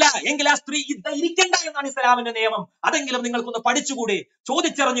നടന്നിട്ടില്ല എങ്കിൽ ആ സ്ത്രീ യുദ്ധം ഇരിക്കണ്ട എന്നാണ് ഇസ്ലാമിന്റെ നിയമം. അതെങ്കിലും നിങ്ങൾക്കൊന്ന് പഠിച്ചുകൂടെ,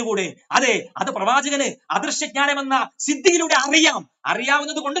 ചോദിച്ചറിഞ്ഞുകൂടെ? അതെ, അത് പ്രവാചകന് അദൃശ്യജ്ഞാനമെന്ന സിദ്ധിയിലൂടെ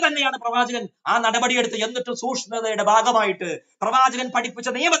അറിയാവുന്നത് കൊണ്ട് തന്നെയാണ് പ്രവാചകൻ ആ നടപടിയെടുത്ത്. എന്നിട്ട് സൂക്ഷ്മതയുടെ ഭാഗമായിട്ട്, പ്രവാചകൻ പഠിപ്പിച്ച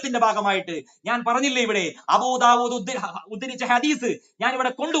നിയമത്തിന്റെ ഭാഗമായിട്ട്, ഞാൻ പറഞ്ഞില്ലേ ഇവിടെ അബൂദാവൂദ് ഉദ്ധരിച്ച ഹദീസ് ഞാൻ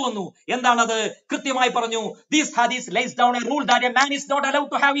ഇവിടെ കൊണ്ടുവന്നു. എന്താണത്? കൃത്യമായി പറഞ്ഞു, ദിസ് ഹദീസ് lays down a rule that a man is not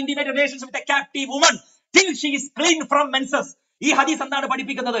allowed to have intimate relations with a captive woman till she is clean from menses. ഈ ഹദീസ് എന്താണ്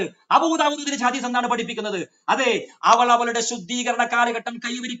പഠിപ്പിക്കുന്നത്? അബൂദാവൂദ് ഉദ്ധരിച്ച ഹദീസ് എന്താണ് പഠിപ്പിക്കുന്നത്? അതെ, അവളുടെ ശുദ്ധീകരണ കാലഘട്ടം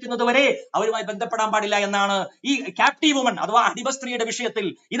കൈവരിക്കുന്നത് വരെ അവരുമായി ബന്ധപ്പെടാൻ പാടില്ല എന്നാണ്. ഈ ക്യാപ്റ്റീവ് വുമൺ അഥവാ അടിമ സ്ത്രീയുടെ വിഷയത്തിൽ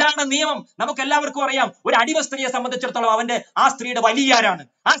ഇതാണ് നിയമം. നമുക്ക് എല്ലാവർക്കും അറിയാം, ഒരു അടിമ സ്ത്രീയെ സംബന്ധിച്ചിടത്തോളം ആ സ്ത്രീയുടെ വലിയാരാണ്,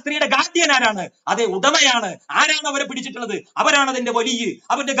 ആ സ്ത്രീയുടെ ഗാർഡിയൻ ആരാണ്? അതെ, ഉടമയാണ്. ആരാണ് അവരെ പിടിച്ചിട്ടുള്ളത്? അവരാണ് അതിന്റെ വലിയ,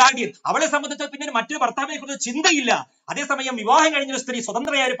 അവന്റെ ഗാർഡിയൻ. അവളെ സംബന്ധിച്ച് പിന്നെ മറ്റൊരു ഭർത്താവിനെ കുറിച്ച് ചിന്തയില്ല. അതേസമയം വിവാഹം കഴിഞ്ഞ ഒരു സ്ത്രീ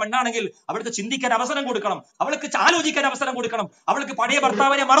സ്വതന്ത്രയായ ഒരു പെണ്ണാണെങ്കിൽ അവൾക്ക് ചിന്തിക്കാൻ അവസരം കൊടുക്കണം, അവൾക്ക് ആലോചിക്കാൻ അവസരം കൊടുക്കണം. അവൾക്ക് പഴയ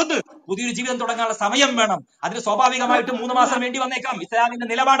ഭർത്താവിനെ മറന്ന് പുതിയൊരു ജീവിതം തുടങ്ങാനുള്ള സമയം വേണം. അതിന് സ്വാഭാവികമായിട്ടും 3 മാസം വേണ്ടി വന്നേക്കാം. ഇസ്ലാമിന്റെ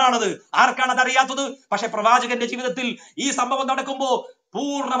നിലപാടാണത്. ആർക്കാണ് അത് അറിയാത്തത്? പക്ഷെ പ്രവാചകന്റെ ജീവിതത്തിൽ ഈ സംഭവം നടക്കുമ്പോ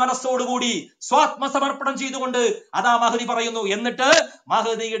പൂർണ്ണ മനസ്സോടുകൂടി സ്വാത്മസമർപ്പണം ചെയ്തുകൊണ്ട് അതാ മഹദി പറയുന്നു. എന്നിട്ട്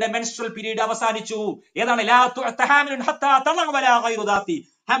മഹദിയുടെ മെൻസ്ട്രൽ പീരീഡ് അവസാനിച്ചു. ഏതാണ്?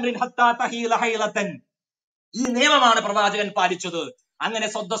 ഈ നിയമമാണ് പ്രവാചകൻ പാലിച്ചത്. അങ്ങനെ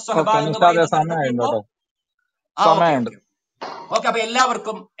ഓക്കെ. അപ്പൊ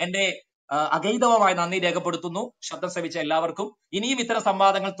എല്ലാവർക്കും എന്റെ അഗൈതവമായ നന്ദി രേഖപ്പെടുത്തുന്നു. ശബ്ദം ശ്രവിച്ച എല്ലാവർക്കും. ഇനിയും ഇത്തരം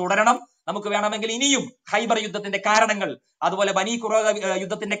സംവാദങ്ങൾ തുടരണം. നമുക്ക് വേണമെങ്കിൽ ഇനിയും ഖൈബർ യുദ്ധത്തിന്റെ കാരണങ്ങൾ, അതുപോലെ ബനി ഖുറൈദ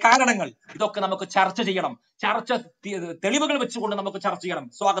യുദ്ധത്തിന്റെ കാരണങ്ങൾ, ഇതൊക്കെ നമുക്ക് ചർച്ച ചെയ്യണം. തെളിവുകൾ വെച്ചുകൊണ്ട് നമുക്ക് ചർച്ച ചെയ്യണം.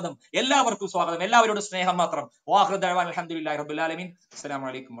 സ്വാഗതം, എല്ലാവർക്കും സ്വാഗതം. എല്ലാവരോടും സ്നേഹം മാത്രം. വാഖിറു ദഅ്വാന അൽഹംദുലില്ലാഹി റബ്ബിൽ ആലമീൻ. അസ്സലാമു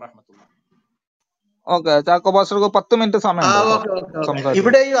അലൈക്കും വറഹ്മത്തുള്ളാഹി. ഓക്കെ, ചാക്കോ പാസ്റ്റർക്ക് 10 മിനിറ്റ് സമയം.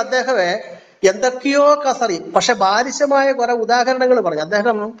 ഇവിടെയും അദ്ദേഹമേ എന്തൊക്കെയോ കസറി, പക്ഷെ ബാലിശമായ കുറെ ഉദാഹരണങ്ങൾ പറഞ്ഞു.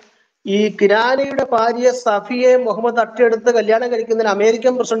 അദ്ദേഹം ഈ കിരാനയുടെ ഭാര്യ സഫിയെ മുഹമ്മദ് തട്ടിയെടുത്ത് കല്യാണം കഴിക്കുന്നതിന്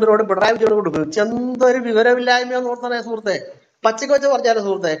അമേരിക്കൻ പ്രസിഡന്റിനോട് പിണറായി വിജയനോട് കൊടുക്കും. എന്തൊരു വിവരമില്ലായ്മയെന്ന് ഓർത്തണേ സുഹൃത്തെ, പച്ചക്ക് വെച്ച് പറഞ്ഞാലും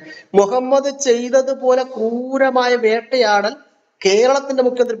സുഹൃത്തെ. മുഹമ്മദ് ചെയ്തതുപോലെ ക്രൂരമായ വേട്ടയാടൽ കേരളത്തിന്റെ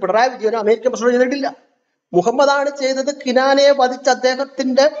മുഖ്യമന്ത്രി പിണറായി വിജയനോ അമേരിക്കൻ പ്രസിഡന്റ് ചെയ്തിട്ടില്ല. മുഹമ്മദാണ് ചെയ്തത്. കിനാനയെ വധിച്ച്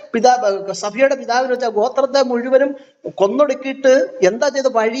അദ്ദേഹത്തിന്റെ സഫിയുടെ പിതാവിന് വെച്ച ഗോത്രത്തെ മുഴുവനും കൊന്നൊടുക്കിയിട്ട് എന്താ ചെയ്ത്?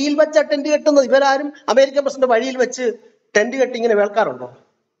 വഴിയിൽ വെച്ച ടെന്റ് കെട്ടുന്നത്. ഇവരാരും അമേരിക്കൻ പ്രസിഡന്റ് വഴിയിൽ വെച്ച് ടെന്റ് കെട്ടി ഇങ്ങനെ വേൾക്കാറുണ്ടോ?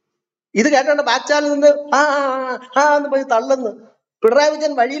 ഇത് കേട്ടോണ്ട് ബാച്ചാലിൽ നിന്ന് എന്ന് പോയി തള്ളുന്നു. പിണറായി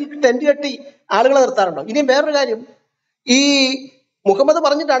വിജയൻ വഴിയിൽ ടെന്റ് കെട്ടി ആളുകളെ നിർത്താറുണ്ടോ? ഇനിയും വേറൊരു കാര്യം, ഈ മുഹമ്മദ്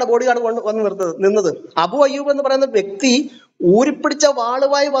പറഞ്ഞിട്ടാണ് ബോഡി ഗാർഡ് വന്ന് നിന്നത്. അബു അയ്യൂബ് എന്ന് പറയുന്ന വ്യക്തി ഊരിപ്പിടിച്ച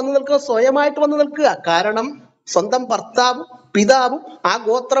വാളുമായി വന്നു നിൽക്കുക, സ്വയമായിട്ട് വന്നു നിൽക്കുക. കാരണം സ്വന്തം ഭർത്താവും പിതാവും ആ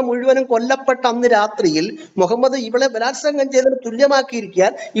ഗോത്രം മുഴുവനും കൊല്ലപ്പെട്ട അന്ന് രാത്രിയിൽ മുഹമ്മദ് ഇവളെ ബലാത്സംഗം ചെയ്തതിന്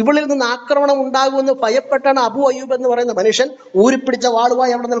തുല്യമാക്കിയിരിക്കാൻ ഇവളിൽ നിന്ന് ആക്രമണം ഉണ്ടാകുമെന്ന് ഭയപ്പെട്ടാണ് അബു അയ്യൂബ് എന്ന് പറയുന്ന മനുഷ്യൻ ഊരിപ്പിടിച്ച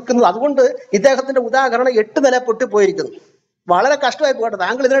വാളുമായി അവിടെ നിൽക്കുന്നത്. അതുകൊണ്ട് ഇദ്ദേഹത്തിന്റെ ഉദാഹരണം 8 നില പൊട്ടിപ്പോയിരിക്കുന്നു. വളരെ കഷ്ടമായി പോകട്ടെ.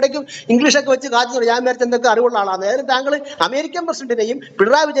 താങ്കൾ ഇതിനിടയ്ക്കും ഇംഗ്ലീഷൊക്കെ വെച്ച് കാച്ചു. ഞാൻ വിചാരിച്ച എന്തൊക്കെ അറിവുള്ള ആളാണ്. നേരെ താങ്കൾ അമേരിക്കൻ പ്രസിഡന്റിനെയും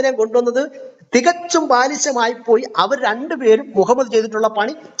പിണറായി വിജയനെയും കൊണ്ടുവന്നത് തികച്ചും ബാലിശമായി പോയി. അവർ രണ്ടുപേരും മുഹമ്മദ് ചെയ്തിട്ടുള്ള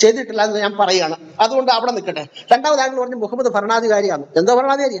പണി ചെയ്തിട്ടില്ല എന്ന് ഞാൻ പറയുകയാണ്. അതുകൊണ്ട് അവിടെ നിൽക്കട്ടെ. രണ്ടാമത് താങ്കൾ പറഞ്ഞു മുഹമ്മദ് ഭരണാധികാരിയാണ്. എന്താ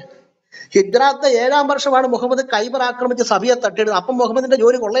ഭരണാധികാരിയാ? ഹിജ്റാത്തെ 7-ാം വർഷമാണ് മുഹമ്മദ് ഖൈബർ ആക്രമിച്ച് സഭയെ തട്ടിയിടുന്നത്. അപ്പം മുഹമ്മദിന്റെ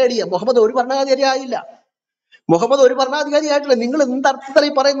ജോലി കൊള്ളയടിയ. മുഹമ്മദ് ഒരു ഭരണാധികാരി ആയില്ല. മുഹമ്മദ് ഒരു ഭരണാധികാരി ആയിട്ടില്ല. നിങ്ങൾ എന്തർത്ഥത്തിലാണ്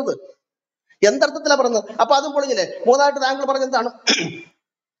ഈ പറയുന്നത്? എന്തർത്ഥത്തിലാണ് പറയുന്നത്? അപ്പൊ അതും പൊളിഞ്ഞില്ലേ? മൂന്നായിട്ട് താങ്കൾ പറഞ്ഞ എന്താണ്?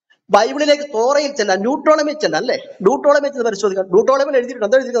 ബൈബിളിലേക്ക് തോറയിൽ ചെല്ലാം, ന്യൂട്രോളമി ചെല്ലാം അല്ലേ? ന്യൂട്രോളമി ചെന്ന് പരിശോധിക്കാം. ന്യൂട്രോളമിൽ എഴുതിയിട്ടുണ്ട്.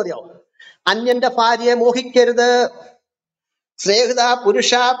 എന്താ എഴുതിയിട്ട് അറിയാമോ? അന്യന്റെ ഭാര്യയെ മോഹിക്കരുത്. സ്നേഹിത,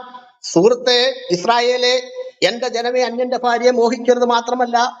 പുരുഷ, സുഹൃത്തെ, ഇസ്രായേലെ, എന്റെ ജനമേ, അന്യന്റെ ഭാര്യയെ മോഹിക്കരുത്.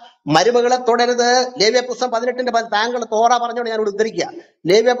 മാത്രമല്ല മരുമകളെ തുടരുത്. ലേവ്യ പുസ്തകം 18-ന്റെ താങ്കൾ തോറ പറഞ്ഞോണ്ട് ഞാൻ ഉദ്ധരിക്കുക.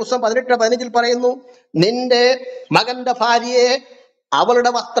 ലേവ്യ പുസ്തകം 18:15 പറയുന്നു, നിന്റെ മകന്റെ ഭാര്യയെ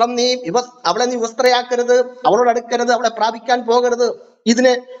അവളുടെ വസ്ത്രം അവളെ നീ വസ്ത്രയാക്കരുത്, അവളോട് അടുക്കരുത്, അവളെ പ്രാപിക്കാൻ പോകരുത്.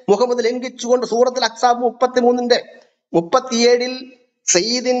 ഇതിനെ മുഹമ്മദ് ലംഘിച്ചുകൊണ്ട് സൂറത്തുൽ അഹ്സാബ് 33-37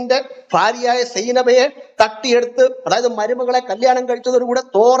 സയ്യിദിന്റെ ഭാര്യയായ സൈനബയെ തട്ടിയെടുത്ത്, അതായത് മരുമകളെ കല്യാണം കഴിച്ചതോടുകൂടെ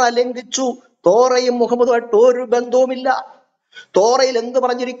തോറ ലംഘിച്ചു. തോറയും മുഹമ്മദുമായിട്ട് ഒരു ബന്ധവുമില്ല. തോറയിൽ എന്ത്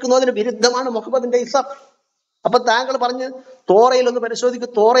പറഞ്ഞിരിക്കുന്നു അതിന് വിരുദ്ധമാണ് മുഹമ്മദിന്റെ ഇസം. അപ്പൊ താങ്കൾ പറഞ്ഞ് തോറയിൽ ഒന്ന് പരിശോധിക്കും.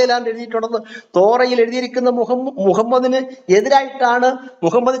 തോറയിലാണ് എഴുതിയിട്ടുള്ളത്. തോറയിൽ എഴുതിയിരിക്കുന്ന മുഹമ്മദിന് എതിരായിട്ടാണ്.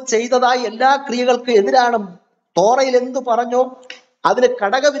 മുഹമ്മദ് ചെയ്തതായി എല്ലാ ക്രിയകൾക്ക് എതിരാണ്. തോറയിൽ എന്ത് പറഞ്ഞോ അതിന്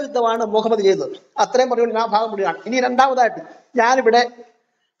ഘടകവിരുദ്ധമാണ് മുഹമ്മദ് ചെയ്തത്. അത്രയും പറയുന്നത് ആ ഭാഗം കൂടിയാണ്. ഇനി രണ്ടാമതായിട്ട് ഞാനിവിടെ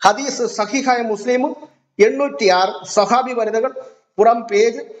ഹദീസ് സഹീഹായ മുസ്ലിം 806 സഹാബി വനിതകൾ പുറം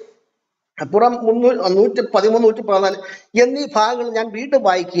 113, 114 എന്നീ ഭാഗങ്ങൾ ഞാൻ വീണ്ടും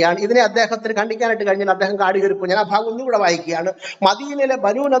വായിക്കുകയാണ്. ഇതിനെ അദ്ദേഹത്തിന് ఖండిക്കാനായിട്ട് കഴിഞ്ഞാൽ അദ്ദേഹം കാടി കയറിപ്പോ. ഞാൻ ആ ഭാഗം ഒന്നുകൂടെ വായിക്കുകയാണ്. മദീനയിലെ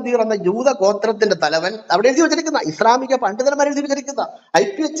ബനൂ നദീർ എന്ന ജൂത ഗോത്രത്തിന്റെ തലവൻ, അവിടെ എഴുതി വെച്ചിരിക്കുന്ന ഇസ്ലാമിക പണ്ഡിതന്മാർ എഴുതി വെച്ചിരിക്കുന്ന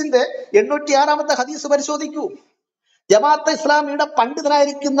IPH-ന്റെ 806-ാമത്തെ ഹദീസ് പരിശോധിക്കൂ. ജമാഅത്തെ ഇസ്ലാമിയുടെ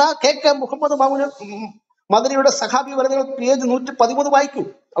പണ്ഡിതനായിരിക്കുന്ന KK മുഹമ്മദ് മദനിയുടെ സഹാബി വനിതകൾ പേജ് 113 വായിക്കൂ.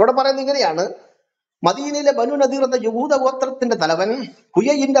 അവിടെ പറയുന്നത് ഇങ്ങനെയാണ്: മദീനയിലെ ബനൂ നദീർ എന്ന യഹൂദ ഗോത്രത്തിന്റെ തലവൻ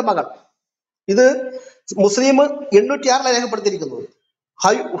ഹുയയിന്റെ മകൾ. ഇത് മുസ്ലിം 806 രേഖപ്പെടുത്തിയിരിക്കുന്നത്.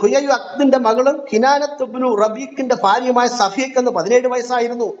 ഹുയയു അഖ്ദിന്റെ മകളും ഹിനാനത്ത് ഇബ്നു റബീഖിന്റെ ഭാര്യയുമായ സഫിയക്ക് എന്ന് 17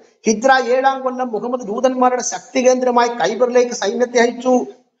 വയസ്സായിരുന്നു. ഹിജ്റ 7-ാം കൊല്ലം മുഹമ്മദ് ജൂതന്മാരുടെ ശക്തി കേന്ദ്രമായി ഖൈബറിലേക്ക് സൈന്യത്തെ അയച്ചു.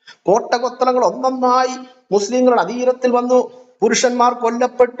 കോട്ടകൊത്തളങ്ങൾ ഒന്നൊന്നായി മുസ്ലിങ്ങളുടെ അധീനത്തിൽ വന്നു. പുരുഷന്മാർ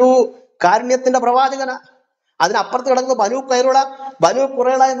കൊല്ലപ്പെട്ടു. കാരുണ്യത്തിന്റെ പ്രവാചകന. അതിനപ്പുറത്ത് കിടക്കുന്ന ബനു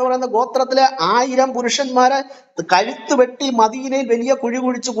ഖുറൈള എന്ന് പറയുന്ന ഗോത്രത്തിലെ 1000 പുരുഷന്മാരെ കഴുത്ത് വെട്ടി മദീനയിൽ വലിയ കുഴി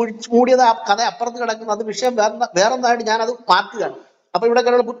കുഴിച്ച് മൂടിയത് ആ കഥ അപ്പുറത്ത് കിടക്കുന്നു. അത് വിഷയം വേറൊന്നായിട്ട് ഞാൻ അത് മാറ്റുകയാണ്. അപ്പൊ ഇവിടെ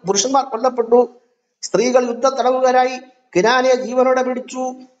പുരുഷന്മാർ കൊല്ലപ്പെട്ടു. സ്ത്രീകൾ യുദ്ധ തടവുകാരായി. കിനാനയെ ജീവനോടെ പിടിച്ചു.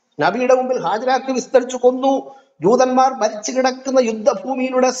 നബിയുടെ മുമ്പിൽ ഹാജരാക്കി വിസ്തരിച്ചു കൊന്നു. ജൂതന്മാർ മരിച്ചു കിടക്കുന്ന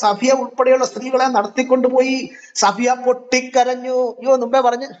യുദ്ധഭൂമിയിലൂടെ സഫിയ ഉൾപ്പെടെയുള്ള സ്ത്രീകളെ നടത്തിക്കൊണ്ടുപോയി. സഫിയ പൊട്ടിക്കരഞ്ഞു. മുമ്പേ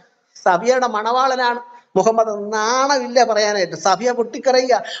പറഞ്ഞ് സഫിയയുടെ മണവാളനാണ് മുഹമ്മദ്. നാണമില്ല പറയാനായിട്ട്. സഫിയ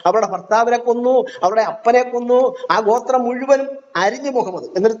പൊട്ടിക്കരയുക. അവരുടെ ഭർത്താവിനെ കൊന്നു, അവരുടെ അപ്പനെ കൊന്നു. ആ ഗോത്രം മുഴുവനും അരിഞ്ഞു മുഹമ്മദ്.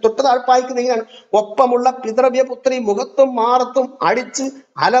 എന്നിട്ട് തൊട്ട് താഴ്പ്പായിക്കുന്ന ഇങ്ങനെയാണ്: ഒപ്പമുള്ള പിതൃവ്യപുത്രി മുഖത്തും മാറത്തും അടിച്ച്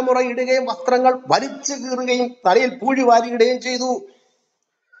അലമുറയിടുകയും വസ്ത്രങ്ങൾ വലിച്ചു കീറുകയും തലയിൽ പൂഴി വാരിയിടുകയും ചെയ്തു.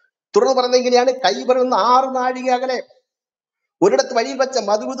 തുടർന്ന് പറയുന്നത് ഇങ്ങനെയാണ്: ഖൈബറിൽ നിന്ന് 6 നാഴിക അകലെ ഒരിടത്ത് വഴിയിൽ വെച്ച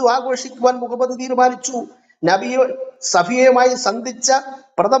മധുവിധു ആഘോഷിക്കുവാൻ മുഹമ്മദ് തീരുമാനിച്ചു. സഫിയയുമായി സന്ധിച്ച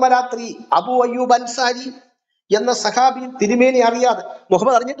പ്രഥമ രാത്രി അബു അയ്യൂബ് അൻസാരി എന്ന സഹാബി തിരുമേനി അറിയാതെ,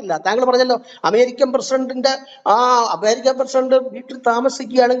 മുഹമ്മദ് അറിഞ്ഞിട്ടില്ല. താങ്കൾ പറഞ്ഞല്ലോ അമേരിക്കൻ പ്രസിഡന്റ് വീട്ടിൽ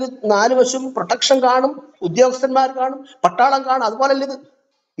താമസിക്കുകയാണെങ്കിൽ 4 വശവും പ്രൊട്ടക്ഷൻ കാണും, ഉദ്യോഗസ്ഥന്മാർ കാണും, പട്ടാളം കാണും. അതുപോലല്ല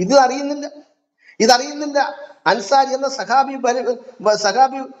ഇത് അറിയുന്നില്ല. അൻസാരി എന്ന സഹാബി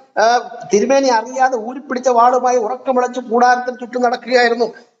തിരുമേനി അറിയാതെ ഊരിപ്പിടിച്ച വാളുമായി ഉറക്കമിളച്ച് കൂടാരത്തിന് ചുറ്റും നടക്കുകയായിരുന്നു.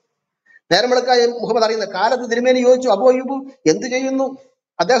 നേരമിളക്കായ മുഹമ്മദ് അറിയുന്ന കാലത്ത് തിരുമേനി ചോദിച്ചു: അബൂ അയ്യൂബ് എന്ത് ചെയ്യുന്നു?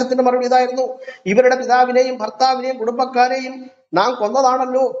 അദ്ദേഹത്തിന്റെ മറുപടി ഇതായിരുന്നു: ഇവരുടെ പിതാവിനെയും ഭർത്താവിനെയും കുടുംബക്കാരെയും നാം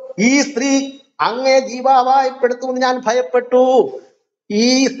കൊന്നതാണല്ലോ. ഈ സ്ത്രീ അങ്ങേ ജീവാപായപ്പെടുത്തുമെന്ന് ഞാൻ ഭയപ്പെട്ടു. ഈ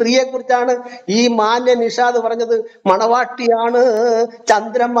സ്ത്രീയെ കുറിച്ചാണ് ഈ മാന്യ നിഷാദ് പറഞ്ഞത്. മണവാട്ടിയാണ്,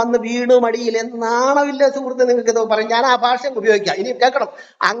 ചന്ദ്രൻ വന്ന് വീണു മടിയിൽ. എന്നാണമില്ല സുഹൃത്ത് നിങ്ങൾക്ക് ഇത് പറയും. ഞാൻ ആ ഭാഷ ഉപയോഗിക്കാം. ഇനി കേൾക്കണം.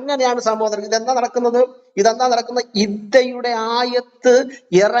 അങ്ങനെയാണ് സംബോധന. ഇതെന്താ നടക്കുന്നത്? ഇദ്ദയുടെ ആയത്ത്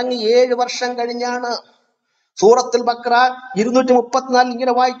ഇറങ്ങി 7 വർഷം കഴിഞ്ഞാണ്. സൂറത്തുൽ ബഖറ 234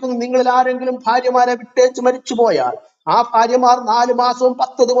 ഇങ്ങനെ വായിക്കുന്നു: നിങ്ങളിൽ ആരെങ്കിലും ഭാര്യമാരെ വിട്ടേച്ച് മരിച്ചു പോയാൽ ആ ഭാര്യമാർ 4 മാസവും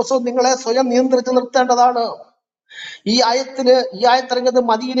 10 ദിവസവും നിങ്ങളെ സ്വയം നിയന്ത്രിച്ച് നിർത്തേണ്ടതാണ്. ഈ ആയത്തിറങ്ങിയത്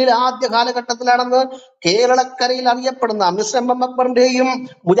മദീനയിലെ ആദ്യ കാലഘട്ടത്തിലാണെന്ന് കേരളക്കരയിൽ അറിയപ്പെടുന്ന മിസ്റ്റർ അക്ബറിന്റെയും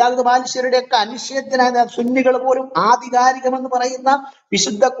മുജാഹിദ് ബാലിശ്ശേരിയുടെ ഒക്കെ അനിശ്ചയത്തിനായ സുന്നികൾ പോലും ആധികാരികമെന്ന് പറയുന്ന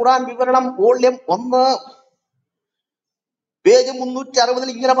വിശുദ്ധ ഖുർആൻ വിവരണം വോള്യം 1 പേജ്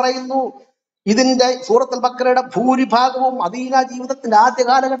 360 ഇങ്ങനെ പറയുന്നു: ഇതിന്റെ സൂറത്തുൽ ബക്കറയുടെ ഭൂരിഭാഗവും മദീന ജീവിതത്തിന്റെ ആദ്യ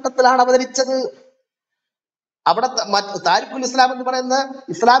കാലഘട്ടത്തിലാണ് അവതരിച്ചത്. അവിടെ താരിഖുൽ ഇസ്ലാം എന്ന് പറയുന്ന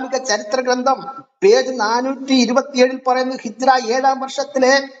ഇസ്ലാമിക ചരിത്ര ഗ്രന്ഥം പേജ് 427 പറയുന്നു, ഹിജ്റ ഏഴാം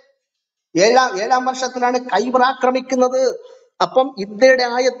വർഷത്തിലാണ് കൈബർ ആക്രമിക്കുന്നത്. അപ്പം ഇന്ത്യയുടെ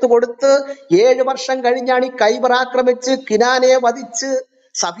ആയത്ത് കൊടുത്ത് 7 വർഷം കഴിഞ്ഞാണ് ഈ കൈബർ ആക്രമിച്ച് കിനാനെ വധിച്ച്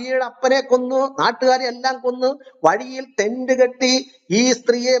സഫിയയുടെ അപ്പനെ കൊന്നു, നാട്ടുകാരെ എല്ലാം കൊന്ന് വഴിയിൽ ടെന്റ് കെട്ടി ഈ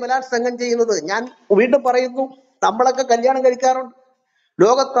സ്ത്രീയെ ബലാത്സംഗം ചെയ്യുന്നത്. ഞാൻ വീണ്ടും പറയുന്നു, നമ്മളൊക്കെ കല്യാണം കഴിക്കാറുണ്ട്.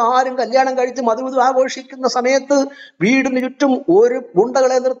 ലോകത്ത് ആരും കല്യാണം കഴിച്ച് മധുവിധു ആഘോഷിക്കുന്ന സമയത്ത് വീടിന് ചുറ്റും ഒരു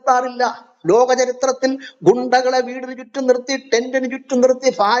ഗുണ്ടകളെ നിർത്താറില്ല. ലോക ചരിത്രത്തിൽ ഗുണ്ടകളെ വീടിന് ചുറ്റും നിർത്തി, ടെന്റിന് ചുറ്റും നിർത്തി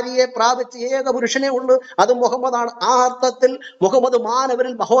ഭാര്യയെ പ്രാപിച്ച് ഏക പുരുഷനെ ഉള്ളു, അത് മുഹമ്മദാണ്. ആ അർത്ഥത്തിൽ മുഹമ്മദ്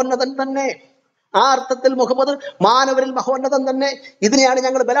മാനവരിൽ മഹോന്നതൻ തന്നെ. ആ അർത്ഥത്തിൽ മുഹമ്മദ് മാനവരിൽ മഹോന്നതൻ തന്നെ. ഇതിനെയാണ്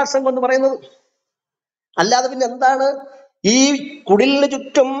ഞങ്ങൾ ബലാത്സംഗം എന്ന് പറയുന്നത്. അല്ലാതെ പിന്നെ എന്താണ്? ഈ കുടിലിന്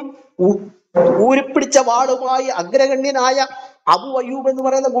ചുറ്റും ഊരിപ്പിടിച്ച വാളുമായി അഗ്രഗണ്യനായ അബു അയ്യൂബ് എന്ന്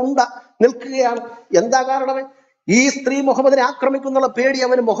പറയുന്ന ഗുണ്ട നിൽക്കുകയാണ്. എന്താ കാരണം? ഈ സ്ത്രീ മുഹമ്മദിനെ ആക്രമിക്കുന്നുള്ള പേടി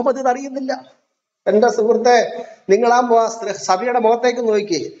അവന്. മുഹമ്മദ് ഇത് അറിയുന്നില്ല. എന്റെ സുഹൃത്തെ, നിങ്ങൾ ആ സഭയുടെ മുഖത്തേക്ക്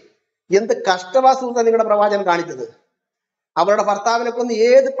നോക്കിയേ, എന്ത് കഷ്ടവാ സുഹൃത്തെ നിങ്ങളുടെ പ്രവാചകൻ കാണിച്ചത്. അവരുടെ ഭർത്താവിനെ കൊന്ന്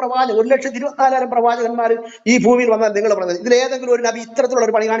ഏത് പ്രവാചകൻ, 1,24,000 പ്രവാചകന്മാർ ഈ ഭൂമിയിൽ വന്നാൽ നിങ്ങൾ പറഞ്ഞത് ഇതിലേതെങ്കിലും ഒരു നബി ഇത്തരത്തിലുള്ള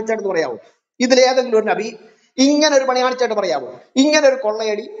ഒരു പണി കാണിച്ചായിട്ട് പറയാമോ? ഇതിലേതെങ്കിലും ഒരു നബി ഇങ്ങനെ ഒരു പണി കാണിച്ചായിട്ട് പറയാമോ? ഇങ്ങനെ ഒരു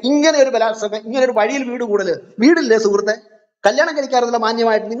കൊള്ളയടി, ഇങ്ങനെ ഒരു ബലാത്സംഗം, ഇങ്ങനെ ഒരു വഴിയിൽ വീട് കൂടല്? വീടില്ലേ സുഹൃത്തെ? കല്യാണം കഴിക്കാറില്ല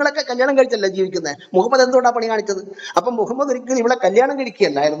മാന്യമായിട്ട്. നിങ്ങളൊക്കെ കല്യാണം കഴിച്ചല്ലേ ജീവിക്കുന്നത്. മുഹമ്മദ് എന്തുകൊണ്ടാണ് പണി കാണിച്ചത്? അപ്പൊ മുഹമ്മദ് ഒരിക്കലും ഇവിടെ കല്യാണം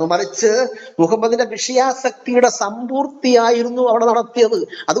കഴിക്കുകയല്ലായിരുന്നു, മറിച്ച് മുഹമ്മദിന്റെ വിഷയാസക്തിയുടെ സമ്പൂർത്തിയായിരുന്നു അവിടെ നടത്തിയത്.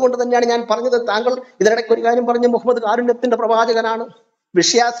 അതുകൊണ്ട് തന്നെയാണ് ഞാൻ പറഞ്ഞത്, താങ്കൾ ഇതിനിടയ്ക്ക് ഒരു കാര്യം പറഞ്ഞ് മുഹമ്മദ് കാരുണ്യത്തിന്റെ പ്രവാചകനാണ്.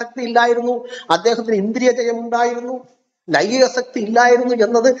 വിഷയാസക്തി ഇല്ലായിരുന്നു, അദ്ദേഹത്തിന് ഇന്ദ്രിയ ജയം ഉണ്ടായിരുന്നു, ലൈംഗിക ശക്തി ഇല്ലായിരുന്നു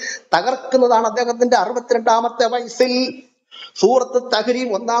എന്നത് തകർക്കുന്നതാണ് അദ്ദേഹത്തിന്റെ 62ാമത്തെ വയസ്സിൽ. സൂറത്ത് തഹരീം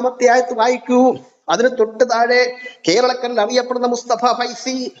 1-ാമത്തെ ആയത്ത് വായിക്കൂ. അതിന് തൊട്ട് താഴെ കേരളക്കരയിൽ അറിയപ്പെടുന്ന മുസ്തഫ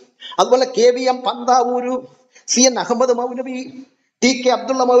ഫൈസി, അതുപോലെ KVM പന്താവൂരു, CN അഹമ്മദ് മൗലവി, TK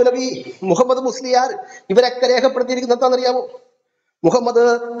അബ്ദുള്ള മൗലവി, മുഹമ്മദ് മുസ്ലിയാർ, ഇവരൊക്കെ രേഖപ്പെടുത്തിയിരിക്കുന്നത് എന്താണെന്നറിയാമോ? മുഹമ്മദ്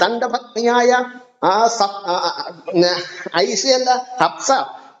തന്റെ പത്നിയായ ഐഷയല്ല, ഹഫ്സ,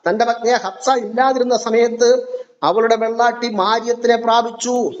 തന്റെ പത്നിയായ ഹഫ്സ ഇല്ലാതിരുന്ന സമയത്ത് അവളുടെ വെള്ളാട്ടി മാര്യത്തിനെ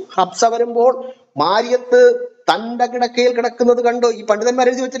പ്രാപിച്ചു. ഹഫ്സ വരുമ്പോൾ മാര്യത്ത് തന്റെ കിടക്കയിൽ കിടക്കുന്നത് കണ്ടു. ഈ പണ്ഡിതന്മാർ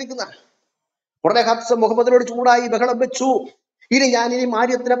എഴുതി വെച്ചിരിക്കുന്ന. ഉടനെ ഹഫ്സ മുഹമ്മദിനോട് ചൂടായി ബഹളം വെച്ചു. ഇനി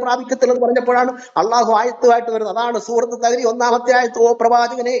മാര്യത്തിനെ പ്രാപിക്കത്തില്ലെന്ന് പറഞ്ഞപ്പോഴാണ് അള്ളാഹു ആയത്തുമായിട്ട് വരുന്നത്. അതാണ് സൂറത്ത് തഹരീം 1-ാമത്തെ ആയത്ത്. ഓ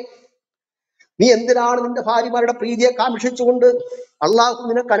പ്രവാചകനെ, നീ എന്തിനാണ് നിന്റെ ഭാര്യമാരുടെ പ്രീതിയെ കാംക്ഷിച്ചുകൊണ്ട് അള്ളാഹു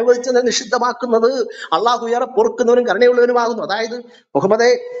നിനക്ക് അനുവദിച്ചത് നിഷിദ്ധമാക്കുന്നത്? അള്ളാഹു ഏറെ പൊറുക്കുന്നവനും കരുണയുള്ളവനുമാകുന്നു. അതായത്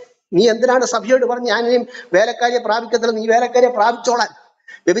മുഹമ്മദേ, നീ എന്തിനാണ് സഭയോട് പറഞ്ഞ് ഞാനിയും വേലക്കാരിയെ പ്രാപിക്കത്തില്ല, നീ വേലക്കാരിയെ പ്രാപിച്ചോളാൻ?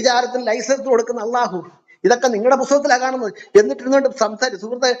 വ്യഭിചാരത്തിന് ലൈസൻസ് കൊടുക്കുന്ന അള്ളാഹു ഇതൊക്കെ നിങ്ങളുടെ പുസ്തകത്തിലാണ് കാണുന്നത്. എന്നിട്ടിരുന്നുകൊണ്ട് സംസാരിച്ചു.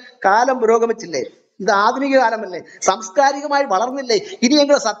 സുഹൃത്തെ, കാലം പുരോഗമിച്ചില്ലേ? ഇത് ആധുനിക കാലമല്ലേ? സാംസ്കാരികമായി വളർന്നില്ലേ?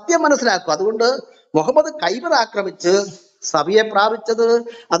 ഇനിയെങ്കിലും സത്യം മനസ്സിലാക്കും. അതുകൊണ്ട് മുഹമ്മദ് കൈബർ ആക്രമിച്ച് സഭയെ പ്രാപിച്ചത്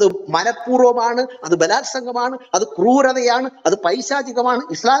അത് മനഃപൂർവ്വമാണ്, അത് ബലാത്സംഗമാണ്, അത് ക്രൂരതയാണ്, അത് പൈശാചികമാണ്.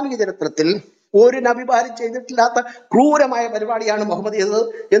 ഇസ്ലാമിക ചരിത്രത്തിൽ ഒരു നബിമാരും ചെയ്തിട്ടില്ലാത്ത ക്രൂരമായ പരിപാടിയാണ് മുഹമ്മദ് ചെയ്തത്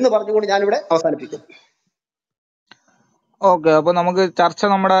എന്ന് പറഞ്ഞുകൊണ്ട് ഞാനിവിടെ അവസാനിപ്പിക്കുന്നു. ഓക്കെ, അപ്പൊ നമുക്ക് ചർച്ച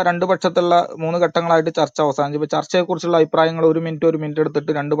നമ്മുടെ രണ്ട് പക്ഷത്തുള്ള 3 ഘട്ടങ്ങളായിട്ട് ചർച്ച അവസാനിച്ചു. ഇപ്പൊ ചർച്ചയെ കുറിച്ചുള്ള അഭിപ്രായങ്ങൾ 1 മിനിറ്റ്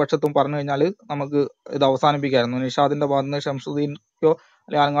എടുത്തിട്ട് 2 പക്ഷത്തും പറഞ്ഞു കഴിഞ്ഞാൽ നമുക്ക് ഇത് അവസാനിപ്പിക്കായിരുന്നു. നിഷാദിന്റെ ഭാഗത്ത് നിന്ന് ഷംസുദ്ദീനോ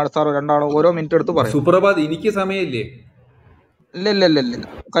അല്ലെങ്കിൽ അലങ്കാട് സാറോ രണ്ടാളോ ഓരോ മിനിറ്റ് എടുത്ത് പറയാം. സുപ്രഭാത്, എനിക്ക് സമയമില്ലേ? ഇല്ല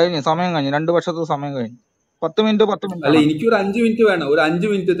കഴിഞ്ഞു, സമയം കഴിഞ്ഞു. 2 പക്ഷത്തും സമയം കഴിഞ്ഞു. 10 മിനിറ്റ് അല്ല, എനിക്കൊരു 5 മിനിറ്റ് വേണം. ഒരു 5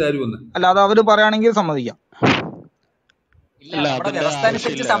 മിനിറ്റ് തരുമെന്ന്. അല്ല, അത് അവര് പറയുകയാണെങ്കിൽ സമ്മതിക്കാം. ഇല്ല, നമ്മുടെ വ്യവസ്ഥ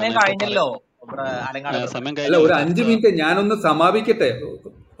അനുസരിച്ച് സമയം കഴിഞ്ഞല്ലോ. അല്ല, ഒരു 5 മിനിറ്റ് ഞാനൊന്ന് സമാപിക്കട്ടെ,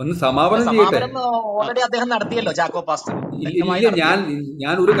 ഒന്ന് സമാപനം ചെയ്യട്ടെ. ഓൾറെഡി അദ്ദേഹം നടത്തിയല്ലോ ചാക്കോ പാസ്റ്റർ. ഇല്ല,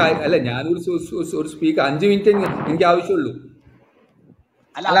 ഞാനൊരു ഒരു സ്പീക്കർ 5 മിനിറ്റ് എനിക്ക് ആവശ്യമുള്ളൂ.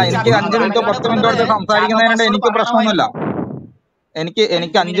 അല്ല, എനിക്ക് 5 മിനിറ്റോ 10 മിനിറ്റോ സംസാരിക്കുന്നതിനുണ്ട് എനിക്ക് പ്രശ്നമൊന്നുമില്ല. എനിക്ക്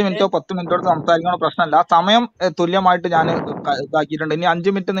 5 മിനിറ്റോ 10 മിനിറ്റോ സംസാരിക്കണ പ്രശ്നമല്ല. സമയം തുല്യമായിട്ട് ഞാൻ ഇതാക്കിയിട്ടുണ്ട്. ഇനി 5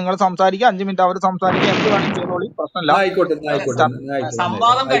 മിനിറ്റ് നിങ്ങൾ സംസാരിക്കുക, 5 മിനിറ്റ് അവർ സംസാരിക്കുക, എന്ത് വേണമെങ്കിൽ ചെയ്തോളി, പ്രശ്നമില്ല.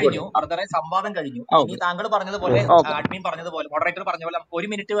 സംവാദം കഴിഞ്ഞു. ഇനി താങ്കൾ പറഞ്ഞതുപോലെ, അഡ്മിൻ പറഞ്ഞതുപോലെ, മോഡറേറ്റർ പറഞ്ഞ പോലെ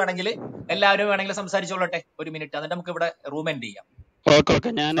 1 മിനിറ്റ് വേണമെങ്കിൽ എല്ലാവരും വേണമെങ്കിൽ സംസാരിച്ചോളട്ടെ. 1 മിനിറ്റ്, എന്നിട്ട് നമുക്ക് ഇവിടെ റൂം എൻഡ് ചെയ്യാം.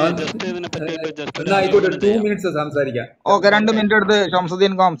 ഓക്കെ, 2 മിനിറ്റ് എടുത്ത്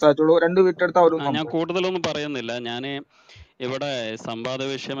ഷംസുദ്ദീൻ സംസാരിച്ചോളൂ. 2 മിനിറ്റ് എടുത്ത് അവരും. ഞാൻ കൂടുതലൊന്നും പറയുന്നില്ല. ഞാൻ ഇവിടെ സംവാദ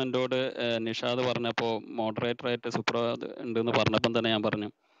വിഷയം എന്നോട് നിഷാദ് പറഞ്ഞപ്പോൾ മോഡറേറ്ററായിട്ട് സുപ്രഭാത് ഉണ്ടെന്ന് പറഞ്ഞപ്പം തന്നെ ഞാൻ പറഞ്ഞു,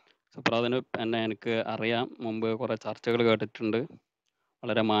 സുപ്രഭാതിന് എന്നെ എനിക്ക് അറിയാം, മുമ്പ് കുറേ ചർച്ചകൾ കേട്ടിട്ടുണ്ട്,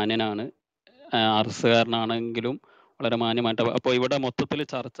 വളരെ മാന്യനാണ്, അർസുകാരനാണെങ്കിലും വളരെ മാന്യമായിട്ട്. അപ്പോൾ ഇവിടെ മൊത്തത്തിൽ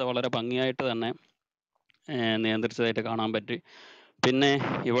ചർച്ച വളരെ ഭംഗിയായിട്ട് തന്നെ നിയന്ത്രിച്ചതായിട്ട് കാണാൻ പറ്റി. പിന്നെ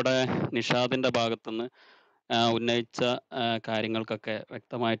ഇവിടെ നിഷാദിന്റെ ഭാഗത്തുനിന്ന് ഉന്നയിച്ച കാര്യങ്ങൾക്കൊക്കെ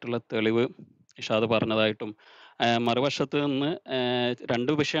വ്യക്തമായിട്ടുള്ള തെളിവ് നിഷാദ് പറഞ്ഞതായിട്ടും, മറുവശത്ത് നിന്ന്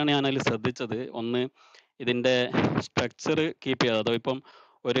രണ്ട് വിഷയമാണ് ഞാൻ അതിൽ ശ്രദ്ധിച്ചത്. ഒന്ന്, ഇതിൻ്റെ സ്ട്രക്ചർ കീപ്പ് ചെയ്യാതെ, അതോ ഇപ്പം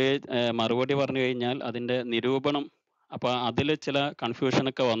ഒരു മറുപടി പറഞ്ഞു കഴിഞ്ഞാൽ അതിൻ്റെ നിരൂപണം, അപ്പോൾ അതിൽ ചില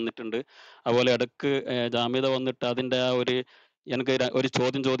കൺഫ്യൂഷനൊക്കെ വന്നിട്ടുണ്ട്. അതുപോലെ ഇടക്ക് ജാമ്യത വന്നിട്ട് അതിൻ്റെ ആ എനിക്ക് ഒരു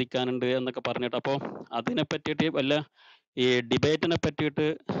ചോദ്യം ചോദിക്കാനുണ്ട് എന്നൊക്കെ പറഞ്ഞിട്ട്, അപ്പോൾ അതിനെ പറ്റിയിട്ട് വല്ല ഈ ഡിബേറ്റിനെ പറ്റിയിട്ട്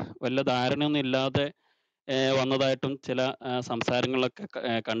വല്ല ധാരണയൊന്നും ഇല്ലാതെ വന്നതായിട്ടും ചില സംസാരങ്ങളൊക്കെ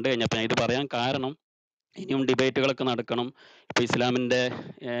കണ്ടു കഴിഞ്ഞപ്പോൾ ഞാൻ ഇത് പറയാൻ കാരണം, ഇനിയും ഡിബേറ്റുകളൊക്കെ നടക്കണം. ഇപ്പം ഇസ്ലാമിൻ്റെ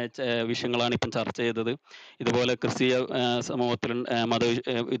വിഷയങ്ങളാണ് ഇപ്പം ചർച്ച ചെയ്തത്. ഇതുപോലെ ക്രിസ്തീയ സമൂഹത്തിൽ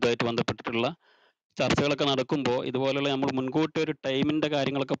ഇതുമായിട്ട് ബന്ധപ്പെട്ടിട്ടുള്ള ചർച്ചകളൊക്കെ നടക്കുമ്പോൾ ഇതുപോലെയുള്ള നമ്മൾ മുൻകൂട്ടി ഒരു ടൈമിൻ്റെ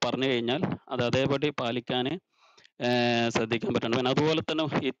കാര്യങ്ങളൊക്കെ പറഞ്ഞു കഴിഞ്ഞാൽ അത് അതേപടി പാലിക്കാൻ ശ്രദ്ധിക്കാൻ പറ്റണം. പിന്നെ അതുപോലെ തന്നെ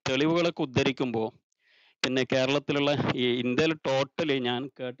ഈ തെളിവുകളൊക്കെ ഉദ്ധരിക്കുമ്പോൾ, പിന്നെ കേരളത്തിലുള്ള ഈ ഇന്ത്യയിൽ ടോട്ടലി ഞാൻ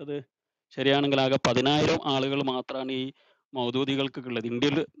കേട്ടത് ശരിയാണെങ്കിൽ ആകെ 10,000 ആളുകൾ മാത്രമാണ് ഈ മൗദൂദികൾക്ക് ഉള്ളത്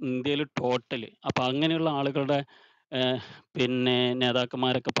ഇന്ത്യയിൽ ടോട്ടല്. അപ്പം അങ്ങനെയുള്ള ആളുകളുടെ പിന്നെ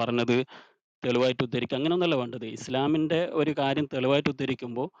നേതാക്കന്മാരൊക്കെ പറഞ്ഞത് തെളിവായിട്ട് ഉദ്ധരിക്കുക, അങ്ങനെയൊന്നല്ല വേണ്ടത്. ഇസ്ലാമിൻ്റെ ഒരു കാര്യം തെളിവായിട്ട്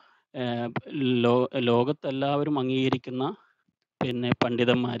ഉദ്ധരിക്കുമ്പോൾ ലോകത്തെല്ലാവരും അംഗീകരിക്കുന്ന പിന്നെ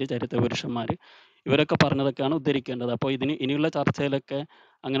പണ്ഡിതന്മാർ, ചരിത്ര പുരുഷന്മാർ, ഇവരൊക്കെ പറഞ്ഞതൊക്കെയാണ് ഉദ്ധരിക്കേണ്ടത്. അപ്പോൾ ഇനിയുള്ള ചർച്ചയിലൊക്കെ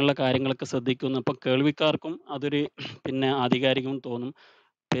അങ്ങനെയുള്ള കാര്യങ്ങളൊക്കെ ശ്രദ്ധിക്കുന്നു. അപ്പം കേൾവിക്കാർക്കും അതൊരു പിന്നെ ആധികാരികം തോന്നും,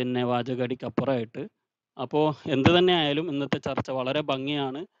 പിന്നെ വാചകടിക്കപ്പുറമായിട്ട്. അപ്പോൾ എന്ത് തന്നെ ആയാലും ഇന്നത്തെ ചർച്ച വളരെ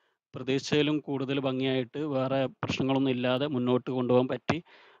ഭംഗിയാണ്. പ്രതീക്ഷയിലും കൂടുതൽ ഭംഗിയായിട്ട് വേറെ പ്രശ്നങ്ങളൊന്നും ഇല്ലാതെ മുന്നോട്ട് കൊണ്ടുപോകാൻ പറ്റി.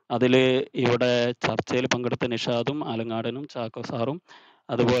 അതിൽ ഇവിടെ ചർച്ചയിൽ പങ്കെടുത്ത നിഷാദും ആലങ്ങാടനും ചാക്കോ സാറും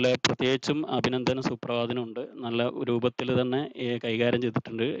അതുപോലെ പ്രത്യേകിച്ചും അഭിനന്ദനം സുപ്രഭാതനും ഉണ്ട്. നല്ല രൂപത്തിൽ തന്നെ കൈകാര്യം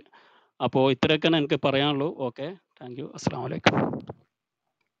ചെയ്തിട്ടുണ്ട്. അപ്പോൾ ഇത്രയൊക്കെയാണ് എനിക്ക് പറയാനുള്ളൂ. Okay, thank you. അസ്സലാമു അലൈക്കും.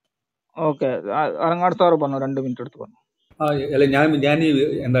 ഓക്കെ, അലങ്ങാട് സാറ് പറഞ്ഞു, 2 മിനിറ്റ് എടുത്ത് പറഞ്ഞു. അല്ല, ഞാൻ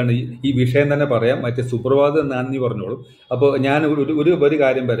എന്താണ് ഈ വിഷയം തന്നെ പറയാം. മറ്റേ സുപ്രഭാതം നന്ദി പറഞ്ഞോളൂ. അപ്പോൾ ഞാൻ ഒരു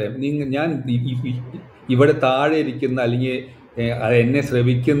കാര്യം പറയാം. ഞാൻ ഇവിടെ താഴെ ഇരിക്കുന്ന അല്ലെങ്കിൽ എന്നെ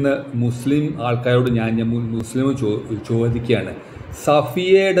ശ്രവിക്കുന്ന മുസ്ലിം ആൾക്കാരോട് ഞാൻ മുസ്ലിം ചോദിക്കുകയാണ്,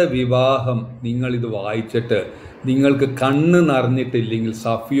 സഫിയയുടെ വിവാഹം നിങ്ങളിത് വായിച്ചിട്ട് നിങ്ങൾക്ക് കണ്ണ് നിറഞ്ഞിട്ടില്ലെങ്കിൽ,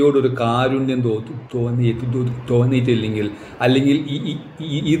 സഫിയോടൊരു കാരുണ്യം തോന്നിയിട്ടില്ലെങ്കിൽ, അല്ലെങ്കിൽ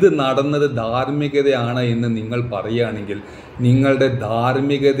ഇത് നടന്നത് ധാർമ്മികതയാണ് എന്ന് നിങ്ങൾ പറയുകയാണെങ്കിൽ നിങ്ങളുടെ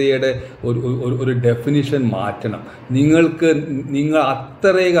ധാർമ്മികതയുടെ ഒരു ഡെഫിനിഷൻ മാറ്റണം. നിങ്ങൾ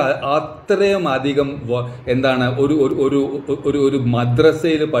അത്രയും അധികം എന്താണ് ഒരു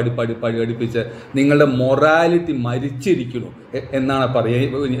മദ്രസയിൽ പഠിപ്പിച്ച് നിങ്ങളുടെ മൊറാലിറ്റി മരിച്ചിരിക്കുന്നു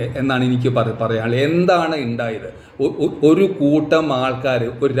എന്നാണ് എനിക്ക് പറയാനുള്ളത്. എന്താണ് ഉണ്ടായത്? ഒരു കൂട്ടം ആൾക്കാർ,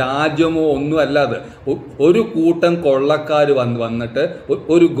 ഒരു രാജ്യമോ ഒന്നും അല്ലാതെ ഒരു കൂട്ടം കൊള്ളക്കാർ വന്നിട്ട്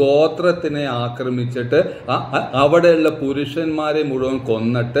ഒരു ഗോത്രത്തിനെ ആക്രമിച്ചിട്ട് അവിടെയുള്ള പുരുഷന്മാരെ മുഴുവൻ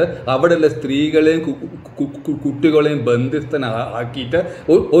കൊന്നിട്ട് അവിടെയുള്ള സ്ത്രീകളെയും കുട്ടികളെയും ബന്ധിസ്ഥനാക്കിയിട്ട്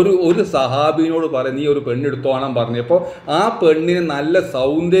ഒരു സഹാബിനോട് പറയും, നീ ഒരു പെണ്ണെടുത്തോണം പറഞ്ഞപ്പോൾ ആ പെണ്ണിന് നല്ല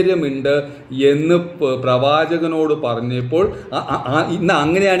സൗന്ദര്യമുണ്ട് എന്ന് പ്രവാചകനോട് പറഞ്ഞപ്പോൾ ഇന്ന്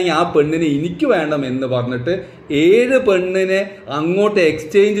അങ്ങനെയാണെങ്കിൽ ആ പെണ്ണിനെ എനിക്ക് വേണം എന്ന് പറഞ്ഞിട്ട് 7 പെണ്ണിനെ അങ്ങോട്ട്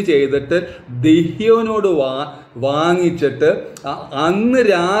എക്സ്ചേഞ്ച് ചെയ്തിട്ട് ദഹ്യോനോട് വാങ്ങിച്ചിട്ട് അന്ന്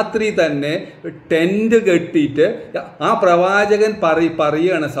രാത്രി തന്നെ ടെൻറ്റ് കെട്ടിയിട്ട് ആ പ്രവാചകൻ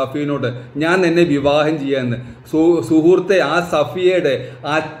പറയുകയാണ് സഫീനോട്, ഞാൻ എന്നെ വിവാഹം ചെയ്യാമെന്ന്. സുഹൃത്തെ, ആ സഫിയയുടെ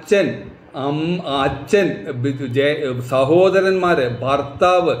അച്ഛൻ, സഹോദരന്മാര്,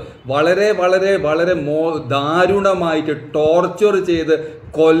 ഭർത്താവ് വളരെ വളരെ വളരെ ദാരുണമായിട്ട് ടോർച്ചർ ചെയ്ത്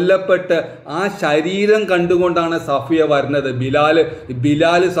കൊല്ലപ്പെട്ട് ആ ശരീരം കണ്ടുകൊണ്ടാണ് സഫിയ വരുന്നത്.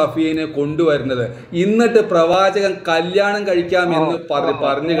 ബിലാൽ സഫിയനെ കൊണ്ടുവരുന്നത്. എന്നിട്ട് പ്രവാചകൻ കല്യാണം കഴിക്കാമെന്ന്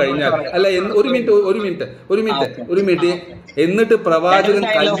പറഞ്ഞു കഴിഞ്ഞാൽ, അല്ല, ഒരു മിനിറ്റ് എന്നിട്ട് പ്രവാചകൻ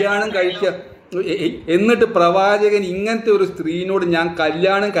കല്യാണം എന്നിട്ട് പ്രവാചകൻ ഇങ്ങനത്തെ ഒരു സ്ത്രീനോട് ഞാൻ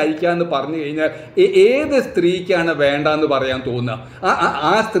കല്യാണം കഴിക്കാമെന്ന് പറഞ്ഞു കഴിഞ്ഞാൽ ഏത് സ്ത്രീക്കാണ് വേണ്ടെന്ന് പറയാൻ തോന്നുക?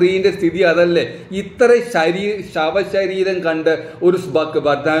 ആ സ്ത്രീൻ്റെ സ്ഥിതി അതല്ലേ? ഇത്ര ശവശരീരം കണ്ട് ഒരു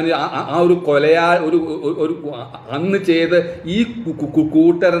ഭർത്താവിന് ആ ഒരു ഒരു അന്ന് ചെയ്ത് ഈ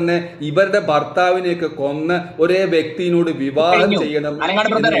കൂട്ടറിനെ, ഇവരുടെ ഭർത്താവിനെയൊക്കെ കൊന്ന് ഒരേ വ്യക്തിയോട് വിവാഹം ചെയ്യണം.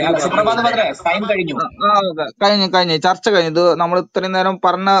 കഴിഞ്ഞു ചർച്ച കഴിഞ്ഞത്. നമ്മൾ ഇത്രയും നേരം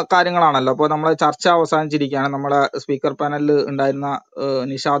പറഞ്ഞ കാര്യങ്ങളാണല്ലോ. അപ്പോൾ നമ്മളെ ചർച്ച അവസാനിച്ചിരിക്കുകയാണ്. നമ്മളെ സ്പീക്കർ പാനലിൽ ഉണ്ടായിരുന്ന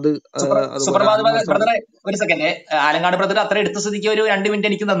നിഷാദ്, ഒരു സെക്കൻഡ്, ആലങ്ങാട് ബ്രദർ അത്ര എടുത്ത സ്ഥിതിക്ക് ഒരു 2 മിനിറ്റ്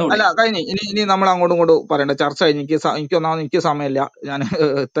എനിക്ക് തന്നു. അല്ല, കഴിഞ്ഞു. ഇനി നമ്മൾ അങ്ങോട്ടും ഇങ്ങോട്ടും പറയണ്ട. ചർച്ച കഴിഞ്ഞ് എനിക്ക് സമയമില്ല. ഞാൻ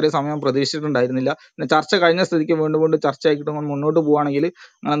ഇത്രയും സമയം പ്രതീക്ഷിച്ചിട്ടുണ്ടായിരുന്നില്ല. പിന്നെ ചർച്ച കഴിഞ്ഞ സ്ഥിതിക്ക് വീണ്ടും ചർച്ച ആക്കിയിട്ട് മുന്നോട്ട് പോവുകയാണെങ്കിൽ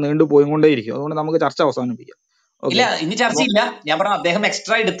അങ്ങനെ നീണ്ടു പോയിക്കൊണ്ടേയിരിക്കും. അതുകൊണ്ട് നമുക്ക് ചർച്ച അവസാനിപ്പിക്കാം. ഇല്ല, ഓക്കെ. ഇനി അപ്പൊ ചർച്ചയില്ല. ഞാൻ പറഞ്ഞു അദ്ദേഹം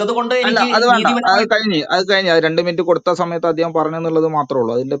എക്സ്ട്രാ എടുത്തത് കൊണ്ട് അല്ല, എനിക്ക് അത് വേണ്ട, അത് നീതിപരമായി കഴിഞ്ഞ് അത് 2 മിനിറ്റ് കൊടുത്ത സമയത്ത് അദ്ദേഹം പറഞ്ഞെന്നുള്ളത് മാത്രമേ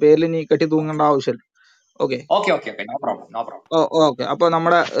ഉള്ളൂ. അതിന്റെ പേരിൽ ഇനി കെട്ടി തൂങ്ങേണ്ട ആവശ്യമില്ല. Okay. Okay okay okay, no problem no problem. Okay. അപ്പൊ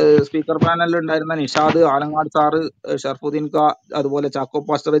നമ്മുടെ സ്പീക്കർ പാനലിൽ ഉണ്ടായിരുന്ന നിഷാദ്, ആലങ്ങാട് സാറ്, ഷർഫുദ്ദീൻ ക, അതുപോലെ ചാക്കോ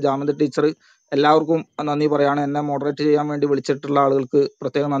പാസ്റ്റർ, ജാമിദ ടീച്ചർ, എല്ലാവർക്കും നന്ദി പറയാണ്. എന്നെ മോഡറേറ്റ് ചെയ്യാൻ വേണ്ടി വിളിച്ചിട്ടുള്ള ആളുകൾക്ക്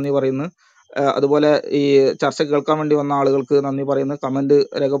പ്രത്യേകം നന്ദി പറയുന്നു. അതുപോലെ ഈ ചർച്ച കേൾക്കാൻ വേണ്ടി വന്ന ആളുകൾക്ക് നന്ദി പറയുന്നു. കമന്റ്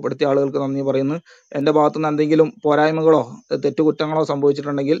രേഖപ്പെടുത്തിയ ആളുകൾക്ക് നന്ദി പറയുന്നു. എന്റെ ഭാഗത്തുനിന്ന് എന്തെങ്കിലും പോരായ്മകളോ തെറ്റുകുറ്റങ്ങളോ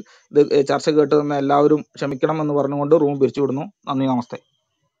സംഭവിച്ചിട്ടുണ്ടെങ്കിൽ ഇത് ചർച്ച കേട്ട് തന്ന എല്ലാവരും ക്ഷമിക്കണം എന്ന് പറഞ്ഞുകൊണ്ട് റൂം പിരിച്ചുവിടുന്നു. നന്ദി, നമസ്തേ.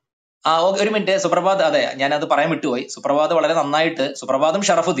 ഒരു മിനിറ്റ്, സുപ്രഭാത്. അതെ, ഞാനത് പറയാൻ വിട്ടുപോയി. സുപ്രഭാത് വളരെ നന്നായിട്ട്, സുപ്രഭാതും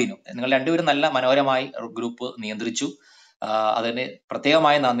ഷറഫുദ്ദീനും നിങ്ങൾ രണ്ടുപേരും നല്ല മനോഹരമായി ഗ്രൂപ്പ് നിയന്ത്രിച്ചു. അതിന്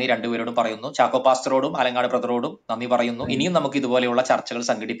പ്രത്യേകമായ നന്ദി രണ്ടുപേരോടും പറയുന്നു. ചാക്കോ പാസ്റ്ററോടും അലങ്ങാട് ബ്രദറോടും നന്ദി പറയുന്നു. ഇനിയും നമുക്ക് ഇതുപോലെയുള്ള ചർച്ചകൾ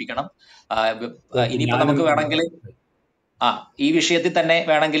സംഘടിപ്പിക്കണം. ഇനിയിപ്പോ ഞാനും നമുക്ക് വേണമെങ്കിൽ ഈ വിഷയത്തിൽ തന്നെ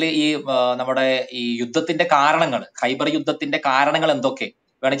വേണമെങ്കിൽ ഈ നമ്മുടെ ഈ യുദ്ധത്തിന്റെ കാരണങ്ങൾ, ഖൈബർ യുദ്ധത്തിന്റെ കാരണങ്ങൾ എന്തൊക്കെ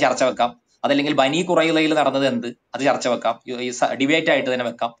വേണമെങ്കിൽ ചർച്ച വെക്കാം. അതല്ലെങ്കിൽ ബനി ഖുറൈളയിൽ നടന്നത് എന്ത്, അത് ചർച്ച വെക്കാം. ഈ ഡിബേറ്റ് ആയിട്ട് തന്നെ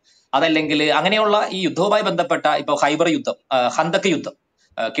വെക്കാം. അതല്ലെങ്കിൽ അങ്ങനെയുള്ള ഈ യുദ്ധവുമായി ബന്ധപ്പെട്ട ഇപ്പൊ ഖൈബർ യുദ്ധം, ഹന്തക്ക് യുദ്ധം,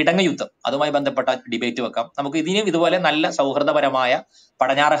 കിടങ്ങ് യുദ്ധം, അതുമായി ബന്ധപ്പെട്ട ഡിബേറ്റ് വെക്കാം. നമുക്ക് ഇനിയും ഇതുപോലെ നല്ല സൗഹൃദപരമായ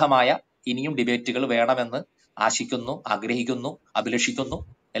പഠനാർഹമായ ഇനിയും ഡിബേറ്റുകൾ വേണമെന്ന് ആശിക്കുന്നു, ആഗ്രഹിക്കുന്നു, അഭിലഷിക്കുന്നു.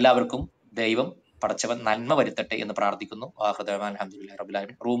 എല്ലാവർക്കും ദൈവം പടച്ചവൻ നന്മ വരുത്തട്ടെ എന്ന് പ്രാർത്ഥിക്കുന്നു. ഹൃദയവാൻ അൽഹംദുലില്ലാഹി റബ്ബിൽ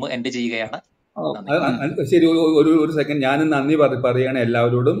ആലമീൻ. റൂം എൻഡ് ചെയ്യുകയാണ്. നന്ദി. ശരി, ഒരു സെക്കൻഡ് ഞാനും നന്ദി പറയുകയാണ്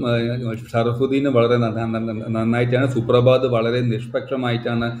എല്ലാവരോടും. ഷറഫുദ്ദീന് വളരെ നന്നായിട്ടാണ്, സുപ്രഭാത് വളരെ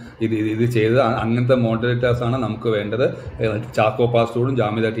നിഷ്പക്ഷമായിട്ടാണ് ഇത് ചെയ്തത്. അങ്ങനത്തെ മോഡറേറ്റേഴ്സാണ് നമുക്ക് വേണ്ടത്. ചാക്കോ പാസ്റ്ററോടും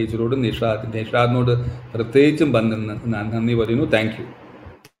ജാമിദ ടീച്ചറോടും നിഷാദിനോട് പ്രത്യേകിച്ചും നന്ദി പറയുന്നു. Thank you.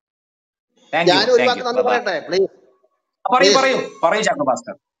 ഞാൻ ഒരു വാക്ക് നന്ദി പറയട്ടെ പ്ലീസ്. പറയൂ ചാക്കോ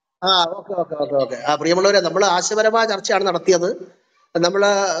പാസ്റ്റർ. ഓക്കെ. പ്രിയമുള്ളവരെ, നമ്മൾ ആശയപരമായ ചർച്ചയാണ് നടത്തിയത്. നമ്മള്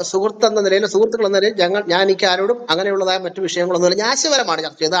സുഹൃത്തുക്കൾ എന്ന നിലയിൽ ഞാൻ എനിക്ക് ആരോടും അങ്ങനെയുള്ളതായ മറ്റു വിഷയങ്ങളൊന്നുമില്ല. ഞാൻ ആശയപരമാണ്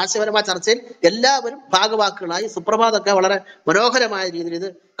ചർച്ച ചെയ്തത്. ആശയപരമായ ചർച്ചയിൽ എല്ലാവരും ഭാഗവാക്കുകളായി. സുപ്രഭാതൊക്കെ വളരെ മനോഹരമായ രീതിയിൽ ഇത്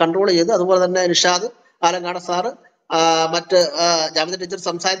കൺട്രോൾ ചെയ്തു. അതുപോലെ തന്നെ നിഷാദ്, ആലങ്ങാട് സാറ്, മറ്റ് ജാമിദ ടീച്ചർ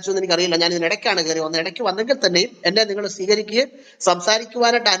സംസാരിച്ചു എന്ന് എനിക്കറിയില്ല. ഞാൻ ഇതിനിടയ്ക്കാണ് കയറി വന്നത്. ഇടയ്ക്ക് വന്നെങ്കിൽ തന്നെയും എന്നെ നിങ്ങൾ സ്വീകരിക്കുകയും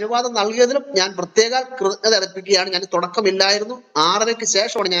സംസാരിക്കുവാനായിട്ട് അനുവാദം നൽകിയതിലും ഞാൻ പ്രത്യേക കൃതജ്ഞത അർപ്പിക്കുകയാണ്. ഞാൻ തുടക്കമില്ലായിരുന്നു, 6:30-ക്ക്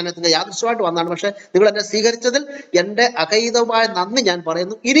ശേഷമാണ് ഞാൻ എത്തുന്നത്. യാദൃശ്യമായിട്ട് വന്നതാണ്. പക്ഷെ നിങ്ങൾ എന്നെ സ്വീകരിച്ചതിൽ എന്റെ അകൈതമായ നന്ദി ഞാൻ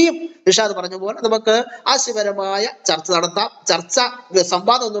പറയുന്നു. ഇനിയും നിഷാദ് പറഞ്ഞ പോലെ നമുക്ക് ആശയപരമായ ചർച്ച നടത്താം.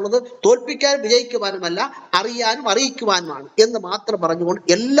 സംവാദം എന്നുള്ളത് തോൽപ്പിക്കാനും വിജയിക്കുവാനുമല്ല, അറിയാനും അറിയിക്കുവാനുമാണ് എന്ന് മാത്രം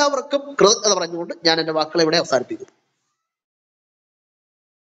പറഞ്ഞുകൊണ്ട് എല്ലാവർക്കും കൃതജ്ഞത പറഞ്ഞുകൊണ്ട് ഞാൻ എന്റെ വാക്കുകളെ ഇവിടെ അവസാനിപ്പിക്കുന്നു.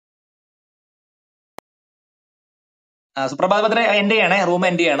 സുപ്രഭാത് ബ്രദർ എൻഡ് ചെയ്യണേ. റൂം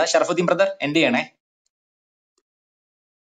എൻഡ് ചെയ്യണേ. ഷറഫുദ്ദീൻ ബ്രദർ എൻഡ് ചെയ്യണേ.